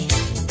 Tell me,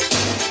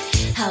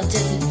 how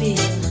does it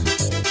feel?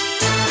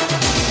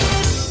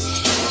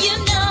 You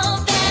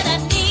know that I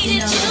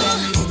needed you.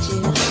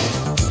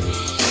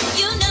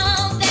 You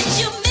know that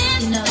you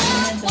meant the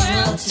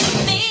world to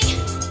me.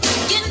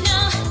 You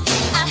know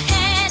I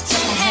had to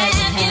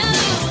have you.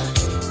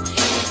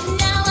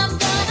 Now I'm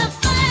gonna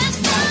find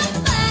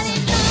somebody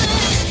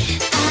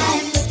good.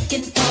 I'm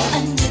looking for a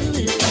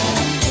new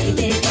love,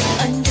 baby,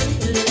 a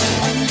new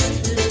love.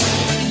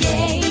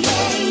 Yeah,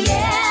 yeah,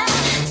 yeah.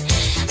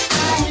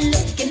 I'm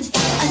looking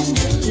for a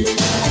new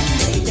love,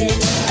 baby,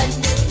 a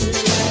new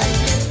love.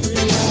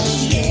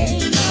 Yeah,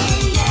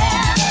 yeah,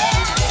 yeah.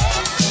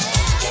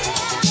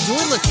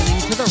 You're listening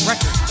to The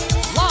Record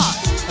live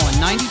on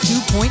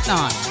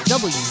 92.9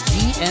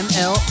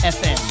 WGML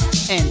FM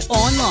and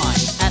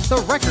online at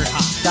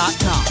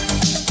therecordhop.com.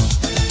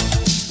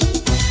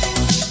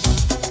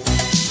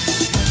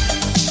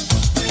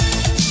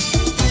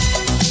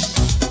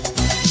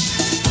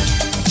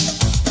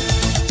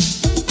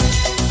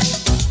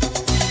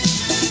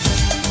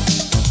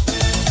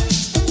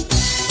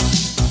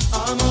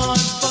 I'm on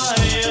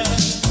fire.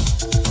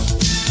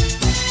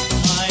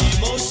 My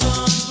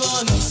emotions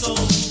run so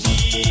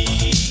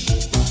deep.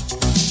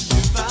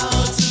 You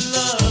vowed to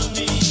love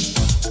me.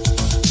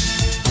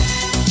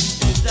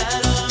 Is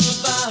that all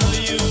about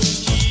you,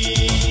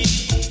 key?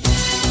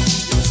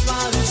 Your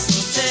smile is so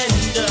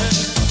tender.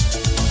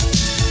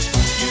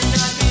 You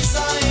got me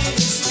sighing in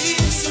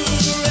sweet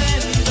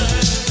surrender.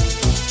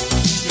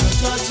 Your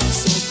touch is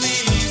so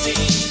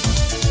pleasing.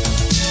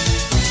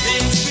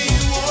 Makes me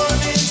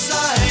warm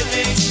inside,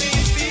 makes me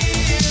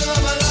feel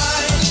I'm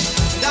alive.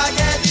 And I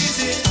can't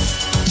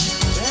resist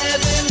the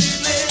heavenly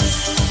bliss,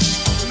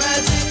 the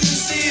magic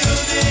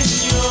concealed in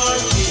your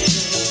kiss.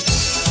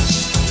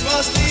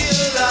 Must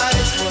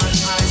realize what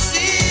I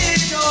see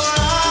in your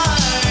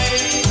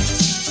eyes.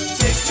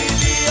 Takes me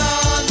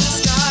beyond the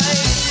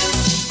skies.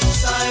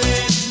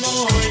 Silent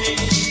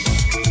morning.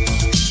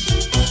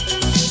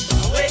 I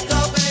wake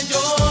up and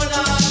you're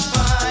not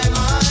by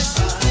my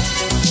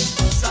side.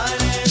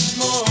 Silent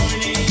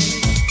morning.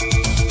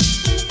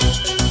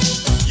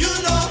 You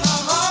know how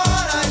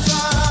hard I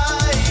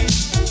try.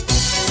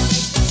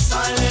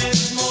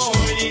 Silent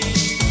morning.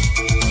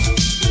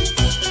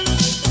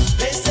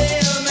 They say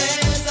a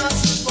man's not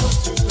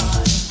supposed to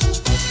cry.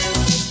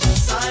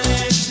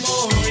 Silent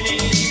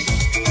morning.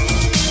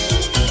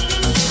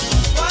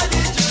 Why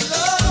did your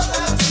love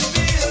have to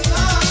be a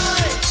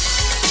lie?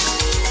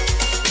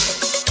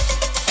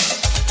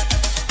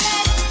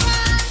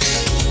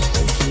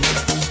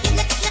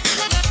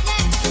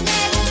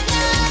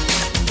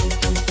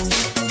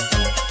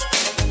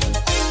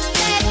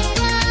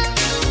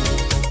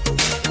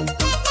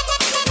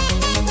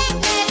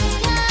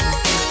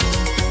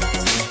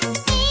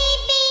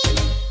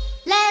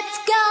 Let's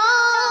go.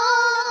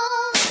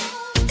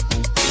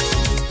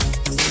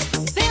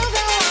 Feel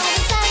the love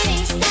inside me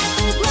start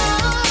to grow.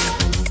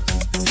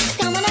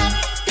 Coming up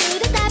to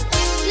the top.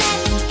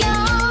 Let's go.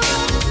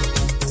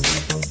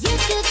 You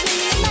could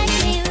really make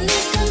me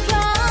lose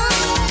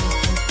control.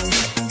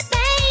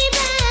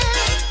 Baby,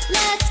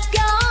 let's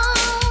go.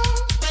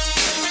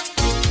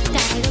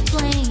 Tired of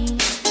playing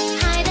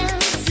hide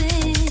and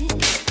seek.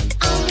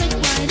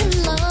 Unrequited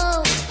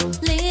love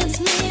leaves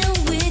me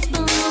with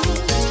bone.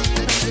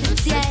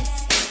 It's yes,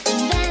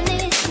 and then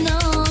it's no.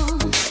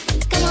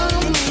 Come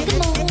on, make a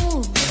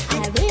move. I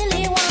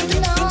really want to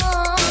know.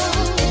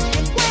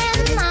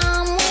 When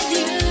I'm with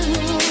you,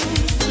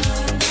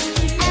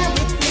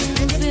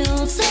 everything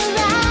feels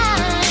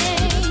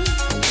alright.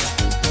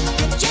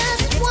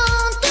 Just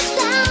want to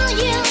tell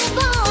you,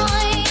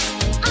 boy,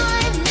 I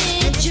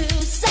need you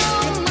so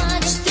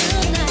much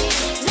tonight.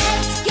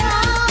 Let's go.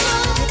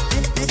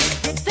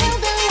 Feel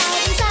the love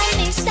inside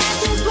me start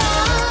to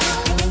grow.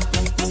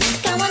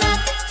 Come on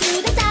up to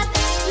the top,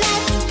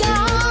 let's go.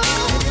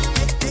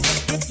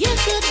 You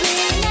could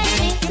really make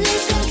me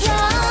lose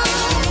control.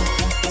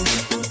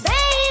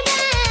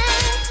 Baby,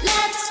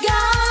 let's go.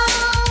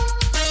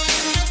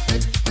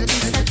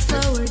 Two steps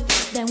forward,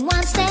 then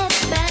one step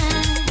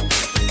back.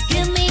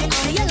 Give me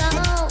all your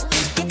love,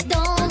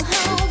 don't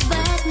hold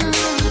back now.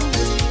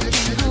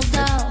 Can't hold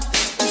off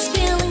these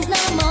feelings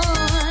no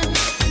more.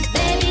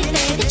 Baby,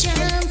 take a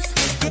chance.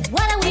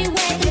 What are we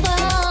waiting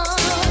for?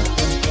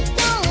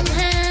 Don't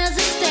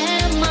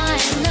hesitate, my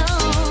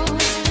love.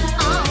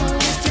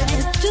 Always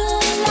take too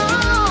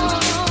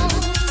long.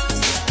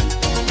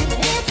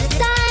 It's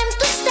time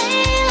to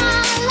stay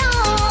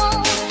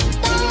alone.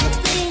 Don't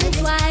think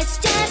twice,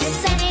 just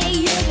say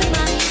you'll be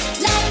mine.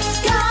 Let's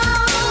go.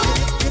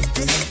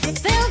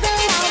 Feel the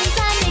love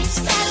inside me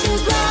start to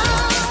grow.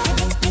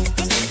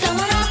 Come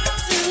on up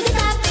to the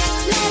top,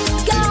 let's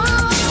go.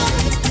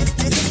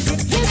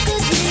 You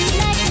could really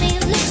make me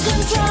lose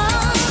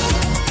control.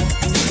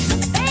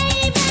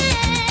 Baby,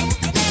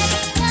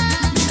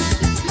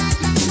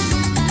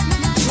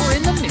 You're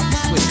in the mix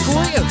with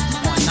Corey Oates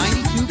on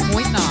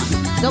 92.9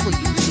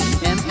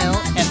 WGML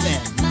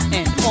FM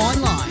and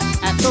online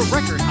at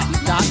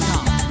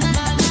therecordhop.com.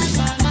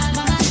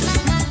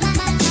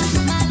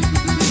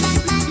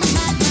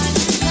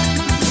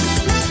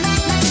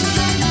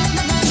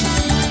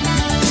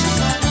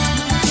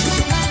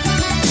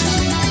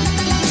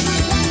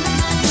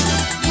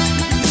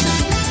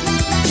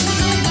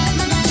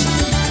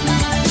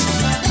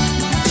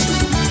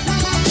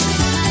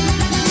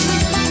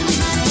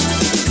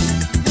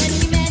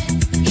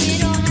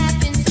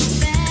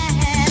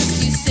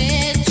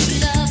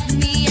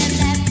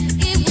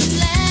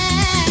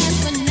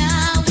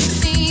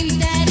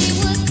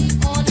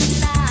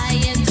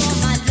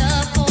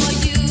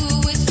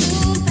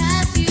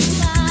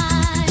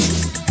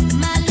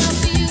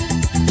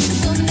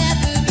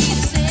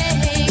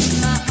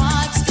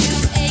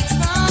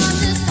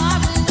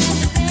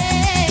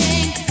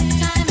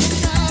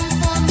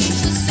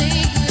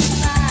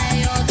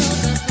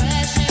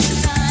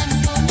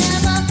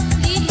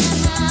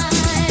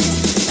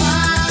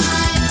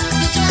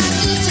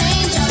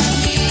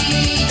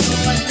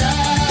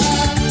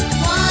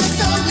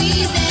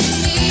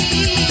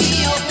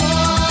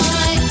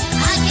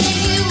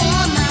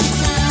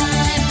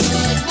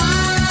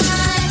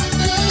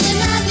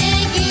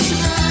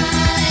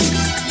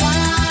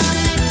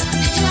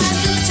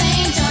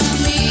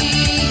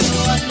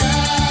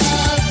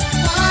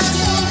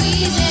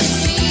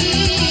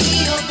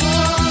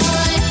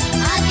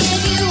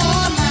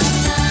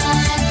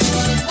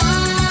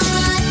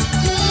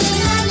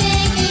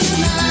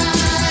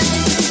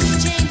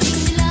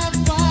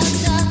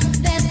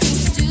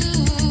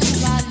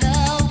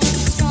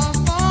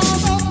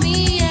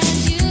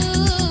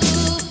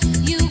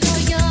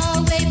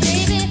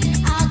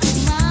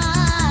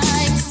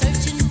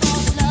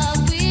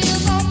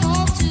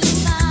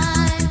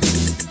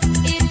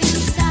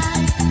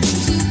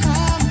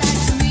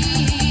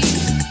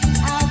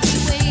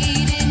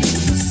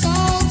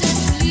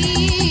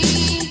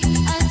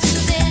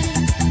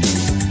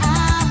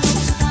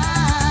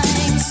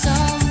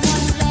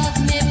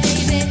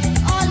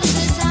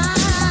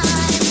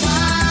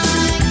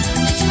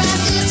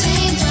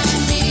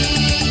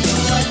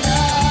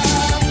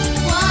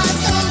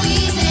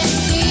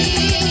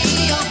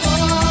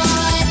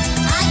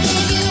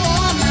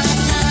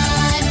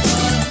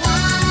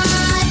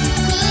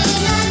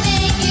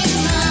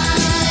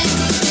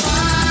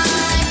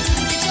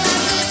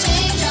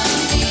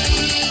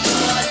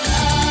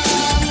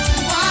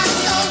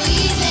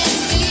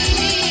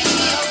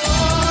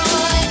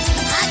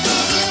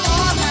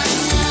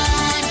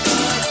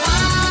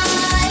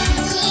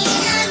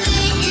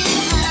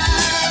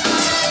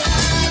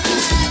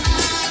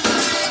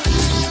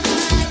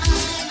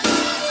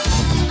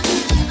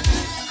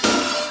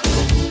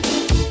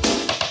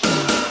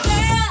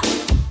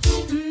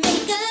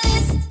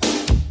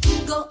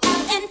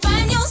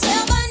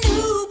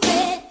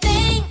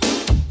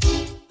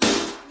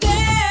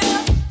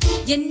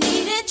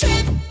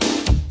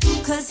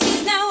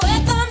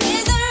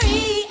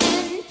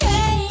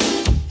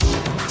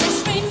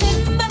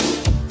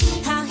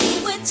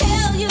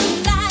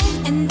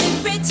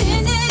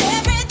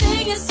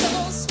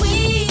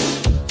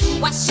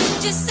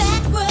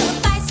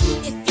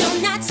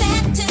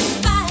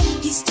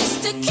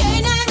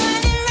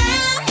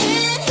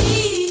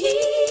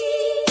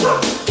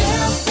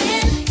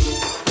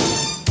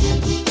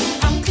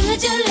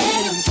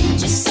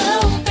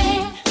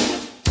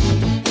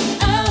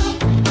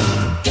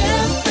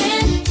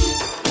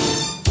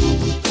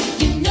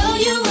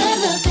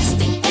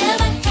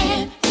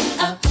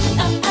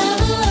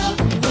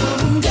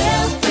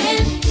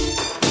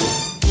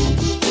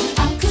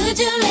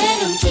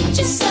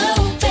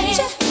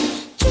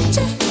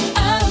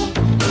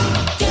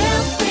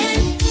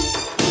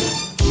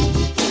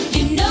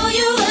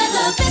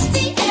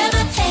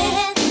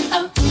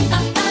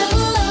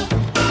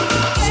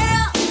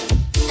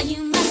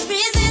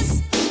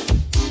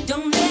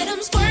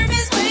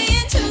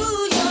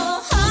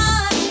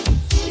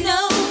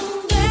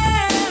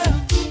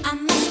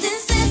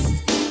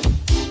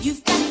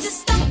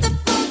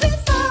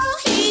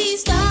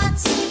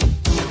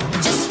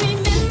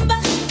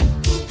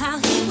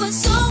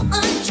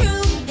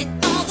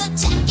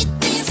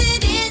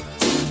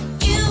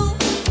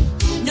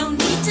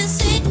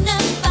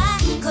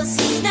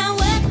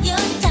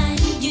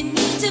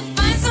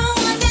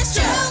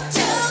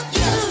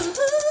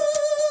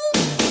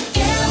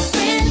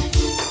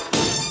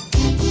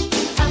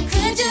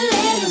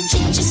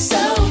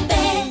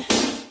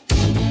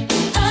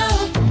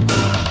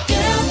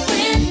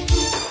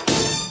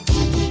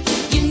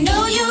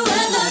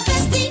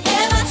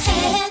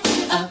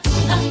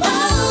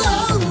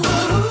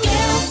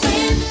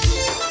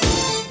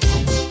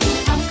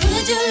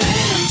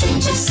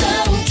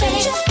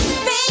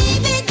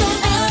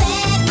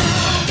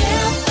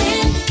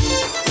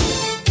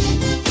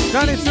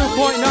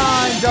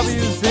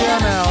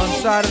 WZML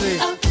inside of the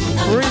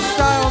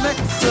freestyle mix,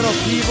 little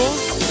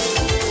Peebles.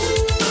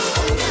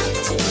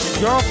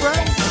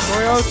 Girlfriend,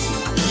 Coriolis,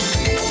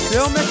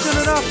 still mixing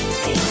it up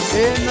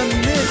in the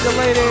mid to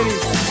late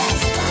 80s.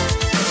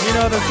 You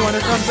know this one,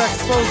 here comes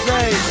Expose.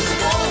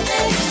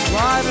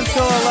 Live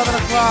until 11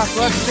 o'clock.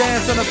 Let's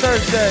dance on a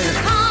Thursday.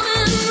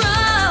 Common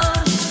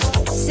road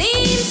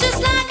seems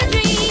just like a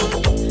dream.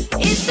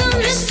 It's a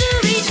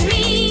mystery to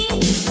me.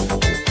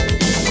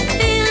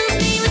 Fills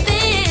me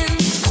within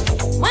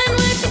when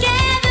we're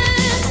together.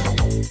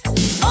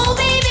 Oh,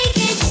 baby,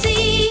 can't you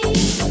see?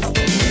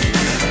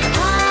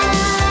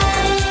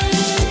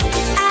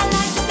 I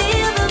like to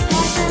feel the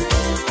passion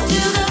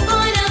to the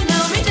point of no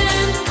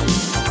return.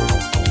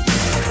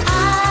 I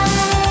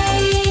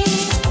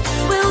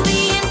will be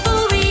in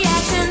full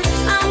reaction.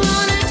 I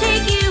wanna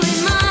take you in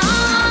my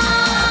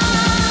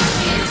arms.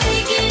 Can't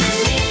take it in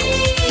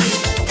me.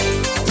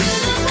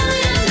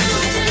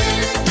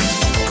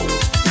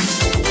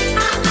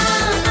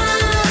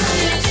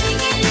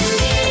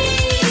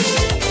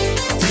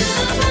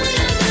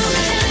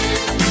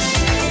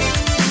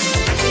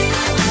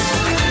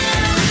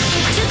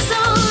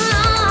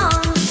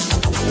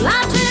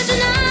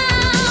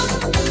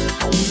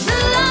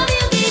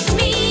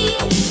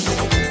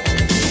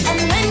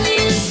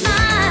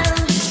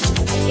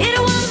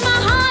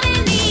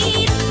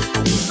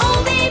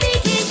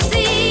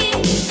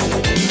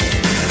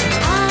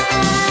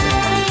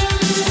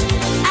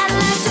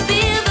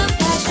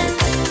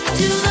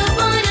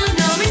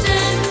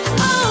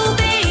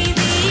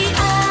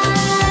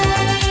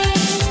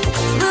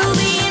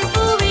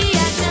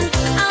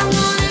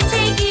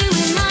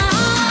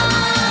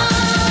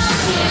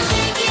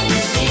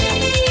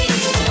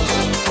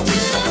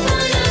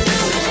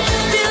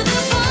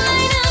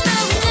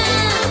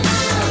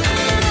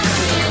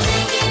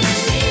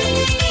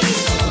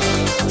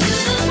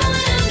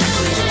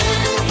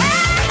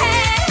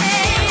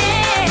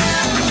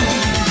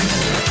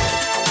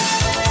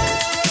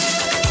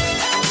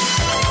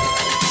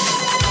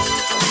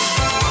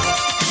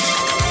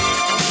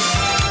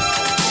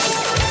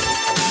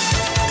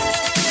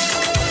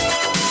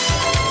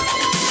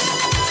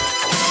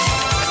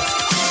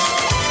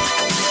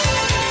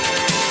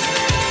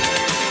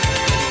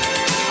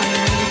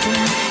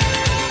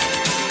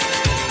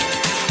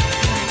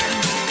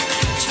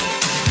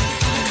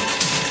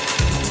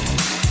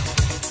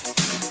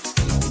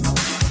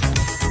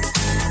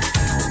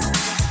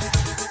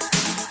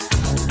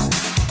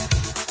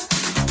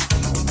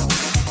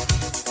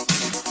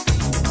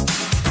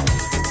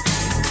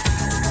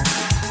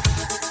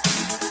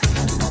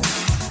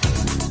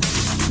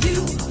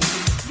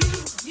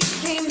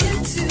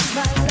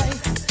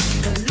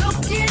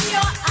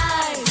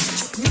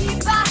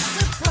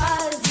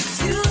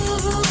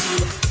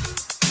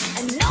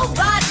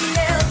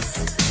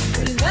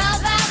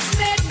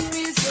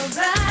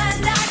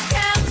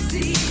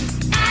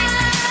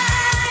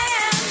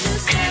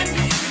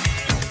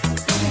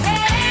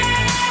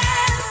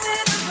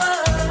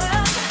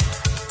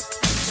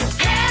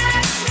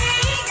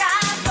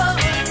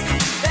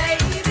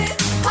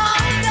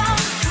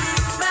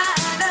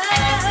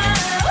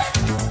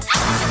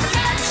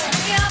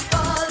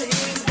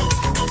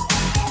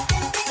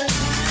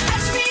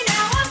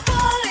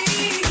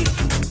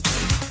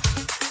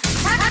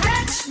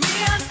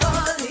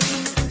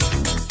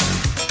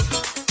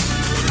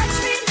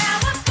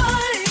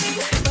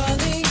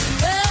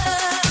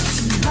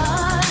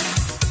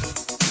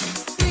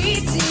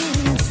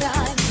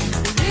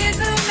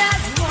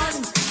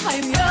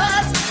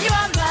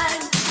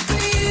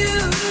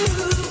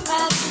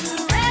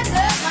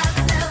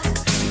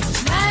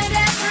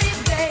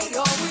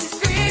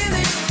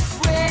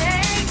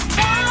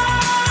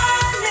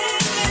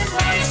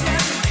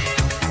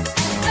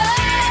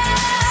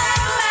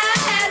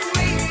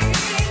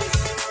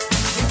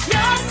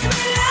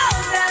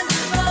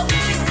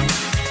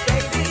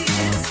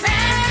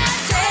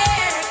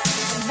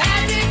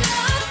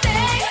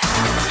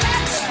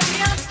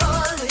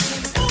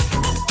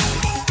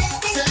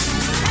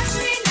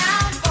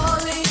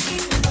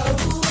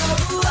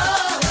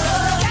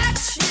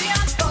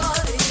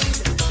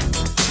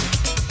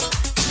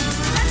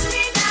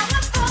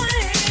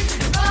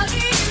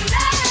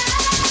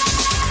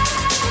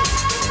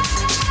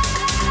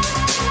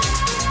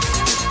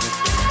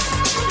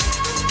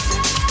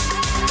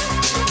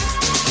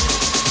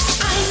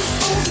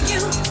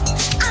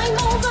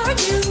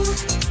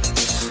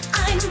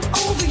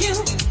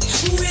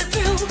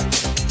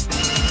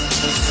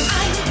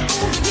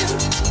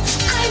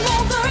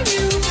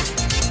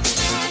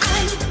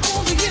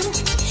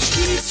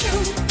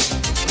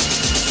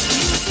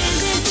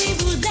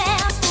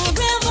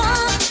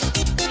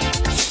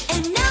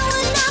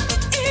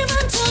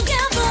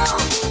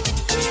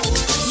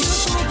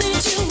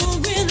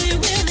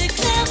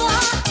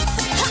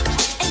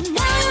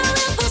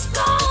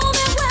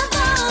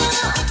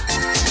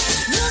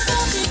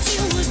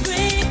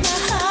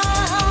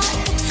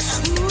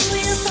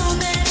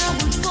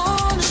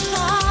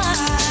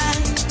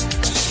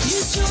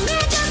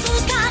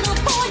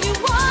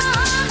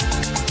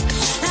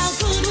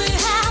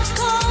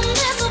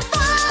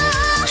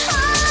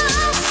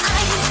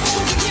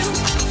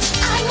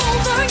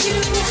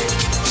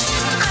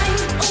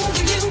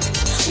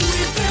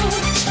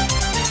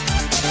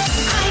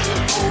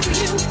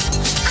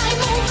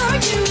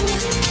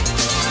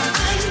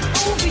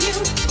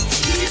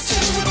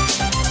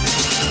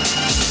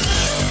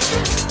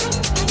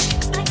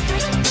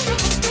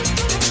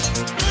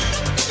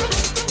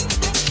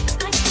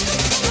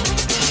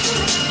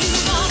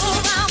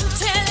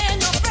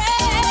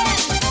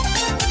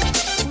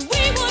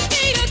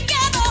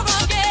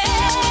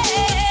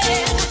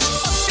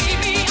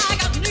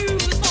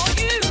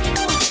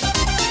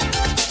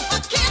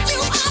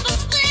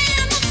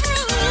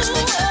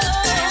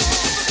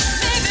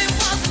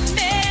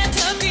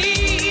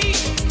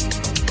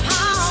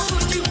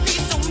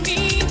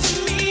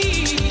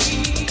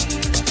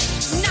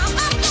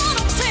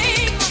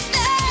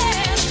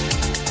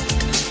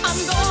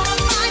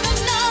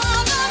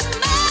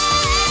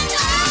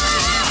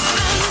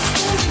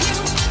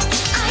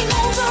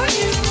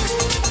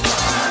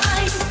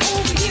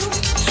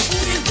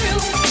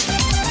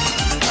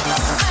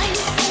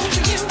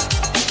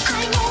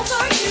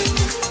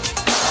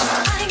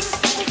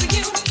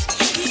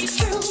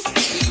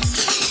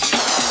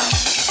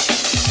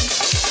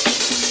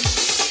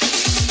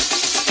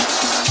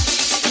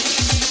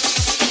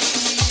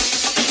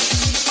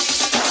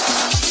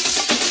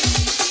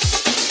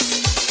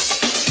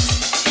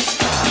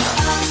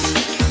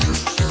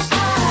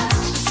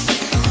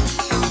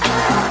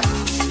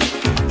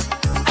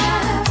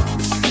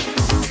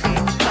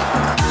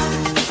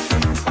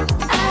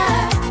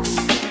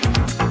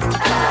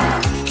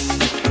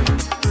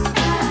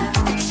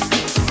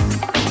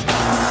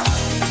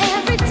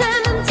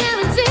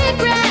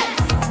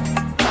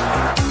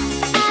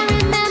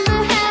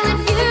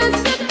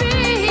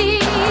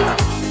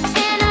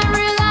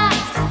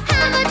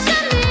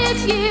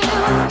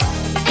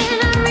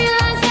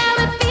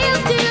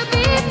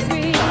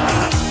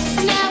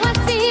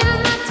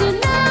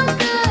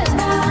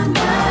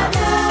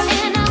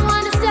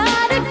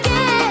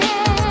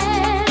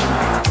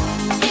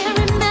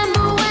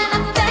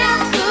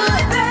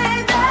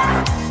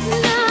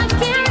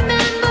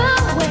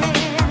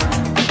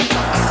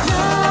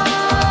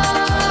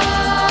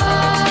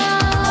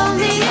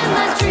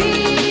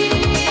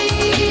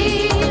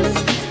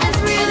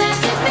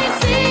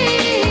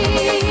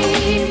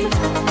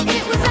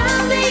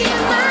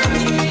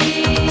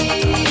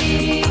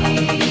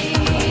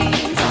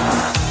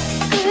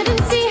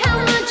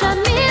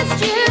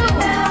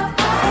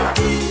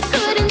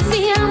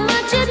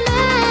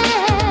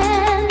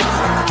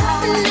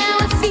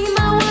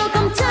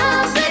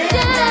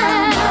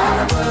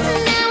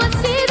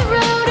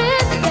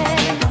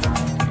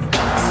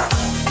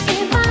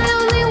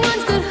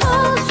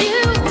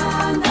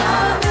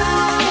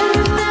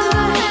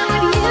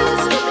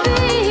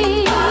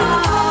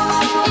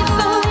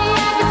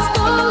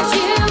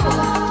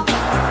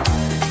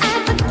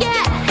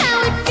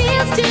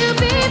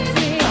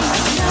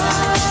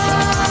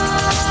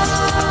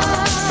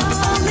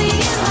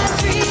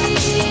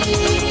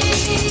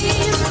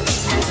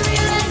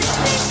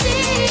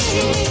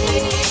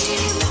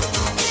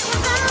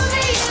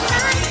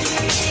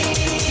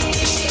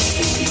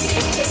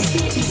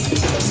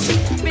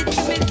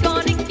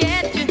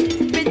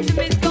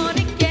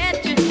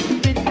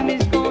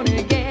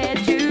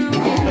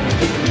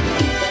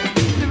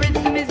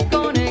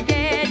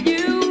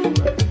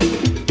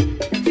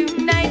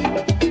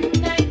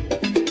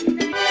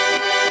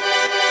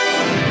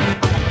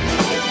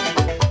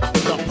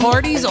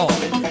 party's on.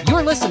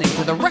 You're listening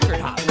to The Record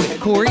Hop with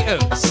Corey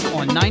Oates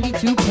on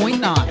 92.9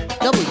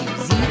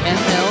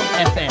 WZML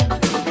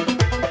FM.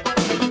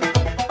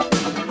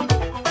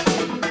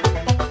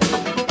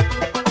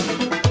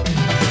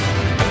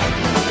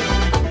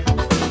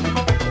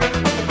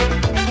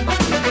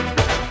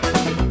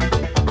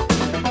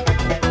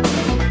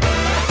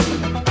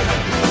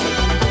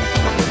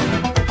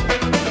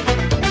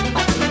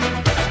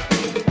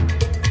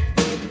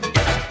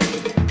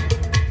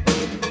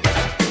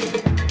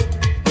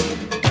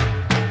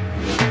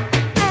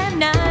 At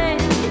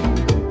night,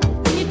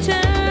 when you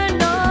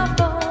turn off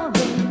all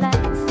the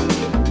lights,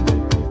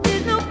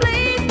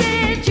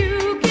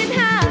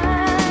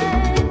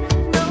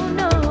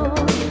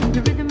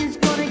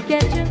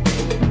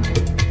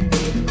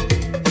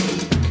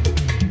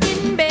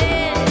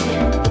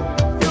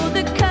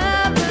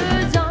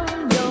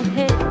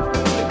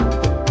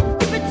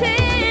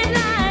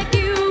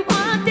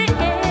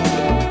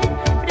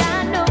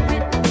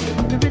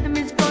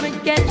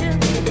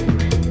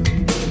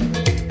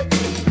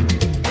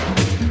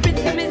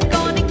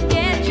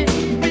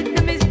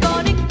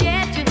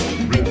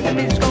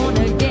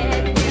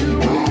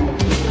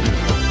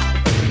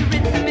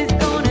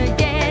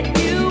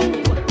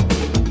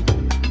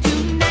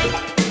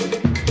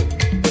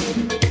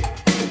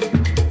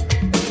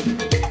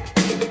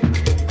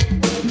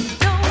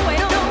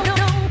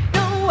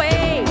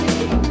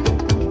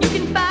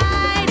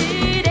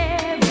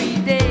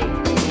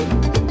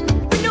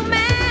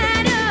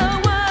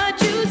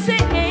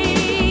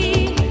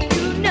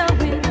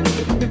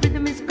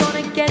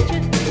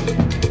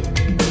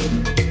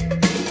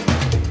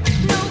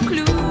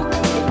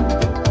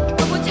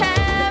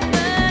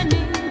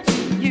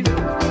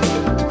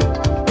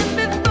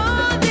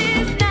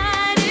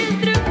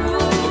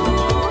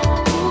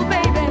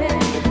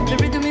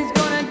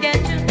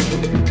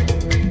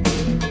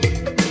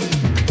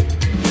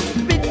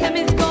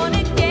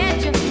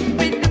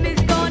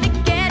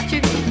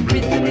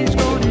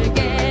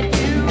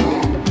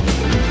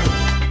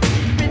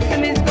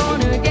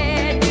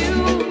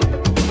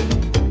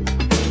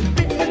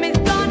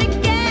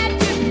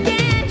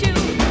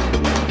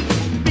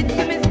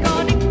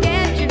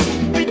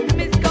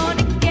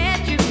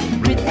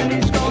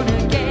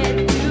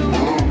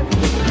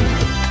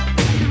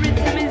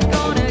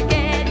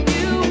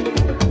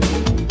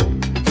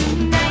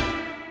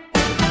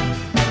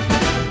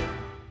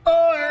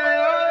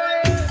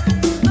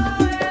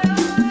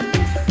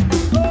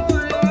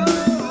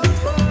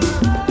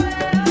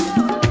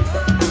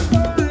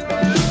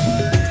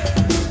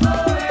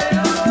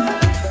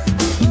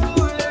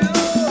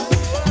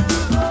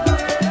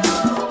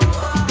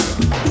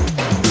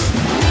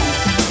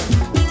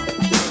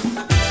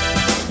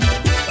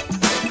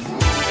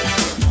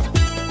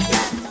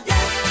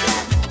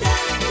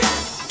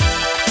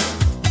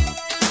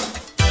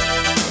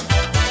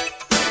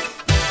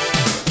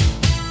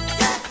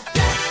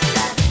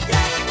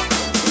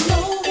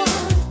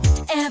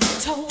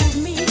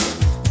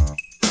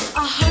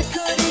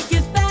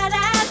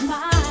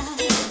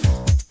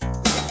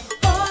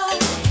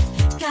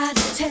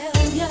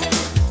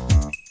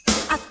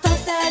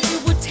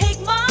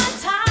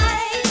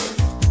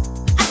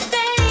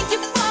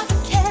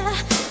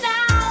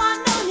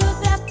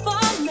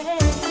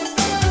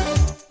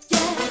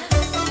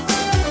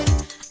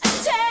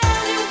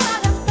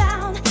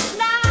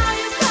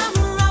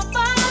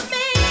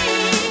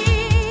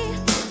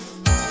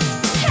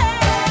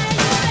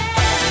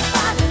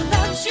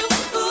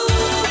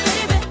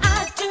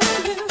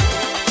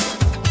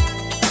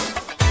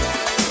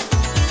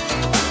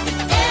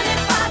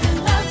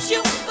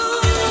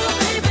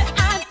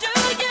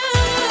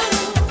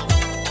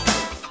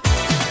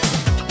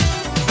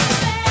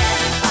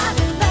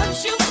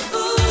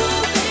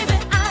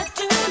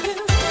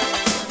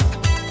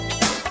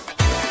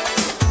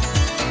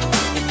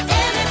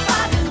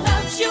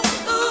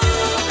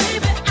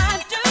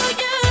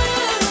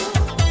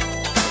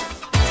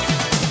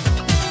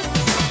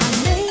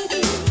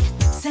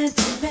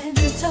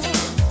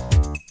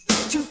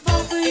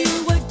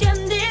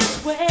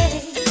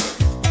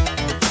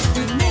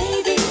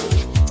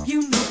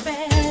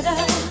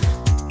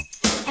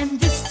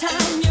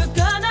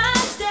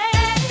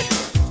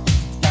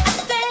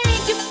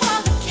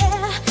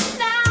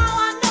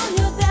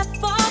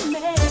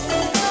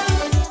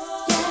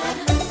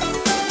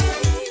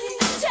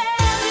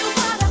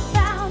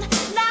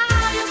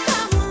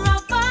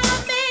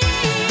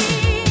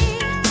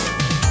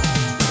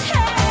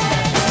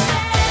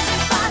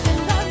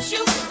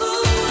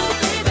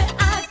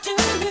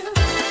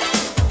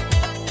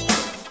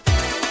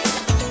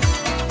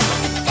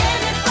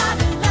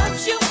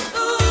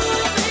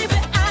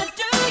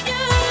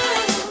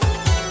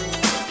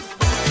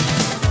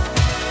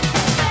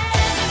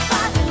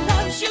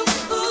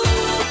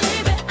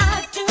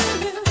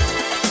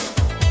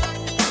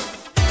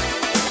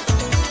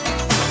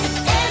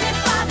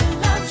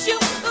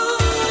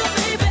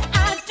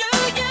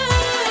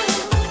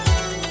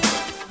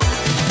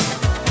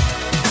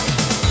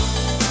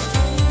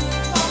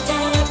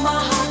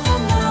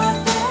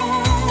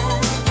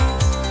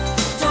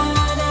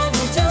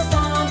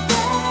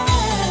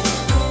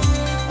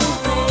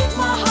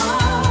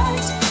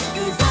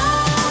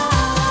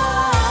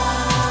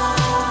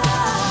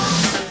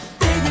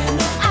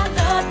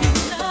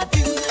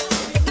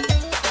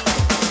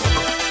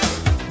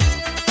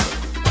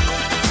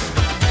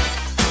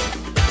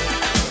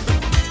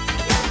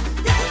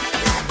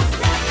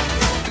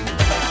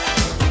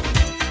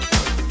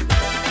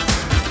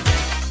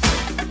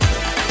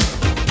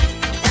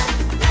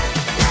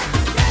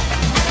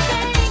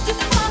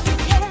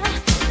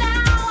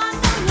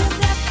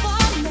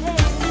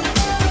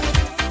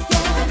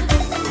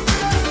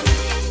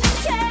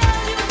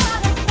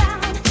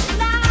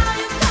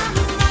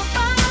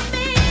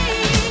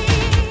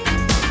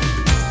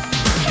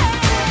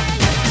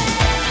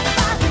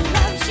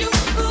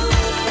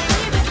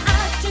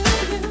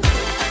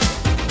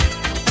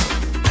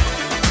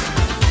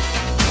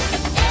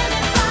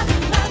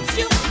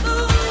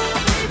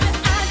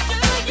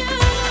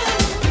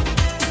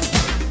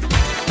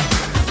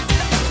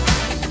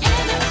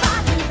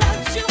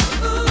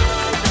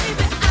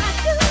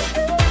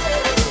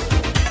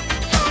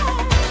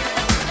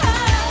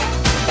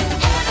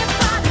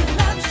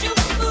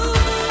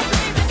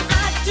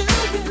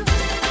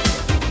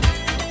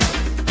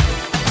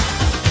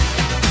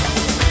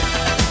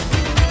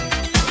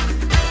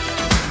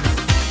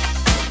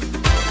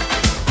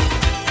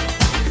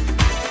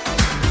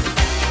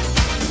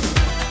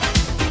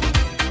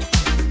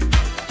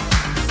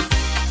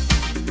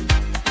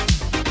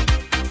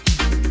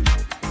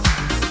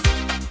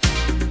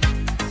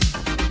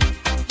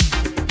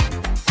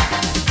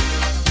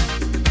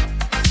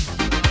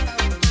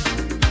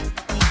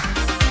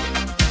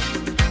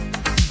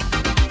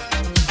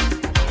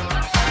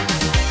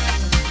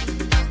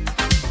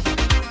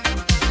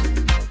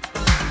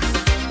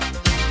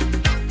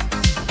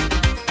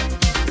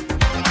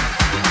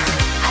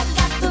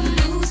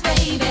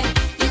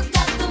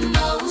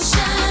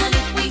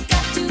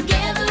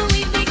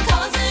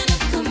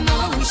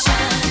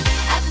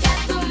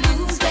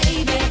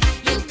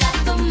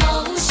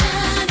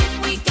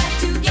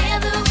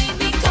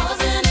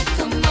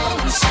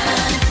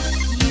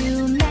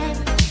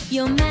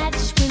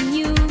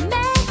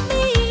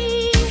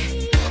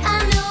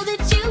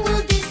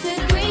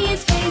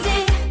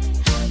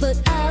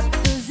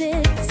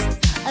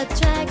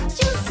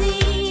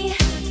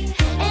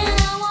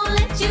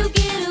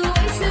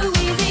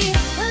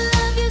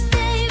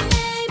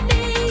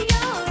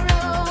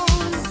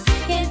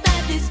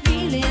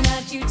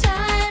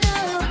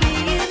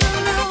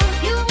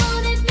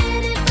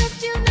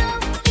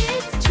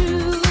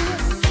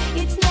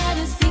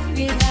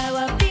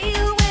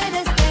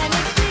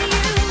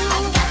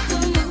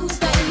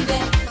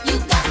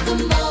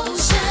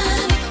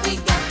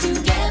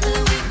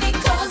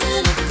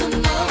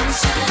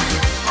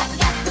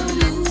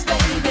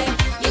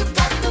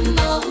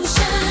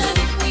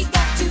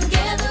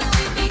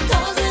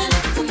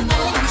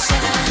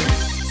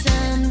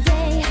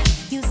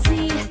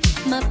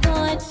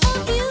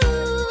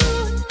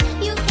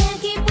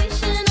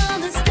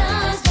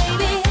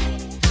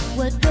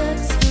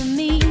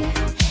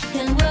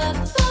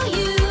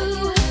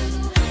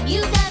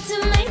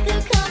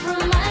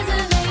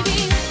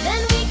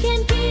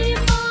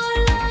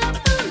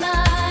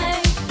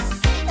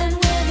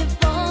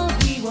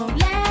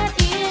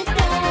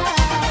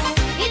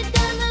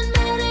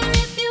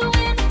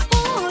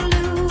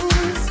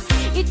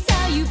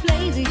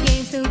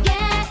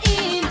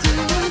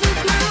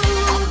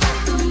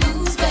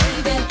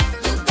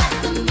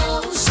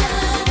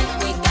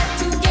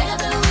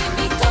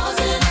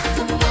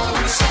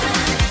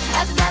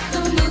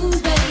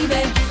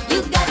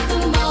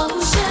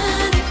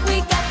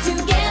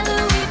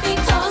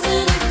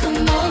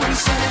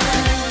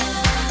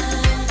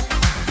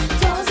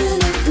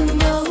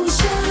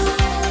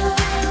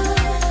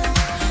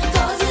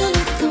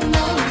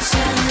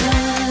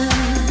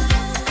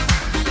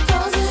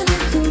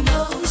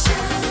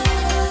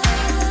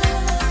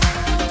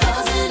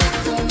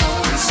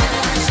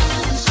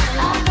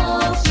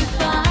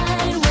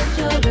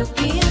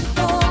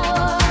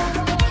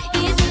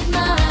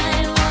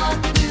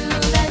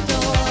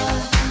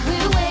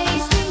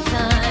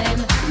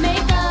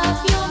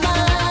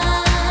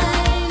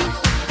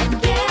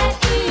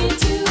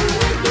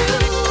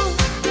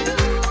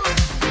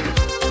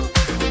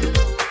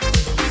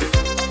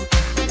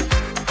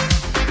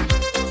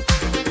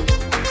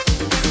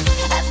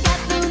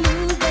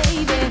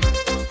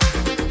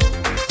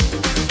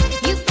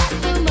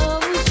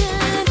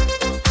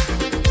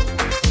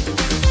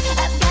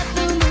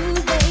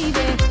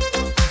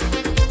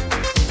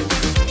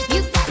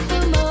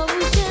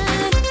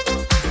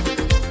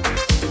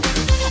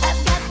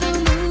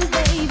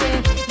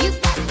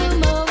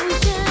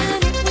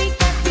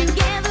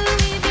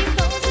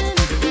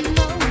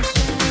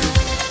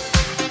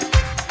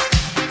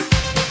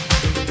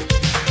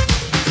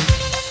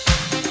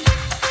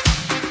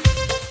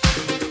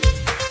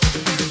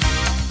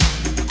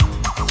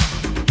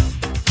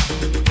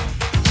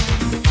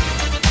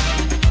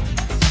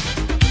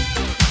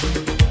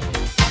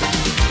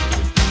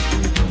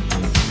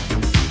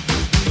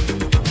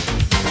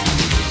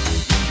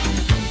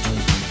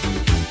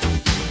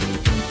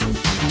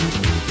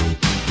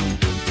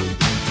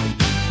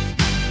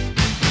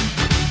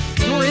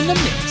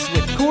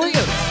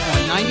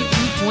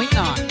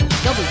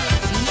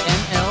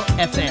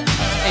 FM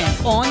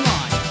and online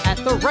at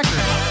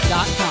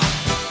therecordhop.com.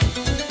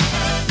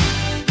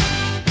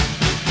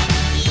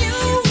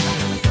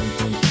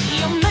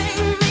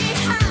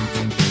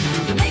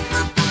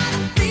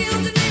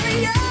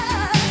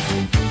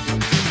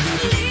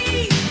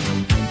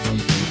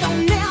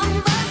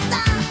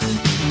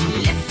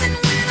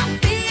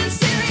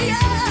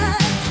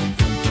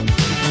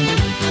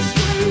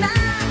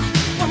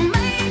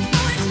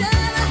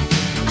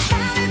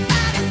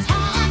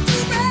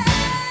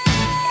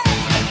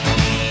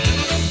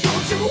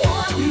 Don't you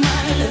want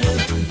my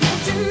love?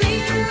 Don't you need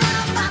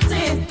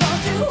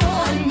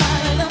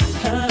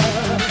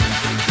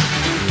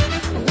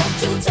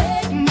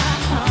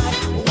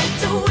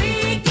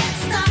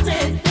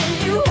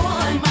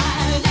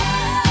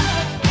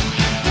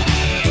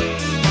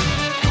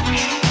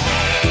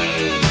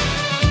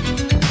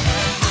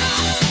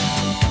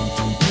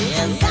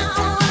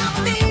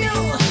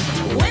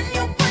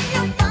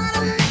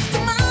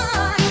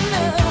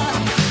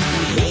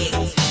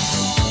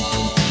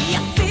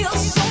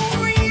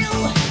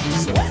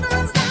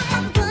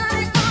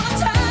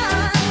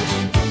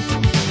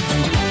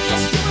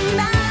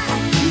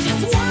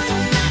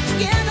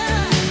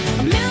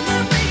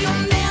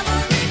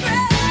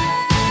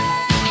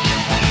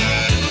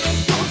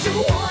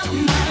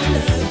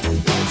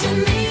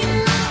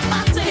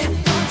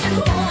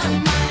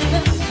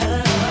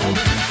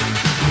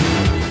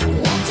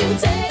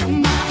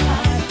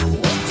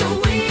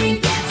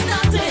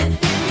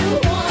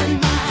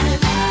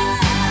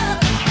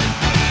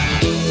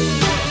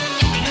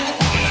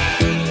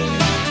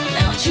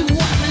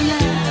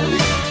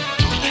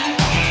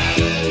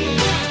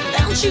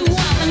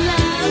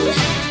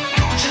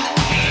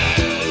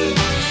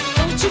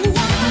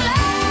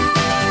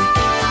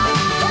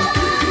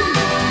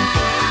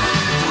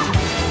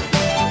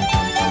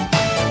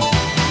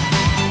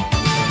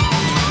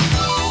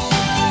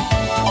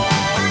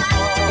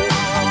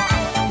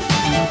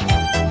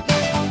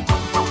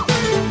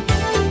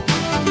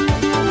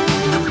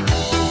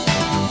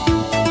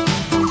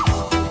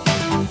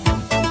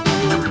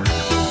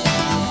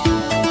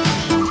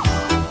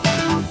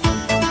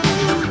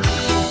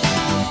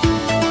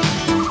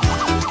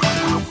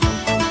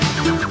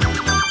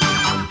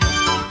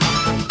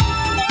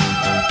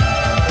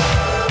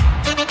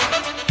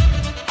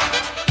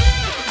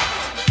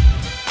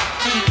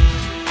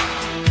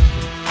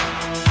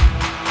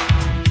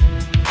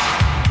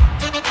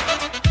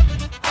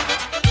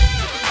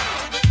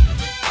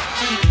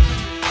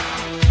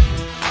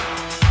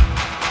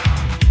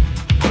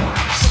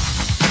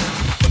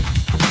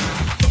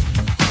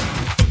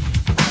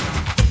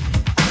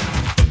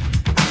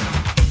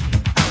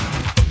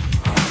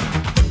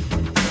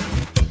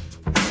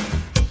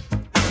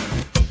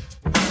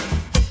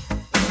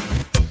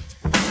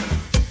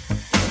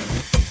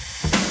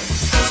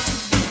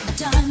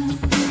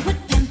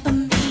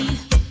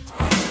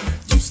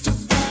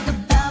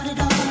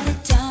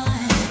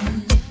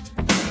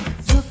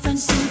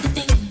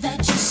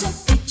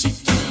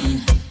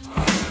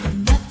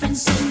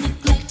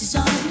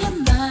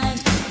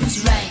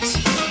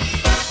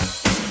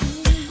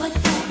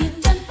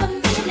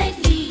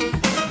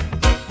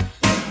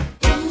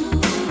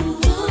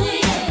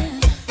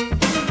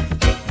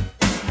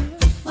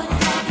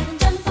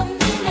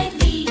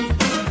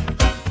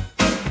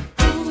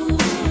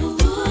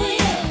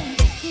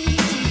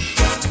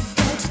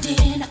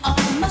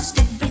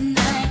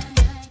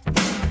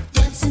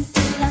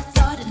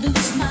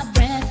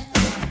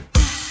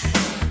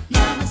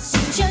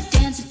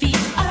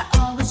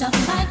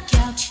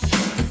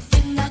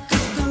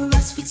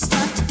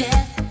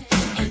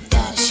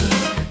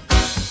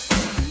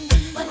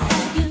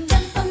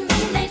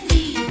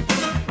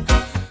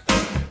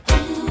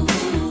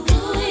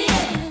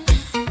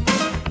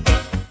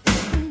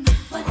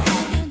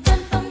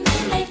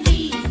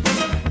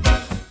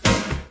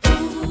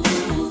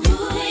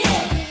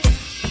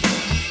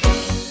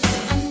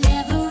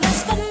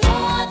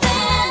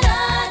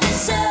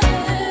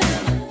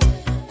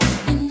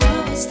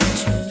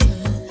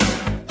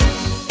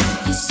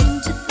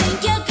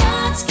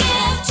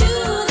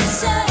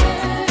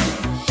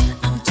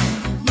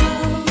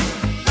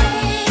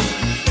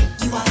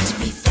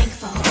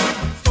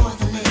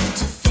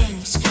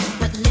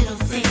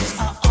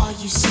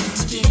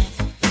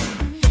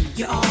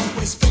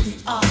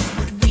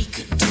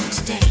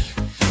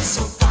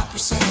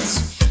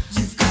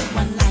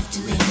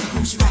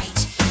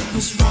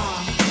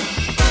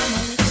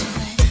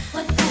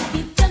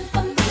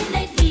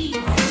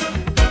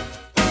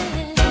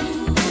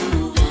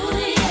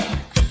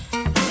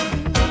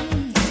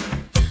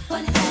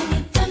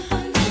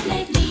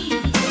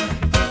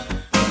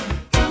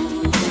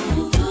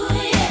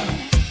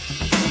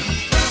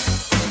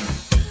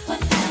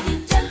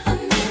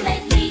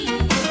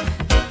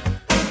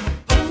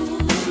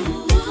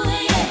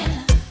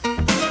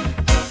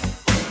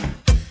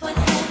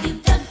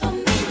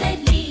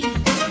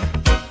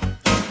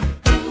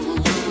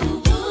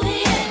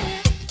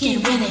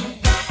with it.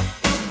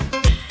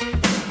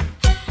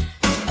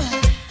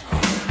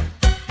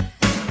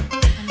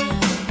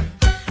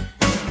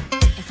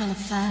 It's kind of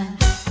fun.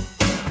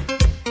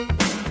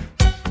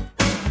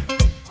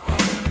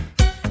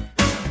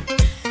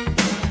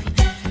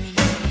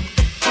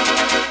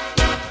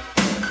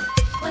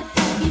 What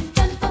have you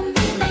done for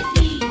me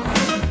lately?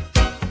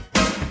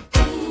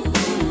 Ooh,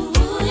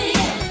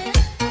 yeah.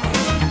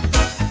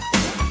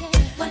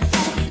 What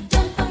have you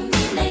done for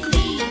me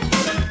lately?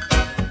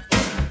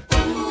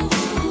 Ooh,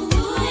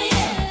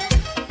 yeah.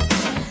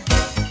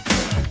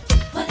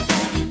 What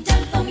have you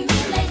done for me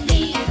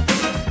lately?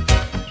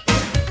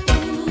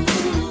 Ooh,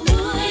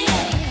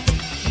 yeah.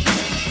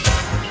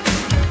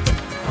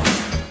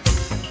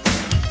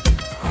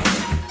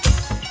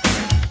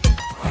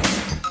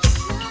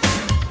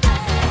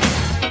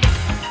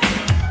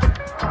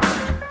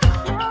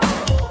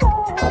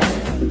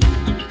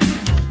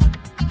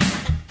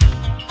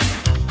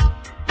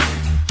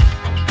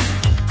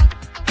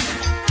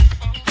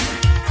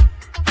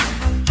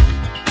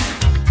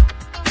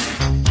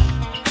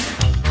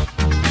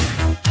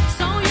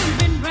 So you've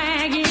been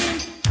bragging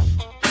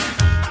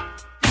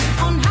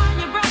on how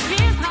you broke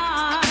his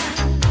heart.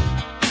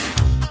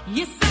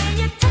 You say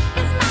you took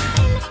his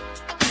mind,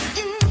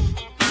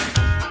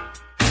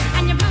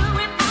 and you blew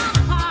it all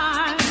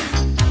apart.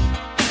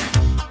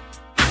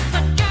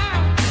 But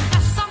girl,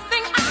 there's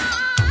something I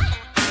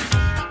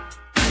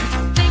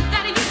think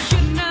that you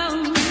should know.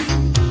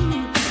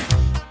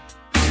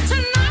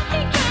 Tonight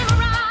he came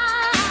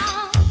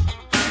around.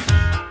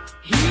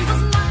 He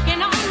was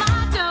knocking on my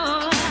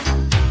door.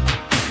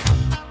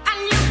 And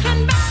you can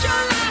bet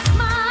your last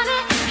money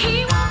he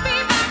won't be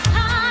back,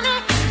 honey.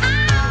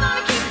 I'm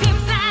gonna keep him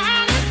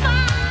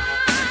satisfied.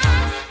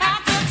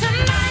 After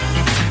tonight,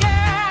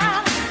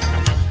 girl,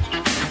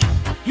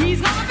 he's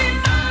gonna be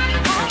mine,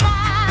 oh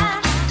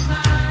mine.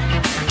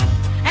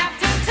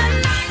 After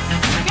tonight,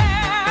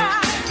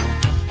 girl,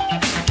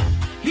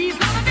 he's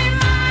gonna be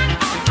mine,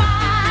 oh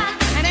mine.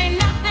 And ain't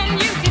nothing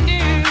you can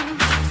do.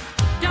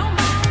 Don't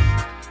bother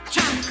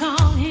trying to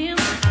call him.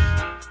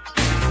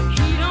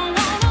 He don't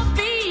wanna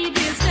be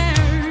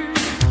disturbed.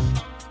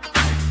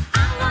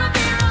 I'm gonna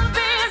be real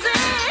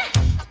busy,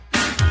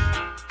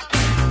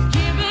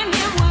 giving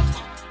him what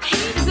he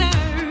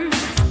deserves.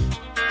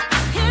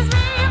 His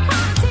real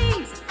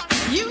qualities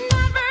you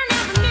never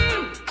knew.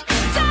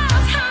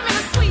 Just how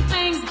many sweet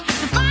things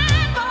the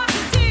fine boy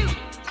could do.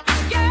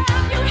 Girl,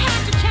 you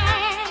had your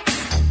chance,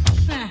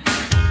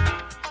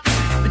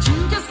 but you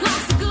just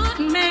lost a good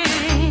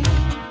man.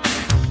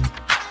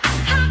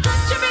 How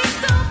could you be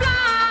so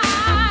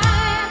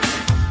blind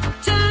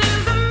to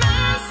lose a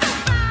man so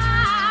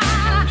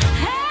fine?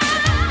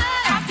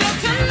 After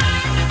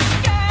tonight,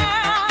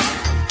 girl,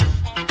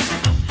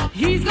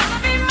 he's gonna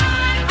be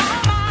mine, oh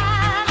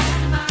mine.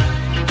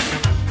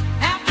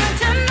 After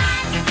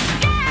tonight,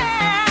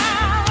 girl,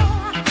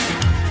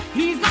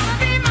 he's gonna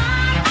be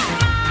mine, oh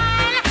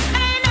mine.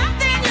 Ain't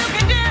nothing you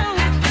can do.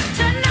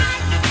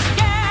 Tonight,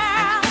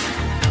 girl,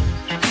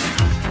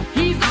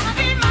 he's gonna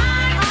be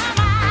mine, oh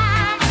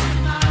mine.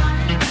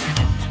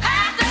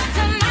 After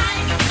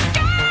tonight,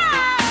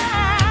 girl,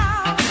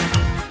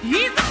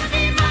 he's gonna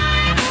be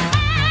mine, oh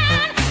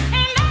mine.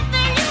 Ain't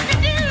nothing you can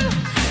do.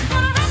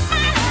 Gonna wrap my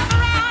love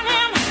around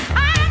him.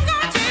 I'm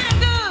gonna treat him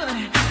good.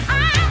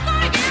 I'm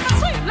gonna give him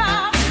sweet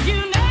love you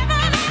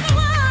never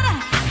would.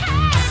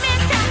 Hey,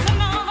 Miss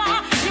Casanova,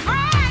 your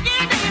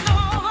bragging days are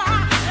over.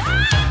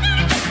 I'm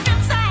gonna keep him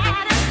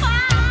satisfied.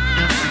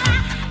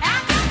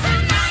 After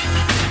tonight,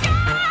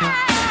 girl,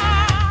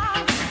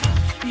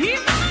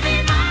 he's gonna be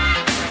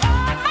mine,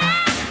 oh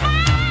mine.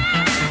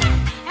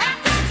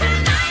 After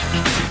tonight,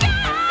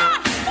 girl,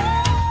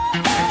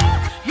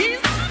 he's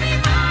gonna be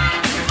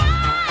mine,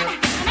 mine.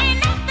 And ain't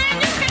nothing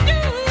you can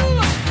do.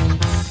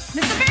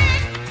 Mr.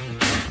 Big,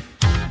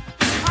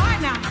 all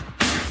right now,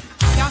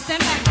 y'all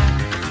stand back now.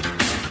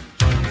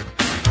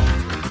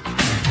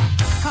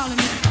 Call him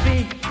Mr.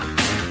 Big.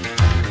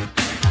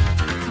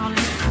 Call him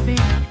Mr.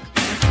 Big.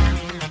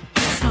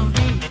 So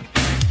big.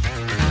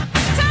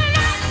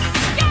 Tonight,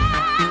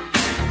 girl.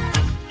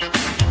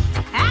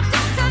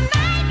 After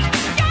tonight,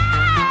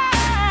 girl.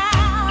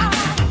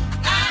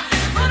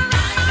 Gonna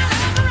wrap my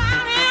love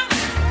around him.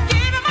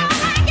 Give him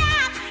all I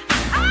got.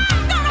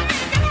 I'm gonna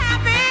make him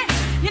happy.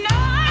 You know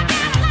I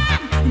got a lot.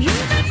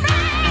 You've been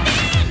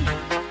bragging,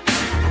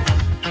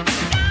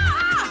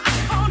 girl,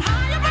 on how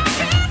you broke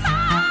his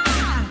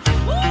heart.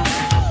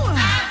 Ooh,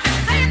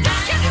 say you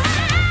took his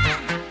mind,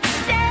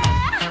 yeah.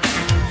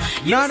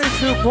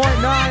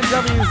 92.9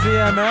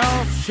 WZML,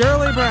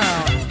 Shirley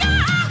Brown.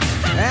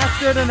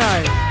 After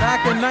tonight,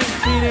 back in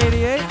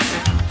 1988,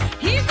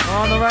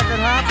 on the record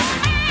hop.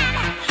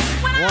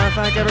 I want to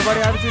thank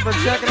everybody obviously for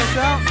checking us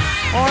out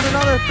on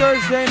another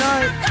Thursday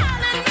night.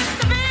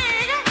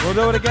 We'll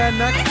do it again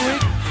next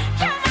week,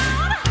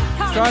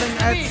 starting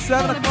at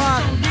 7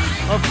 o'clock.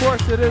 Of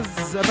course, it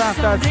is about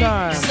that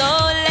time. So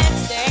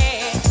let's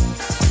dance,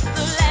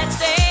 let's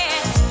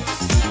dance,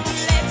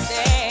 let's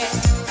dance,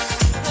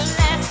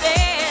 let's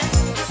dance,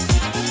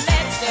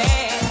 let's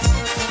dance,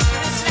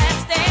 let's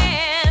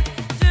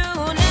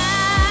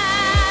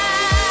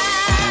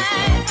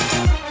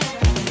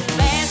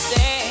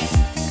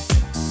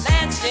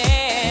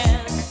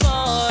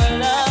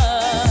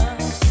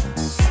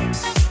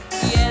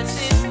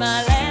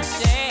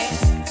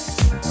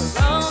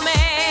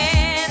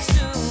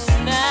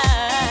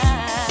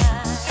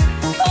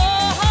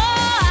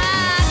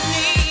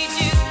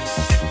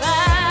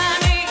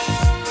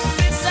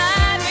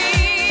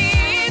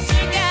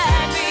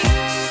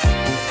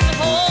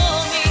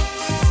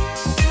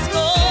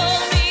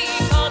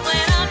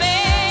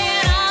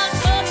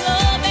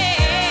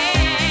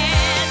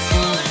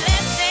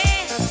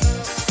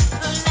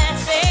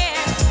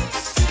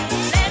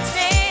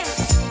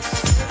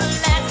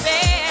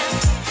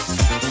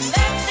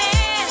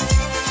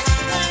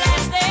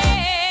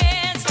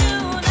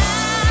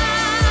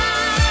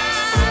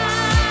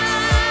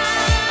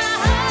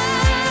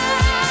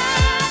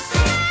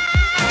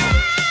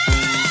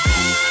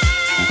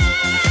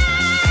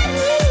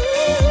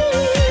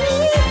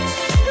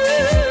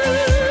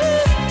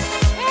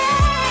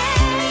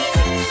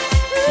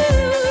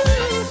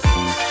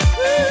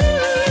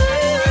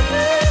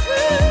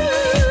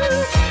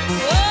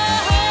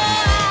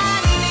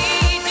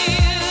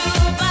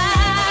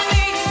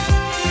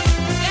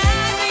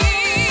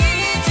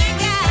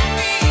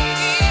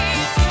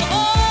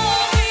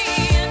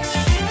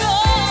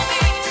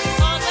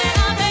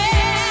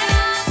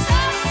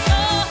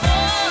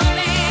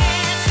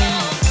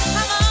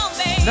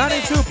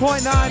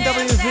 106.9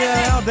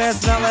 WZL,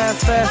 dancing that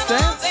last fast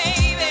dance.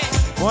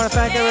 Want to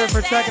thank everybody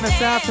for checking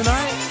us out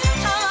tonight.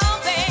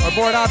 Our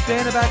board op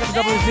Dana back at the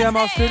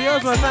WZML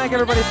studios. Want to thank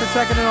everybody for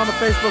checking in on the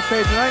Facebook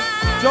page tonight.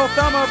 Joe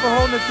Thelma for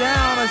holding it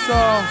down. I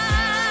saw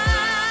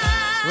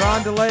Ron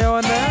DeLeo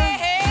in there.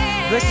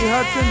 Vicky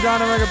Hudson,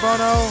 Donna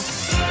Regabono.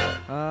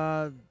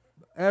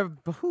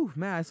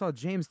 Man, I saw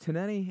James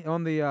Tinetti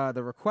on the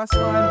request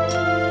line.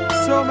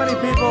 So many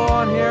people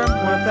on here.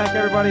 Want to thank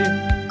everybody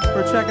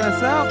for checking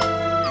us out.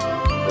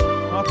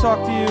 I'll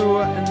talk to you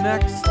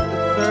next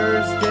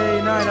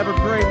Thursday night. Have a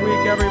great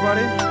week,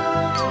 everybody.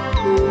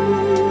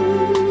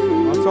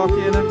 I'll talk to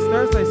you next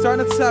Thursday,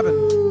 starting at 7.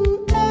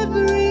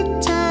 Every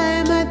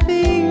time I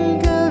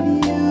think of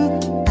you,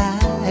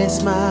 I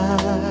smile.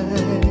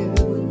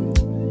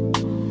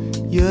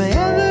 You're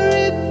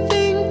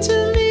everything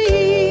to me.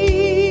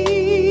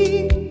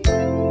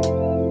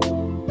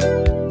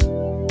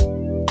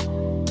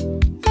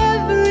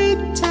 Every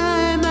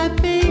time I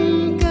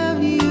think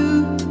of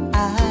you,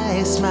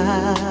 I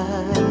smile.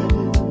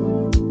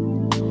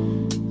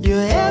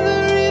 You're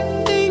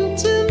everything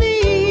to me.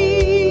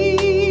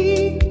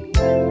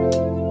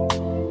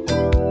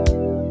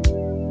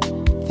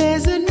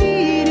 There's a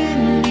need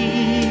in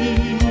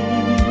me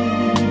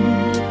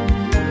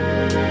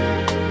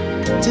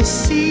to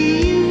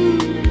see you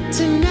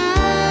tonight.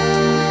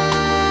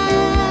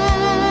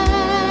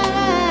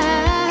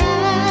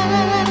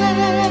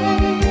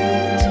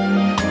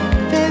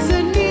 There's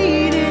a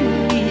need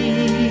in me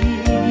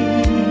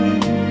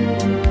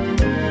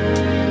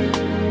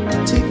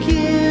to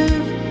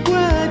give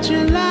what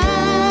you like.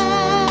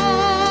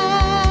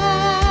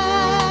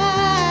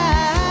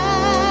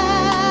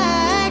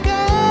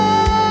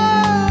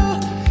 Oh,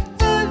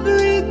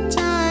 every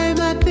time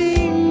I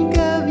think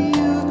of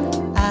you,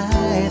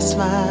 I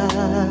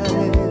smile.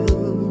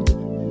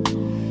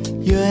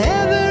 You're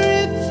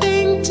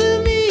everything to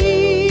me.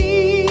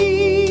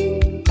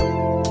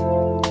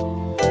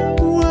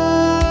 Whoa,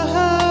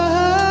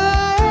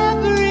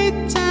 every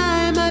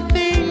time I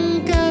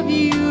think of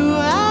you,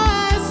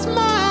 I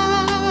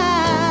smile.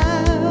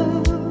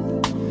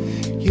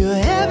 You're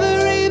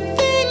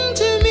everything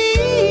to me.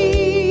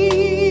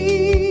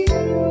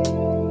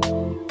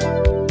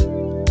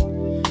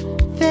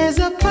 There's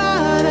a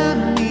part of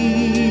me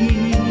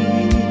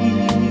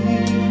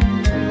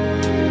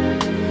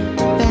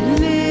that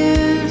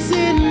lives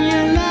in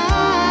your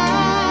life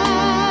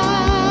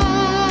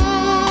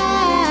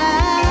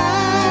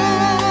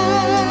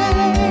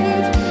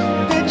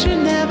that you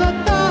never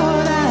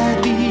thought I'd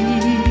be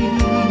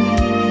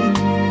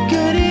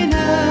good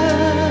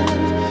enough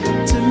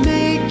to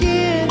make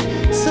it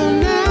so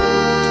nice.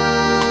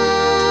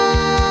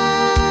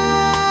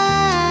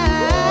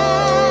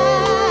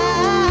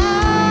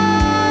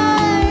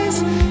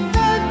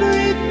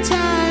 Every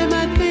time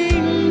I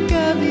think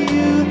of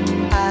you,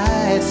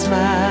 I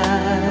smile.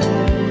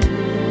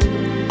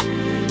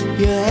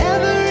 You're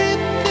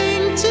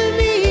everything to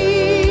me.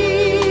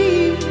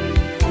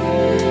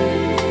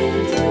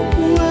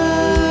 Whoa,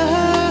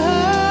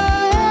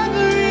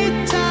 every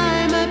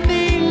time I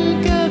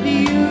think of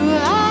you,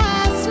 I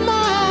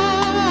smile.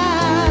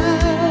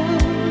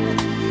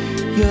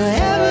 You're